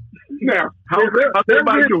tell you. Now, how's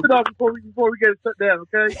everybody doing? Before we get shut down,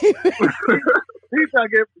 okay? He's trying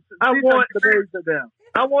to get the baby shut down.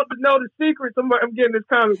 I want to know the secrets. I'm getting this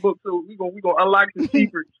comic book, so we gonna unlock the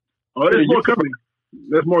secrets. Oh, there's more coming.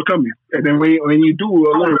 There's more coming. And then when you do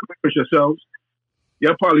a little research yourselves,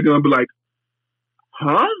 you're probably gonna be like,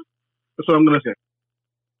 huh? That's what I'm gonna say.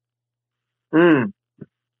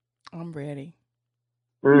 I'm ready.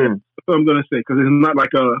 That's what I'm gonna say, because it's not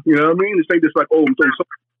like you know what I mean? It's like this, like, oh,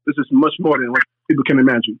 this is much more than what people can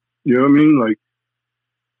imagine. You know what I mean? Like,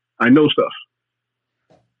 I know stuff.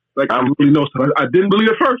 Like, I really know stuff. I didn't believe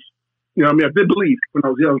at first. You know what I mean? I did believe when I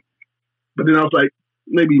was young, but then I was like,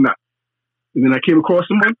 maybe not. And then I came across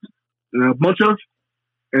someone, and a bunch of,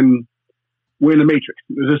 and we're in the Matrix.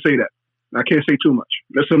 Let's just say that. I can't say too much.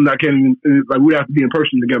 That's something I can't. Like, we have to be in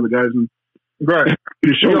person together, guys. And right.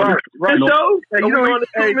 The show. Right. Show? Hey, you know,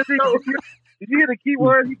 did you hear the key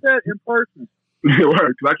word he said? In person. It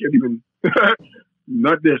works. I can't even.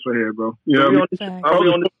 Not this right here, bro. You know what I mean? I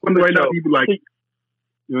was wondering right now, people like, you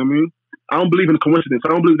know what I mean? I don't believe in coincidence. I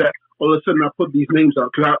don't believe that all of a sudden I put these names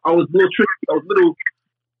out, because I was a little tricky. I was a little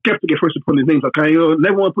skeptic at first to put these names out. I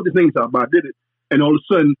never want to put these names out, but I did it, and all of a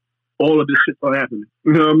sudden, all of this shit started happening.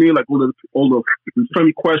 You know what I mean? Like all the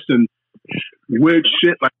funny questions, weird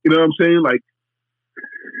shit. Like, you know what I'm saying? Like,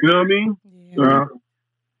 you know what I mean? Yeah.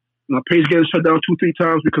 My page getting shut down 2-3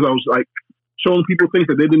 times because I was like showing people things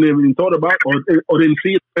that they didn't even thought about or didn't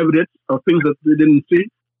see evidence of things that they didn't see.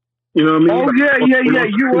 You know what I mean? Oh, like, yeah.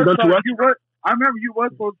 You were. I remember you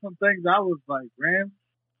was posting some things. I was like, Ram.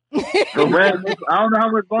 So, Ram, I don't know how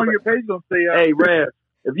much longer your page gonna stay up. Hey, Ram,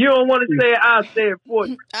 if you don't want to say it, I'll say it for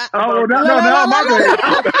you. No, my bad. No, my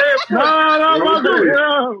bad.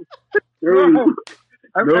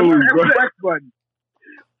 No, the X button.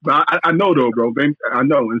 But I know though, bro. I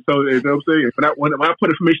know, and so you know what I'm saying. When I put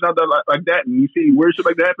information out there like that, and you see weird shit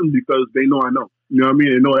like that happen, because they know I know. You know what I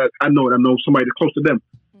mean? They know that I know it. I know somebody that's close to them.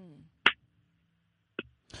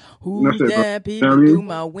 Who's that peeking through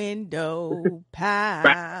my window? Pow.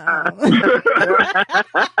 Well,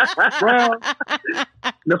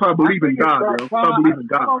 that's why I believe in God, bro. That's why I believe in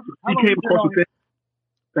God. He came across the thing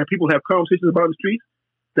that people have conversations about in the streets,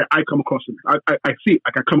 that I come across them. I see it.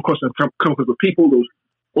 Like, I come across them. Come across the people,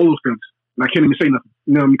 all those things. And I can't even say nothing.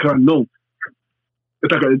 You know what I mean? Because I know.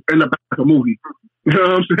 It's like end up like a movie. You know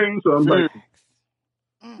what I'm saying? So I'm like,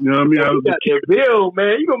 you know what I mean? You got that bill,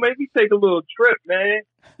 man. You gonna make me take a little trip, man.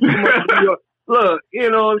 Look, you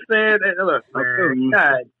know what I'm saying? Look, man,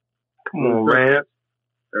 God, come on, man.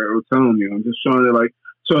 I'm telling you, I'm just showing it. Like,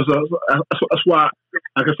 so that's why,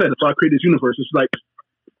 like I said, that's why I created this universe. It's like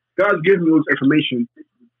God's giving me all this information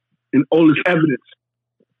and all this evidence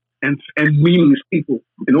and meaningless people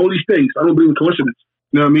and all these things. I don't believe in coincidence.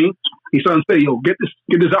 You know what I mean? He's trying to say, yo, get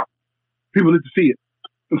this out. People need to see it.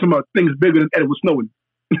 I'm talking about things bigger than Edward Snowden.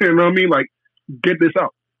 You know what I mean? Like, get this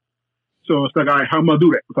out. So it's like, all right, how am I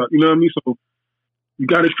do that? You know what I mean? So you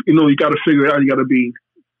gotta figure it out. You gotta be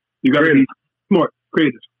smart,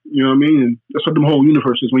 creative. You know what I mean? And that's what the whole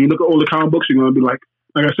universe is. When you look at all the comic books, you're gonna be like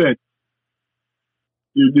I said,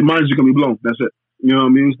 your mind's just gonna be blown. That's it. You know what I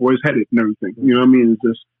mean? Where it's headed and everything. You know what I mean? It's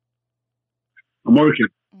just, I'm working.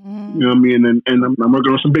 You know what I mean? And I'm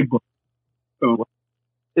working on some big books. So,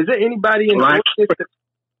 is there anybody in the audience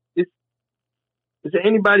is there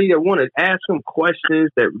anybody that want to ask some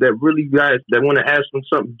questions that really guys that want to ask them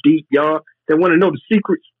something deep, y'all, that want to know the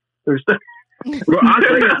secrets? Well,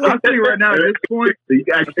 I'll tell you right now, at this point, you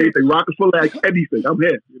can ask anything. Rockefeller, ask anything. I'm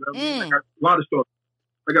here. You know what I mean? I got a lot of stories.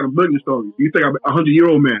 I got a million stories. You think I'm a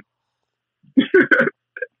 100-year-old man?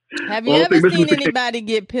 Have you ever seen anybody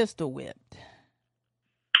get pistol whipped?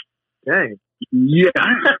 Dang. Yeah.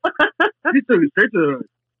 He took it straight to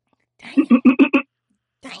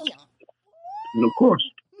Damn. And of course.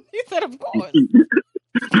 He said, of course.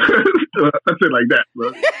 I said like that,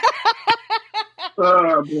 bro.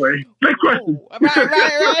 Oh boy. Next question. Oh,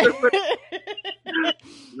 right.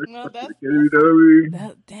 No, that's You know what I mean?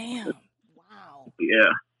 that. Damn. Wow.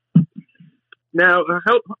 Yeah. Now,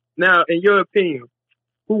 in your opinion,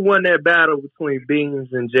 who won that battle between Beans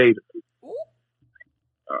and Jada?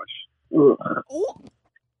 Gosh. Ooh.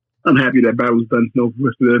 I'm happy that battle was done. No,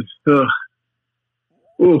 rest of that.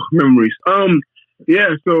 Oh, memories.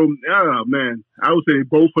 Yeah. So, man, I would say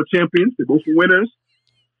both are champions. They're both winners.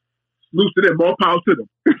 Salute to them. More power to them.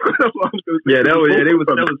 That's what I was gonna say. Yeah, that was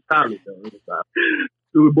solid though. It was solid.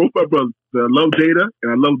 They were both my brothers. I love Jada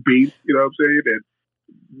and I love Beans. You know what I'm saying? And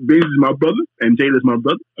Beans is my brother and Jada is my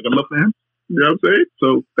brother. I got love for him. You know what I'm saying?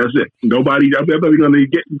 So that's it. Nobody. I'm never gonna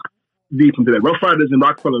get deep into that. Rough Riders and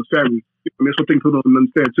Rockefeller's family. I mean, that's what things people don't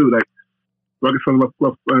understand too. Like Rockefeller,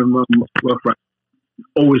 Rough Riders,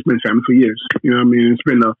 always been family for years. You know what I mean? It's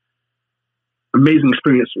been a amazing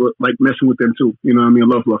experience, like messing with them too. You know what I mean? I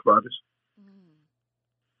love Rough Riders.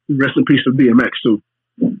 Rest in peace to DMX too.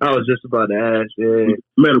 I was just about to ask. Yeah.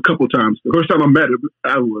 Met him a couple times. The first time I met him,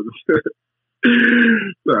 I was.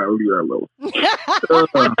 Sorry, we'll leave that alone.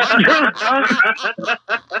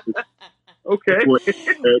 Okay.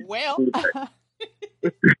 Well.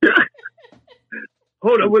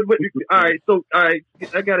 Hold on. All right.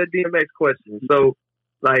 I got a DMX question. So,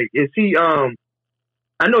 like, is he? I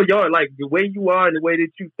know y'all like the way you are and the way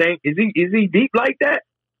that you think. Is he deep like that?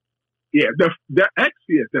 Yeah, X.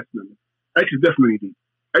 Yeah, definitely. X is definitely deep.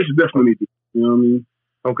 X is definitely deep. You know what I mean?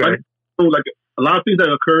 Okay. Like a lot of things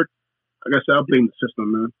that occurred. Like I said, I blame the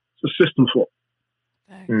system, man. It's a system fault.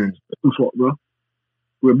 System fault, bro.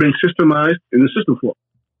 We're being systemized in the system fault.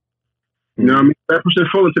 You know what I mean? That person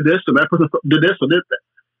fell into this, or that person did this, or did that.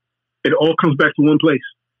 It all comes back to one place.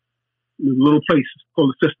 There's a little place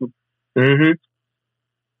called the system. Mm-hmm.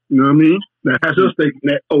 You know what I mean? That has us thinking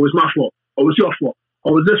that, oh, it's my fault. Oh, it's your fault.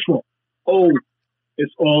 Oh, it's this fault. Oh,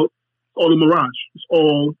 it's all a mirage. It's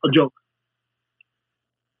all a joke.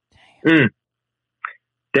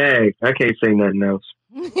 Dang, I can't say nothing else.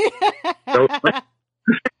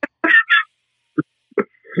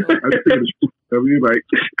 I mean, like,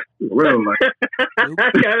 real, like,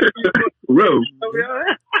 real.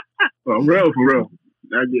 For real.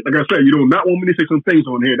 Like I said, you do not want me to say some things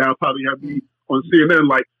on here that'll probably have me on CNN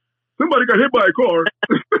like, somebody got hit by a car.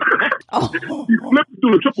 He flipped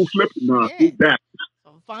through a triple flip. Nah, that.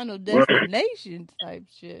 Final Destination type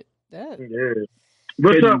shit. That. Yeah.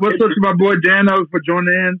 What's up to my boy Dano for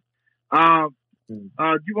joining in? Do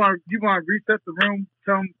you want to reset the room?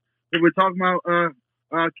 Tell him what we're talking about,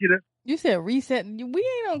 Kita. You said reset. We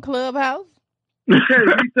ain't on Clubhouse. Okay,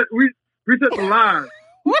 reset the live.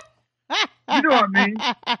 You know what I mean?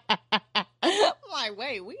 I'm like,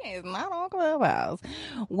 wait, we ain't not on Clubhouse.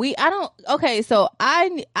 Okay, so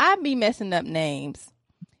I be messing up names.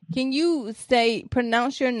 Can you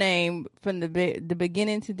pronounce your name from the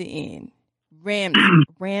beginning to the end? Rams.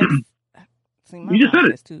 See, you just said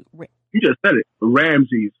it. You just said it.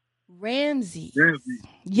 Ramses. Yes.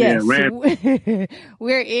 Yeah,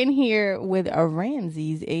 We're in here with a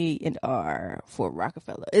Ramses A&R for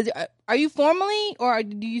Rockefeller. Are you formally, or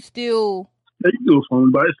do you still? Yeah, you do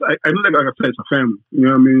formally, but I know that, like I said, it's a family. You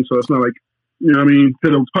know what I mean? So it's not like, you know what I mean,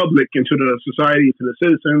 to the public and to the society, to the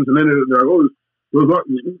citizens, and then they're like, oh,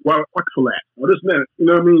 Rockefeller, or this and that. You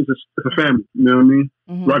know what I mean? It's a family. You know what I mean?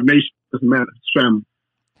 Mm-hmm. Rock Nation doesn't matter. It's family.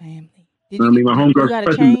 Did you got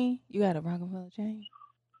a chain? You got a Rockefeller chain?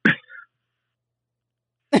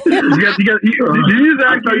 I'll tell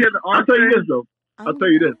you this though. I'll tell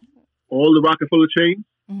you this. All the Rockefeller chains,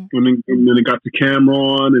 when they got the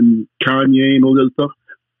Cameron and Kanye and all that stuff,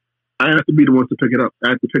 I have to be the one to pick it up. I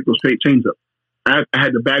had to pick those chains up. I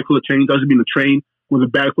had the bag full of chains. I used to be in the train with a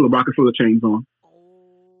bag full of Rockefeller chains on.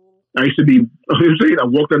 I used to be, I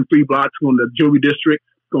walked down 3 blocks going to the jewelry district,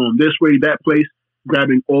 going this way, that place,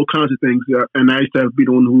 grabbing all kinds of things. And I used to be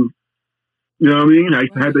the one who, you know what I mean? I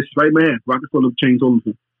used to have this right man, Rockefeller chains on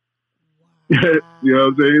them. You know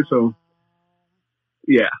what I'm saying? So,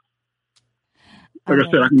 yeah. Like I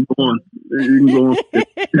said, I can go on. You can go on.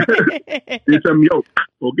 You tell me, yo,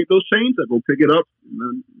 go get those chains. I go pick it up.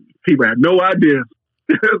 And people have no idea.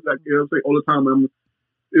 Like, you know what I'm saying? All the time, you know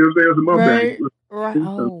what I'm saying? It's a mom bag. Right.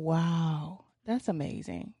 Oh, wow. That's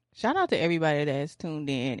amazing. Shout out to everybody that's tuned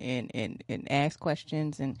in and asked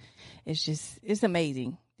questions. And it's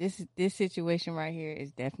amazing This situation right here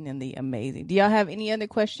is definitely amazing. Do y'all have any other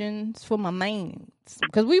questions for my mains?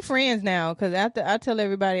 Because we friends now. Because after I tell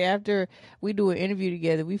everybody after we do an interview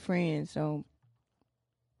together, we friends. So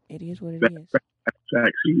it is what it is.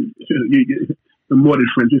 Facts. The more than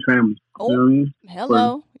friends, your family. Oh, you know what I mean?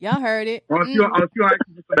 Hello, y'all heard it. I'll see you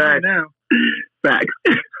actually for some now. Facts.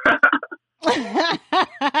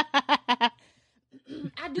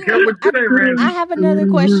 I have another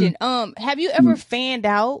question. Have you ever fanned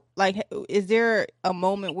out? Like, is there a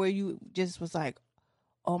moment where you just was like,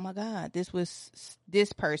 "Oh my God, this was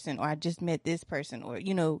this person," or "I just met this person," or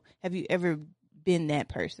have you ever been that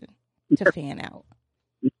person to fan out?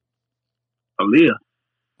 Aaliyah.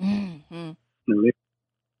 Mm-hmm.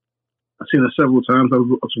 I've seen her several times. I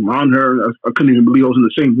was around her. I couldn't even believe I was in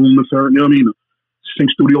the same room with her. You know what I mean? Same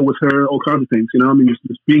studio with her, all kinds of things. You know what I mean?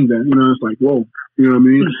 Just being there. It's like, whoa. You know what I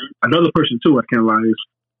mean? Another person, too, I can't lie, is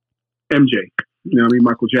MJ. You know what I mean?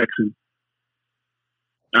 Michael Jackson.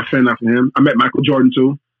 I fanned out for him. I met Michael Jordan,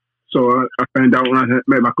 too. So I found out when I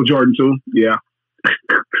met Michael Jordan, too. Yeah.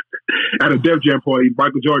 At a Def Jam party,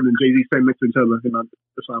 Michael Jordan and Jay-Z sat next to each other.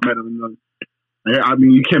 That's how I met him. I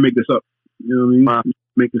mean, you can't make this up. You know what I mean? Wow.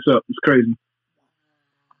 Make this up. It's crazy.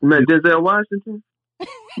 You met Denzel Washington?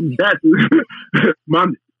 That's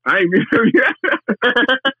Mom, I ain't meet him yet.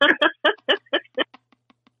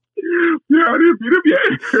 Yeah, I didn't meet him yet.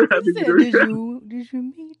 Did you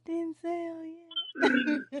meet Denzel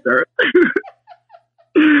yet?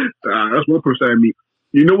 That's one person I meet.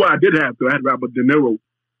 You know what I did have, though? I had Robert De Niro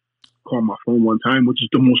call my phone one time, which is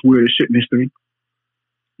the most weirdest shit in history.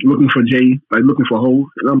 Looking for Jay, like looking for Ho.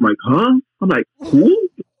 And I'm like, huh? I'm like, who?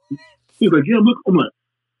 He's like, yeah, look. I'm like,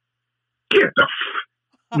 get the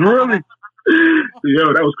really?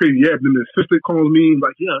 Yo, that was crazy. Yeah, then the assistant calls me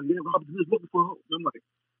like, yeah, Robert is looking for Ho. I'm like,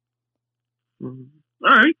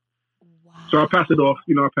 all right. Wow. So I passed it off.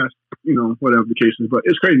 I passed, whatever the case is. But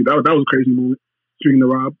it's crazy. That was a crazy moment. Speaking to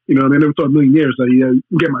Rob, and I never thought a million years that you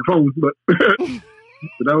get my phone, but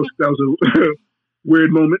that was a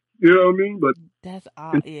weird moment. You know what I mean? But that's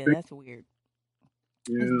odd. Yeah, that's weird.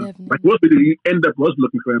 Yeah, like you end up was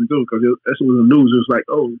looking for him too, because that's what was in the news. It was like,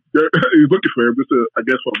 oh, he's looking for him. I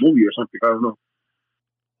guess for a movie or something. I don't know.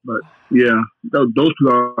 But yeah, those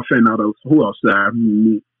people are a fan out of. Who else did I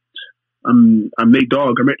meet? I'm Nate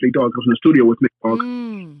Dogg. I met Nate Dogg. I was in the studio with Nate Dogg.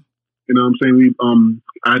 You know what I'm saying?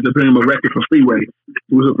 I had to bring him a record for Freeway.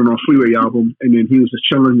 He was up on our Freeway album, and then he was just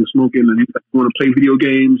chilling, he was smoking, and he was going to play video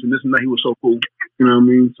games and this and that. He was so cool. You know what I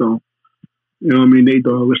mean? So, you know what I mean? Nate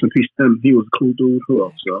Dogg, rest in peace to him. He was a cool dude. Who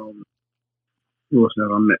else? Who else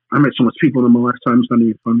that I met? I met so much people in my lifetime. It's not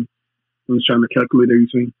even funny. I was trying to calculate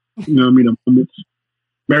everything. You know what I mean? The moments.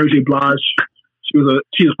 Mary J. Blige.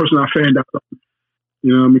 She's a person I fanned out of.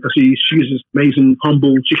 You know, because she's just amazing,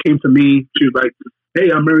 humble. She came to me. She was like, "Hey,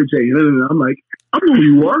 I'm Mary J." And I'm like, "I know who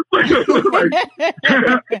you are." You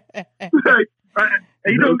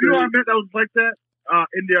know who I met that was like that?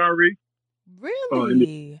 NDRE.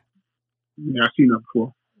 Really? Yeah, I've seen her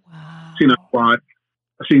before. Wow. Seen her quad.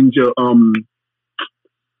 I seen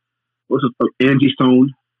what's it? Angie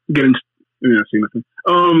Stone getting. I seen nothing.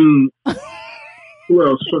 Who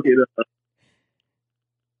else? Fuck it up.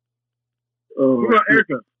 What about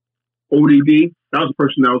Erica? ODB. That was the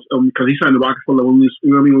person that was because he signed the Rockefeller when we was,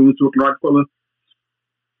 when we was working Rockefeller.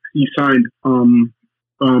 He signed.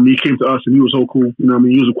 He came to us and he was so cool. You know what I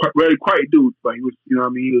mean? He was a very quiet dude, but he was. You know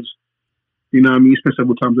what I mean? He was. You know what I mean? He spent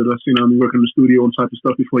several times with us. You know what I mean? Working in the studio and type of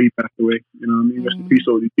stuff before he passed away. You know what I mean? Rest in peace,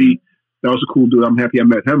 ODB. That was a cool dude. I'm happy I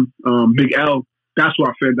met him. Big L. That's what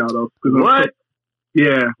I found out of. What?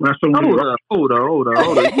 Yeah. When I saw Hold on.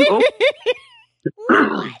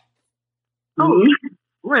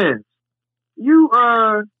 Rance, you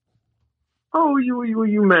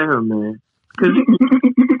you met him, man? Because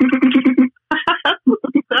I'm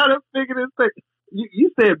trying to figure this thing. You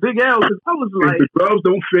said Big L, because I was like, if the gloves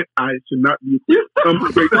don't fit, I should not be.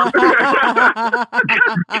 Doesn't fit. The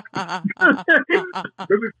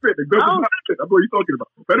gloves do not fit. That's what you're talking about.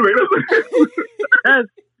 But anyway, that's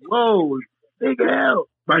whoa, Big L.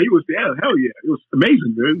 But he was hell yeah, it was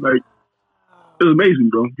amazing, man. Like. It was amazing,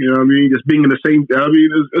 bro. You know what I mean? Just being in the same. I mean,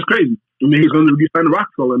 it's crazy. I mean, he's going to be signing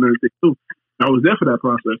Rockefeller and everything too. I was there for that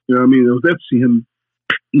process. You know what I mean? I was there to see him.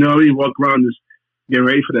 You know what I mean? Walk around just getting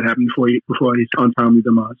ready for that happen before his untimely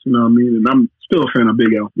demise. You know what I mean? And I'm still a fan of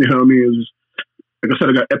Big L. You know what I mean? It was just, like I said,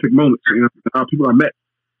 I got epic moments. You know, people I met.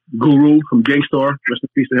 Guru from Gangstar. Rest in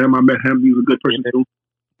peace to him. I met him. He was a good person too.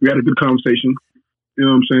 We had a good conversation. You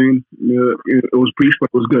know what I'm saying? It was brief, but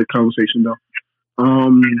it was a good conversation though.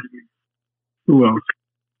 Who else?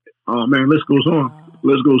 Oh man, list goes on.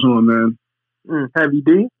 List goes on, man. Heavy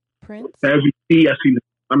D. Prince. Heavy D. I seen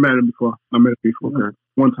I met him before. Okay.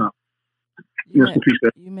 One time. You Yes, in peace.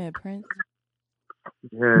 you met Prince?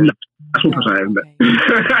 Yeah. No, that's one No, person I haven't okay.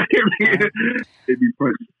 met. It'd be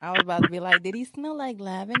Prince. I was about to be like, did he smell like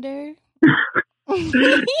lavender?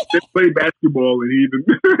 They play basketball and he even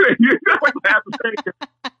half the thing.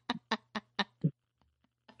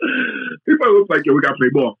 He probably looks like, yo, we gotta play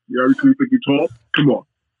ball. You know, you think you tall? Come on.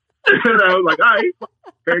 And I was like, all right. But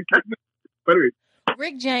anyway,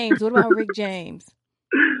 Rick James. What about Rick James?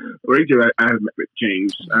 Rick James, I haven't met Rick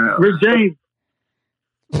James. Rick James.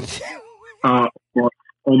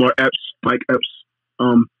 Omar Epps, Mike Epps.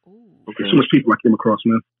 Okay. So much people I came across,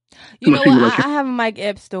 man. You know what? I have a Mike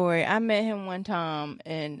Epps story. I met him one time,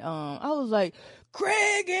 and I was like,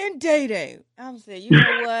 Craig and Day Day. I was like, you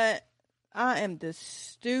know what? I am the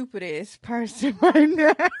stupidest person right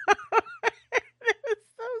now. It's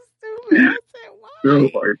so stupid. I said,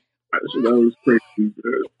 why? That was crazy.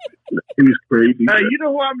 It was crazy. Hey, you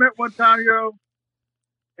know who I met one time, yo?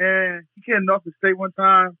 And he came off the state one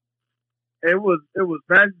time. It was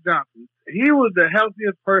Magic Johnson. He was the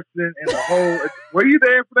healthiest person in the whole. Were you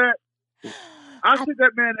there for that? I shook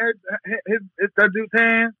that man, that dude's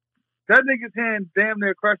hand. That nigga's hand damn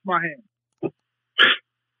near crushed my hand.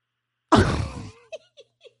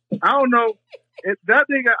 I don't know. If that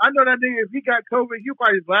nigga, I know that nigga, if he got COVID, he'll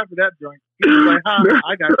probably just laugh at that joint. He was like,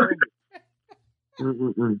 I got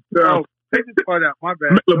COVID. No, take this part out. My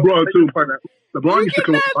bad. LeBron, too. LeBron used to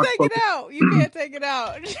come to take it out. You can't take it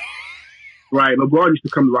out. Right. LeBron used to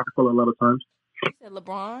come to Rockefeller a lot of times. You said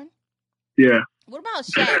LeBron? Yeah. What about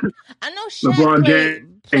Shaq? I know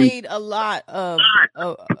Shaq played a lot of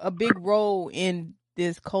a big role in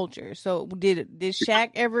this culture. So did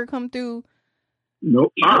Shaq ever come through?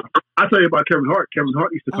 Nope. I'll tell you about Kevin Hart. Kevin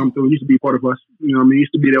Hart used to come through. He used to be part of us. You know what I mean? He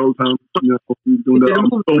used to be there all the time. You know, doing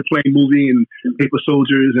the Soul Plane movie and Paper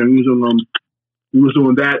Soldiers, and he was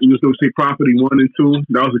doing that. He was doing State Property 1 and 2.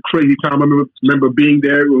 That was a crazy time. I remember being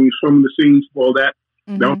there when he was filming the scenes for all that.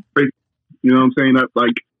 Mm-hmm. That was crazy. You know what I'm saying? That's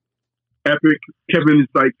like epic. Kevin is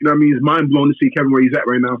like, you know what I mean? It's mind blowing to see Kevin where he's at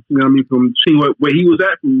right now. You know what I mean? From seeing where he was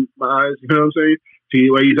at from my eyes, you know what I'm saying? To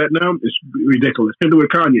where he's at now, it's ridiculous. Same thing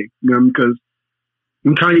with Kanye, you know, because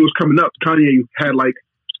when Kanye was coming up, Kanye had like,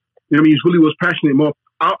 you know what I mean? He really was passionate more.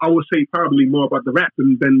 I would say probably more about the rap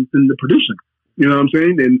than the producing. You know what I'm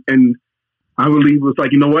saying? And I really was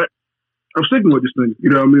like, you know what? I'm sticking with this thing. You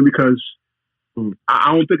know what I mean? Because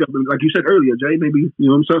I don't think, like you said earlier, Jay, maybe, you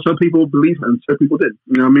know, some people believe and some people did.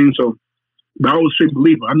 You know what I mean? So, but I was a straight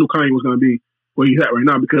believer. I knew Kanye was going to be where he's at right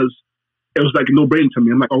now because it was like a no-brainer to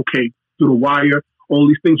me. I'm like, okay, through the wire, all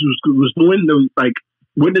these things was doing, like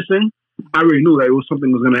witnessing. I already knew that it was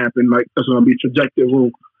something was going to happen. Like that's going to be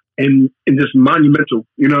trajectory and just monumental.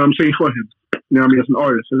 You know what I'm saying, for him. You know what I mean, as an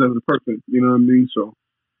artist, as a person. You know what I mean. So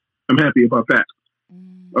I'm happy about that.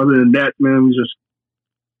 Other than that, man,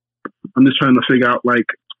 I'm just trying to figure out like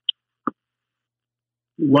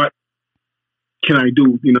what can I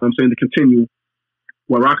do. You know what I'm saying, to continue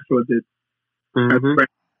what Rockefeller did as a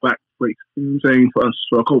black race. You know what I'm saying, for us,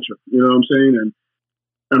 for our culture. You know what I'm saying, and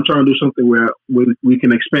I'm trying to do something where we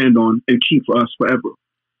can expand on and keep for us forever.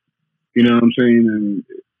 You know what I'm saying? And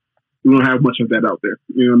we don't have much of that out there.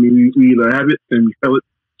 You know what I mean? We either have it and we sell it,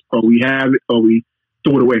 or we have it or we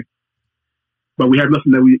throw it away. But we have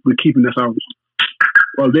nothing that we're keeping that's ours.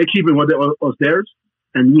 Well, they're keeping what's theirs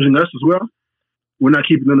and using us as well. We're not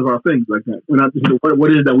keeping none of our things like that. We're not. What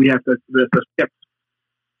is it that we have that's kept?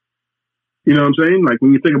 You know what I'm saying? Like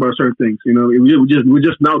when you think about certain things, you know, we're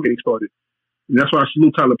just now getting started. And that's why I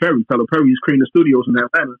salute Tyler Perry. Tyler Perry is creating the studios in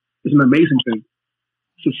Atlanta. It's an amazing thing.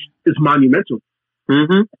 It's monumental.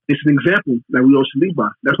 Mm-hmm. It's an example that we all should lead by.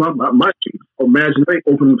 That's my thing. Or Imagine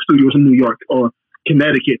opening studios in New York or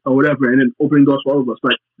Connecticut or whatever, and then opening doors for all of us.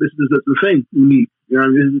 Like this is the thing we need. You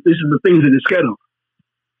know, this is the things that they're scared of.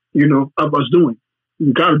 You know, of us doing.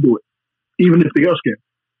 You got to do it, even if they are scared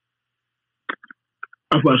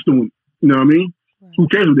of us doing it. You know what I mean? Right. Who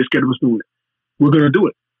cares if they're scared of us doing it? We're gonna do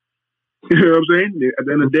it. You know what I'm saying? At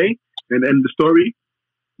the end of the day, and the story,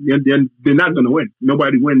 they're not going to win.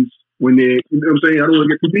 Nobody wins when they, you know what I'm saying? I don't want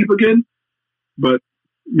to get too deep again, but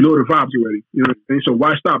you know the vibes already. You know what I'm saying? So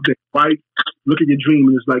why stop there? Why look at your dream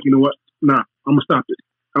and it's like, you know what? Nah, I'm going to stop it.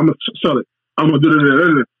 I'm going to sell it. I'm going to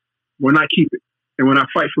do it. When I keep it and when I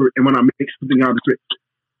fight for it and when I make something out of it,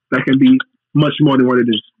 that can be much more than what it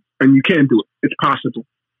is. And you can do it. It's possible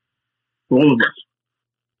for all of us.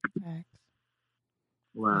 Okay.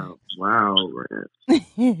 Wow, man.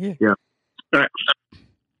 Yeah. Facts.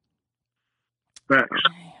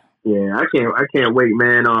 Yeah, I can't wait,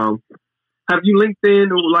 man. Have you linked in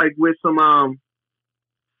like with some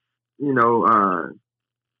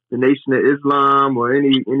the Nation of Islam or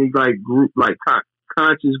any like group like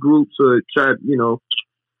conscious groups or try, you know?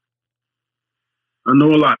 I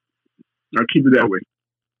know a lot. I keep it that way.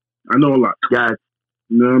 I know a lot. Guys,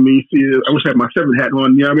 you know what I mean? See, I wish I had my 7 hat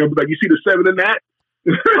on. You know what I mean? Like, you see the 7 in that?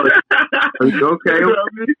 Okay. You know what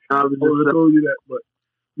I mean? I would have told you that, but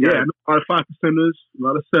yeah, I know a lot of 5 percenters, a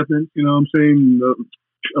lot of 7s. You know what I'm saying?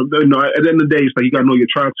 At the end of the day, it's like you gotta know your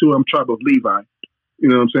tribe too. I'm tribe of Levi. You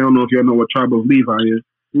know what I'm saying? I don't know if y'all know what tribe of Levi is.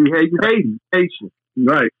 You Haitian.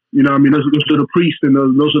 Right. You know what I mean? Those are the priests and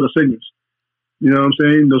those are the singers. You know what I'm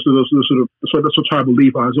saying? That's what tribe of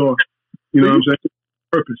Levi's are. You know what I'm saying?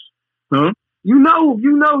 Purpose. Huh? You know.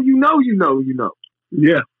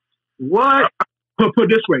 Yeah. What? Put it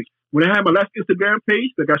this way. When I had my last Instagram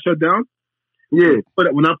page that got shut down, yeah.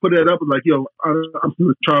 When I put it up, I was like, yo, I'm from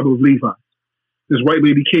the tribe of Levi. This white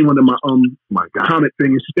lady came under my comment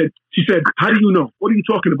thing and she said, how do you know? What are you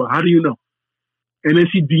talking about? How do you know? And then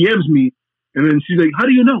she DMs me and then she's like, how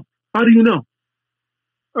do you know? How do you know?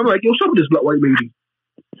 I'm like, yo, some of this black white lady.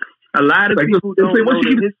 A lot of people don't know the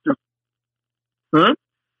history. Huh?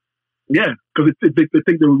 Yeah, because they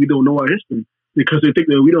think that we don't know our history. Because they think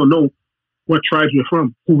that we don't know what tribes we're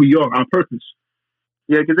from, who we are, our purpose.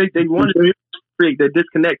 Yeah, because they want to create that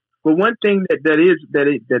disconnect. But one thing that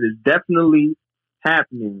is definitely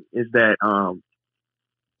happening is that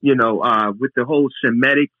with the whole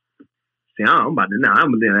Semitic. See, I'm about to now.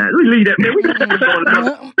 I'm gonna do that. We leave that, man. We got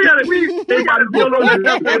to build on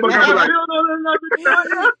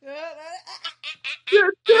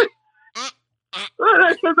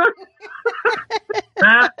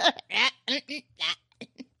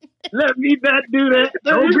Let me not do that.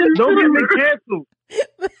 Don't get me canceled.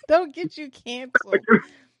 Don't get you canceled.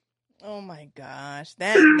 Oh my gosh.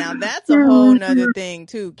 That's a whole nother thing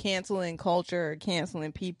too. Canceling culture,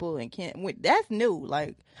 canceling people, and that's new.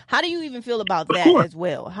 Like, how do you even feel about that as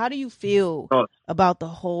well? How do you feel about the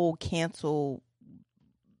whole cancel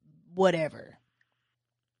whatever?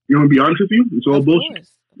 You want to be honest with you? It's all bullshit.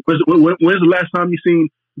 When's the last time you seen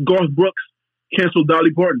Garth Brooks cancel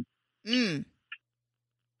Dolly Parton? It's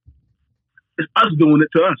us doing it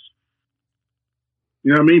to us.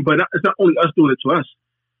 You know what I mean? But it's not only us doing it to us.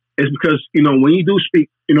 It's because, when you do speak,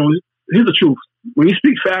 here's the truth. When you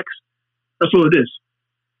speak facts, that's all it is.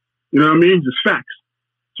 You know what I mean? Just facts.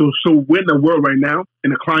 So we're in the world right now,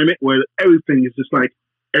 in a climate where everything is just like,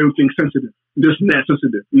 everything's sensitive. This and that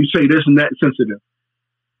sensitive. You say this and that sensitive.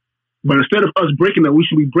 But instead of us breaking that, we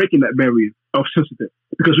should be breaking that barrier of sensitive.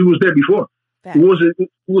 Because we was there before. We was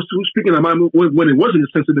speaking our mind when it wasn't a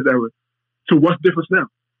sensitive era. So what's the difference now?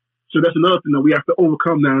 So that's another thing that we have to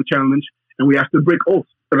overcome now and challenge, and we have to break over.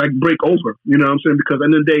 You know what I'm saying? Because at the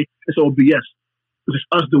end of the day, it's all BS. It's just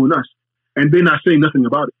us doing us. And they're not saying nothing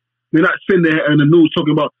about it. They're not sitting there in the news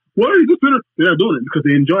talking about, why are you doing it? They're not doing it because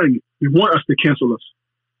they're enjoying it. They want us to cancel us.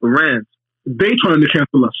 Rand. They trying to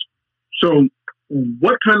cancel us. So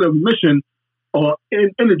what kind of mission or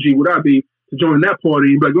energy would I be to join that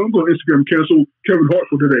party and be like, I'm going to Instagram cancel Kevin Hart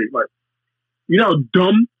for today? Like, you know how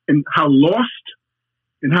dumb and how lost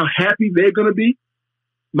and how happy they're going to be?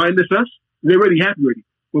 Minus us? They're already happy already.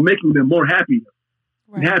 We're making them more happy.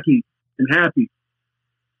 Right. And happy.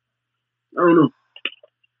 I don't know.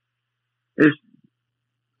 It's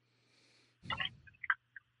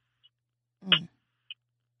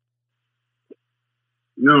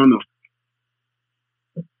no.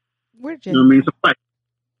 Where'd Jay? You know what I mean? It's a fight.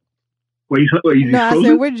 He's I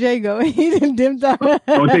said, where'd Jay go? He's in dimmed out.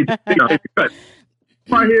 Jay cut.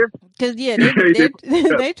 Right here. Because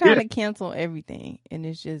they trying to cancel everything, and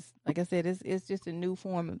it's just like I said, it's just a new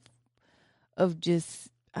form of just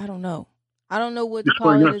I don't know what to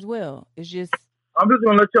call it as well. It's just I'm just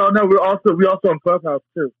gonna let y'all know we also on Clubhouse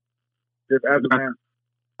too. Just as a man.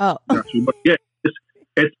 Oh, but yeah,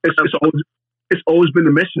 it's always been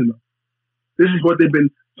the mission though. This is what they've been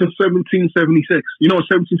since 1776. You know what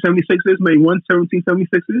 1776 is? May 1,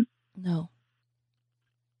 1776 is? No.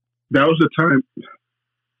 That was the time.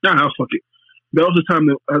 Fuck it. That was the time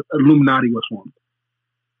that Illuminati was formed.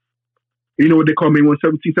 You know what they call May 1,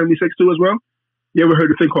 1776 too as well? You ever heard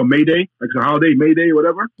of a thing called May Day? Like it's a holiday, May Day or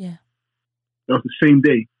whatever? Yeah. That was the same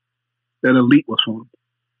day that Elite was formed.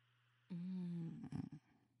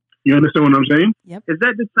 You understand what I'm saying? Yep. Is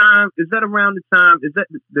that around the time, is that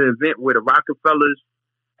the event where the Rockefellers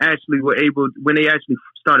actually were able, when they actually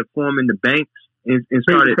started forming the banks and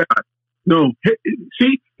started... No.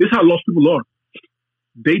 See, this is how lost people are.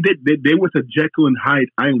 They went to Jekyll and Hyde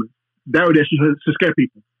Island. That was to scare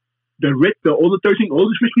people. All the 13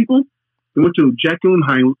 oldest rich people, they went to Jekyll and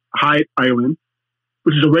Hyde Island,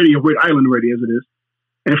 which is already a great island already as it is,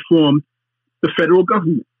 and formed the federal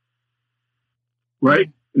government.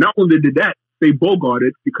 Right? Not only did that, they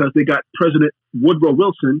bogarted because they got President Woodrow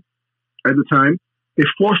Wilson at the time. They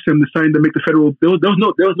forced him to sign to make the federal. There was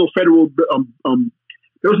no federal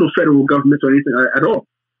government or anything at all.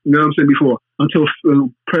 You know what I'm saying? Before until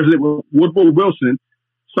President Woodrow Wilson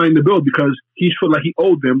signed the bill because he felt like he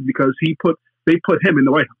owed them because they put him in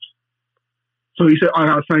the White House. So he said, "All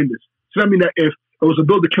right, I'll sign this." So that means that if it was a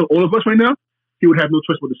bill to kill all of us right now, he would have no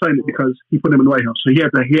choice but to sign it because he put them in the White House. So he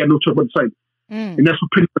had no choice but to sign it, and that's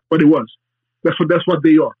pretty much what it was. That's what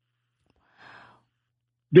they are.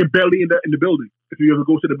 They're barely in the building. If you ever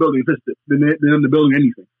go to the building and visit it, then they're in the building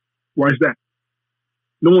anything. Why is that?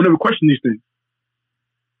 No one ever questioned these things.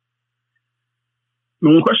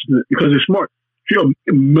 No one questions it because they're smart. If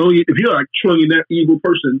you're like a trillionaire evil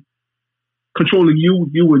person controlling you,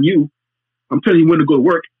 and you, I'm telling you when to go to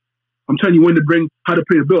work. I'm telling you how to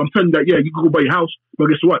pay the bill. I'm telling you that, yeah, you can go buy your house, but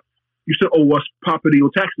guess what? You still owe us property or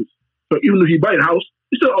taxes. So even if you buy the house,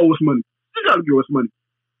 you still owe us money. You got to give us money.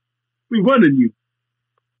 We running you.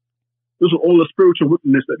 Those are all the spiritual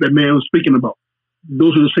wickedness that man was speaking about.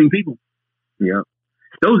 Those are the same people. Yeah.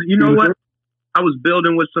 You know what? I was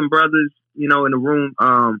building with some brothers, in the room,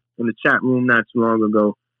 in the chat room not too long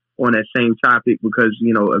ago on that same topic because,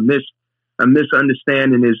 a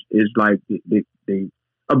misunderstanding is like they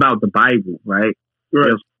about the Bible, right?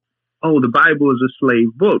 Right. The Bible is a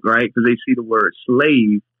slave book, right? Because they see the word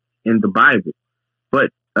slave in the Bible.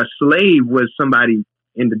 But a slave was somebody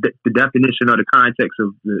in the definition or the context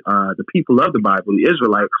of the people of the Bible, the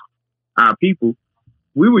Israelites, our people.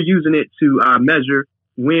 We were using it to measure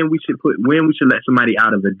when we should let somebody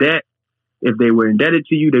out of a debt. If they were indebted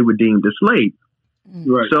to you, they were deemed a slave.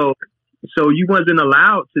 Right. So you wasn't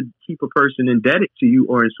allowed to keep a person indebted to you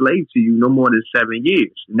or enslaved to you no more than 7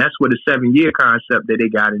 years. And that's where the 7-year concept that they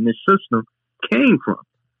got in this system came from.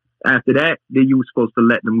 After that, then you were supposed to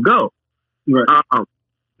let them go. Right.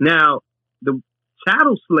 Now, the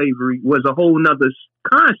chattel slavery was a whole nother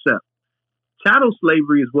concept. Chattel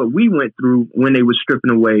slavery is what we went through when they were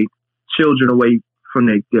stripping away children away from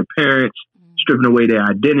their parents, stripping away their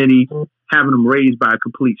identity, having them raised by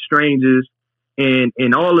complete strangers.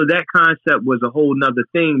 And all of that concept was a whole nother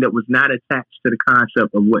thing that was not attached to the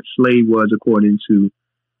concept of what slave was according to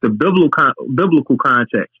the biblical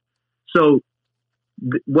context. So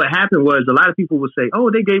what happened was a lot of people would say, "Oh,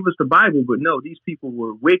 they gave us the Bible," but no, these people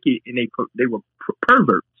were wicked and they were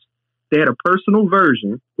perverts. They had a personal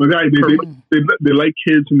version. Well, they like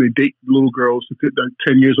kids and they date little girls like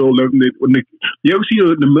 10 years old. You ever see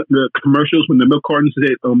the commercials when the milk cartons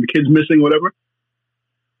say the kid's missing, whatever?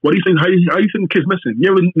 What do you think? How you think the kid's missing? You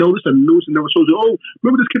ever notice the news and never shows you? Oh,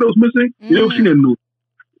 remember this kid that was missing? You never seen that news?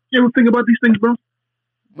 You ever think about these things, bro?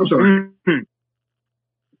 I'm sorry.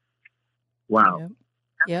 Wow.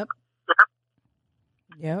 Yep.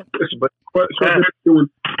 It's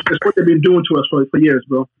what they've been doing to us for years,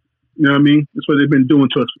 bro. You know what I mean? That's what they've been doing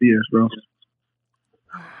to us for years, bro.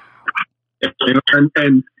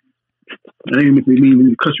 And I didn't mean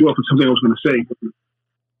to cut you off with something I was going to say.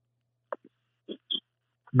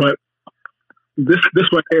 But this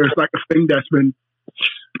right here is like a thing that's been,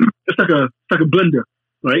 it's like a blender,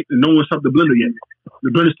 right? And no one stopped the blender yet.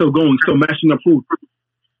 The blender's still going, still mashing up food.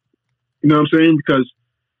 You know what I'm saying? Because,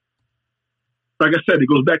 like I said, it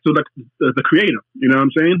goes back to the creator. You know what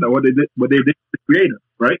I'm saying? Like what they did with the creator,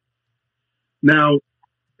 right? Now,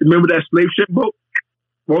 remember that slave ship boat?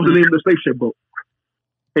 What was the name of the slave ship boat?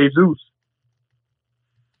 Jesus.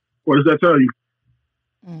 What does that tell you?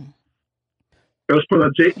 It was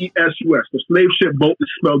spelled Jesus. The slave ship boat is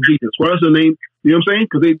spelled Jesus. What is the name? You know what I'm saying?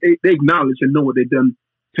 Because they acknowledge and know what they've done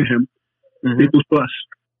to him. They do to us.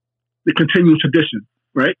 The continual tradition,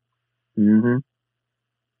 right? And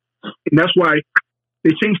that's why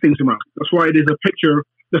they change things around. That's why there's a picture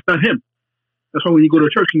that's not him. That's why when you go to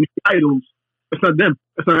church and you see idols, it's not them.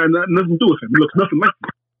 It's not nothing to do with him. It looks nothing like him.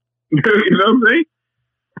 You know what I'm saying?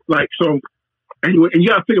 Like, so, anyway, and you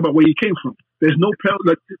got to think about where you came from. There's no,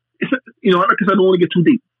 like, it's, because I don't want to get too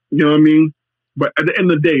deep. You know what I mean? But at the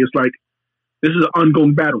end of the day, it's like, this is an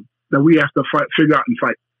ongoing battle that we have to figure out and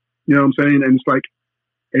fight. You know what I'm saying? And it's like,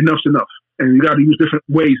 enough's enough. And you got to use different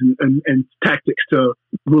ways and tactics to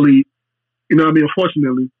really, you know what I mean?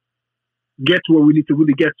 Unfortunately, get to where we need to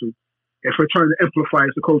really get to if we're trying to amplify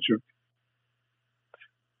as a culture.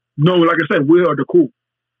 No, like I said, we are the cool.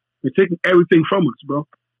 They're taking everything from us, bro.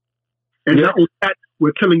 And not only that,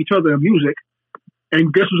 we're killing each other in music.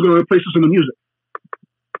 And guess who's going to replace us in the music?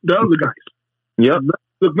 The other guys. Yep.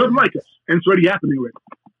 Look nothing like us. And it's already happening already.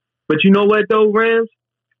 But you know what, though, Rams?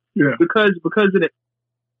 Yeah. Because of the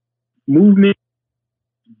movement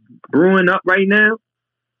brewing up right now,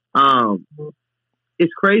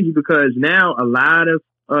 it's crazy because now a lot of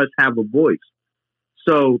us have a voice.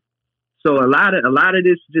 So a lot of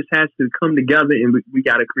this just has to come together, and we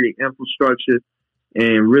got to create infrastructure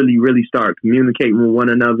and really, really start communicating with one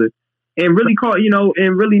another, and really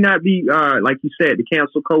and really not be like you said, the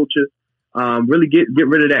cancel culture. Really get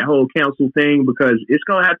rid of that whole council thing, because we're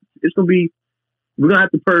gonna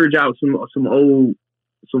have to purge out some old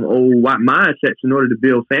mindsets in order to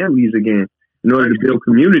build families again, in order to build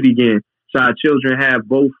community again, so our children have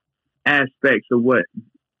both aspects of what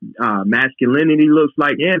masculinity looks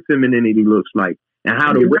like and femininity looks like, and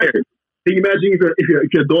how to wear it. Can you imagine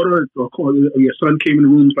if your daughter or your son came in the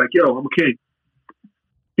room and was like, "Yo, I'm a king"?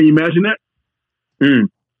 Can you imagine that?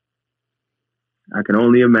 I can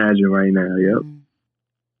only imagine right now. Yep.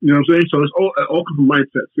 You know what I'm saying? So it's all from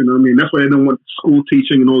mindsets. You know what I mean? That's why they don't want school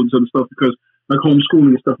teaching and all this other stuff, because like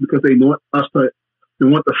homeschooling and stuff, because they want they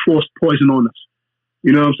want to force poison on us.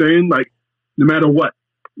 You know what I'm saying? Like, no matter what.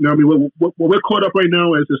 You know what I mean? What we're caught up right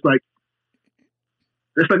now is it's like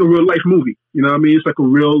a real life movie. You know what I mean? It's like a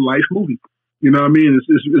real life movie. You know what I mean?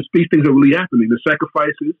 It's these things are really happening. The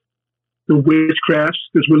sacrifices, the witchcrafts.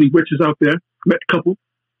 There's really witches out there. Met a couple.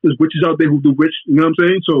 There's witches out there who do witch. You know what I'm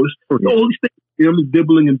saying? So it's all these things. You know what I mean?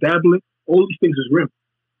 Dibbling and dabbling. All these things is real.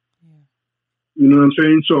 You know what I'm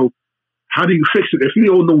saying? So how do you fix it? If we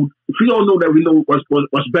all know that we know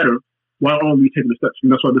what's better, why aren't we taking the steps?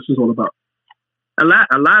 And that's what this is all about. A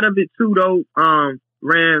lot of it too, though,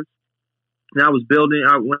 Rams. And I was building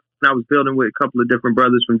with a couple of different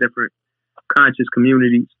brothers from different conscious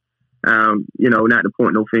communities. Not to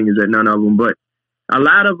point no fingers at none of them, but a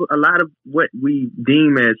lot of what we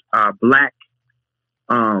deem as black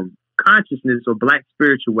consciousness or black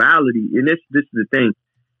spirituality, and this is the thing,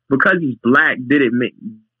 because it's black,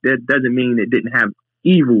 that doesn't mean it didn't have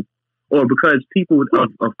evil, or because people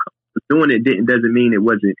of doing it doesn't mean it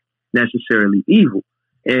wasn't necessarily evil.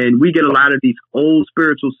 And we get a lot of these old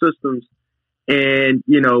spiritual systems, and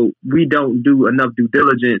we don't do enough due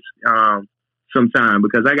diligence sometimes,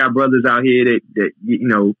 because I got brothers out here that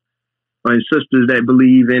and sisters that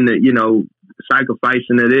believe in the,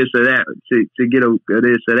 sacrificing of this or that to get a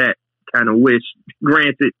this or that kind of wish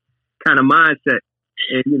granted kind of mindset.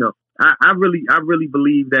 And I really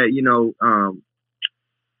believe that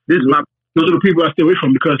this is my. Those are the people I stay away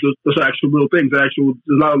from, because those are actual real things. There's a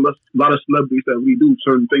lot of celebrities that we do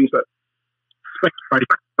certain things that, like I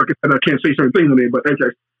said, I can't say certain things on there, but that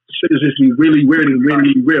shit is just really weird and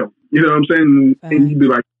really real. You know what I'm saying? And you'd be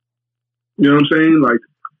like, you know what I'm saying? Like,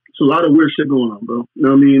 it's a lot of weird shit going on, bro. You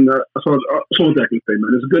know what I mean? That's all I can say,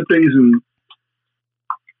 man. There's good things and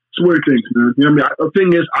it's weird things, man. You know what I mean? The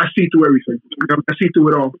thing is, I see through everything. I see through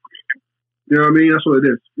it all. You know what I mean? That's what it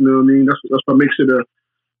is. You know what I mean? That's what makes it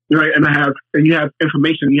right. And you have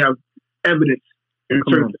information, you have evidence, and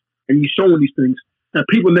you're showing these things that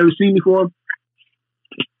people never seen before.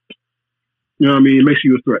 You know what I mean? It makes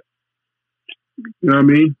you a threat. You know what I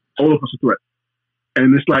mean? All of us a threat.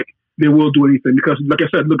 And it's like they will do anything, because, like I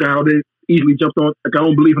said, look at how they easily jumped on. Like, I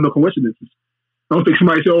don't believe in no coincidences. I don't think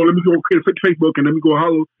somebody said, "Oh, let me go create a Facebook and let me go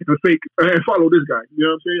follow and follow this guy." You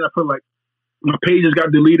know what I'm saying? I feel like my pages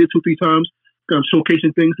got deleted 2-3 times, kind of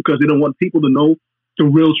showcasing things, because they don't want people to know the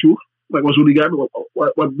real truth, like what's really got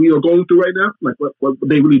what we are going through right now, like what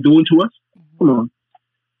they really doing to us.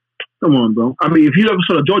 Come on, bro. I mean, if you ever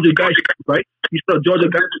saw the Georgia guys, right? You saw Georgia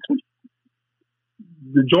guys.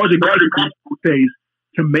 The Georgia guys says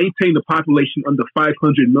to maintain the population under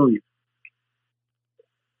 500 million.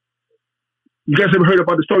 You guys ever heard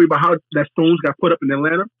about the story about how that stones got put up in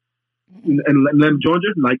Atlanta, in Atlanta,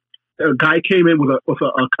 Georgia? Like, a guy came in with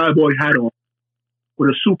a cowboy hat on, with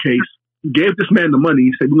a suitcase, gave this man the money.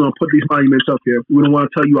 He said, "We're going to put these monuments up here. We don't want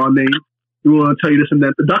to tell you our name. We want to tell you this and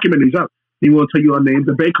that." The documentary's up. We want to tell you our name.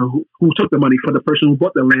 The banker who took the money for the person who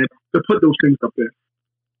bought the land to put those things up there.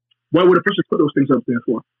 Why would a person put those things up there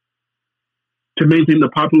for? To maintain the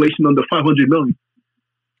population under 500 million.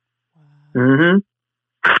 Mm-hmm.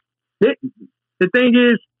 The thing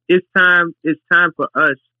is, it's time for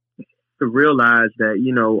us to realize that,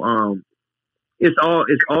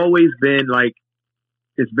 it's always been like,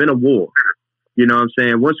 it's been a war. You know what I'm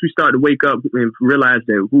saying? Once we start to wake up and realize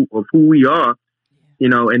that who we are,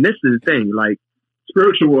 and this is the thing, like,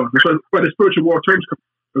 spiritual war. That's where the spiritual war terms come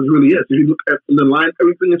from. It really is. If you look at the line,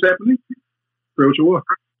 everything that's happening, spiritual war.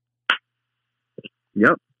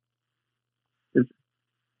 Yep.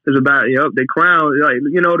 It's about, the crown, like,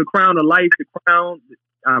 the crown of life, the crown,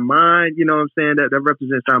 our mind, you know what I'm saying? That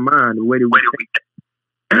represents our mind, the way that we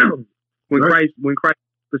when Christ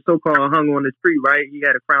was so-called hung on the tree, right? He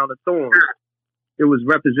had a crown of thorns. It was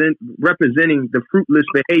representing the fruitless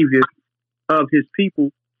behavior of his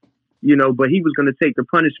people, but he was going to take the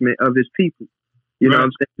punishment of his people. You know what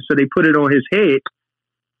I'm saying? So they put it on his head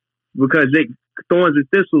because thorns and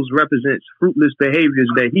thistles represents fruitless behaviors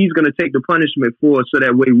that he's going to take the punishment for, so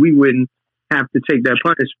that way we wouldn't have to take that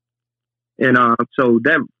punishment. And so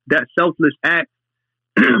that selfless act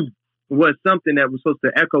was something that was supposed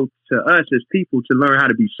to echo to us as people to learn how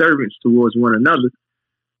to be servants towards one another.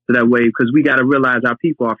 So that way, because we got to realize our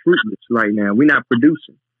people are fruitless right now. We're not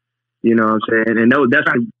producing. You know what I'm saying? And that's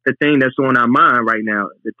the thing that's on our mind right now.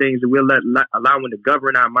 The things that we're allowing to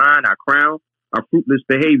govern our mind, our crown, are fruitless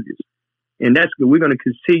behaviors. And we're going to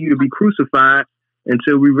continue to be crucified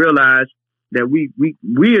until we realize that we're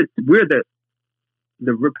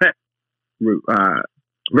the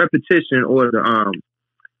repetition or the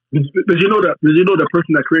Did you know that the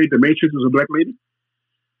person that created the Matrix was a black lady?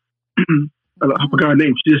 I forgot her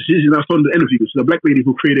name. She's not from the interview. She's a black lady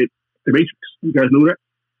who created the Matrix. You guys know that?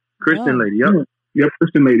 Christian lady, yep. Yep,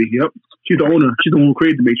 Christian lady, yep. She's the owner. She's the one who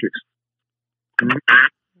created the Matrix.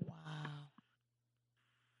 Wow.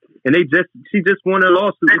 And she just won a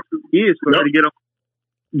lawsuit years for her to get on.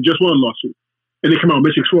 Just won a lawsuit. And they come out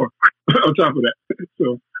Matrix 4 on top of that.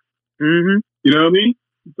 So, you know what I mean?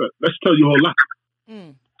 But that tells you a whole lot.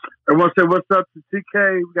 I want to say what's up to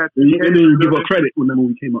TK. We got TK. And they didn't give her credit when that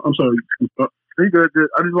movie came out. I'm sorry. You good?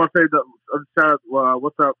 I just want to say shout out.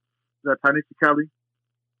 What's up? Is that Tanisha Kelly?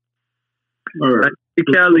 All right.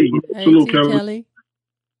 Kelly. Hey, Kelly.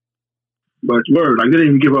 But word, like they didn't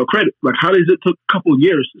even give her credit. Like, how does it took a couple of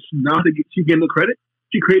years now to get she getting the credit?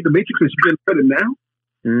 She created the Matrix and she's getting credit now.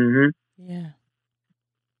 Yeah.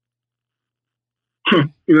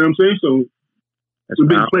 You know what I'm saying? So it's a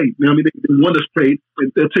big play. You know what I mean? They want us played.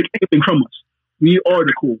 They'll take anything from us. We are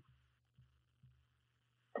the cool.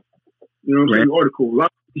 You know what I'm saying? We are the cool. A lot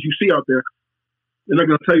of things you see out there, they're not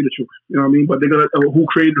going to tell you the truth. You know what I mean? But they're going to who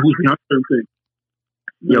created, who's behind certain things.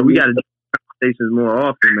 Yeah, we got to do conversations more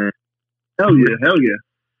often, man. Hell yeah.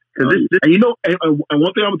 Because and you know, and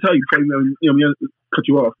one thing I'm gonna tell you, before I'm gonna cut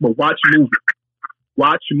you off, but watch movies.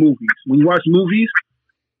 Watch movies. When you watch movies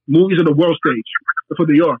are the world stage. That's what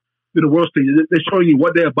they are. They're the world stage. They're showing you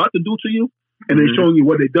what they're about to do to you, and they're showing you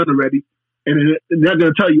what they've done already. And they're not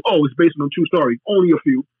gonna tell you, oh, it's based on a true story. Only a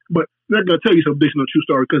few, but they're not gonna tell you something based on a true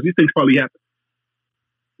story because these things probably happen.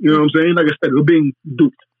 You know what I'm saying? Like I said, we're being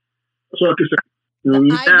duped. That's all I can say. You know the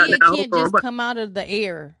what I idea can't just come out of the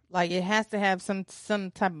air. Like, it has to have some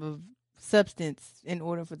type of substance in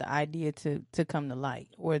order for the idea to come to light,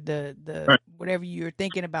 or the right. whatever you're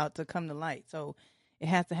thinking about to come to light. So it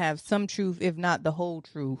has to have some truth, if not the whole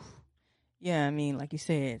truth. Yeah, I mean, like you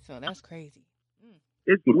said. So that's crazy.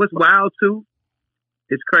 It's what's wild too.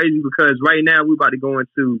 It's crazy because right now we're about to go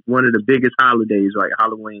into one of the biggest holidays, right?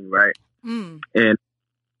 Halloween, right? And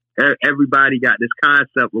everybody got this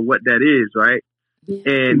concept of what that is, right?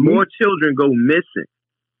 And more children go missing.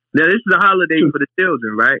 Now, this is a holiday for the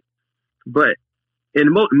children, right? But in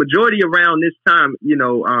the majority around this time, you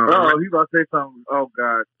know. You about to say something? Oh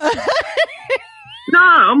God.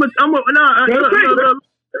 Nah, this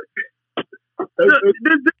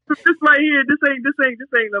right here. This ain't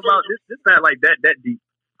about this. This not like that deep.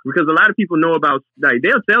 Because a lot of people know about, like,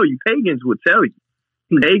 they'll tell you. Pagans would tell you.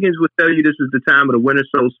 Pagans would tell you this is the time of the winter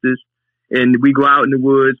solstice. And we go out in the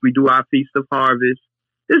woods. We do our feast of harvest.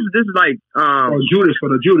 This is like Judas for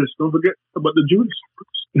the Judas. Don't forget about the Judas.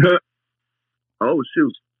 Oh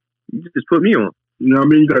shoot! You just put me on. You know what I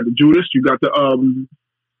mean? You got the Judas. You got the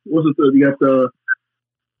you got the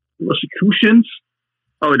Rosicrucians.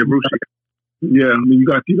 Oh, the Rosicrucians. Yeah, I mean you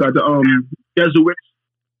got the Jesuits.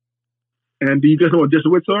 And do you guys know what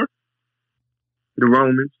Jesuits are? The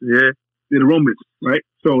Romans. Yeah. They're the Romans, right?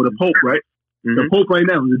 So the Pope, right? The Pope right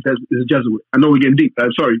now is a Jesuit. I know we're getting deep.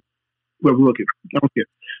 I'm sorry. Whoever looking. I don't care.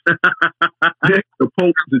 The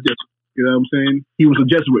Pope is a Jesuit. You know what I'm saying? He was a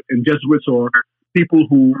Jesuit. And Jesuits are people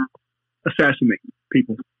who assassinate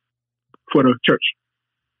people for the church.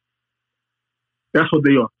 That's what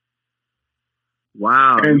they are.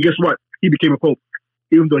 Wow. And guess what? He became a Pope,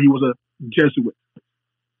 even though he was a Jesuit.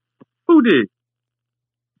 Who did?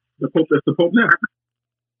 The Pope. That's the Pope now.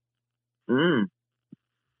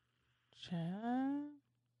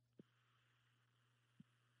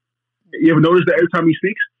 You ever notice that every time he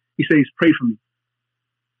speaks, he says, "Pray for me."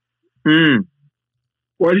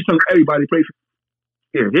 Or he's telling everybody, "Pray for me."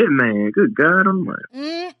 Yeah, hitman. Good God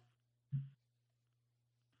Almighty.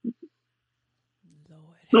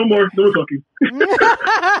 No more talking.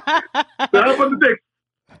 How about the Knicks?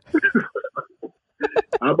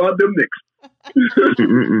 How about them Knicks?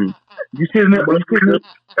 You see that?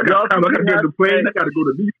 I got to get the plane. I got to go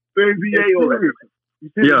to the NBA. All that. You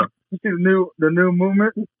see the new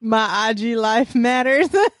movement? My IG life matters.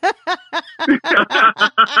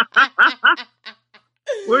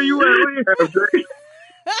 Where you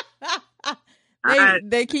at?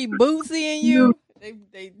 They keep bootsying you. They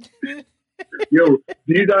Yo, do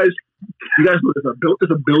you guys know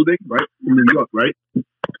there's a building, right, in New York, right?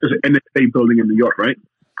 There's an NSA building in New York, right?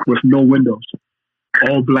 With no windows.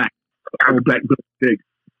 All black building, big.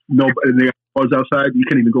 No, they got doors outside. You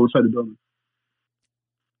can't even go inside the building.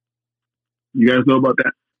 You guys know about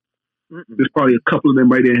that? Mm-mm. There's probably a couple of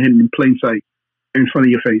them right there hidden in plain sight in front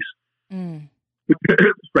of your face.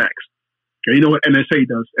 Facts. Okay, you know what NSA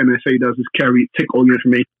does? NSA does is take all your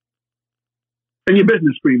information and your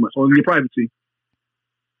business, pretty much, all your privacy.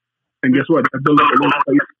 And guess what? That building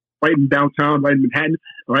right in downtown, right in Manhattan,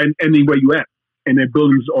 right anywhere you at, and that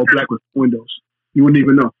building's all black with windows. You wouldn't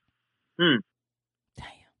even know. Damn.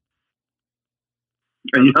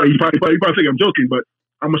 And you probably think I'm joking, but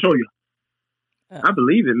I'm gonna show you. I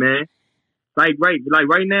believe it, man. Like right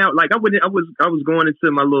now, like I was going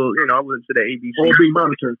into my little, I went to the ABC. All being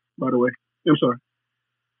monitored, by the way. I'm sorry.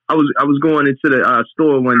 I was going into the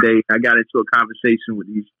store one day. I got into a conversation with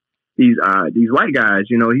these white guys.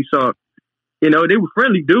 He saw, they were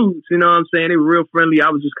friendly dudes. You know what I'm saying? They were real friendly. I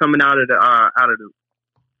was just coming out of the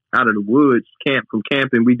woods from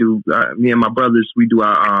camping. We do me and my brothers. We do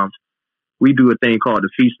we do a thing called the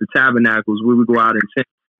Feast of Tabernacles, where we go out in tent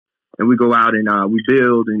and we go out and we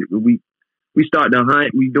build and we start to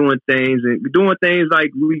hunt. We doing things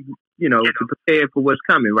like we to prepare for what's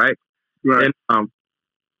coming, right? Right.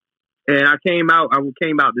 And I came out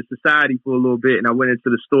to society for a little bit, and I went into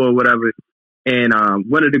the store or whatever. And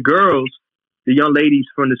one of the girls, the young ladies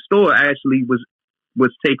from the store, actually was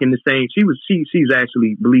taking the same. She's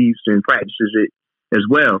actually believes and practices it as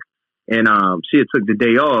well. And she had took the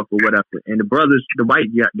day off or whatever. And the brothers, the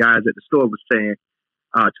white guys at the store, was saying,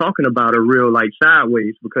 talking about her real like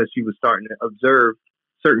sideways, because she was starting to observe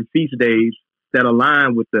certain feast days that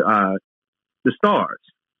align with the stars.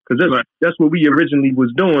 Because that's what we originally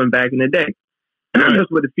was doing back in the day. That's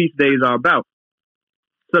what the feast days are about.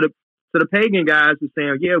 So the pagan guys were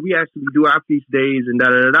saying, yeah, we actually do our feast days and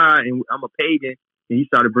da-da-da-da, and I'm a pagan. And he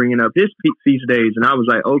started bringing up his feast days. And I was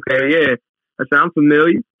like, okay, yeah. I said, I'm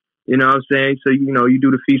familiar. You know what I'm saying? So, you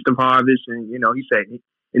do the Feast of Harvest. And, he said,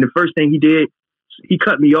 and the first thing he did, he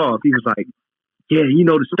cut me off. He was like, yeah,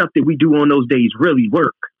 the stuff that we do on those days really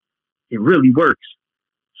work. It really works.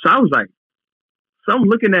 So I was like, so I'm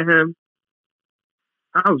looking at him.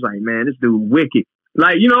 I was like, man, this dude wicked.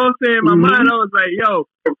 Like, you know what I'm saying? In my mind, I was like, yo,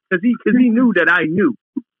 because he knew that I knew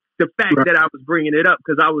the fact that I was bringing it up,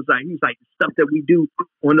 because I was like, he's like, the stuff that we do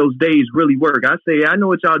on those days really work. I say, I know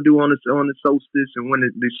what y'all do on the solstice and when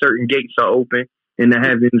the certain gates are open in the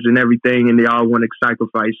heavens and everything, and they all want to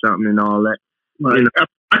sacrifice something and all that. Right.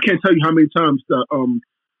 I can't tell you how many times the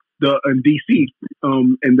in DC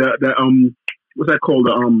and the what's that called,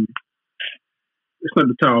 it's not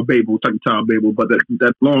the Tower of Babel, it's like the Tower of Babel, but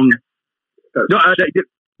that long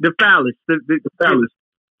the phallus, the phallus,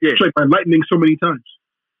 yeah, struck by lightning so many times.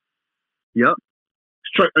 Yep,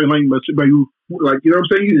 struck by lightning, but you, like, you know what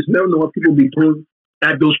I'm saying? You just never know what people be doing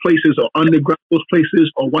at those places or underground those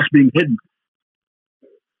places or what's being hidden.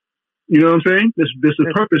 You know what I'm saying? There's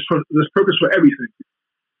a purpose for everything.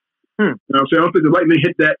 You know what I'm saying? I don't think the lightning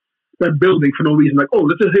hit that building for no reason. Like, oh,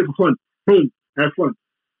 let's just hit for fun. Boom, have fun.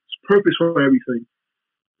 It's purpose for everything.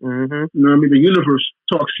 Mm-hmm. You know what I mean? The universe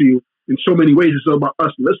talks to you in so many ways. It's all about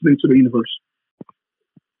us listening to the universe.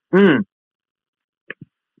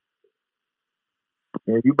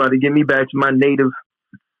 Yeah, you about to get me back to my native,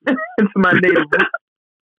 Like they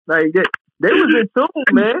was in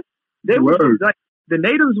tune, man. They was like, the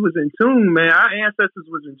natives was in tune, man. Our ancestors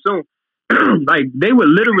was in tune. Like they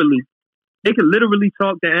could literally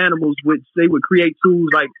talk to animals, which they would create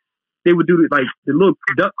tools. Like they would do like the little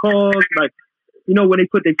duck calls, like, when they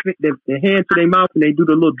put their hand to their mouth and they do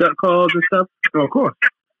the little duck calls and stuff. Oh, of course.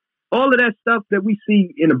 All of that stuff that we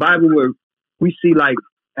see in the Bible, where we see like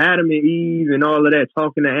Adam and Eve and all of that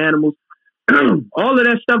talking to animals, all of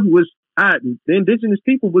that stuff was the indigenous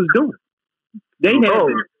people was doing. They had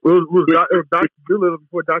it was Dr. Doolittle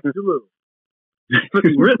before Dr. Doolittle.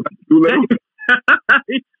 Really?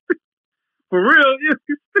 For real?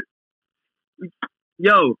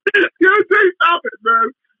 Yo, stop it,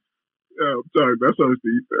 man. I'm sorry, man. That's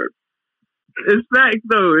Steve said. It's facts,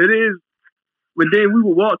 though. It is. But then we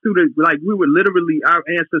would walk through our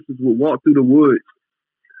ancestors would walk through the woods,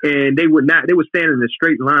 and they would stand in a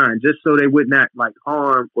straight line just so they would not like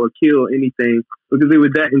harm or kill anything, because they were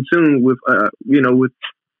that in tune with,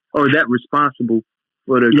 or that responsible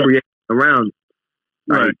for the creation around.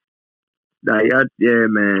 Right. Yeah,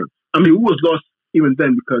 man. I mean, we was lost even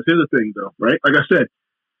then, because here's the thing, though, right? Like I said,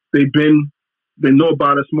 they've been they know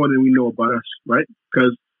about us more than we know about us, right?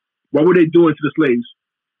 Because what were they doing to the slaves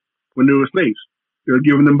when they were slaves? They were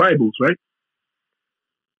giving them Bibles, right?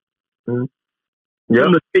 Mm-hmm. Yeah.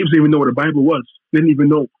 The slaves didn't even know what a Bible was. They didn't even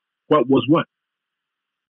know what was what.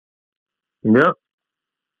 Yeah.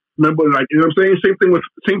 Remember, like, you know what I'm saying? Same thing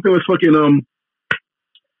with fucking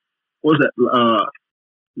what was that?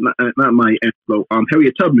 Not my Angelou,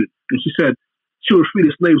 Harriet Tubman, and she said she would free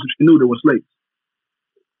the slaves if she knew they were slaves,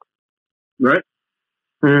 right?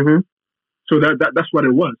 Mm-hmm. So that's what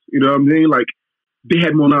it was. You know what I mean? Like, they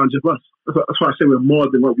had more knowledge of us. That's why I say we're more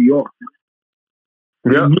than what we are.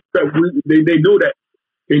 Yeah. They know that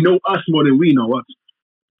they know us more than we know us.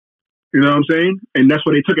 You know what I'm saying? And that's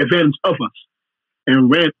why they took advantage of us and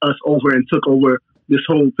ran us over and took over this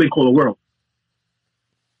whole thing called the world.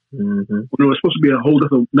 Mm-hmm. When it was supposed to be a whole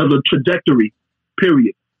another trajectory,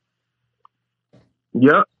 period.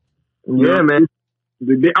 Yep. Yeah, man.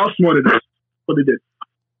 They outsmarted us. What they did.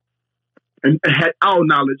 And had our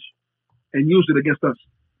knowledge and used it against us.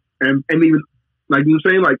 And even, like you were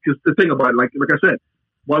saying, like, just the thing about it, like I said,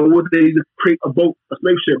 why would they just create a boat, a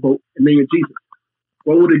slave ship boat, and name it Jesus?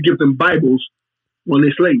 Why would they give them Bibles when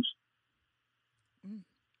they're slaves?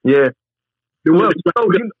 Yeah.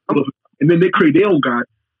 And then they create their own God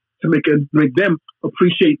to make them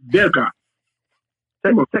appreciate their God.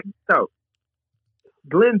 Check this out.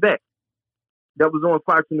 Glenn Beck, that was on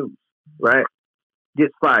Fox News, right?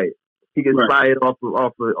 Gets fired. He gets fired off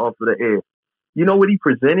of the air. You know what he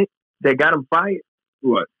presented that got him fired?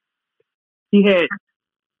 What? He had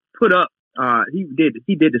put up. He did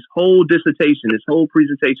this whole dissertation, this whole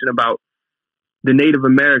presentation about the Native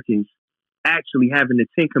Americans actually having the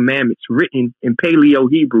Ten Commandments written in Paleo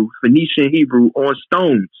Hebrew, Phoenician Hebrew on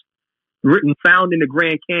stones, found in the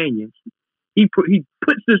Grand Canyon. He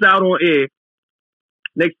puts this out on air.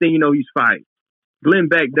 Next thing you know, he's fired. Glenn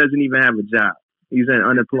Beck doesn't even have a job. He's in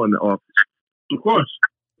unemployment office. Of course.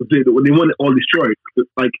 They want it all destroyed.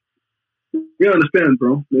 Like, you understand,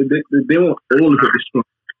 bro. They want all of it destroyed.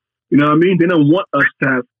 You know what I mean? They don't want us to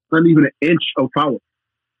have not even an inch of power.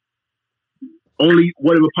 Only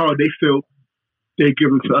whatever power they feel they're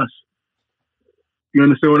giving to us. You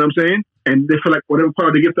understand what I'm saying? And they feel like whatever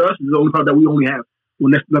power they give to us is the only power that we only have.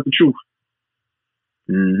 When that's not the truth.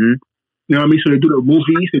 Mm-hmm. You know what I mean? So they do it with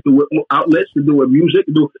movies, they do it with outlets, they do it with music,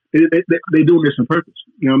 they do this on purpose.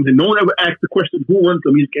 You know what I'm saying? No one ever asks the question, who runs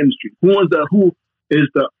the music industry? Who is the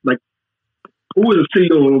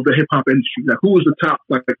CEO of the hip hop industry? Like, who is the top?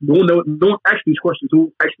 Like, no one asks these questions.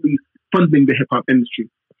 Who actually funding the hip hop industry?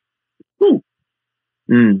 Who?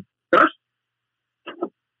 Us?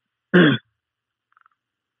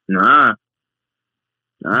 Nah,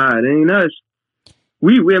 it ain't us.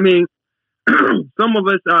 I mean, some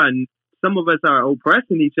of us are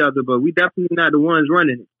oppressing each other, but we definitely not the ones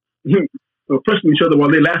running it. Oppressing each other while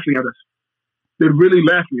they're laughing at us. They're really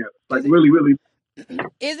laughing at us. Like, really, really.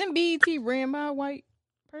 Isn't BET ran by a white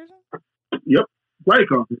person? Yep. White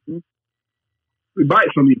company. We buy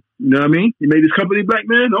it from you. You know what I mean? You made this company black,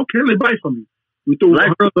 man? Okay, they buy it from you. We threw $2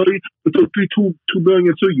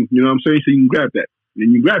 billion to you. You know what I'm saying? So you can grab that.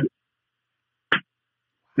 And you grab it.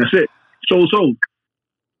 That's it. Sold.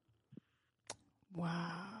 Wow.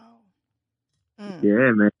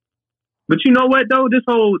 Yeah, man. But you know what though? This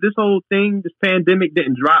whole thing, this pandemic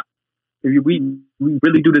didn't drop. If we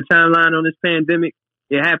really do the timeline on this pandemic,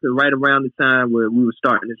 it happened right around the time where we were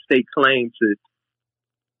starting to stake claim to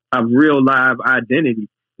a real live identity.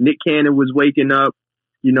 Nick Cannon was waking up,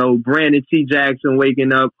 you know, Brandon T. Jackson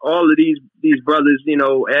waking up, all of these brothers, you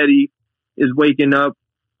know, Eddie is waking up.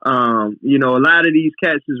 You know, a lot of these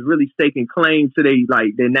cats is really staking claim to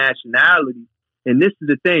their nationality. And this is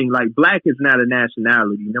the thing, like, black is not a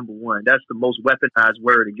nationality, number one. That's the most weaponized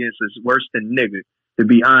word against us, worse than nigga, to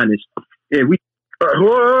be honest. Yeah,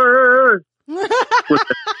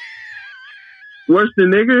 worse than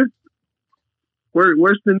nigga?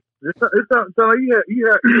 Worse than... It's like you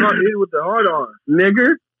hit with the hard on.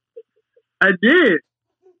 Nigger? I did.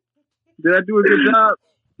 Did I do a good job?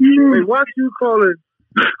 Hey, why you call it...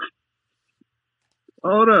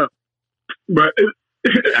 Hold up. But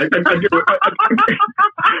I get what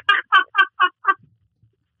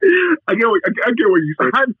you say.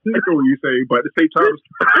 I get what you say, but at the same time,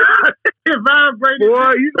 it vibrated.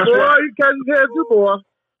 Boy, you catch his head too, boy.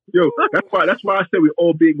 Yo, that's why I said we're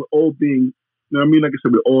all being. You know what I mean? Like I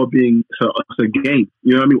said, we're all being. It's a game.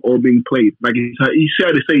 You know what I mean? All being played. Like you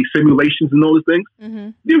said, to say simulations and all those things. Mm-hmm.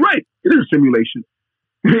 You're right. It is a simulation.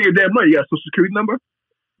 You get that money. You got a social security number.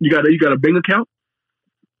 You got a bank account.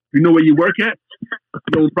 You know where you work at.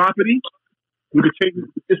 You own property. We could take.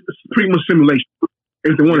 It's pretty much simulation.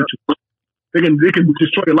 If they wanted to. They can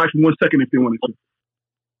destroy your life in 1 second if they wanted to.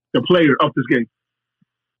 The player of this game.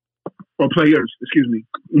 Or players, excuse me.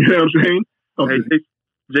 You know what I'm saying? Hey,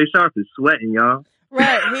 Jay Sharp is sweating, y'all.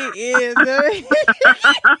 Right, he is.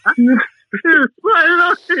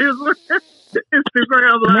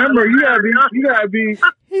 Instagram. Remember, you gotta be.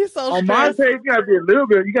 He's so on my stressed. page. You gotta be a little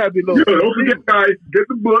bit. You gotta be a little. Don't forget, guys. Get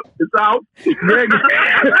the book. It's out. Yeah,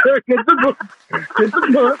 get the book. Get the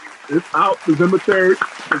book. It's out. December 3rd.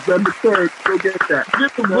 Go get that.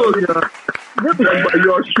 Get the book, y'all. By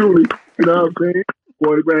yours truly. You know what I'm saying?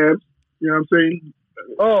 40 grams. You know what I'm saying?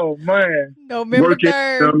 Oh man, November Work it.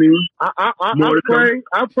 3rd. You know what I mean? I pray.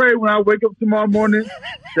 I pray when I wake up tomorrow morning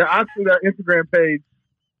that I see that Instagram page.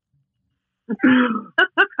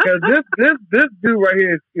 Because this dude right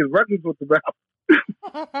here is reckless with the rap.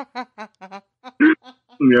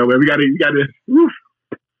 Yeah, man, we got to.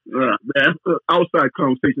 Man, outside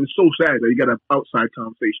conversation. It's so sad that you got to have outside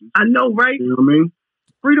conversations. I know, right? You know what I mean?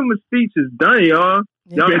 Freedom of speech is done, y'all.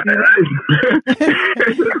 Y'all see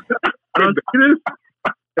this?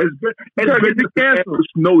 It's been canceled.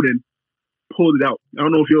 Snowden pulled it out. I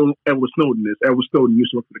don't know if you know Edward Snowden is. Edward Snowden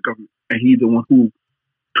used to work for the government, and he's the one who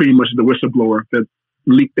pretty much the whistleblower that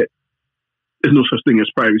leaked it. There's no such thing as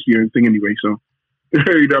privacy or anything anyway. So, you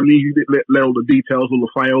know what I mean, he let all the details, all the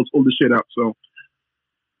files, all the shit out. So,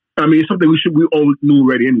 I mean, it's something we all knew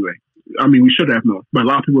already anyway. I mean, we should have known, but a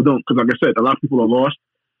lot of people don't, because like I said, a lot of people are lost.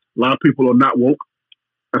 A lot of people are not woke.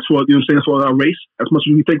 That's what, you know what I'm saying? That's what our race, as much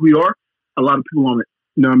as we think we are, a lot of people on it.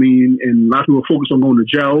 You know what I mean? And a lot of people are focused on going to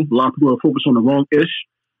jail. A lot of people are focused on the wrong ish.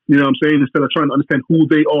 You know what I'm saying? Instead of trying to understand who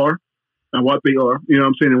they are and what they are, you know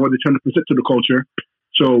what I'm saying, and what they're trying to present to the culture.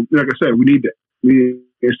 So, like I said, we need that.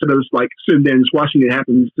 Instead of just like sitting there and just watching it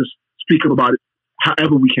happen, just speak about it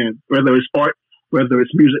however we can, whether it's art, whether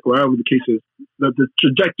it's music, whatever the case is. The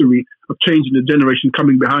trajectory of changing the generation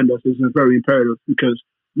coming behind us is very imperative, because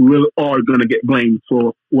we really are going to get blamed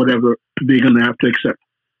for whatever they're going to have to accept.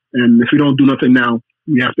 And if we don't do nothing now,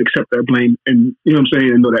 we have to accept that blame, and you know what I'm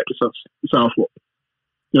saying, and know that it's us. It's our fault.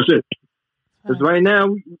 That's it. Because right now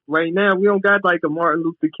we don't got like a Martin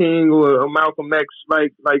Luther King or a Malcolm X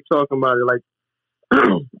like talking about it. Like,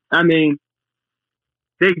 I mean,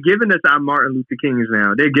 they're giving us our Martin Luther Kings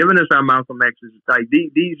now. They're giving us our Malcolm X's. Like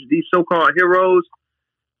these so-called heroes,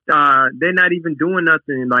 they're not even doing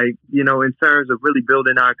nothing. Like, you know, in terms of really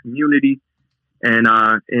building our community, and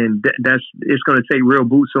that's it's going to take real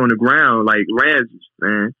boots on the ground, like Ramses,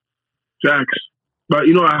 man. Facts. But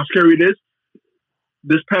you know how scary it is?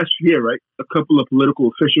 This past year, right, a couple of political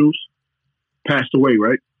officials passed away,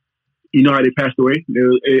 right? You know how they passed away?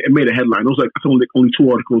 It made a headline. It was like only 2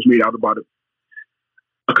 articles made out about it.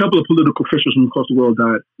 A couple of political officials from across the world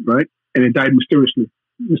died, right? And they died mysteriously.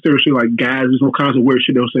 Mysteriously, like gases, all kinds of weird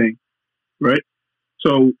shit they were saying, right?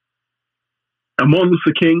 So, a Martin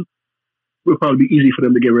Luther King would probably be easy for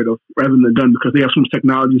them to get rid of rather than a gun, because they have so much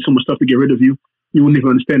technology, so much stuff to get rid of you. You wouldn't even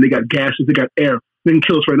understand. They got gases, they got air. They can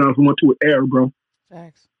kill us right now if we want to with air, bro.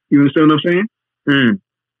 Thanks. You understand what I'm saying?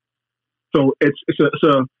 So it's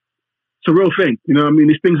a real thing. You know what I mean?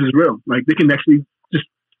 These things is real. Like, they can actually just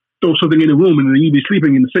throw something in the room and then you be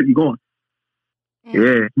sleeping in the set, you're gone.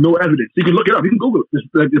 Yeah. No evidence. You can look it up. You can Google it.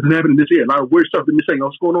 This been happening this year. A lot of weird stuff that they're saying,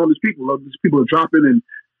 what's going on with these people? These people are dropping, and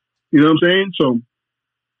you know what I'm saying? So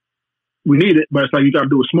we need it, but it's like you got to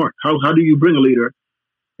do it smart. How do you bring a leader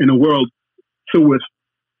in a world filled with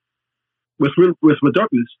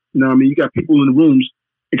darkness? You know what I mean? You got people in the rooms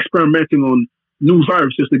experimenting on new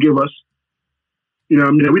viruses to give us. You know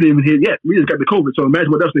what I mean? We didn't even hit yet. We just got the COVID. So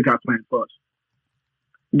imagine what else they got planned for us.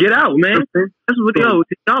 Get out, man. That's what y'all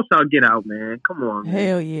saw. Get out, man. Come on, man.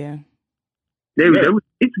 Hell yeah. They were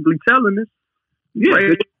basically telling us. Yeah, they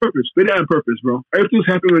have purpose. They have purpose, bro. Everything's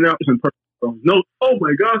happening right now is in purpose, bro. No, oh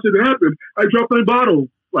my gosh, it happened. I dropped my bottle.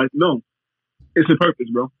 Like, no. It's in purpose,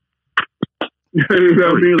 bro. You know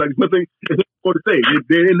what I mean? Like, nothing, it's nothing more to say.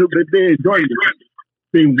 They're enjoying it.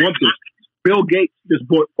 They want this. Bill Gates just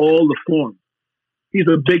bought all the farm. He's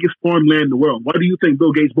the biggest farmland in the world. Why do you think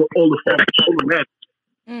Bill Gates bought all the farm, all the land?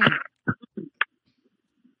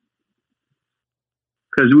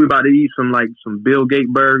 Because we about to eat some Bill Gates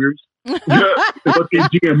burgers. Fucking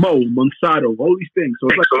GMO, Monsanto, all these things. So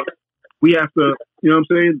it's like we have to, you know what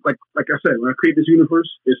I'm saying? Like I said, when I create this universe,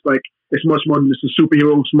 it's like it's much more than just a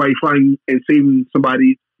superhero, somebody finding and saving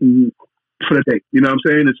somebody for the day. You know what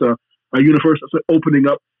I'm saying? It's a universe that's opening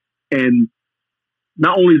up, and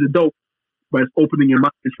not only is it dope, but it's opening your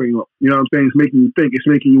mind for you up. You know what I'm saying? It's making you think. It's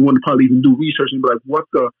making you want to probably even do research and be like, what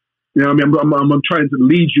the, you know what I mean? I'm trying to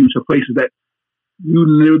lead you to places that you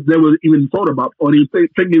never even thought about or even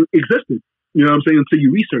think it existed. You know what I'm saying? Until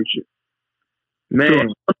you research it. Man, So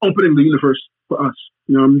I'm opening the universe for us.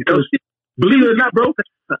 You know what I mean? Because believe it or not, bro,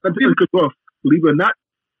 believe it or not,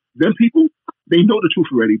 them people, they know the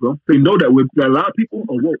truth already, bro. They know that that a lot of people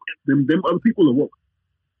are woke. Them other people are woke.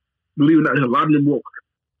 Believe it or not, there's a lot of them woke.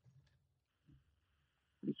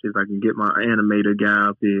 let's see if I can get my animator guy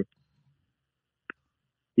up here.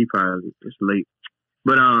 He probably it's late,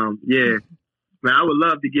 but yeah, man, I would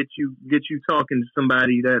love to get you talking to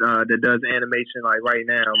somebody that does animation like right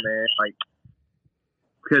now, man. Like,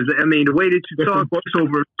 because I mean, the way that you talk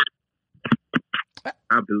voiceover,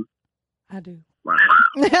 I do. Wow.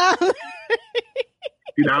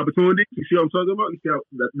 See the opportunity? You see what I'm talking about? You see how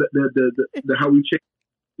the how we change,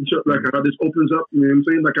 like how this opens up. You know what I'm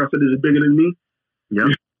saying? Like I said, this is bigger than me. Yeah.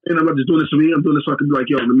 And I'm not just doing this for me. I'm doing this so I can be like,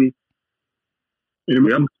 yo, let me.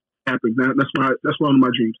 And I'm happy. That's one of my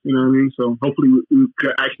dreams. You know what I mean? So hopefully we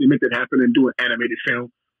could actually make that happen and do an animated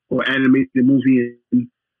film or animate the movie, and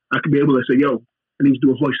I could be able to say, yo, I need to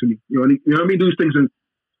do a voice for me. You know what I mean? Do these things and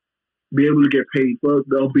be able to get paid. Well,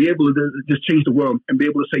 they'll be able to just change the world and be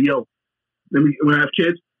able to say, yo, when I have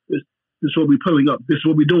kids, this is what we're pulling up. This is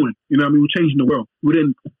what we're doing. You know what I mean? We're changing the world. We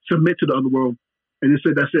didn't submit to the other world and just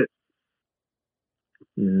said, that's it.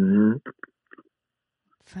 Mm-hmm.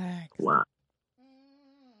 Facts. Wow.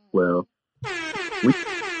 Well, this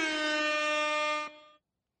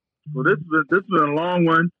has been a long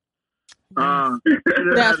one.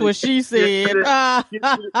 That's what she said. She'd have had to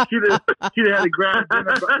grab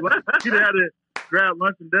dinner. She'd have had to grab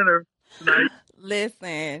lunch and dinner tonight.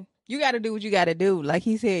 Listen, you got to do what you got to do. Like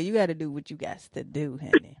he said, you got to do what you got to do,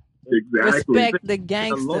 honey. Exactly. Respect the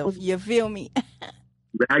gangster. You feel me?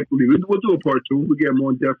 Exactly. We'll do a part 2. We'll get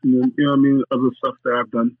more in depth in, you know what I mean, other stuff that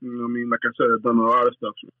I've done. You know what I mean? Like I said, I've done a lot of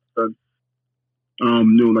stuff. Like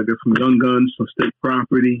from Young Guns to State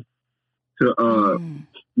Property to, you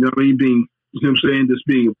know what I mean, being, you know what I'm saying, just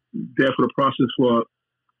being there for the process for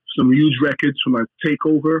some huge records from like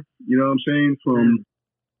Takeover, you know what I'm saying, from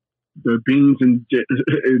the Beans and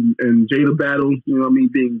Jada battle, you know what I mean,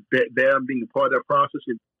 being there, being a part of that process,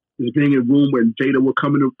 and just being in a room when Jada would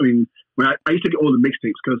come in. I mean, when I used to get all the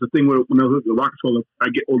mixtapes, because the thing when I was at the Rockefeller, I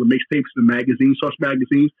get all the mixtapes, the magazines, Source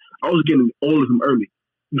magazines. I was getting all of them early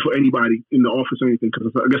before anybody in the office or anything,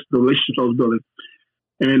 because I guess the relationships I was building.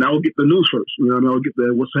 And I would get the news first, you know what I mean? I would get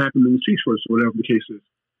what's happening in the streets first, or whatever the case is.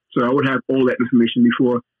 So I would have all that information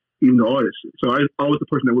before even the artist. So I was the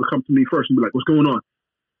person that would come to me first and be like, what's going on?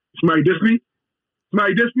 Somebody diss me?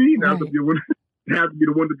 Somebody diss me? And I have to be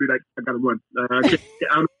the one to be like, I gotta run. I don't know what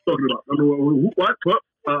I'm talking about. I don't know what?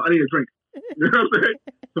 I need a drink. You know what I'm saying?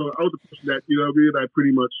 So I was the person that, you know what I mean? I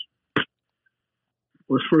pretty much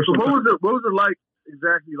was first. So what was it like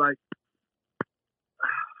exactly? Like,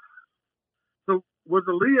 so was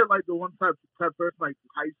Aaliyah like the one type person like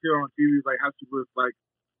how you see her on TV, like how she was like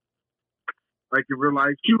in real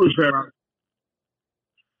life? She was very,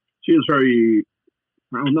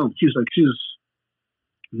 I don't know. She's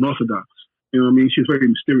unorthodox. You know what I mean? She's very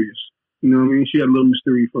mysterious. You know what I mean? She had a little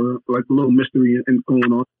mystery a little mystery and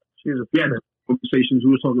going on. We had conversations.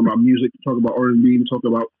 We were talking about music, talking about R&B,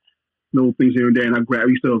 talking about things here and there. And I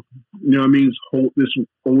used to, you know what I mean?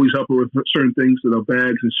 Always help her with certain things, with her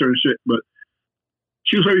bags and certain shit. But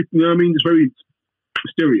she was very, you know what I mean? Just very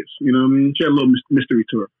mysterious. You know what I mean? She had a little mystery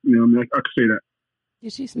to her. You know what I mean? I could say that.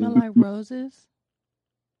 Did she smell like roses?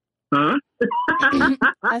 Huh?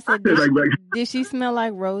 I said, did she smell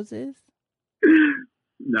like roses?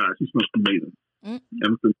 Nah, she smells amazing. She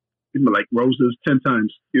smelled like roses 10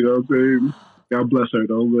 times. You know what I'm saying? God bless her,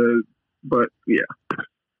 though. But yeah,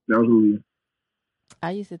 that was Aaliyah.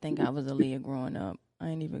 I used to think I was Aaliyah growing up. I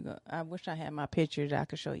ain't even go. I wish I had my pictures. I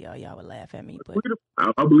could show y'all. Y'all would laugh at me. But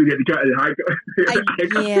I believe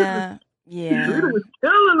that. Yeah. Quita was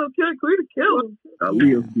killing, okay? Quita killing.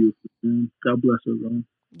 Aaliyah's beautiful. Man. God bless her, bro.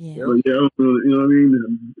 Yeah. But yeah, you know what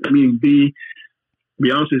I mean?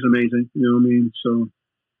 Beyonce's amazing. You know what I mean? So,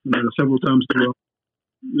 several times in a row.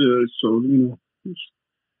 Yeah, so,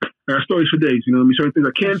 I got stories for days. You know what I mean? Certain things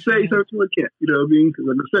I can't say, certain things I can't. You know what I mean? Because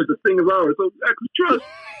like I said, the thing is ours. So I can trust.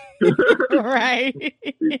 Right.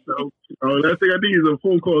 So, last thing I need is a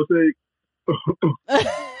phone call saying, you know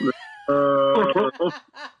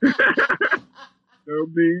what I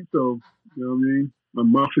mean? So, you know what I mean? My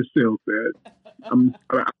mouth is sealed, man.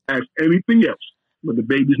 I ask anything else, but the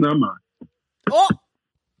baby's not mine. Oh,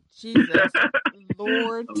 Jesus,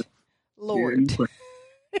 Lord. Yeah,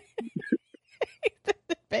 the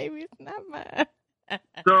baby's not mine.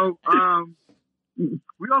 So,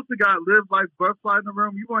 we also got Live Life Butterfly in the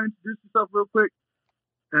room. You want to introduce yourself real quick?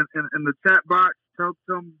 And in the chat box, tell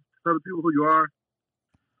the people who you are.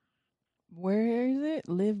 Where is it?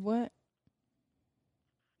 Live what?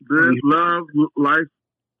 Live, love, life,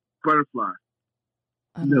 butterfly.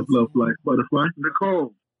 Live, love, life, butterfly.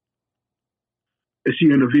 Nicole. Is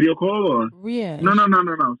she in a video call or? Yeah. No.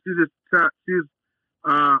 She's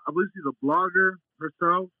I believe she's a blogger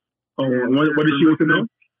herself. Oh, what does she want to know?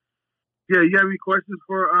 Yeah, you have any questions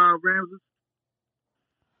for Ramses?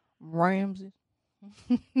 Ramses.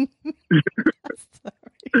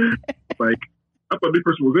 Like, I thought this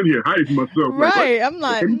person was in here hiding myself. Right. Like, I'm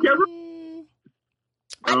like, any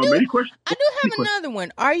questions? I do have another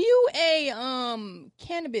one. Are you a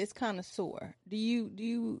cannabis connoisseur? Do you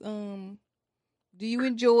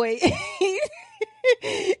enjoy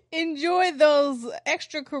enjoy those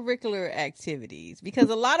extracurricular activities?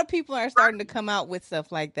 Because a lot of people are starting to come out with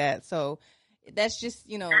stuff like that. So that's just,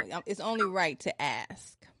 it's only right to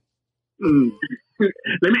ask. Give me 1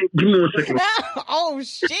 second. Oh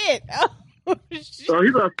shit! Oh shit! Oh,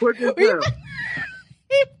 he's gonna put this down.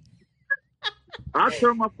 I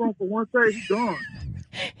turned my phone for 1 second. He's gone.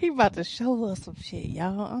 He about to show us some shit,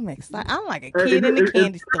 y'all. I'm excited. I'm like a kid in the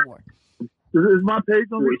candy store. Is my page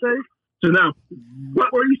on the stage? So now,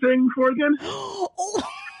 what were you saying before again?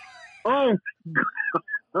 Oh,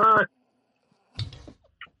 God.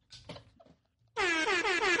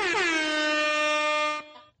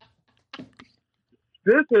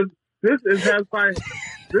 This is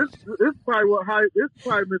probably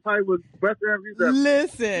Miss Hollywood's best interview ever.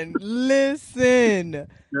 Listen. You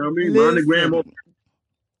know what I mean? Monogram.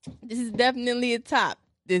 This is definitely a top.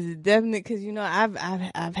 This is definitely because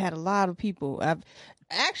I've had a lot of people. I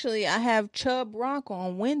have Chubb Rock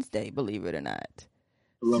on Wednesday, believe it or not.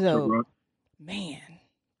 I love Chubb Rock. Man,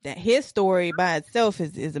 that his story by itself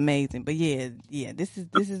is amazing. But yeah, this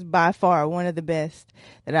is by far one of the best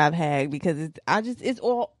that I've had because it's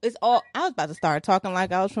all. I was about to start talking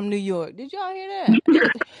like I was from New York. Did y'all hear that?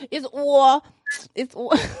 It's all like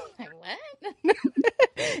what?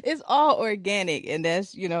 It's all organic, and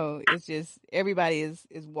that's it's just everybody is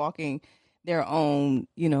walking their own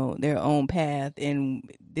path, and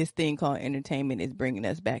this thing called entertainment is bringing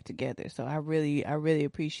us back together. So I really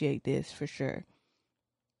appreciate this for sure.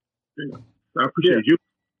 Yeah, I appreciate you.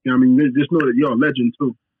 I mean, just know that you're a legend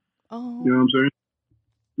too. Oh, you know what I'm saying?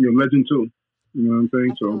 You're a legend too. You know what I'm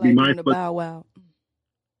saying? So be mindful. Bow Wow.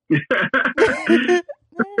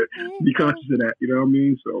 Be conscious of that. You know what I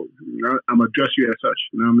mean? So I'm gonna address you as such.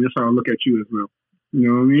 You know what I mean? That's how I look at you as well. You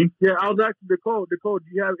know what I mean? Yeah, I was asking Nicole. Nicole, do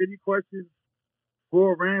you have any questions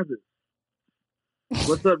for Ramses?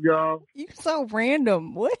 What's up, y'all? You so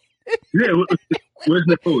random. What? Yeah, where's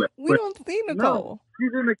Nicole at? We don't see Nicole. No,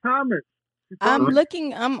 she's in the comments. I'm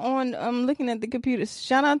looking at the computer.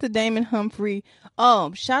 Shout out to Damon Humphrey.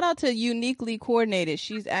 Shout out to Uniquely Coordinated.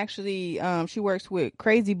 She's actually she works with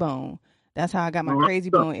Crazy Bone. That's how I got my Crazy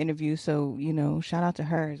Bone interview. So, shout out to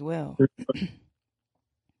her as well.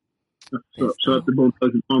 Shout out to Bone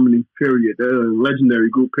Thugs and Harmony, period. They're a legendary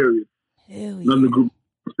group, period. Hell yeah. Another group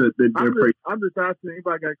that I'm just asking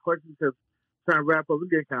anybody got questions because trying to wrap up. We're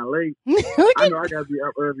getting kind of late. I know I got to be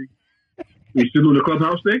up early. You still doing the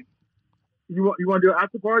clubhouse thing? You want to do an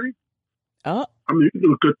after party? Oh. I mean, you can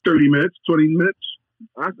do a good 30 minutes, 20 minutes.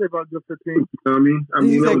 I say about good 15. You know what I mean?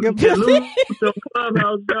 Good get loose. The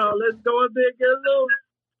clubhouse, y'all. Let's go in there, get loose.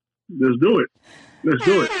 Let's do it. You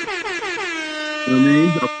know what I mean?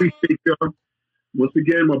 I appreciate y'all. Once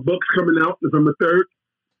again, my book's coming out November 3rd.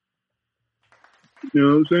 You know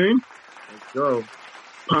what I'm saying? Let's go.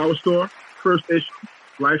 Power Store, first issue,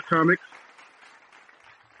 Life Comics.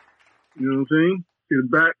 You know what I'm saying? See the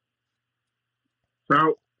back. It's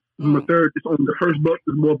out November 3rd. It's on the first book.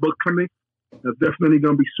 There's more books coming. That's definitely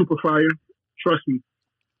going to be super fire. Trust me.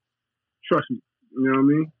 You know what I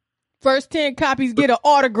mean? First 10 copies get an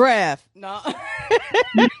autograph. No.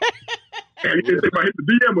 And he didn't say about hit the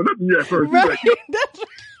DM or nothing yet first. Right.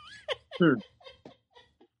 Like,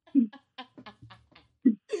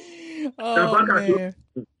 Oh, I got man.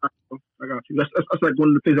 I got you. That's like one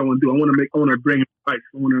of the things I want to do. I want to bring him to life.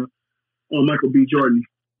 I want Michael B. Jordan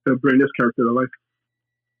to bring this character to life.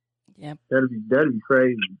 Yep. That'd be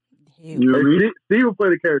crazy. You know what I mean? Steve will play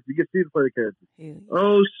the character. You get Steve to play the character.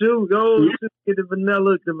 Oh shoot! Get the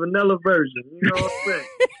vanilla version. You know what I'm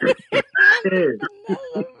saying?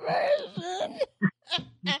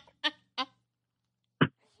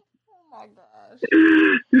 Oh my gosh!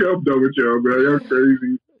 Yeah, I'm done with y'all, man. Y'all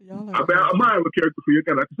crazy. I might have a character for you. I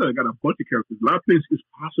got a bunch of characters. A lot of things is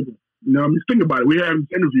possible. You know, I mean, think about it. We had this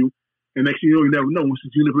interview, and next thing you never know. Once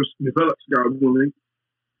this universe develops, God willing,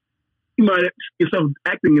 you might get yourself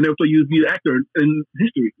acting and therefore you'd be an actor in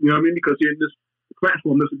history. You know what I mean? Because you're in this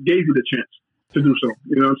platform that gave you the chance to do so.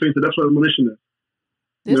 You know what I'm saying? So that's what a mission is.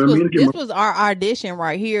 This You know what I was mean? this was our audition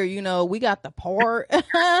right here. You know, we got the part.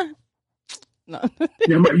 No.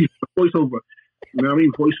 Yeah, I might use voiceover. You know what I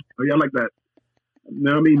mean? Voiceover. Yeah, I like that. You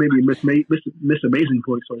know what I mean? Maybe Miss Amazing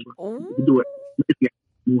voiceover. You can do it.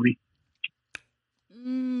 Movie.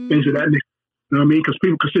 Things of that nature. You know what I mean? Because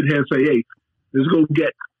people could sit here and say, hey, let's go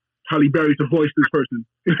get Halle Berry to voice this person.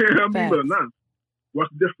 You know what I mean? But nah.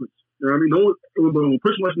 What's the difference? You know what I mean? When a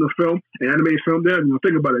person watching the film, an animated film, they're going to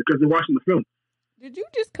think about it because they're watching the film. Did you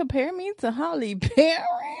just compare me to Halle Berry?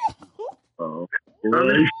 Oh.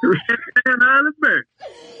 Halle Berry.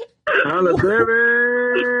 Halle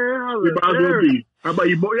Berry. You might as well be. How about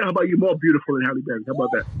you more beautiful than Halle Berry? How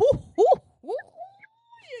about that? You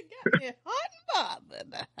got me hot and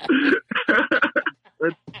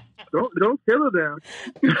bothered. Don't kill her down.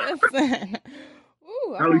 Listen.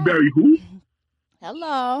 Ooh, Halle Berry who?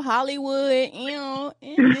 Hello, Hollywood.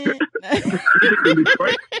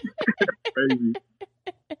 Crazy.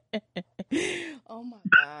 Oh my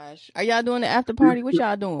gosh. Are y'all doing the after party? What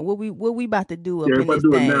y'all doing? What we about to do up Yeah, in this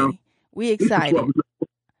do it thing? now. We excited.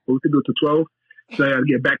 We can do it to 12. So I got to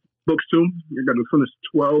get back to books too. I got to finish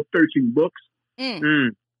 12, 13 books.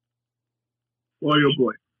 Oh, your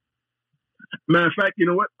boy. Matter of fact, you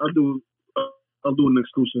know what? I'll do an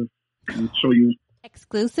exclusive and show you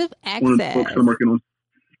Exclusive one of the books access. I'm working on.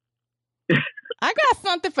 I got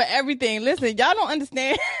something for everything. Listen, y'all don't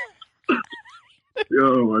understand.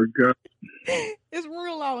 Oh my God. It's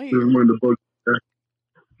real out This here. is one of the books.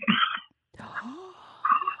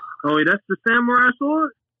 Oh, that's the samurai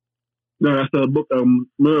sword? No, that's the book. Remember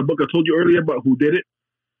the book I told you earlier about who did it?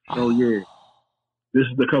 Oh, yeah. This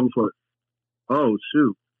is the cover for it. Oh,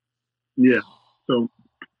 shoot. Yeah. So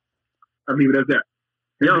I'll leave it as that.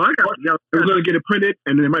 Yo, We're gonna get it printed,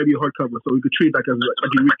 and then it might be a hardcover, so we could treat it like you read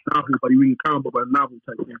a novel, but you read a comic book, but a novel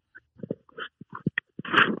type thing.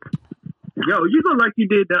 Yo, you look like you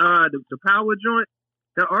did the power joint.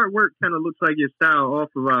 The artwork kind of looks like your style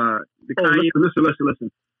off of the Kanye.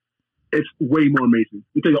 Listen. It's way more amazing.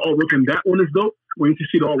 You think the artwork in that one is dope? When you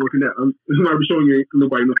see the artwork in that, I'm not showing you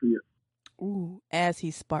nobody nothing yet. Ooh, as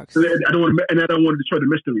he sparks. I don't want to destroy the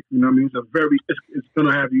mystery. You know what I mean? It's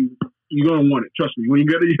gonna have you. You're gonna want it. Trust me. When you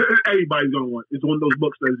get it, everybody's gonna want it. It's one of those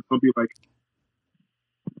books that's gonna be like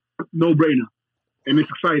no brainer, and it's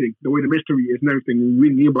exciting the way the mystery is and everything. And you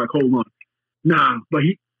read it, you're like, hold on, nah, but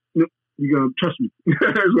you're gonna trust me. It's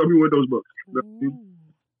gonna be one of those books.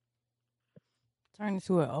 Turn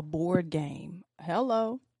into a board game.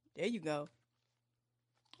 Hello, there you go.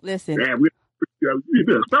 Listen. Yeah, you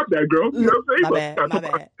better stop that, girl. You know what I'm saying? My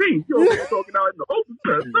bad. You over there talking out in the open.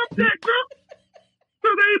 Stop that, girl.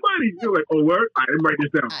 Tell anybody. You're like, oh, word. I didn't write this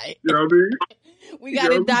down. You know what I mean? We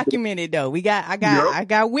got it documented though. I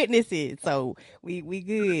got witnesses, so we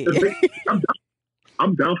good.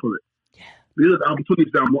 I'm down for it. These are the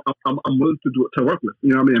opportunities that I'm willing to work with. You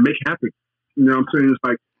know what I mean? And make it happen. You know what I'm saying? It's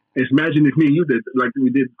like, imagine if me and you did like we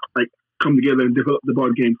did, like come together and develop the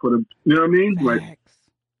board game for the. You know what I mean? Facts. Like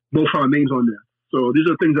both our names on there. So these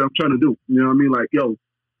are things that I'm trying to do. You know what I mean? Like, yo,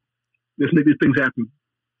 let's make these things happen.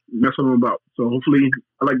 And that's what I'm about. So hopefully,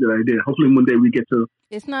 I like that idea. Hopefully one day we get to.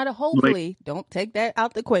 It's not a hopefully. Don't take that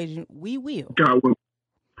out the equation. We will. God willing.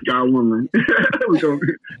 We're going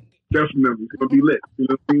to definitely. It's going to be lit. You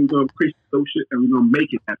know, we're going to preach those shit and we're going to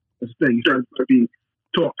make it happen. That's the thing. It's trying to be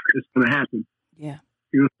talk. It's going to happen. Yeah.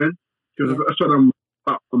 You know what I'm saying? Because that's what I'm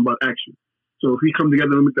about. I'm about action. So if we come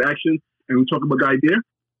together and make the action and we talk about the idea,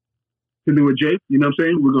 to do with Jay, you know what I'm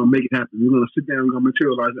saying? We're going to make it happen. We're going to sit down, we're going to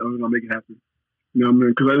materialize it, and we're going to make it happen. You know what I mean?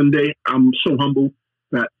 Because at the end of the day, I'm so humble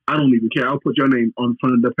that I don't even care. I'll put your name on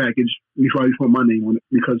front of the package before I put my name on it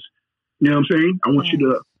because, you know what I'm saying? I want you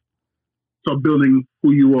to start building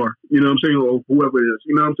who you are. You know what I'm saying? Or whoever it is.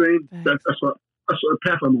 You know what I'm saying? That's what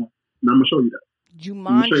path I'm on. And I'm going to show you that.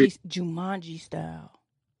 Jumanji style.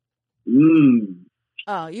 Mm.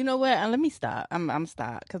 Oh, you know what? Let me stop. I'm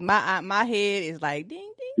stop because my head is like ding ding.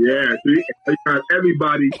 Yeah, see,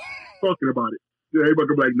 everybody talking about it. Everybody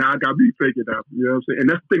can be like, nah, I gotta be faking now. You know what I'm saying? And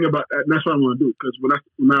that's the thing about that. That's what I want to do. Because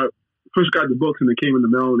when I first got the books and they came in the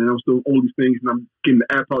mail and I was doing all these things and I'm getting the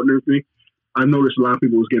app out and everything, I noticed a lot of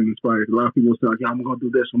people was getting inspired. A lot of people was like, yeah, I'm gonna do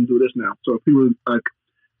this. I'm gonna do this now. So people like,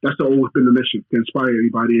 that's always been the mission to inspire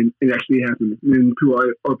everybody, and it actually happened. And people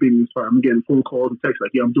are being inspired. I'm getting phone calls and texts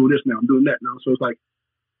like, yeah, I'm doing this now. I'm doing that now. So it's like,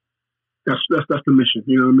 that's the mission.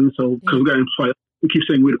 You know what I mean? So because we got inspired, we keep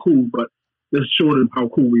saying we're the cool, but let's show them how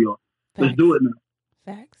cool we are. Facts. Let's do it now.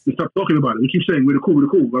 Facts. We stop talking about it. We keep saying we're the cool.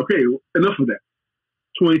 Okay, enough of that.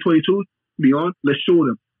 2022 beyond. Let's show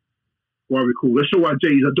them why we're cool. Let's show why Jay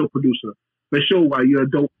is a dope producer. Let's show why you're a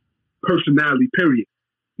dope personality. Period.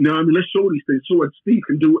 You know what I mean? Let's show these things so that Steve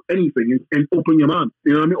can do anything and open your mind.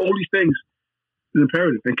 You know what I mean? All these things is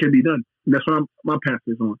imperative and can be done. And that's what my path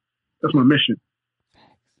is on. That's my mission.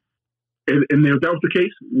 And if that was the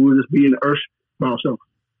case, we would just be in the earth by ourselves.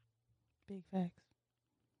 Big facts.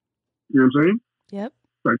 You know what I'm saying? Yep.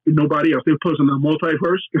 Like nobody else. They put us in a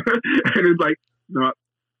multiverse, and it's like, no, you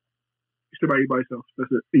still by yourself.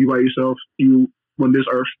 That's it. You by yourself. You on this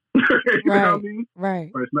earth. You know what I mean?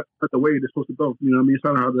 Right. But it's not the way it's supposed to go. You know what I mean? It's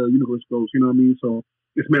not how the universe goes. You know what I mean? So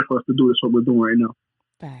it's meant for us to do this. What we're doing right now.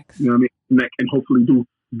 Facts. You know what I mean? And hopefully do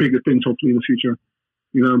bigger things. Hopefully in the future.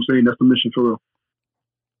 You know what I'm saying? That's the mission for real.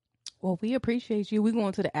 Well, we appreciate you. We're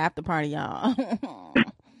going to the after party, y'all.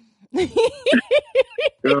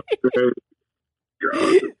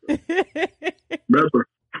 Remember,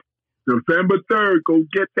 November 3rd, go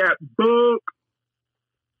get that book.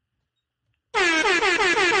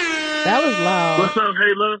 That was loud. What's up,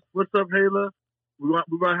 Hayla? What's up, Hayla? We're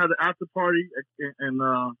gonna have the after party and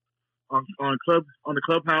on the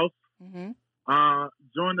clubhouse. Mm-hmm.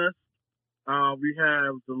 Join us. We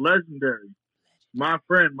have the legendary, my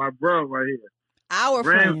friend, my bro, right here. Our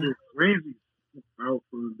friend. Ramsey. Oh,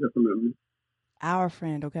 definitely. Our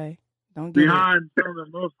friend, okay? Don't get behind some of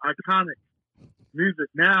the most iconic music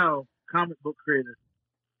now, comic book creators,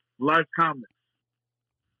 Life Comics.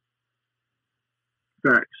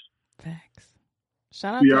 Facts.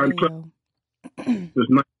 Shout out to Ayo. It's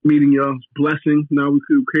nice meeting y'all. It's a blessing. Now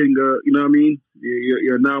we're creating you know what I mean?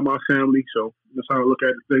 You're now my family, so that's how I look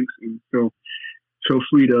at things. And so feel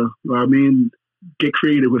free to, get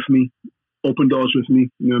creative with me. Open doors with me.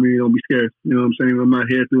 You know what I mean? Don't be scared. You know what I'm saying? I'm not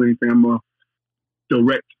here to do anything. I'm a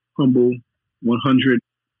direct, humble, 100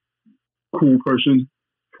 cool person.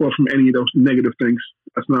 Far from any of those negative things.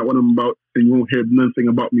 That's not what I'm about. And you won't hear nothing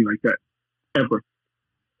about me like that. Ever.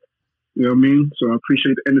 You know what I mean? So I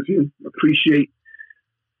appreciate the interview. I appreciate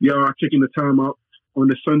y'all taking the time out on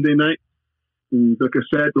this Sunday night. And like I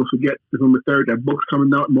said, don't forget November 3rd, that book's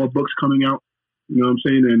coming out, more books coming out. You know what I'm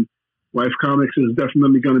saying? And Life Comics is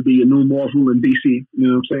definitely going to be a new Marvel in DC. You know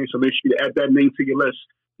what I'm saying? So make sure you add that name to your list.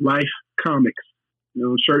 Life Comics. You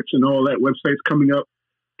know, shirts and all that. Websites coming up.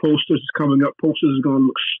 Posters is coming up. Posters is going to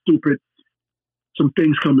look stupid. Some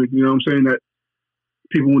things coming, you know what I'm saying, that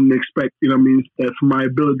people wouldn't expect, you know what I mean, that from my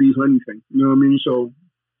abilities or anything. You know what I mean? So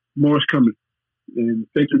more is coming. And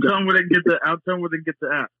thank you guys. Tell them where they get the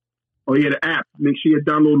app. Oh yeah, the app. Make sure you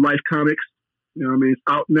download Life Comics. You know what I mean? It's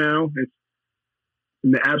out now. It's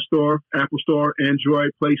in the App Store, Apple Store,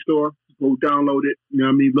 Android, Play Store. Go download it. You know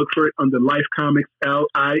what I mean? Look for it under Life Comics,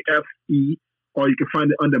 LIFE, or you can find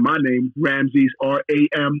it under my name, Ramses,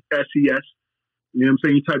 RAMSES. You know what I'm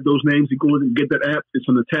saying? You type those names, you go and get that app. It's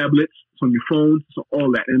on the tablets, it's on your phone, it's on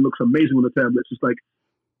all that. And it looks amazing on the tablets. It's like,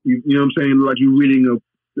 you know what I'm saying? Like you're reading you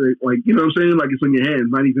know what I'm saying? Like it's on your hand,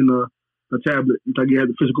 not even a tablet. It's like you have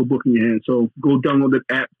the physical book in your hand. So go download that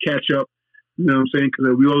app, catch up. You know what I'm saying?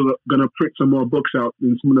 Because we all going to print some more books out.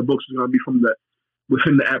 And some of the books are going to be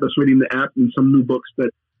within the app that's already in the app, and some new books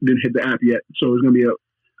that didn't hit the app yet. So it's going to be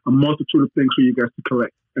a multitude of things for you guys to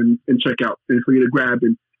collect and check out, and for you to grab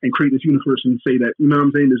and create this universe and say that, you know what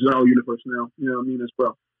I'm saying, this is our universe now. You know what I mean, as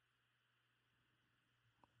well.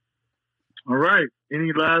 All right.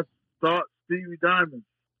 Any last thoughts, Stevie Diamond?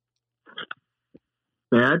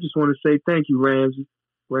 Man, I just want to say thank you, Ramsey.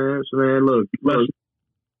 Man, look, bro.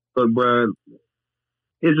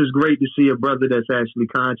 It's just great to see a brother that's actually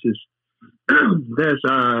conscious,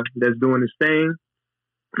 that's doing his thing,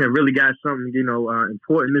 that really got something,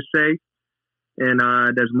 important to say, and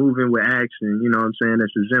that's moving with action. You know what I'm saying?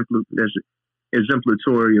 That's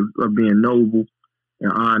exemplatory of being noble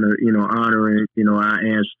and honoring, our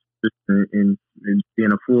ancestors and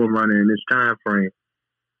being a forerunner in this time frame.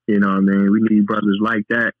 You know what I mean? We need brothers like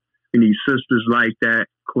that. We need sisters like that,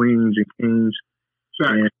 queens and kings.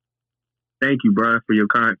 Sorry. And thank you, bro, for your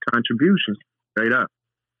contribution. Straight up.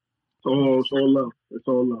 It's all love. It's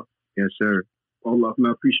all love. Yes, sir. All love. And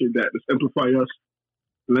I appreciate that. Let's amplify us.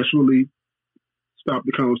 Let's really stop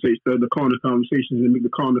the conversation, the corner conversations, and make the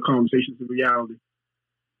corner conversations a reality.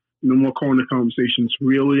 No more corner conversations.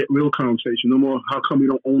 Real conversation. No more, how come we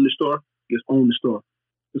don't own the store? Just own the store.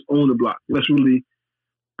 Just own the block. Let's really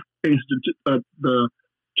change the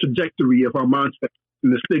trajectory of our mindset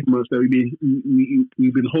and the stigmas that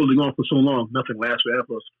we've been holding on for so long. Nothing lasts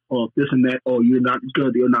forever. Or this and that. Or you're not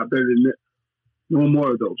good. You're not better than it. No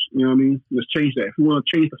more of those. You know what I mean? Let's change that. If we want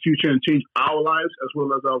to change the future and change our lives as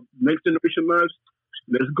well as our next generation lives,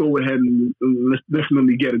 let's go ahead and let's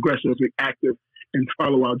definitely get aggressive, get active, and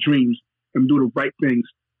follow our dreams and do the right things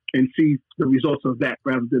and see the results of that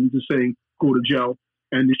rather than just saying go to jail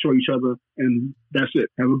and destroy each other and that's it.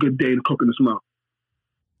 Have a good day and cook in the smile.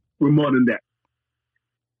 We're more than that.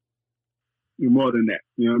 We're more than that.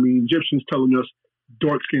 You know what I mean? Egyptians telling us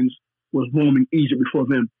darkskins was roaming Egypt before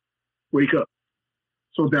them. Wake up.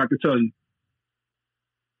 So that I can tell you.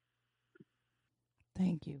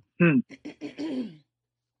 Thank you.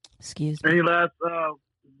 Excuse me. Any last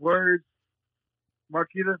words,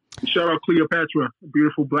 Marquita? Shout out Cleopatra, a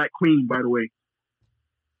beautiful black queen, by the way.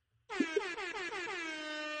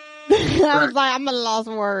 I was like, I'm a lost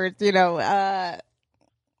words, no,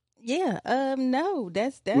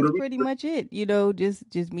 that's pretty much it.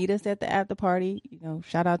 Just meet us at the after party.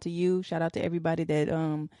 Shout out to you. Shout out to everybody that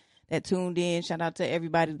tuned in. Shout out to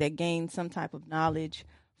everybody that gained some type of knowledge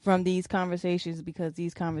from these conversations, because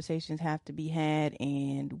these conversations have to be had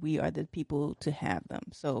and we are the people to have them.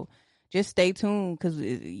 So just stay tuned, because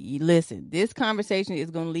listen, this conversation is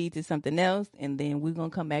going to lead to something else, and then we're going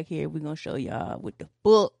to come back here. We're going to show y'all what the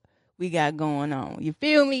book we got going on. You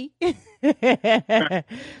feel me? Peace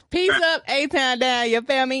up, A-Town down. You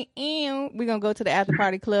feel me? And we're going to go to the after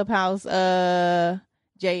party clubhouse.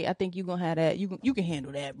 Jay, I think you're going to have that. You can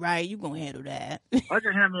handle that, right? You're going to handle that. I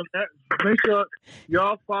can handle that. Make sure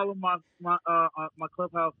y'all follow my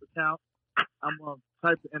clubhouse account. I'm going to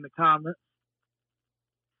type it in the comments.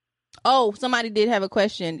 Oh, somebody did have a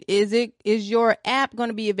question. Is your app going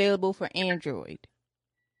to be available for Android?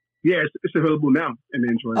 Yeah, it's available now in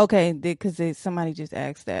Android. Okay, because somebody just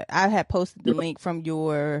asked that. I had posted the link from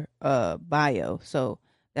your bio, so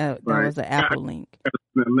that was an Apple link.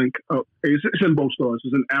 The link. Oh, it's in both stores.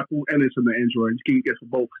 It's in Apple and it's in the Android. You can get for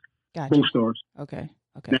both. Gotcha. Both stores. Okay.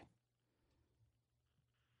 Yeah.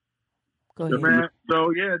 Go ahead. Man,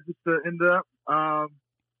 so yeah, just to end up, I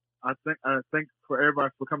thank for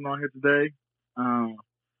everybody for coming on here today.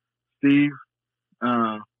 Steve,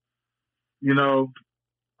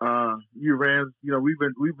 you Rams,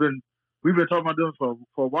 we've been talking about this for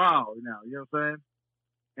a while now, you know what I'm saying?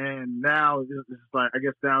 And now it's like, I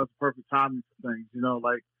guess now it's the perfect timing for things,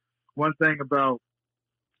 like one thing about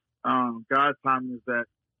God's timing is that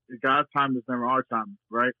God's time is never our time,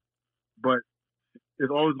 right? But it's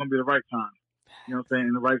always going to be the right time, you know what I'm saying,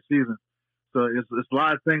 in the right season. So it's a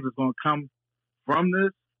lot of things that's going to come from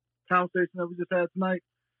this conversation that we just had tonight.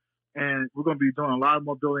 And we're going to be doing a lot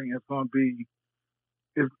more building. It's going to be,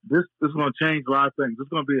 this is going to change a lot of things. It's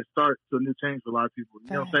going to be a start to a new change for a lot of people.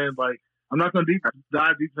 You know what I'm saying? Like, I'm not going to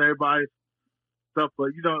dive deep into everybody's stuff,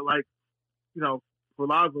 but for a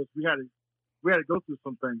lot of us, we had to go through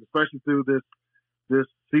some things, especially through this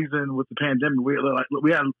season with the pandemic. We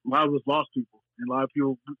had a lot of us lost people, and a lot of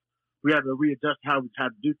people, we had to readjust how we had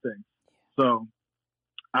to do things. So,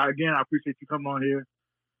 again, I appreciate you coming on here.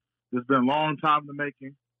 It's been a long time in the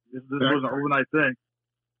making. This was an overnight thing.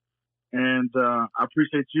 And I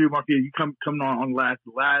appreciate you, Marquis. You coming on the last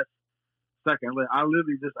second. Like, I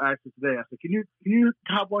literally just asked you today. I said, "Can you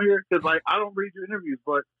hop on here?" Because I don't read your interviews,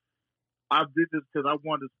 but I did this because I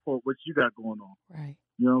wanted to support what you got going on. Right.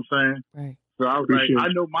 You know what I'm saying? Right. So I was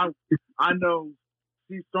I know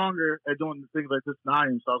she's stronger at doing things like this than I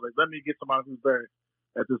am. So I was like, let me get somebody who's better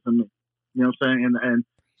at this than me. You know what I'm saying? And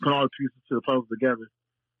put all the pieces to the puzzle together.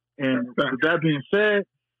 And with that being said,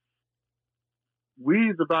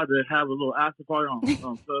 we's about to have a little after party on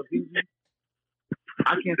Sub TV.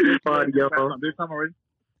 I can't say party, y'all. This time already.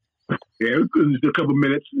 Yeah, just a couple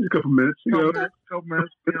minutes. You know? Couple minutes, you know what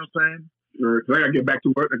I'm saying? I got to get back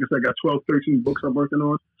to work. Like I said, I got 12, 13 books I'm working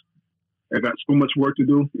on. I got so much work to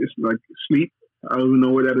do. It's like sleep. I don't even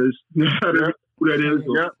know where that is. Who that is.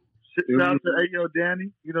 Yep. Shout out to Ayo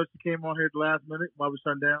Danny. She came on here at the last minute while we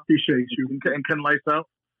shut down. Appreciate you. And cutting lights out.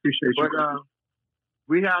 Appreciate you. But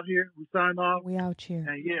we out here. We signed off. We out here.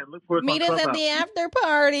 And yeah, look for us. Meet us at the after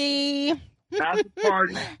party. After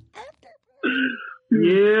party.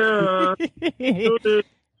 Yeah.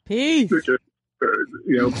 Peace. Peace.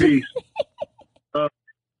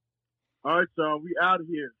 All right, y'all. We out of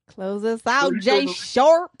here. Close us out, Jay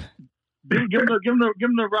Sharp. Give him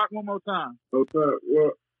the rock one more time. What's up?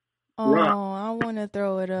 What? Oh, rock. I want to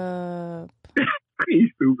throw it up.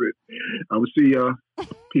 He's stupid. I will see y'all.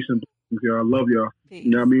 Peace and blessings, y'all. I love y'all. Peace.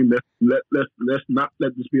 You know what I mean? Let's not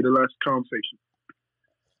let this be the last conversation.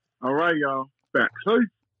 All right, y'all. Facts.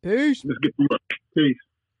 Peace. Let's get to work. Peace.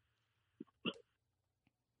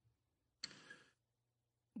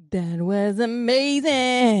 That was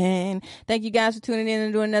amazing. Thank you guys for tuning in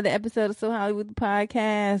and doing another episode of So Hollywood the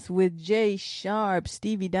Podcast with Jay Sharp,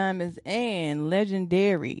 Stevie Diamonds, and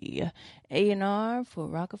legendary A&R for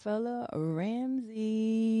Rockefeller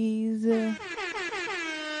Ramses.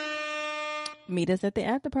 Meet us at the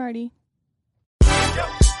after party.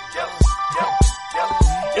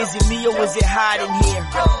 Is it me or is it hot in here?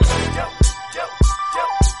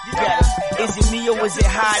 Is it me or is it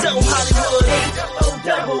hot? So Hollywood,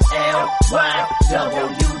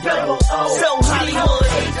 H-O-double-L-Y-W-O-O. So Hollywood,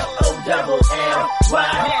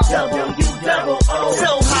 H-O-double-L-Y-W-O-O.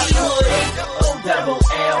 So Hollywood,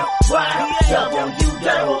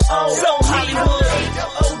 H-O-double-L-Y-W-O-O. So Hollywood,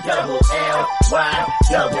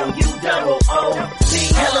 H-O-double-L-Y-W-O-O.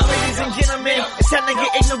 Hello, ladies and gentlemen, it's time to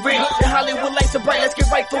get ignorant. The Hollywood lights are bright, let's get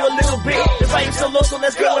right for a little bit. The vibe's so low, so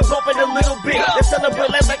let's go and bump it a little bit. Let's celebrate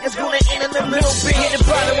life like it's gonna end in a little bit. Hit the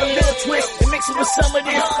bottom a little twist, and mix it with some of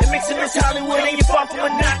this. And mix it with Hollywood, and you're far from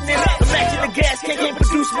monotonous. Imagine the gas can't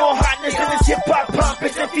produce more hotness than this hip-hop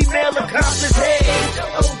pompous and female accomplice. Hey,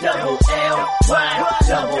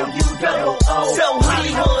 H-O-double-L-Y-W-O-O. So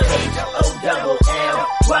Hollywood,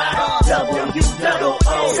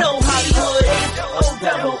 H-O-double-L-Y-W-O-O. So Hollywood,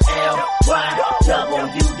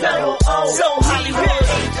 H-O-double-L-Y-W-O-O. So Hollywood,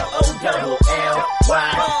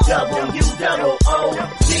 H-O-double-L-Y-W-O-O.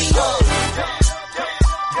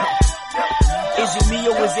 Is it me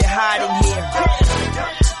or is it hot in here?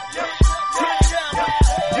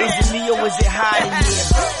 Is it me or is it hot in here?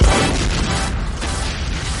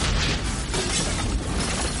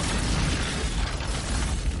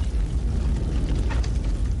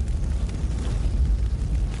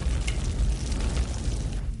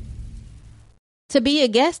 To be a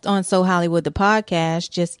guest on So Hollywood the Podcast,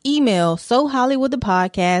 just email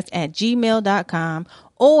sohollywoodthepodcast@gmail.com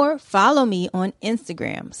or follow me on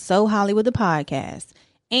Instagram, So Hollywood the Podcast,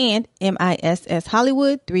 and MISS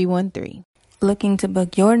Hollywood 313. Looking to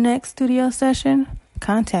book your next studio session?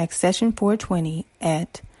 Contact Session 420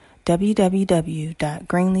 at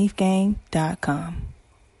www.greenleafgang.com.